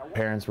child.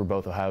 Parents were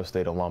both Ohio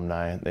State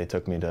alumni. They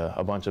took me to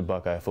a bunch of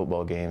Buckeye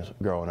football games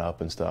growing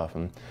up and stuff.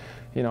 And,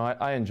 you know,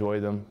 I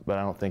enjoyed them, but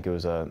I don't think it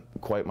was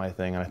quite my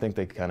thing, and I think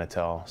they could kind of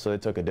tell. So they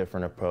took a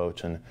different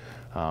approach and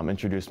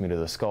introduced me to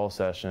the Skull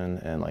session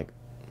and, like,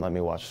 let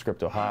me watch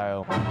Script,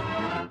 Ohio.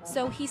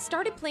 So he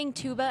started playing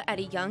tuba at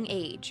a young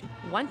age,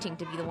 wanting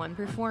to be the one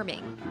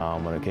performing.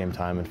 When it came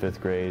time in 5th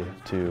grade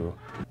to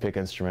pick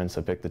instruments,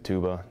 I picked the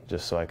tuba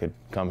just so I could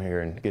come here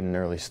and get an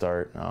early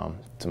start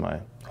to my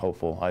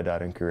hopeful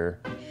iDotting career.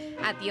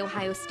 At the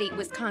Ohio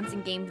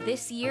State-Wisconsin game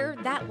this year,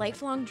 that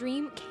lifelong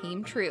dream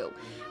came true.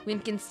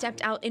 Wimpkin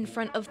stepped out in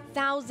front of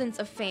thousands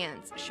of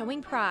fans,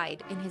 showing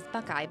pride in his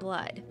Buckeye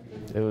blood.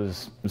 It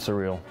was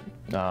surreal.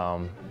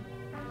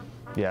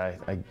 Yeah,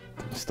 I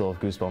still have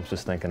goosebumps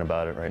just thinking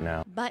about it right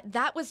now. But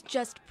that was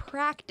just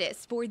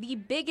practice for the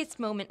biggest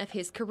moment of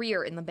his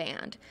career in the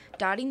band,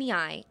 dotting the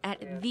I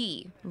at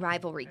the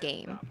Rivalry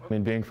game. I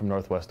mean, being from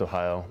Northwest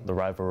Ohio, the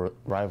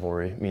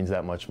rivalry means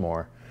that much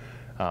more.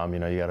 You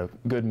know, you got a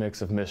good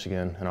mix of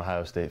Michigan and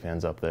Ohio State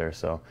fans up there,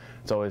 so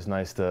it's always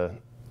nice to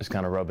just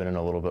kind of rub it in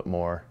a little bit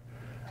more.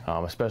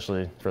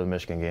 Especially for the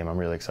Michigan game, I'm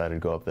really excited to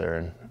go up there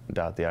and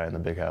dot the I in the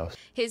big house.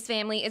 His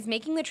family is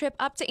making the trip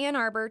up to Ann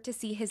Arbor to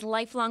see his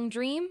lifelong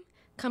dream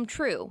come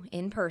true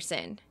in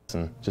person.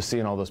 And just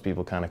seeing all those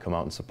people kind of come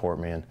out and support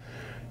me, and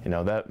you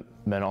know, that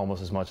meant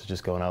almost as much as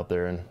just going out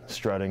there and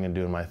strutting and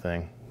doing my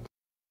thing.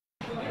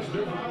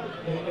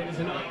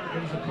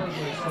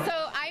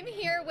 So I'm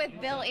here with with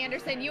Bill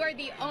Anderson. You are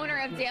the owner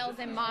of Dale's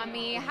and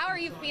Mommy. How are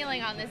you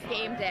feeling on this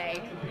game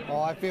day?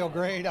 Oh, I feel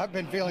great. I've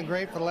been feeling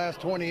great for the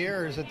last 20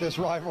 years at this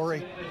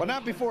rivalry, but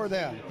not before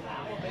then.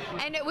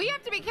 And we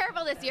have to be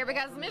careful this year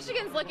because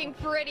Michigan's looking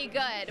pretty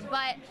good.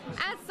 But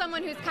as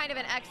someone who's kind of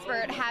an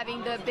expert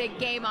having the big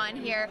game on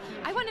here,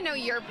 I want to know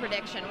your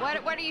prediction.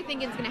 What are you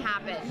thinking is going to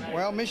happen?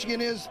 Well, Michigan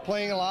is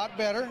playing a lot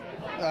better.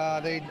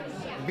 They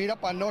beat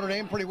up on Notre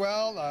Dame pretty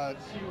well.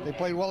 They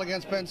played well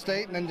against Penn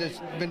State and then just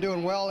been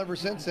doing well ever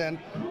since then.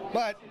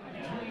 But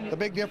the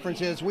big difference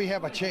is we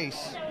have a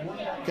chase.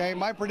 Okay,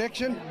 my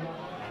prediction,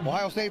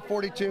 Ohio State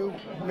 42,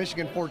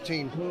 Michigan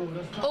 14.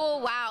 Oh,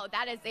 wow,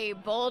 that is a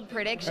bold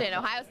prediction.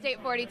 Ohio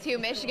State 42,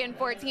 Michigan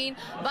 14.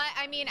 But,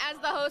 I mean, as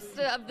the host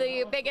of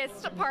the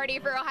biggest party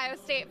for Ohio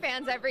State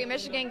fans every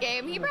Michigan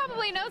game, he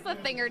probably knows a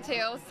thing or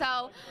two.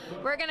 So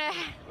we're going to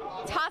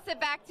toss it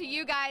back to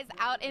you guys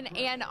out in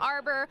Ann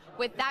Arbor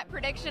with that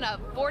prediction of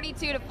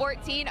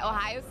 42-14,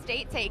 Ohio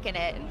State taking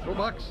it. Go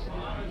Bucks.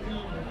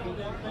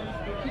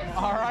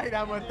 All right,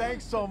 Emma,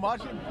 thanks so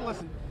much.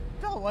 Listen,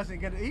 Phil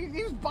wasn't gonna.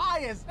 He's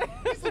biased.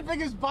 He's the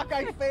biggest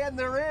Buckeye fan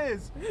there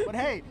is. But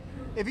hey,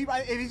 if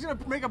he's gonna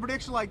make a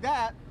prediction like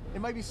that,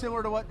 it might be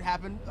similar to what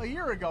happened a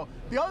year ago.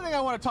 The other thing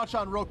I want to touch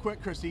on real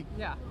quick, Kristi.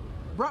 Yeah.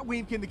 Brett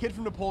Weemkin, the kid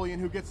from Napoleon,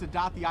 who gets to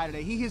dot the I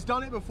today. He has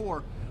done it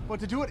before, but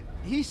to do it,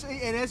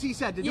 and as he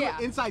said, to do it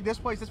inside this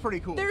place, that's pretty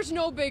cool. There's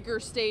no bigger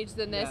stage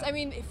than this. Yeah. I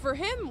mean, for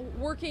him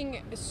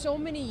working so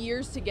many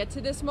years to get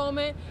to this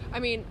moment, I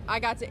mean, I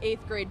got to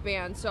 8th grade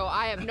band, so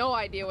I have no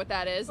idea what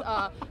that is.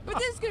 But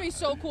this is going to be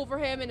so cool for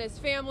him and his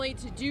family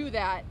to do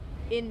that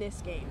in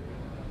this game.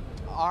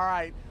 All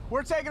right,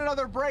 we're taking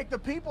another break. The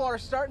people are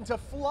starting to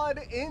flood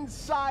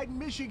inside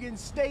Michigan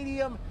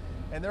Stadium,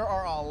 and there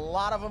are a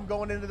lot of them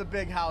going into the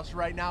big house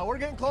right now. We're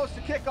getting close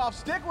to kickoff.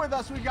 Stick with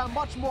us. We've got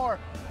much more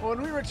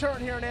when we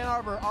return here in Ann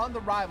Arbor on the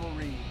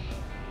Rivalry.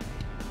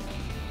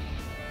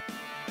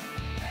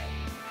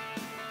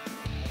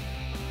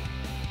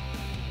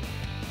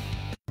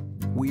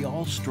 We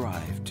all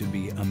strive to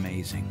be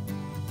amazing.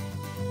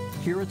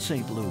 Here at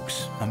St.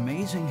 Luke's,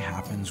 amazing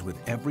happens with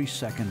every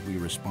second we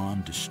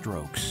respond to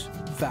strokes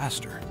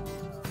faster.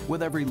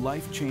 With every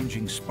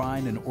life-changing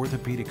spine and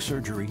orthopedic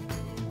surgery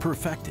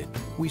perfected,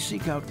 we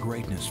seek out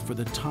greatness for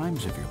the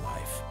times of your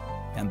life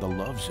and the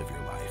loves of your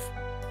life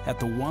at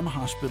the one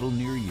hospital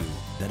near you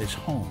that is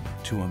home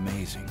to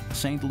amazing.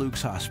 St.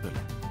 Luke's Hospital.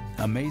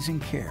 Amazing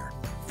care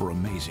for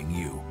amazing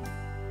you.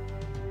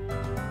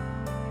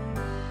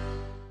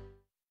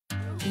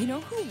 You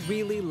know who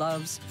really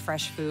loves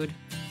fresh food?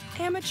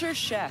 Amateur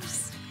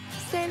chefs,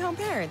 stay-at-home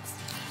parents,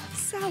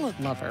 salad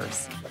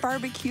lovers,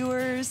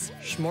 barbecuers,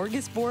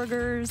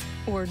 smorgasborders,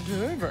 hors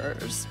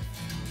d'oeuvres,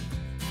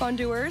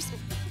 fondue-ers,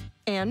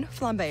 and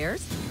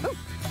flambéers,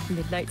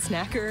 midnight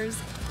snackers,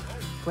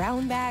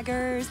 brown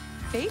baggers,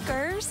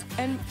 bakers,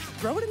 and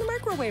throw it in the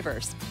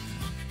microwavers.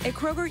 At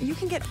Kroger, you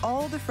can get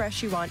all the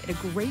fresh you want at a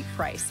great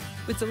price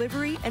with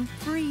delivery and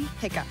free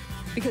pickup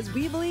because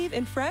we believe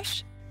in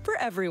fresh for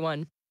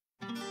everyone.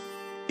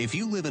 If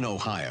you live in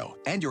Ohio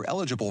and you're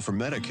eligible for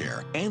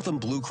Medicare, Anthem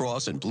Blue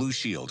Cross and Blue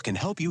Shield can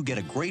help you get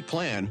a great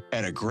plan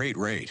at a great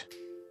rate.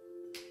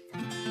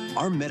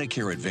 Our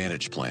Medicare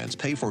Advantage plans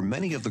pay for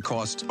many of the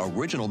costs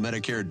original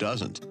Medicare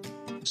doesn't,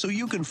 so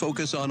you can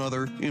focus on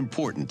other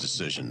important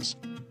decisions.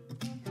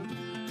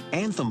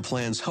 Anthem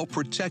plans help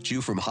protect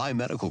you from high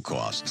medical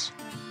costs.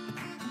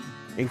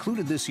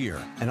 Included this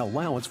year, an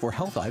allowance for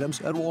health items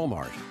at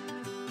Walmart.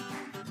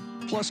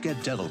 Plus,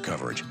 get dental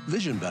coverage,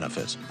 vision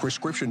benefits,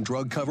 prescription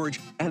drug coverage,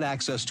 and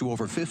access to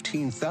over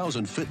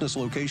 15,000 fitness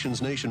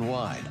locations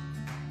nationwide.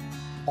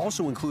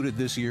 Also included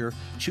this year,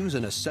 choose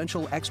an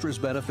Essential Extras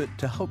benefit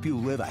to help you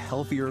live a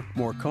healthier,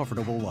 more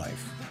comfortable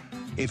life.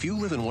 If you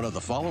live in one of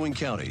the following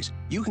counties,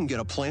 you can get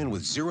a plan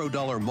with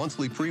 $0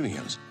 monthly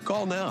premiums.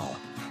 Call now.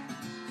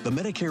 The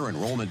Medicare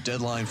enrollment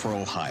deadline for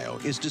Ohio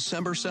is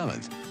December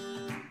 7th.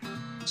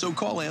 So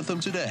call Anthem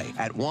today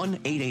at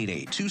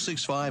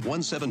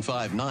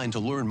 1-888-265-1759 to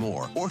learn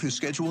more or to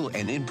schedule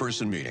an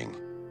in-person meeting.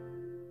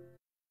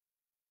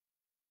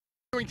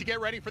 Going to get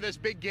ready for this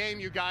big game,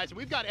 you guys.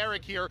 We've got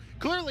Eric here,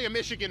 clearly a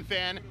Michigan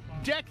fan,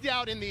 decked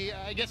out in the,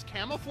 I guess,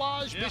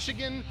 camouflage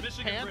Michigan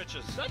pants.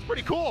 Riches. That's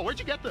pretty cool. Where'd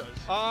you get those?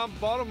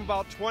 Bought them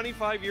about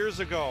 25 years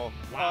ago.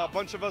 Wow. A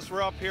bunch of us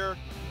were up here,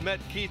 met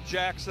Keith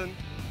Jackson,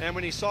 and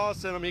when he saw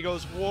us in them, he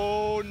goes,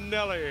 "Whoa,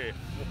 Nelly!"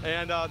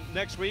 And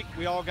next week,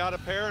 we all got a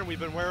pair, and we've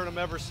been wearing them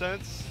ever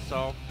since.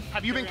 So,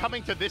 have you been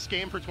coming to this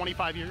game for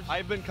 25 years?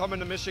 I've been coming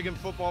to Michigan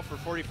football for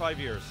 45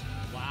 years.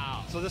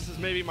 Wow. So this is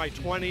maybe my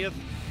 20th,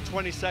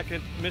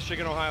 22nd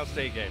Michigan-Ohio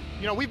State game.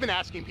 You know, we've been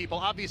asking people,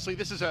 obviously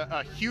this is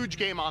a huge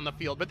game on the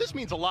field, but this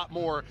means a lot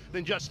more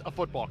than just a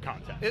football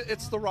contest.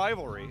 It's the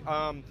rivalry.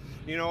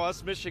 You know,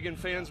 us Michigan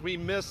fans, we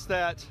miss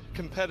that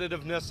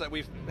competitiveness that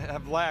we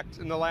have lacked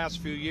in the last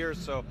few years,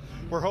 so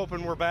we're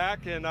hoping we're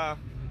back, and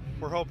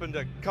we're hoping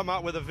to come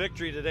out with a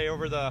victory today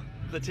over the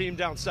team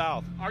down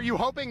south. Are you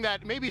hoping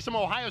that maybe some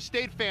Ohio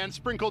State fans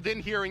sprinkled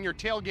in here in your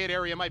tailgate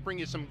area might bring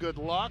you some good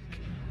luck?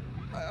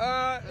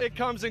 It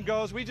comes and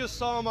goes. We just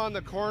saw them on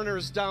the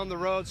corners down the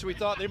road, so we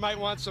thought they might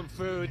want some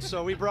food,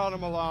 so we brought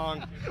them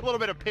along. A little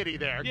bit of pity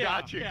there.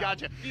 Yeah,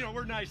 Gotcha. You know,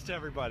 we're nice to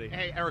everybody.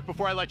 Hey, Eric,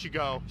 before I let you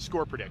go,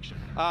 score prediction.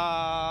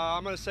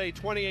 I'm going to say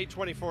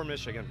 28-24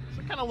 Michigan.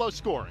 So kind of low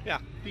scoring. Yeah.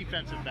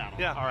 Defensive battle.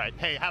 Yeah. All right.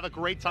 Hey, have a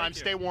great time.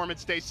 Stay warm and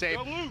stay safe.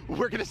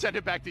 We're going to send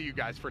it back to you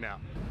guys for now.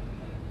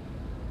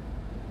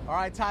 All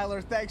right,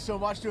 Tyler, thanks so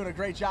much. Doing a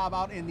great job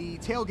out in the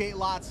tailgate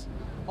lots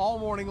all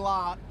morning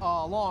long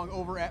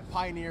over at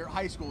Pioneer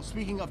High School.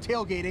 Speaking of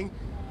tailgating,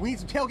 we need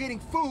some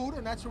tailgating food,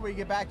 and that's where we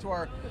get back to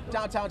our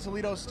downtown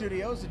Toledo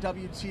studios, the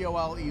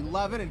WTOL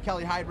 11, and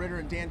Kelly Heidbreder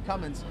and Dan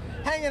Cummins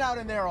hanging out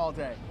in there all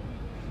day.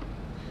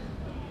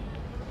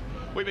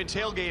 We've been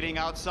tailgating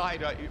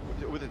outside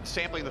with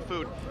sampling the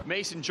food.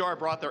 Mason Jar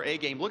brought their A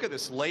game. Look at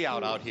this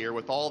layout out here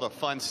with all the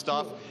fun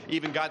stuff.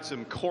 Even got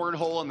some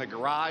cornhole in the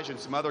garage and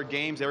some other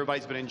games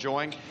everybody's been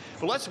enjoying.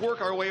 But let's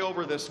work our way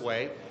over this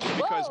way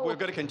because we're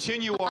going to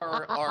continue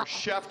our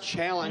chef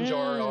challenge,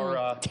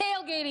 our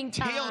tailgating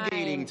time.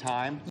 Tailgating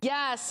time.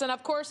 Yes, and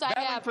of course I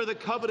have for the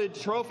coveted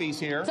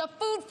trophies here. It's a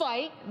food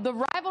fight, the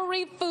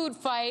Rivalry food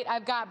fight.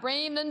 I've got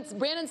Brandon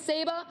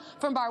Saba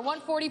from bar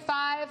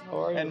 145.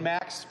 And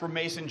Max from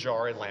Mason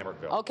Jar in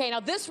Lambertville. Okay, now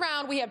this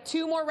round we have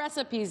 2 more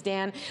recipes,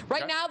 Dan.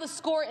 Right now the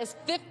score is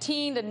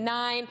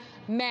 15-9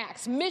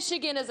 Max.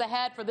 Michigan is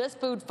ahead for this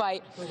food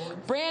fight.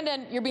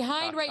 Brandon, you're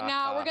behind right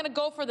now. We're going to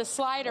go for the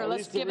slider.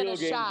 Let's give it a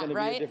shot,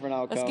 right?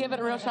 Let's give it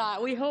a real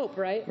shot. We hope,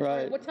 right?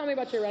 Right. Tell me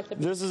about your recipe.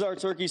 This is our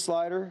turkey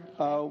slider.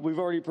 We've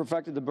already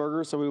perfected the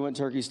burger, so we went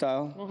turkey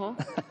style.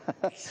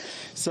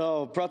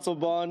 So pretzel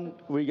bun,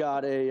 we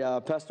got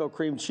a pesto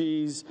cream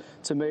cheese,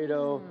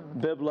 tomato,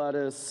 bib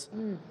lettuce,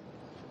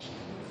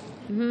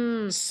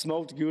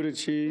 smoked Gouda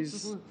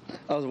cheese.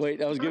 I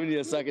was giving you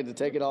a second to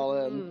take it all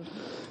in.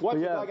 What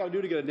do I got to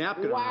do to get a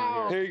napkin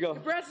around here? Here you go.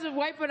 Impressive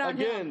wiping on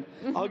Again,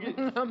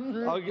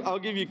 I'll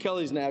give you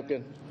Kelly's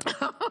napkin.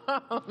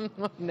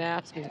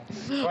 Nasty.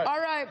 All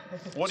right.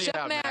 What do you Chef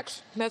have,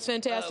 Max? That's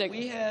fantastic.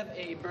 We have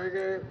a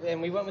burger,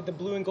 and we went with the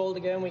blue and gold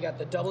again. We got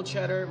the double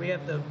cheddar. We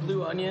have the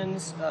blue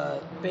onions,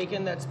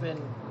 bacon that's been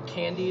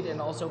candied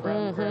and also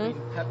brown bread,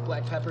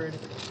 black peppered.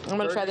 I'm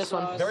going to try this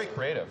one. Very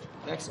creative.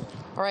 Excellent.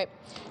 All right.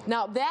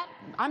 Now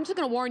I'm just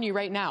going to warn you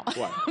right now.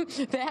 What?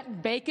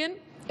 That bacon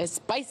is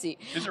spicy.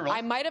 Is it really?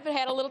 I might have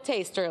had a little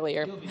taste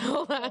earlier.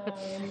 Hold on.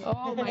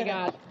 Oh my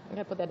God. I'm going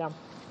to put that down.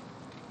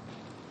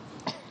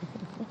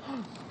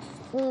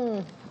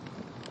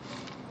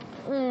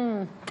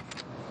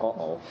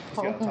 Uh-oh. It's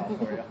got a top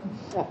for you.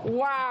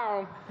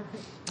 Wow.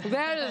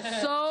 That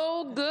is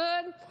so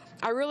good.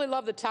 I really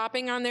love the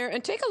topping on there.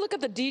 And take a look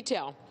at the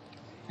detail.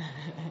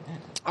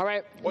 All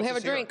right, we have a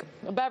drink,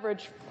 a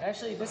beverage.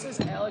 Actually, this is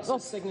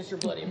Alex's signature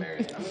Bloody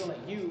Mary. I'm going to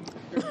let you.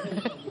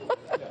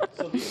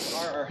 So these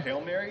are our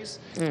Hail Marys.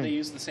 They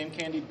use the same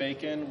candied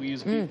bacon. We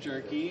use beef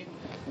jerky.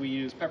 We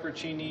use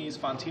pepperoncinis,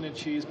 fontina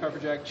cheese, pepper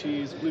jack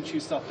cheese, blue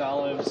cheese stuffed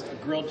olives,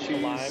 grilled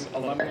cheese, a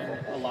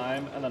lemon, a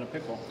lime, and then a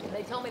pickle.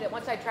 They told me that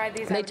once I tried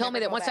these, I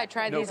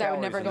would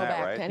never go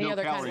back to any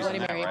other kind of Bloody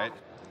Mary. Right?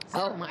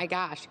 Oh my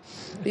gosh,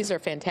 these are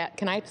fantastic.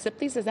 Can I sip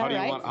these? Is that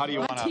right? How do you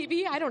want on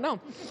TV? I don't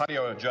know. How do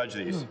you want to judge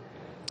these?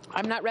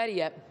 I'm not ready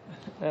yet.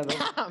 Yeah,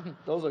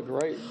 those are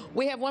great.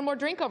 We have one more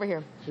drink over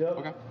here.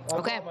 Yep.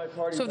 Okay.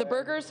 So the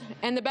burgers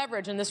and the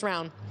beverage in this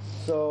round.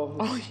 So.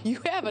 Oh,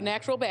 you have an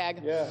actual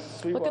bag. Yeah.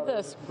 Look at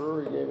this.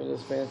 Brewery gave me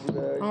this fancy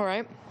bag. All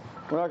right.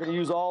 We're not going to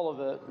use all of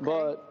it,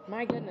 but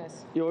my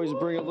goodness. You always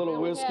bring a little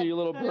whiskey, a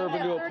little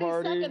bourbon to a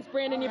party. 30 seconds,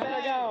 Brandon, you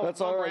better go.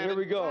 That's all right. Here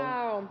we go.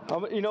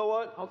 Wow. You know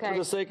what? Okay. For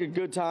the sake of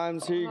good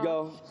times, here you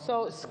go.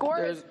 So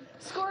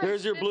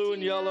There's your blue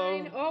and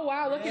yellow. Oh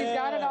wow! Look, he's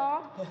got it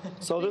all.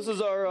 So this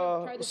is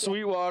our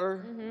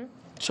Sweetwater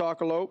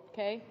chocolate.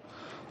 Okay.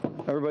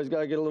 Everybody's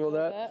got to get a little of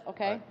that.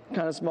 Okay.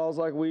 Kind of smells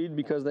like weed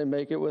because they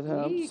make it with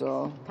hemp.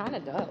 So. Kind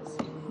of does.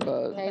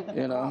 But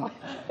you know.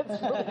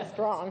 It's really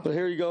strong. But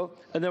here you go,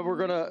 and then we're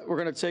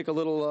gonna take a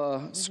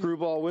little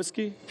screwball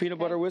whiskey, peanut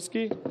butter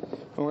whiskey,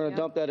 and we're gonna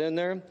dump that in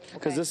there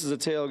because this is a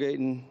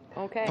tailgating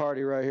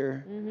party right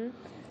here.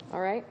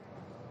 All right.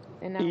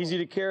 And now, easy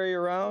to carry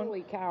around.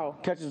 Holy cow.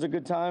 Catches a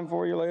good time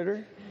for you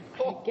later.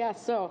 I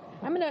guess so.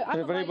 And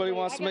if anybody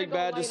wants to make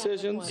bad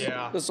decisions,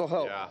 this will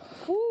help. Yeah.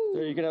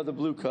 There, you can have the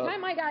blue cup. I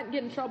might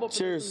get in trouble for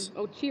cheers. This.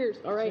 Oh, cheers.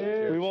 All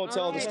right. We won't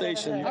tell the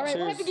station. All right, cheers.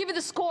 we'll have to give you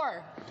the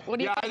score. What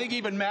do you think? I think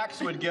even Max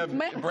would give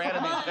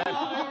Brandon a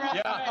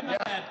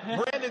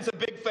yeah. Brandon's a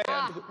big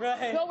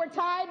fan. So we're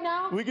tied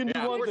now? We can do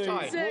one thing.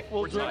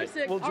 We'll drink.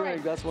 We'll drink.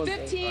 Right. That's one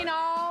 15 thing.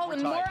 all,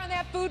 and more on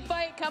that food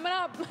fight coming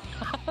up.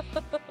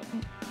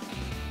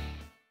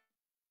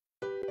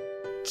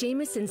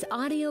 Jamison's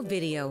Audio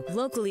Video,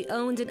 locally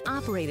owned and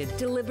operated,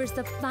 delivers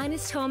the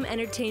finest home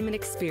entertainment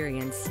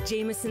experience.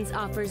 Jamison's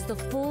offers the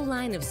full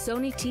line of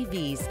Sony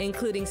TVs,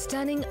 including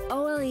stunning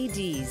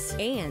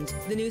OLEDs and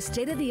the new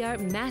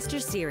state-of-the-art Master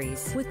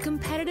Series with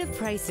competitive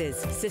prices,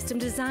 system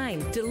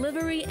design,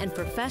 delivery, and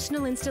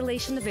professional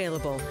installation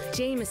available.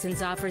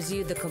 Jamison's offers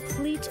you the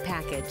complete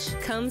package.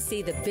 Come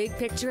see the big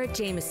picture at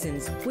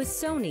Jamison's with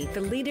Sony,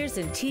 the leaders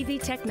in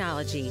TV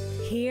technology.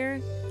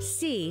 Hear,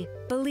 see,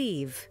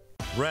 believe.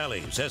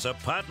 Rally's has a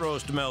pot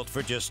roast melt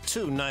for just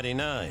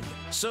 $2.99.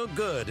 So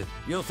good,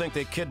 you'll think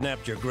they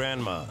kidnapped your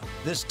grandma.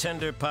 This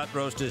tender pot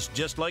roast is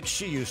just like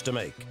she used to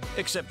make,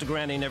 except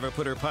Granny never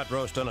put her pot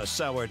roast on a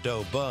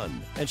sourdough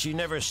bun, and she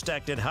never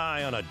stacked it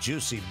high on a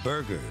juicy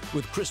burger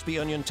with crispy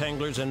onion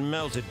tanglers and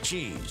melted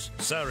cheese.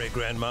 Sorry,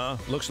 Grandma,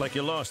 looks like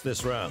you lost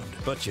this round,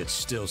 but you'd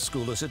still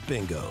school us at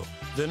bingo.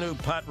 The new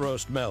pot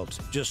roast melt,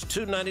 just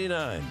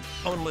 $2.99,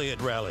 only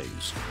at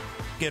Rally's.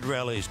 Get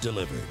Rally's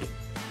delivered.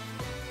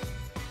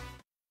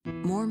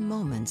 More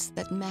moments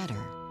that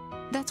matter.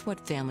 That's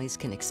what families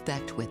can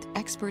expect with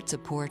expert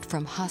support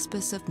from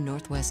Hospice of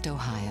Northwest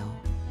Ohio.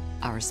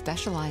 Our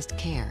specialized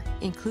care,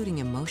 including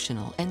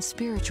emotional and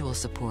spiritual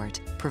support,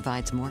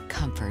 provides more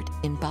comfort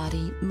in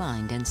body,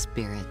 mind, and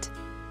spirit,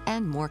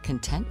 and more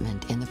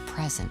contentment in the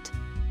present.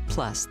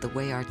 Plus, the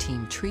way our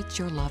team treats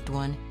your loved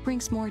one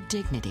brings more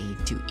dignity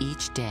to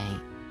each day.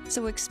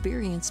 So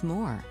experience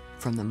more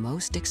from the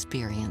most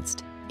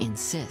experienced.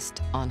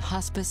 Insist on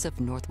Hospice of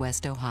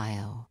Northwest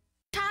Ohio.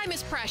 Time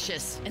is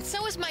precious, and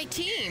so is my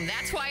team.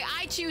 That's why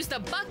I choose the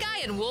Buckeye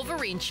and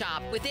Wolverine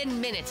shop. Within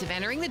minutes of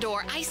entering the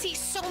door, I see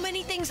so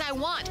many things I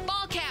want.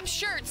 Ball caps,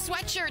 shirts,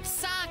 sweatshirts,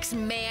 socks,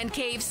 man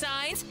cave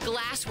signs,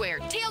 glassware,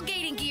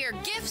 tailgating gear,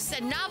 gifts,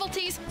 and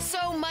novelties.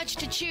 So much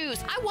to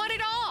choose. I want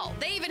it all.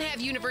 They even have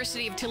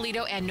University of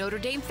Toledo and Notre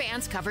Dame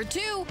fans covered,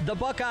 too. The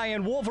Buckeye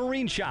and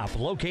Wolverine shop,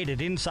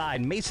 located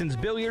inside Mason's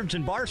Billiards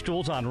and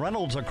Barstools on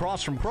Reynolds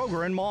across from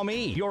Kroger and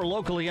Maumee. Your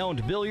locally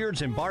owned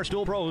billiards and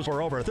barstool pros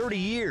for over 30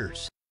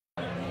 years.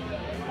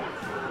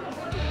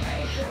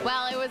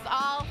 Well, it was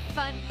all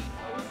fun.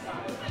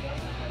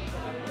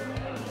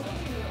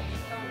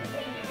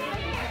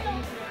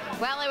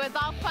 Well, it was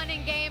all fun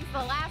and games the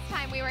last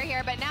time we were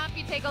here, but now if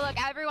you take a look,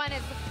 everyone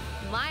is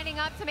lining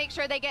up to make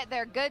sure they get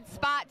their good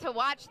spot to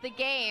watch the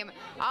game.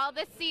 All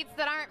the seats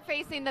that aren't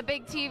facing the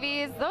big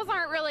TVs, those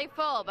aren't really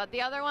full, but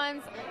the other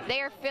ones, they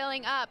are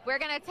filling up. We're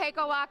going to take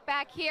a walk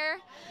back here.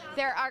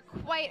 There are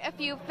quite a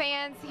few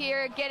fans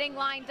here getting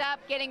lined up,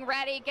 getting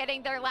ready,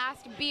 getting their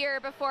last beer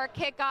before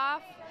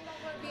kickoff.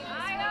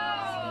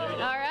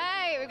 All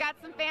right, we've got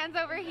some fans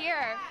over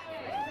here.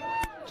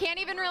 Can't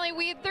even really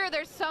weed through,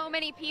 there's so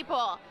many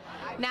people.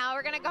 Now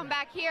we're gonna come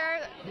back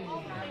here.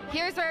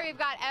 Here's where we've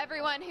got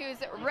everyone who's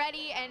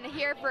ready and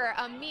here for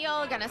a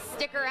meal, gonna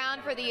stick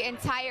around for the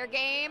entire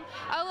game.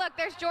 Oh look,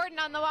 there's Jordan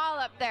on the wall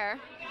up there.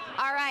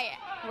 All right,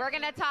 we're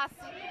gonna toss.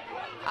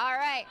 All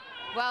right,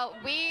 well,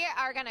 we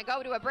are gonna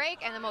go to a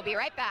break and then we'll be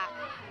right back.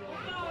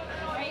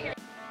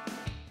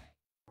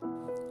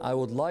 I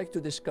would like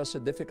to discuss a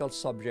difficult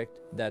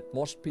subject that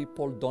most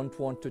people don't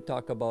want to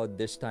talk about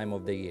this time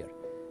of the year.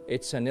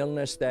 It's an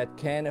illness that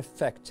can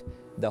affect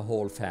the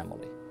whole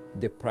family,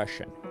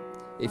 depression.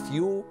 If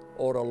you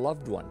or a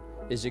loved one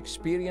is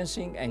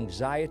experiencing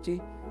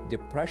anxiety,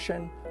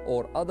 depression,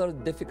 or other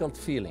difficult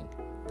feeling,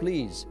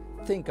 please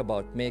think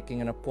about making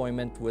an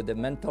appointment with a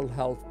mental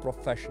health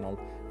professional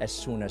as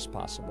soon as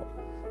possible.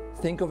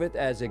 Think of it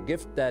as a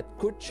gift that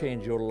could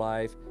change your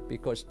life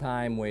because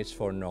time waits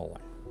for no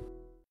one.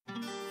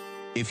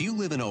 If you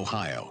live in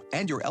Ohio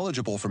and you're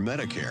eligible for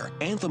Medicare,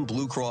 Anthem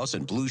Blue Cross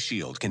and Blue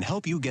Shield can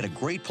help you get a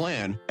great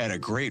plan at a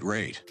great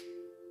rate.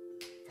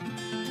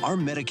 Our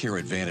Medicare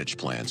Advantage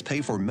plans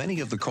pay for many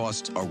of the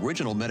costs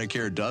original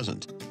Medicare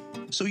doesn't,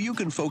 so you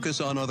can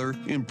focus on other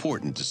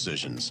important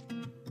decisions.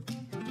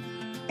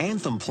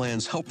 Anthem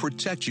plans help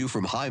protect you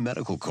from high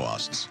medical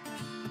costs.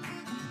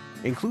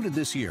 Included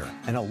this year,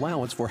 an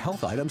allowance for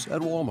health items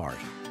at Walmart.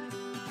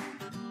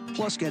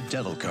 Plus, get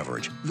dental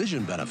coverage,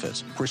 vision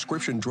benefits,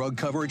 prescription drug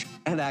coverage,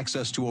 and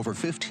access to over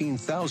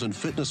 15,000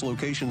 fitness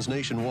locations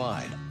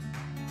nationwide.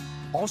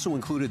 Also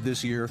included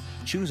this year,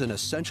 choose an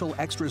essential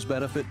extras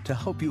benefit to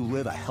help you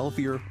live a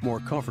healthier,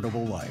 more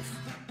comfortable life.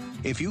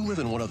 If you live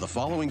in one of the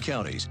following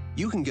counties,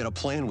 you can get a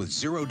plan with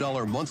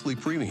 $0 monthly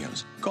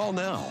premiums. Call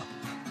now.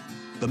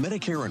 The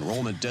Medicare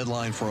enrollment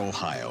deadline for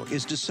Ohio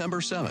is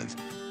December 7th.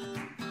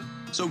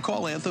 So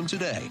call Anthem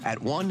today at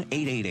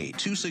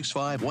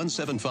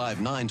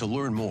 1-888-265-1759 to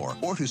learn more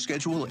or to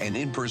schedule an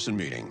in-person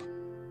meeting.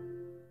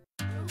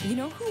 You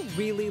know who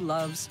really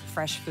loves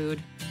fresh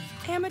food?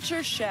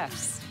 Amateur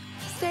chefs,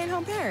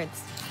 stay-at-home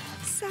parents,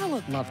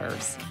 salad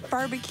lovers,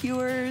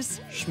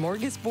 barbecuers,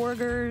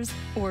 smorgasborders,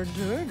 hors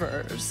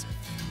d'oeuvres,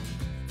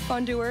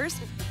 fondue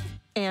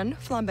and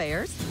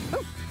flambeurs,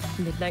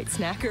 midnight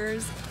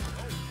snackers,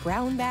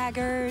 brown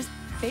baggers,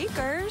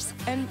 bakers,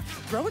 and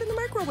throw it in the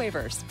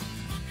microwavers.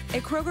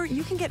 At Kroger,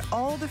 you can get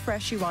all the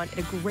fresh you want at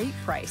a great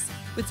price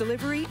with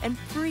delivery and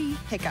free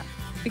pickup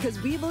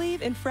because we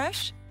believe in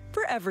fresh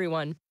for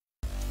everyone.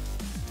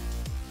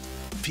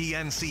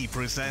 PNC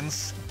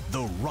presents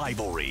The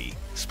Rivalry,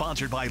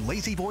 sponsored by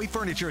Lazy Boy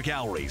Furniture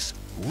Galleries.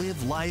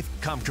 Live life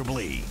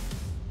comfortably.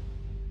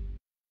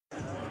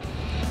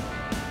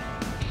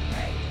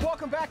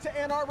 Welcome back to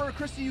Ann Arbor.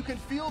 Kristi, you can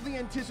feel the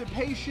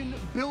anticipation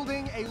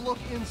building. A look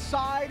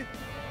inside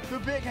the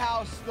big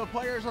house. The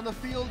players on the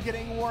field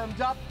getting warmed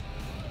up.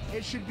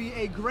 It should be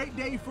a great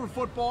day for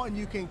football, and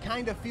you can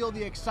kind of feel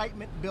the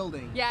excitement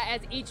building. Yeah,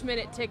 as each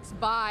minute ticks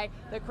by,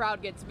 the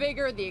crowd gets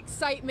bigger, the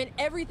excitement,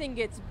 everything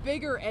gets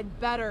bigger and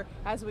better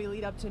as we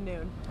lead up to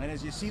noon. And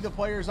as you see the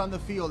players on the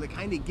field, it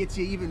kind of gets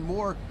you even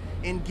more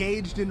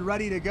engaged and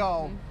ready to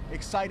go,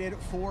 excited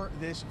for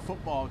this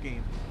football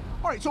game.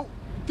 All right, so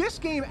this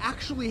game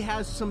actually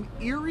has some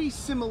eerie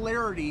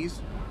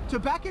similarities to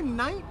back in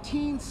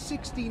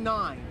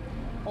 1969.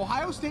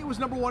 Ohio State was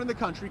 #1 in the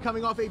country,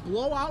 coming off a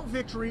blowout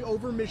victory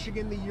over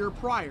Michigan the year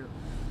prior.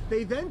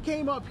 They then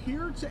came up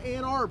here to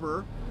Ann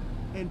Arbor,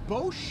 and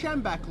Bo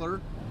Schembechler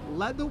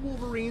led the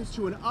Wolverines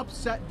to an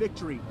upset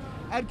victory.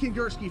 Ed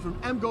Kingerski from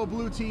MGO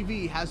Blue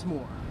TV has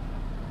more.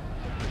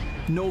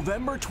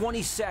 November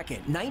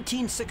 22nd,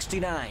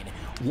 1969.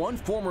 One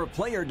former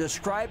player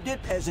described it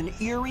as an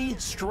eerie,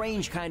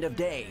 strange kind of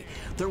day.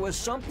 There was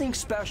something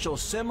special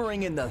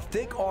simmering in the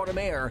thick autumn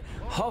air,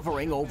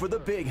 hovering over the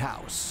big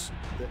house.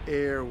 The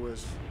air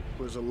was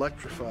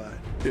electrified.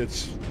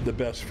 It's the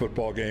best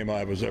football game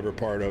I was ever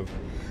part of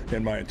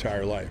in my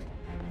entire life.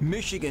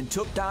 Michigan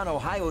took down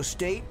Ohio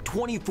State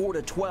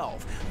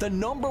 24-12, the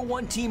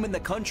 #1 team in the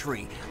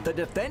country, the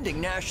defending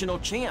national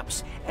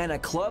champs, and a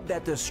club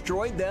that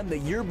destroyed them the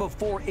year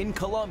before in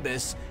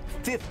Columbus,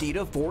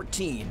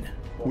 50-14.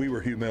 We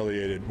were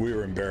humiliated. We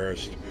were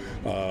embarrassed.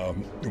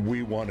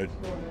 We wanted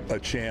a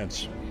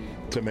chance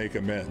to make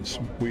amends.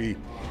 We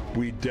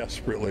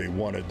desperately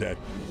wanted that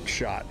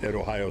shot at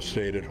Ohio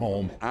State at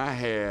home. I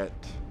had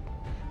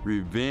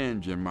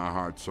revenge in my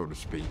heart, so to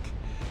speak.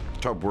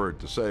 Tough word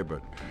to say,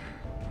 but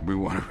we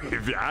wanted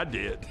revenge. I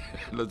did.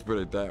 Let's put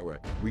it that way.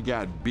 We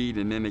got beat,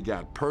 and then it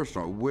got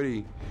personal.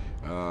 Woody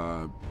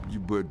you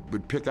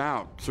would pick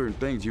out certain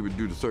things he would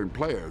do to certain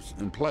players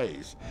and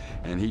plays,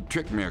 and he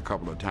tricked me a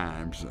couple of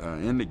times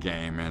in the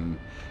game, and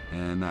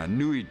I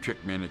knew he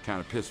tricked me, and it kind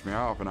of pissed me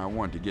off, and I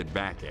wanted to get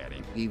back at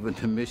him. Even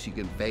the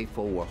Michigan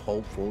faithful were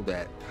hopeful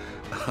that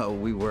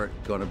we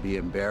weren't going to be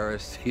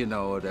embarrassed, you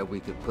know, that we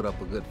could put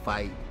up a good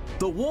fight.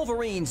 The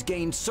Wolverines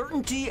gained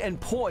certainty and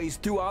poise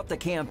throughout the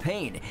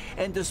campaign,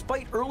 and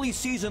despite early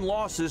season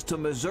losses to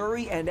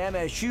Missouri and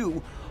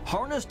MSU,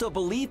 harnessed a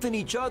belief in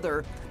each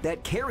other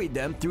that carried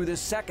them through the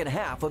second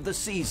half of the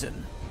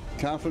season.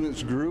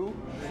 Confidence grew,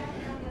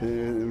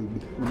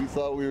 and we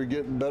thought we were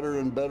getting better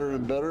and better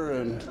and better,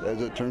 and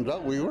as it turns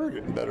out, we were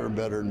getting better and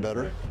better and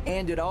better.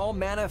 And it all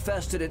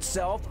manifested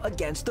itself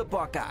against the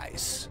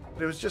Buckeyes.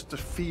 It was just a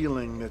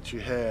feeling that you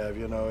have,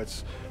 you know,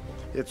 it's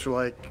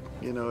like,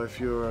 you know, if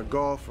you're a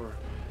golfer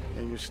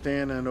and you're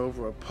standing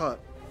over a putt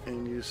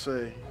and you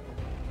say,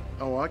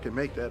 oh, I can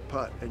make that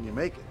putt, and you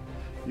make it.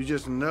 You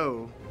just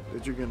know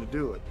that you're going to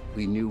do it.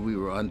 We knew we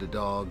were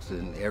underdogs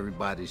in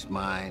everybody's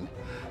mind,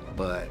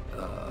 but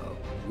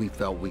we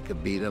felt we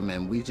could beat them,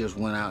 and we just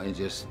went out and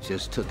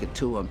just took it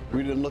to them.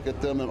 We didn't look at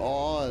them in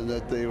awe and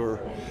that they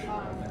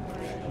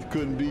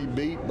couldn't be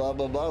beat, blah,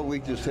 blah, blah. We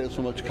just had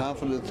so much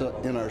confidence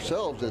in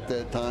ourselves at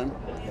that time.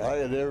 I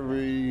had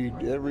every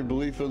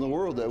belief in the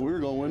world that we were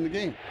going to win the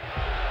game.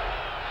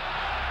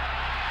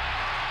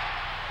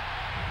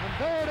 And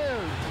there it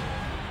is,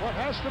 what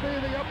has to be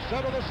the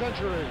upset of the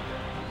century.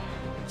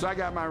 So I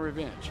got my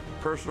revenge.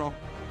 Personal,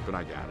 but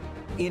I got it.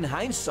 In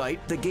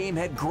hindsight, the game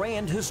had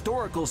grand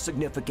historical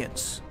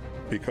significance.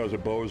 Because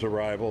of Bo's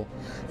arrival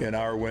and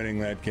our winning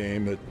that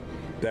game,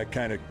 that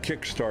kind of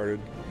kick-started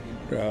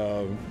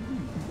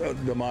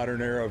the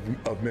modern era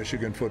of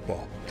Michigan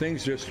football.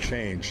 Things just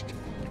changed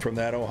from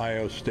that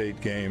Ohio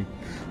State game.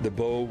 The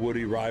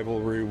Bo-Woody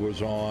rivalry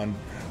was on.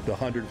 The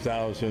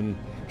 100,000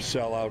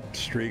 sellout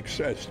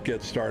streaks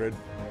get started.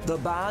 The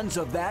bonds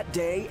of that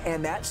day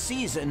and that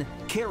season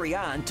carry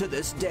on to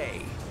this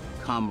day.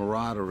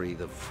 Camaraderie,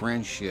 the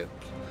friendship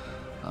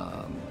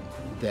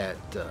that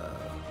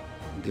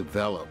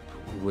developed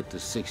with the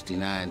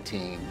 '69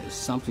 team is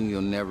something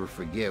you'll never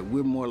forget.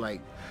 We're more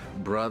like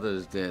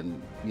brothers than,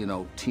 you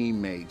know,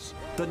 teammates.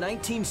 The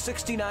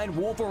 1969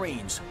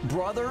 Wolverines,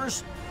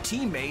 brothers,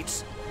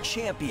 teammates,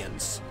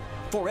 champions.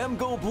 For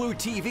MGO Blue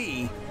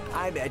TV,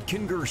 I'm Ed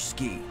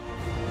Kingerski.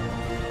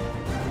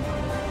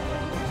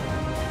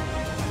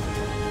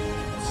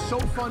 So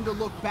fun to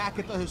look back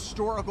at the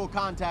historical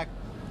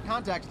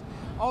context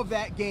of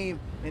that game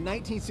in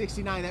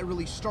 1969 that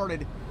really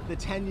started the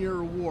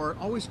 10-year war.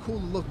 Always cool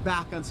to look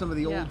back on some of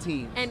the old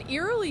teams. And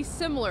eerily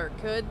similar.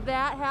 Could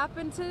that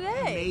happen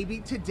today? Maybe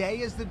today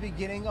is the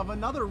beginning of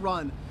another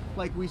run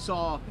like we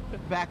saw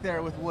back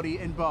there with Woody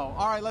and Bo.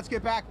 All right, let's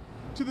get back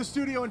to the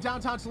studio in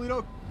downtown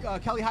Toledo.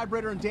 Kelly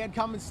Heidbreder and Dan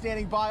Cummins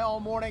standing by all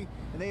morning,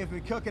 and they have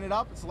been cooking it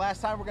up. It's the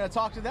last time we're going to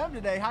talk to them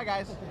today. Hi,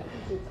 guys.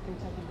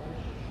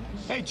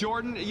 Hey,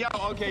 Jordan. Yeah,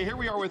 okay, here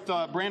we are with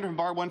Brandon from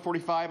Bar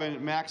 145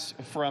 and Max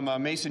from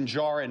Mason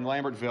Jar in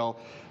Lambertville.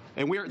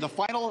 And the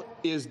final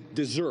is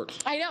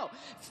dessert. I know.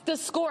 The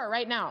score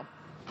right now.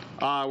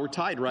 We're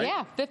tied, right?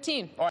 Yeah,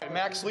 15. All right,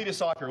 Max, lead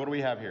us off here. What do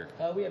we have here?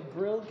 We have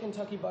grilled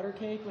Kentucky butter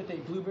cake with a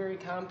blueberry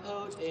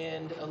compote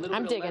and a little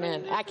I'm bit of digging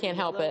lemon in. I can't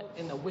help it.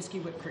 And the whiskey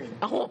whipped cream.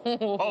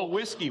 Oh,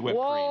 whiskey whipped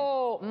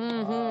Whoa. cream.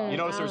 Mm-hmm. You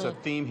notice there's a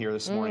theme here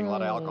this morning, a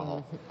lot of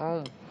alcohol.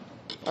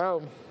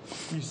 Oh.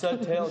 You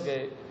said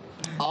tailgate.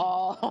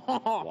 Oh.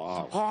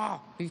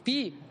 Wow.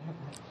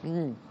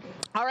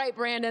 All right,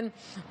 Brandon,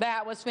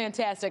 that was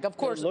fantastic. Of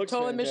course,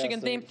 totally Michigan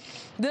theme.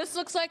 This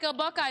looks like a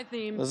Buckeye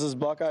theme. This is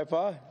Buckeye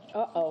pie.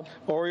 Uh-oh.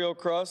 Oreo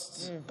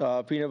crust,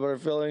 peanut butter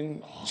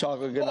filling,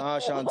 chocolate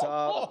ganache on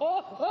top.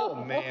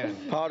 Oh, man.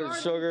 Powdered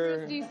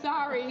sugar. Kristi,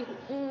 sorry.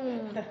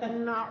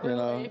 Not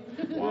really.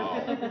 You know.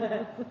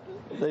 Wow.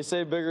 They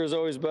say bigger is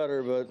always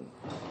better, but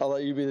I'll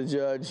let you be the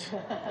judge.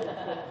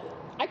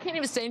 I can't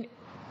even say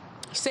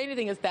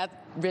anything that's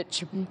that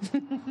rich.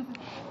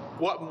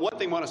 One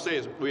thing I want to say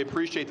is we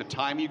appreciate the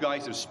time you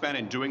guys have spent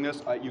in doing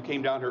this. You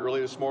came down here early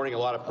this morning, a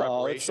lot of preparation.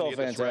 Oh, it's so to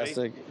get this ready.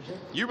 fantastic.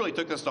 You really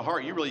took this to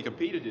heart. You really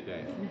competed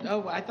today.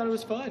 Oh, I thought it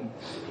was fun.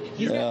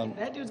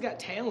 That dude's got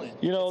talent.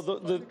 You know,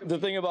 the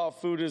thing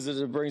about food is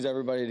that it brings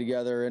everybody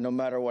together, and no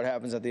matter what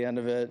happens at the end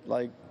of it,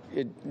 like,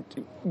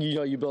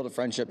 you build a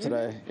friendship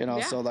today,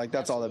 so like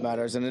that's all that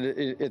matters. And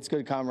it's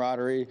good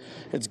camaraderie,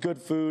 it's good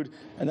food,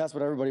 and that's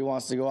what everybody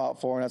wants to go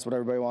out for, and that's what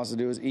everybody wants to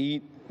do is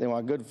eat. They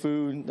want good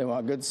food, they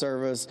want good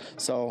service,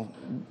 so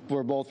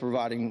we're both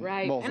providing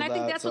both And I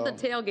think that's what the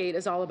tailgate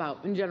is all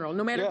about in general.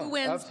 No matter who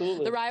wins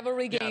the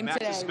rivalry game Max,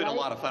 today. it's been a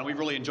lot of fun. We've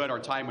really enjoyed our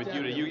time with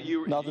you.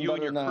 You and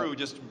your crew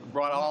just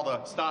brought all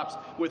the stops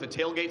with a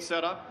tailgate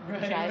set up.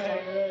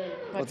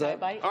 What's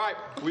that? All right,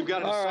 we've got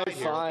to decide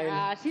here.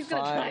 Fine. She's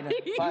going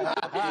to try.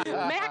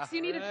 Max,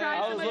 you need to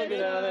try some of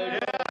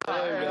this.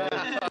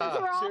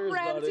 We're all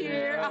friends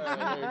here.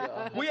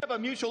 We have a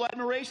mutual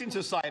admiration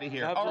society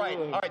here.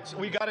 Absolutely. All right, so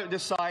we got to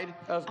decide.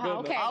 That's good.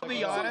 Okay. I'll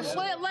be honest. So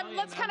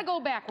let's kind of go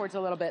backwards a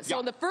little bit. So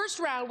in the first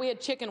round, we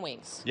had chicken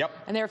wings. Yep.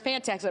 And they were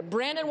fantastic.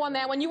 Brandon won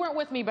that one. You weren't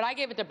with me, but I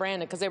gave it to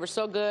Brandon because they were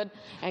so good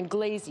and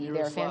glazy.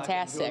 They were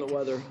fantastic. Doing the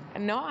weather.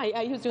 No,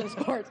 I was doing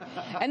sports.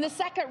 And the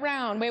second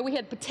round, where we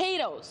had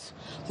potatoes,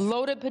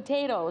 loaded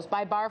potatoes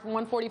by bar from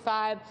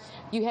 145.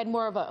 You had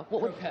more of a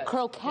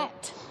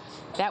croquette.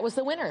 That was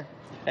the winner.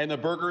 And the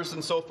burgers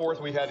and so forth,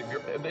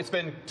 it's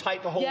been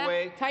tight the whole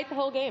way. Tight the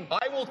whole game.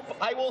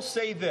 I will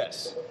say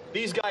this.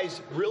 These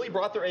guys really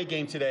brought their A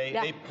game today.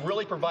 Yeah. They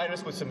really provided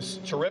us with some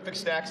terrific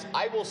stacks.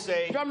 I will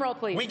say, drum roll,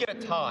 please. We get a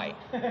tie.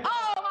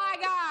 Oh my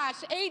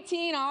gosh,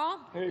 18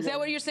 all. Is that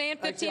what you're saying?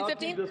 15,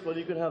 15? This one,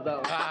 you can have that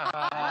one.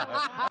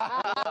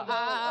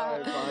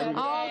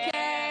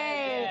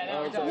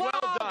 Okay. Well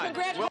done.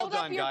 Congrats. Well Hold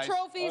done, up your guys.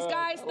 trophies,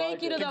 guys.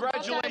 Thank you to the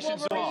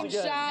Congratulations to all. Wolverine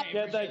shop.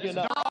 Thank you.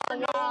 There are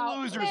no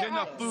losers in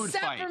the food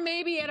Except fight. for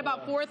maybe at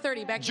about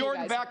 4:30. Back to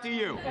Jordan, you guys. back to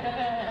you.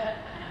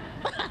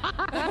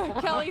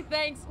 Kelly,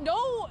 thanks.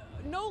 No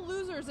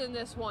losers in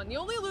this one. The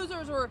only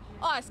losers were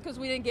us because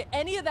we didn't get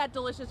any of that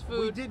delicious food.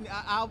 We didn't.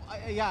 I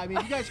mean,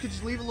 you guys could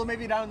just leave it a little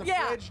maybe down in the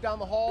fridge, down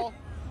the hall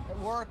at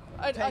work.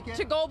 A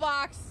to-go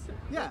box.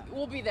 Yeah.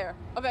 We'll be there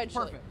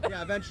eventually. Perfect.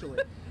 Yeah, eventually.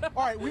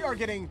 All right, we are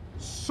getting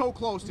so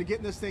close to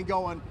getting this thing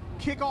going.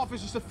 Kickoff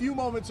is just a few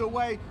moments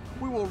away.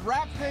 We will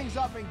wrap things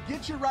up and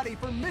get you ready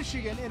for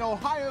Michigan and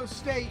Ohio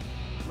State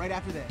right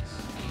after this.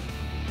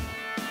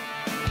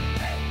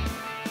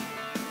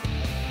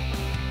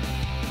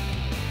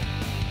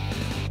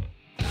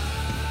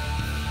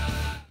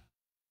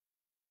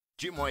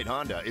 Jim White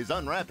Honda is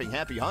unwrapping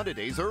Happy Honda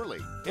Days early.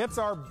 It's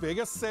our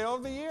biggest sale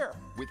of the year.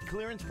 With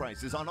clearance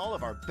prices on all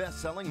of our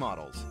best-selling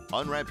models.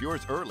 Unwrap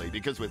yours early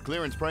because with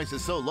clearance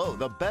prices so low,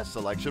 the best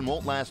selection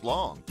won't last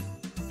long.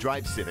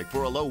 Drive Civic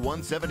for a low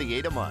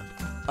 $178 a month.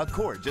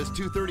 Accord just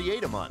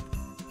 $238 a month.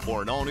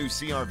 Or an all-new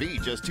CR-V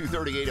just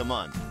 $238 a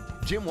month.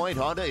 Jim White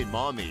Honda in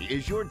Maumee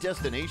is your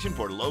destination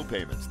for low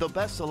payments, the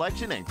best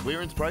selection, and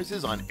clearance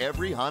prices on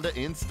every Honda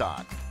in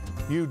stock.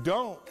 You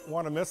don't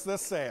want to miss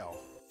this sale.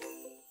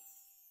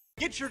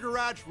 Get your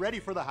garage ready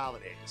for the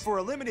holidays. For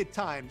a limited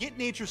time, get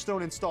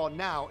NatureStone installed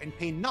now and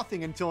pay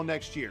nothing until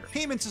next year.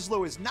 Payments as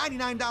low as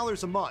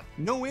 $99 a month.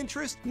 No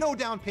interest, no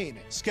down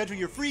payment. Schedule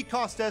your free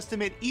cost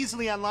estimate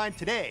easily online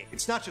today.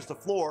 It's not just a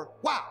floor.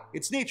 Wow,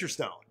 it's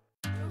NatureStone.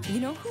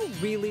 You know who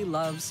really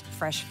loves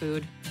fresh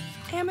food?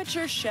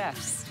 Amateur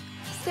chefs,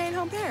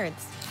 stay-at-home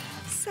parents,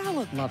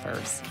 salad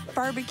lovers,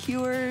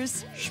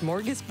 barbecuers,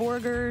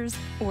 smorgasborders,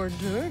 hors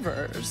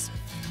d'oeuvres,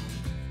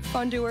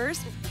 fondue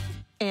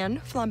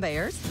and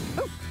flambeurs,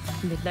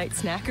 midnight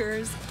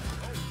snackers,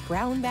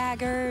 brown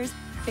baggers,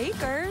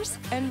 bakers,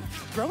 and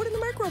throw it in the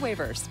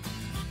microwavers.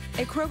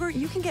 At Kroger,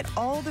 you can get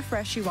all the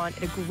fresh you want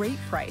at a great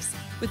price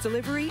with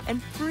delivery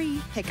and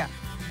free pickup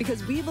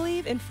because we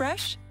believe in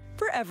fresh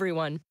for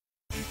everyone.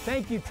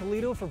 Thank you,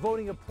 Toledo, for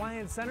voting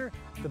Appliance Center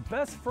the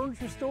best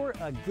furniture store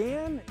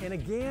again and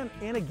again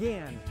and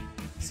again.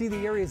 See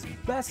the area's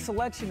best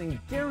selection and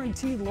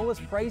guaranteed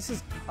lowest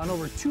prices on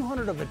over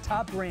 200 of the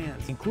top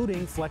brands,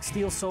 including Flex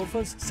Steel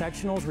sofas,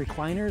 sectionals,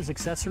 recliners,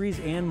 accessories,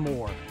 and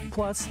more.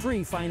 Plus,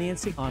 free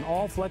financing on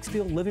all Flex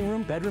Steel living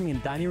room, bedroom,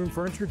 and dining room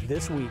furniture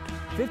this week.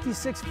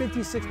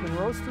 5656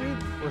 Monroe Street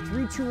or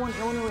 321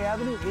 Illinois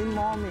Avenue in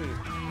Maumee.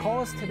 Call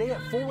us today at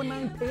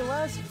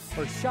 419-PAY-LESS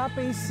or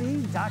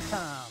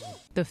shopac.com.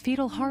 The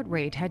fetal heart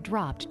rate had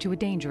dropped to a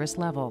dangerous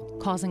level,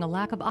 causing a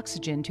lack of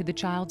oxygen to the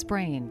child's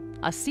brain.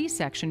 A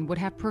C-section would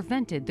have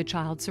prevented the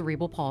child's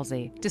cerebral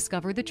palsy.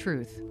 Discover the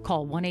truth.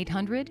 Call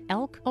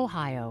 1-800-ELK,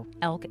 Ohio.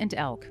 Elk and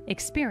Elk,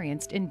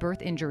 experienced in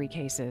birth injury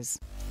cases.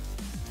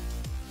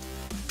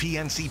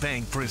 PNC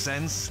Bank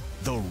presents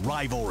The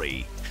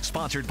Rivalry,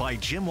 sponsored by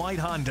Jim White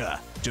Honda.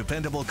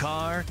 Dependable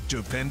car,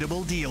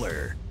 dependable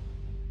dealer.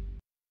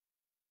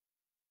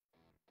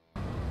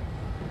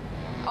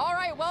 All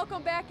right,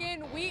 welcome back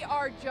in. We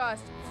are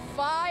just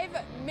 5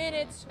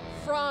 minutes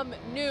from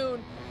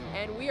noon,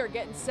 and we are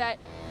getting set.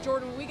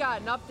 Jordan, we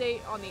got an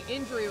update on the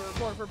injury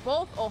report for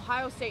both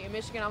Ohio State and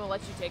Michigan. I'm going to let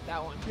you take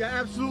that one. Yeah,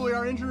 absolutely.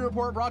 Our injury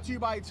report brought to you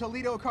by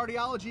Toledo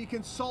Cardiology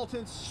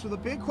Consultants. So the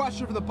big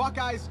question for the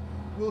Buckeyes,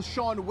 will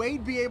Shaun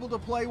Wade be able to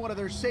play, one of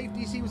their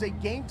safeties? He was a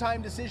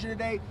game-time decision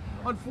today.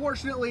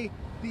 Unfortunately,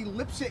 the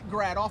Lipsick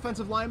grad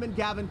offensive lineman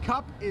Gavin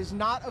Cupp is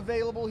not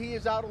available. He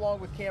is out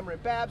along with Cameron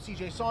Babb,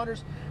 CJ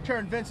Saunders,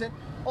 Taron Vincent,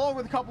 along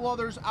with a couple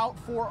others out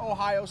for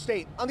Ohio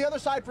State. On the other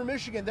side for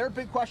Michigan, their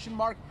big question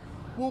mark,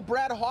 will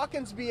Brad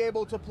Hawkins be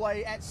able to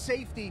play at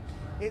safety?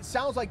 It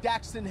sounds like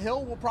Daxton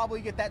Hill will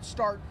probably get that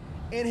start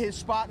in his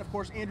spot. And of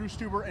course, Andrew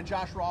Stuber and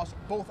Josh Ross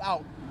both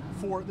out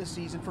for the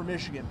season for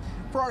Michigan.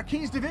 For our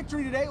keys to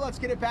victory today, let's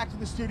get it back to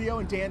the studio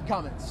and Dan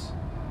Cummins.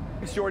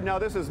 Thanks, Jordan. Now,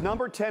 this is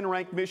number 10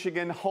 ranked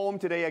Michigan home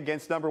today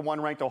against number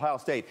 1 ranked Ohio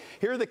State.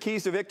 Here are the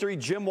keys to victory.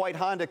 Jim White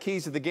Honda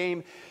keys to the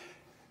game.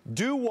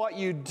 Do what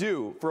you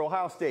do for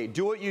Ohio State.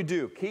 Do what you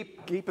do.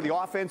 Keep the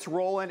offense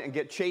rolling and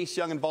get Chase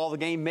Young involved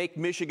in the game. Make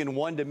Michigan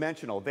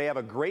one-dimensional. They have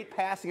a great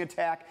passing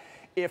attack.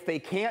 If they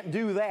can't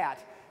do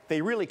that, they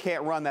really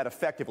can't run that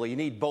effectively. You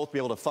need both to be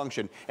able to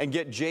function and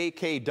get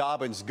J.K.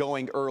 Dobbins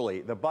going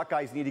early. The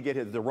Buckeyes need to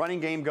get the running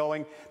game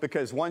going,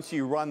 because once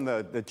you run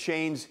the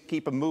chains,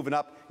 keep them moving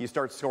up, you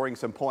start scoring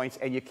some points,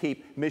 and you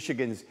keep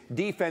Michigan's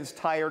defense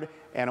tired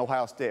and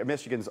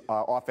Michigan's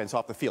offense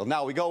off the field.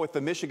 Now we go with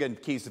the Michigan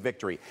keys to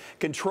victory.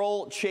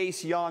 Control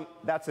Chase Young.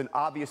 That's an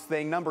obvious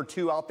thing. Number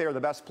 2 out there, the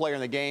best player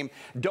in the game.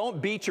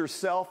 Don't beat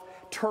yourself.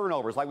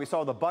 Turnovers, like we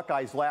saw the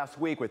Buckeyes last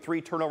week with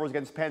 3 turnovers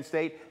against Penn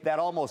State, that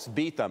almost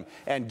beat them.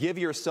 And give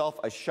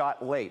yourself a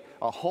shot late.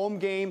 A home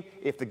game,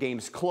 if the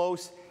game's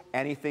close,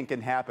 anything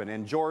can happen.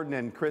 And Jordan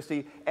and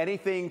Kristi,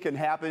 anything can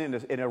happen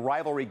in a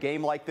rivalry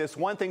game like this.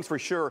 One thing's for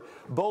sure,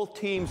 both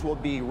teams will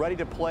be ready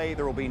to play.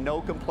 There will be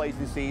no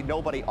complacency,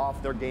 nobody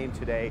off their game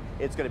today.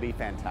 It's going to be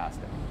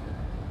fantastic.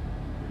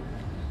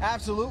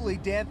 Absolutely,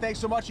 Dan. Thanks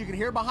so much. You can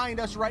hear behind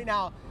us right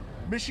now,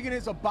 Michigan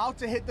is about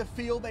to hit the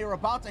field. They are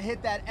about to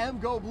hit that M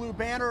Go Blue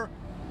banner.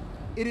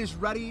 It is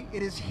ready.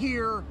 It is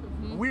here.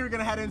 We're going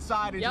to head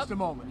inside in just a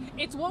moment.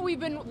 It's what we've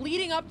been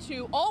leading up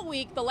to all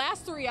week, the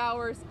last 3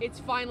 hours.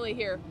 It's finally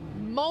here.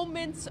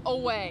 Moments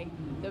away.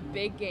 The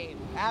big game.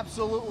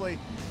 Absolutely.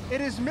 It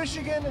is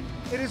Michigan.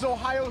 It is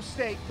Ohio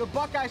State. The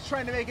Buckeyes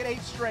trying to make it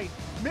 8 straight.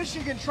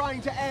 Michigan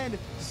trying to end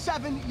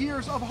 7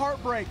 years of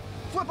heartbreak.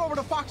 Flip over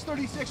to Fox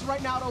 36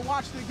 right now to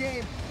watch the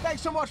game.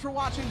 Thanks so much for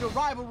watching the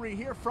rivalry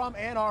here from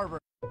Ann Arbor.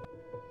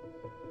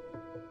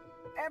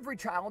 Every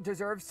child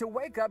deserves to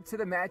wake up to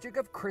the magic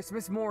of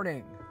Christmas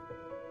morning.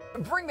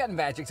 Bring that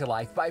magic to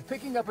life by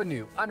picking up a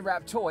new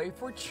unwrapped toy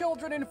for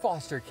children in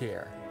foster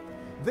care.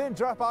 Then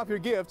drop off your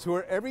gifts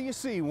wherever you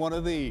see one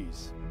of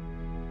these.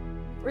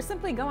 Or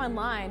simply go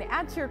online,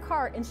 add to your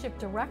cart, and ship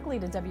directly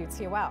to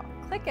WTOL.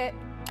 Click it,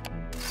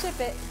 ship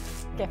it,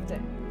 gift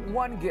it.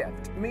 One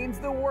gift means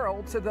the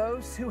world to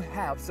those who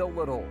have so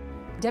little.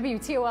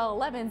 WTOL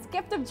 11's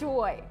Gift of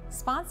Joy,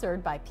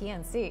 sponsored by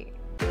PNC.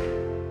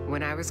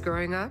 When I was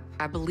growing up,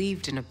 I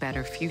believed in a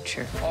better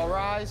future. All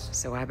rise.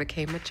 So I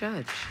became a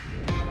judge.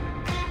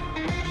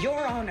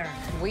 Your Honor.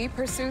 We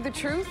pursue the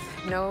truth,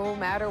 no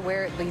matter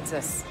where it leads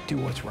us. Do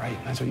what's right.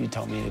 That's what you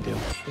tell me to do.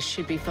 This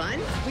should be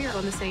fun. We are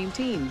on the same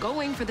team,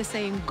 going for the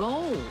same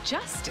goal,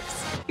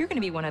 justice. You're going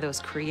to be one of those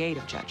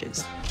creative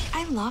judges.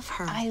 I love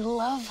her. I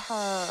love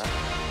her.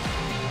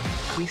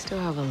 We still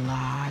have a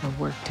lot of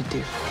work to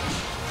do.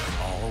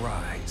 All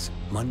Rise,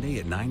 Monday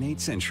at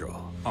 9/8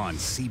 Central on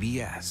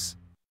CBS.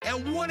 At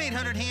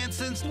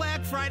 1-800-HANSON's,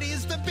 Black Friday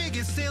is the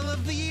biggest sale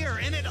of the year,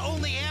 and it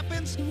only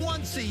happens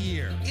once a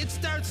year. It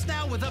starts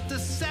now with up to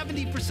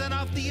 70%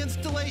 off the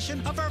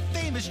installation of our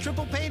famous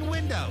triple pane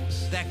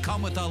windows that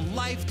come with a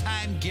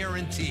lifetime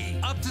guarantee.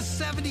 Up to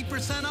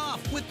 70%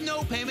 off with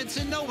no payments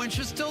and no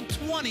interest till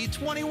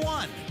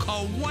 2021.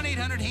 Call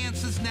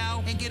 1-800-HANSON's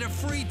now and get a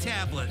free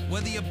tablet.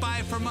 Whether you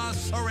buy from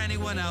us or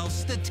anyone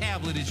else, the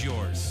tablet is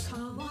yours.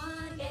 Call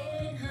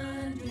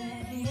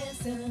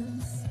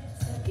 1-800-HANSON's.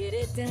 Get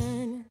it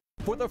done.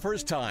 For the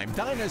first time,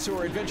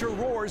 Dinosaur Adventure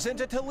roars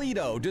into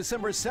Toledo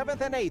December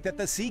 7th and 8th at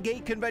the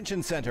Seagate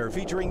Convention Center,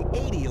 featuring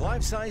 80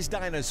 life-size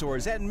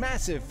dinosaurs and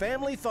massive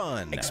family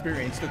fun.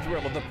 Experience the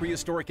thrill of the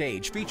prehistoric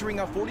age, featuring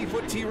a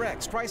 40-foot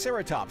T-Rex,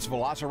 Triceratops,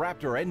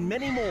 Velociraptor, and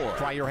many more.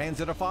 Try your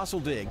hands at a fossil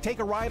dig, take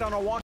a ride on a walk